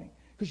ongoing.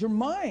 Because your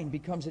mind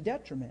becomes a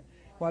detriment.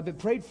 Well, I've been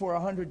prayed for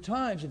 100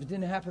 times. If it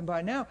didn't happen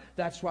by now,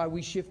 that's why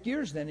we shift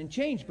gears then and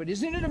change. But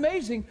isn't it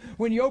amazing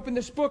when you open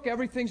this book,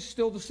 everything's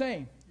still the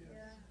same? Yeah.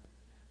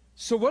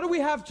 So what do we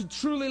have to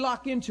truly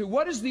lock into?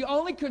 What is the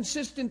only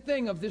consistent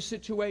thing of this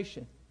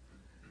situation?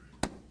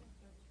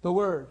 The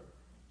Word.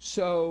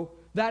 So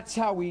that's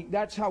how we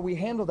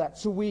handle that.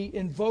 So we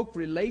invoke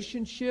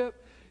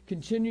relationship,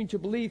 continuing to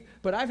believe.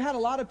 But I've had a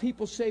lot of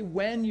people say,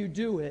 when you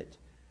do it,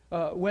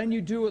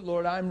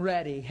 Lord, I'm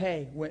ready.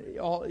 Hey,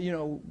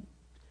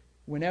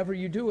 whenever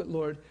you do it,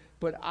 Lord.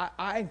 But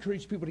I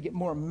encourage people to get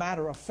more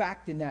matter of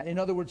fact in that. In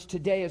other words,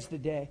 today is the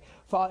day.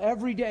 Father,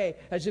 every day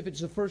as if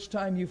it's the first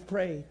time you've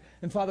prayed.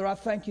 And Father, I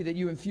thank you that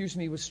you infuse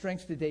me with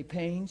strength today.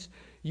 Pains,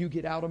 you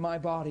get out of my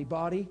body.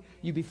 Body,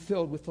 you be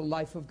filled with the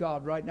life of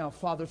God right now.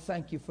 Father,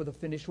 thank you for the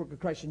finished work of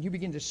Christ. And you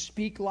begin to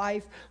speak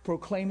life,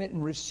 proclaim it,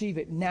 and receive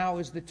it. Now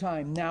is the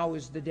time. Now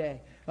is the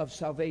day of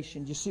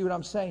salvation. Do you see what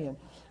I'm saying?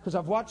 Because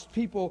I've watched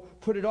people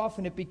put it off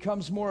and it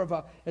becomes more of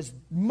a, as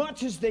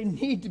much as they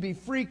need to be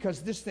free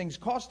because this thing's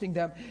costing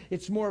them,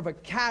 it's more of a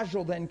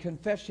casual than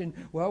confession.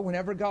 Well,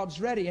 whenever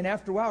God's ready. And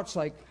after a while it's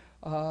like,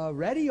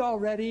 ready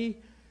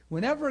already?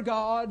 Whenever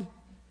God.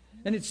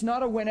 And it's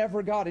not a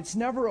whenever God. It's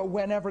never a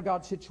whenever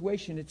God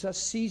situation. It's us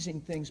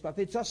seizing things. But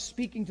it's us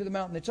speaking to the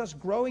mountain. It's us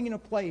growing in a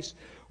place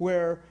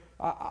where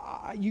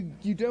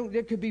you don't.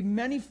 There could be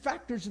many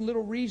factors and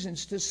little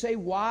reasons to say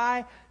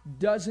why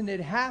doesn't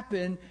it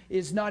happen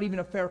is not even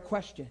a fair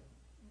question.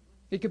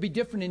 It could be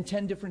different in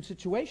 10 different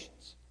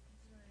situations.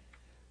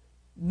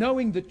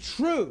 Knowing the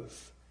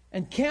truth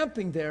and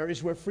camping there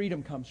is where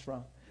freedom comes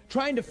from.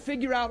 Trying to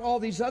figure out all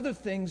these other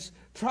things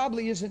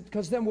probably isn't,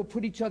 because then we'll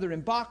put each other in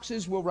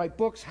boxes. We'll write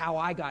books, how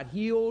I got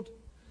healed.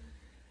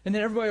 And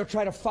then everybody will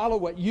try to follow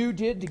what you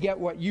did to get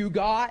what you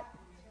got.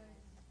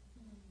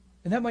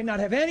 And that might not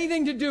have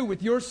anything to do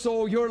with your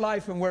soul, your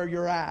life, and where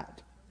you're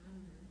at.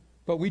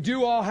 But we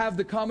do all have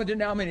the common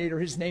denominator.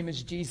 His name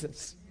is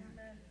Jesus.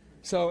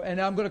 So,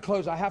 and I'm going to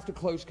close. I have to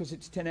close because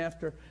it's 10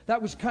 after.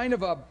 That was kind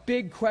of a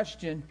big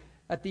question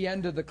at the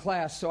end of the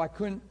class. So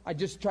I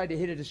just tried to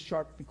hit it as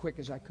sharp and quick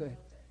as I could.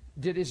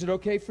 Is it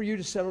okay for you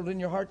to settle it in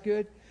your heart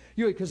good?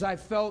 Because I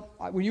felt,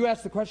 when you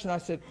asked the question, I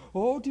said,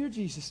 oh, dear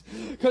Jesus.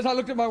 Because I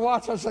looked at my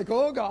watch, I was like,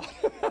 oh, God.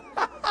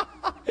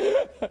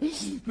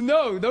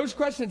 No, those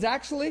questions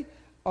actually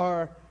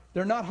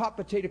they're not hot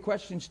potato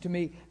questions to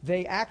me.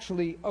 They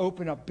actually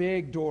open a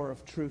big door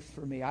of truth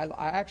for me.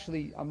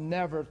 I'm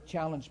never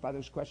challenged by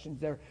those questions.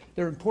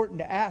 They're important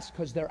to ask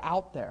because they're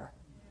out there.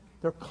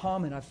 They're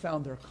common. I've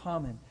found they're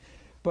common.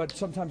 But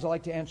sometimes I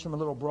like to answer them a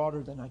little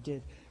broader than I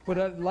did. What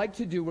I'd like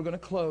to do, we're going to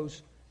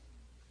close.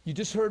 You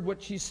just heard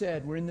what she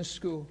said. We're in this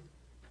school.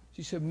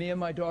 She said, me and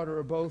my daughter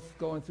are both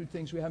going through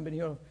things we haven't been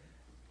healed.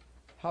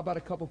 How about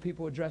a couple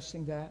people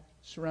addressing that,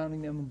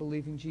 surrounding them and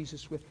believing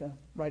Jesus with them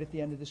right at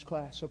the end of this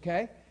class,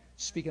 okay?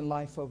 Speaking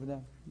life over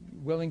them.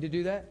 Willing to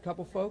do that? A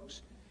couple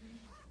folks?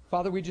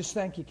 Father, we just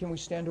thank you. Can we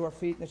stand to our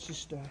feet? Let's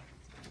just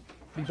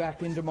be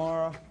back in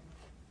tomorrow.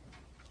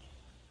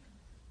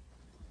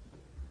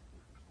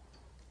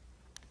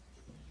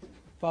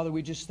 Father,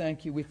 we just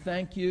thank you. We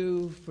thank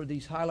you for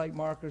these highlight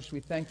markers. We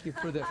thank you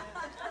for the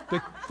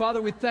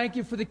Father, we thank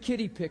you for the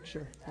kitty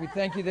picture. We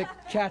thank you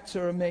that cats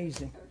are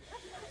amazing.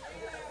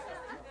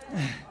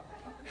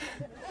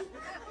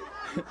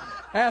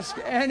 Ask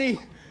any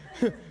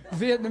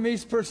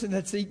Vietnamese person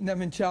that's eaten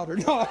them in chowder.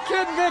 No, I'm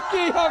kidding,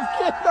 Vicky. I'm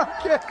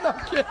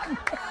kidding.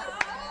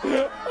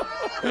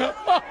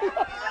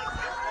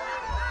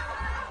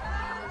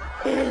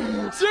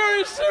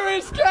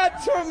 Serious,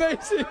 cats are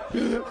amazing.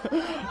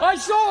 I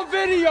saw a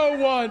video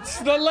once.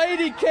 The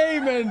lady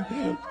came and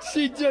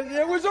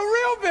it was a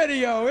real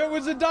video. It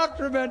was a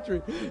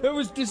documentary. It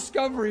was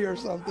Discovery or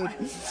something.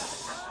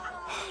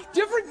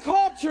 Different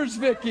cultures,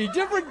 Vicky,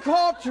 different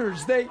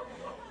cultures.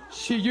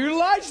 She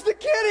utilized the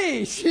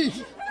kitty.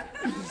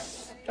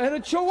 And a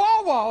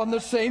chihuahua on the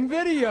same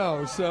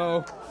video.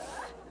 So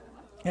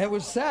it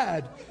was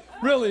sad.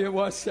 Really, it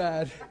was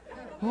sad.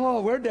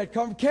 Oh, where'd that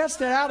come from? Cast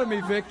that out of me,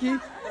 Vicky.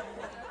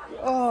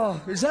 Oh,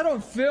 is that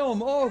on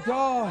film? Oh,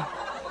 God.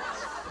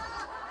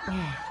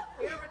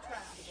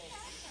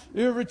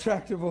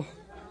 Irretractable.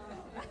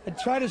 I'd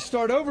try to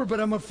start over,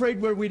 but I'm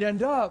afraid where we'd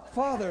end up.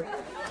 Father.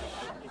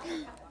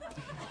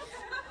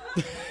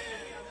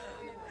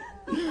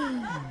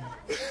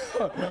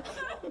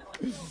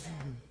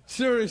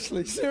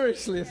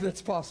 Seriously, if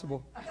that's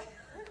possible.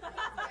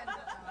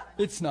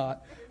 It's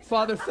not.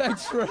 Father,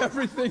 thanks for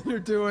everything you're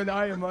doing.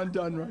 I am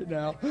undone right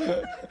now.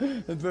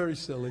 I'm very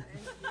silly.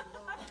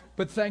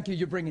 But thank you,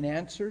 you're bringing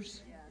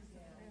answers.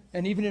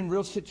 And even in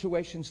real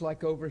situations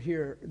like over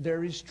here,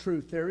 there is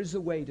truth. There is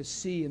a way to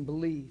see and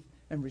believe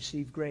and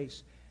receive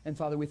grace. And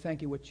Father, we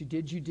thank you. What you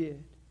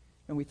did.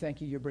 And we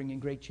thank you, you're bringing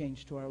great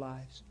change to our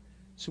lives.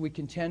 So we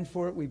contend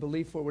for it. We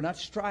believe for it. We're not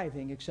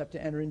striving except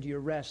to enter into your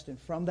rest. And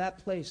from that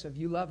place of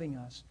you loving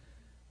us,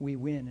 we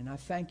win. And I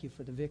thank you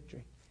for the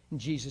victory. In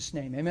Jesus'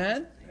 name.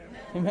 Amen?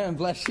 Amen.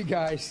 Bless you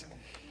guys.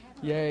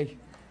 Yay.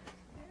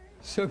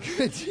 So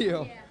good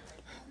deal.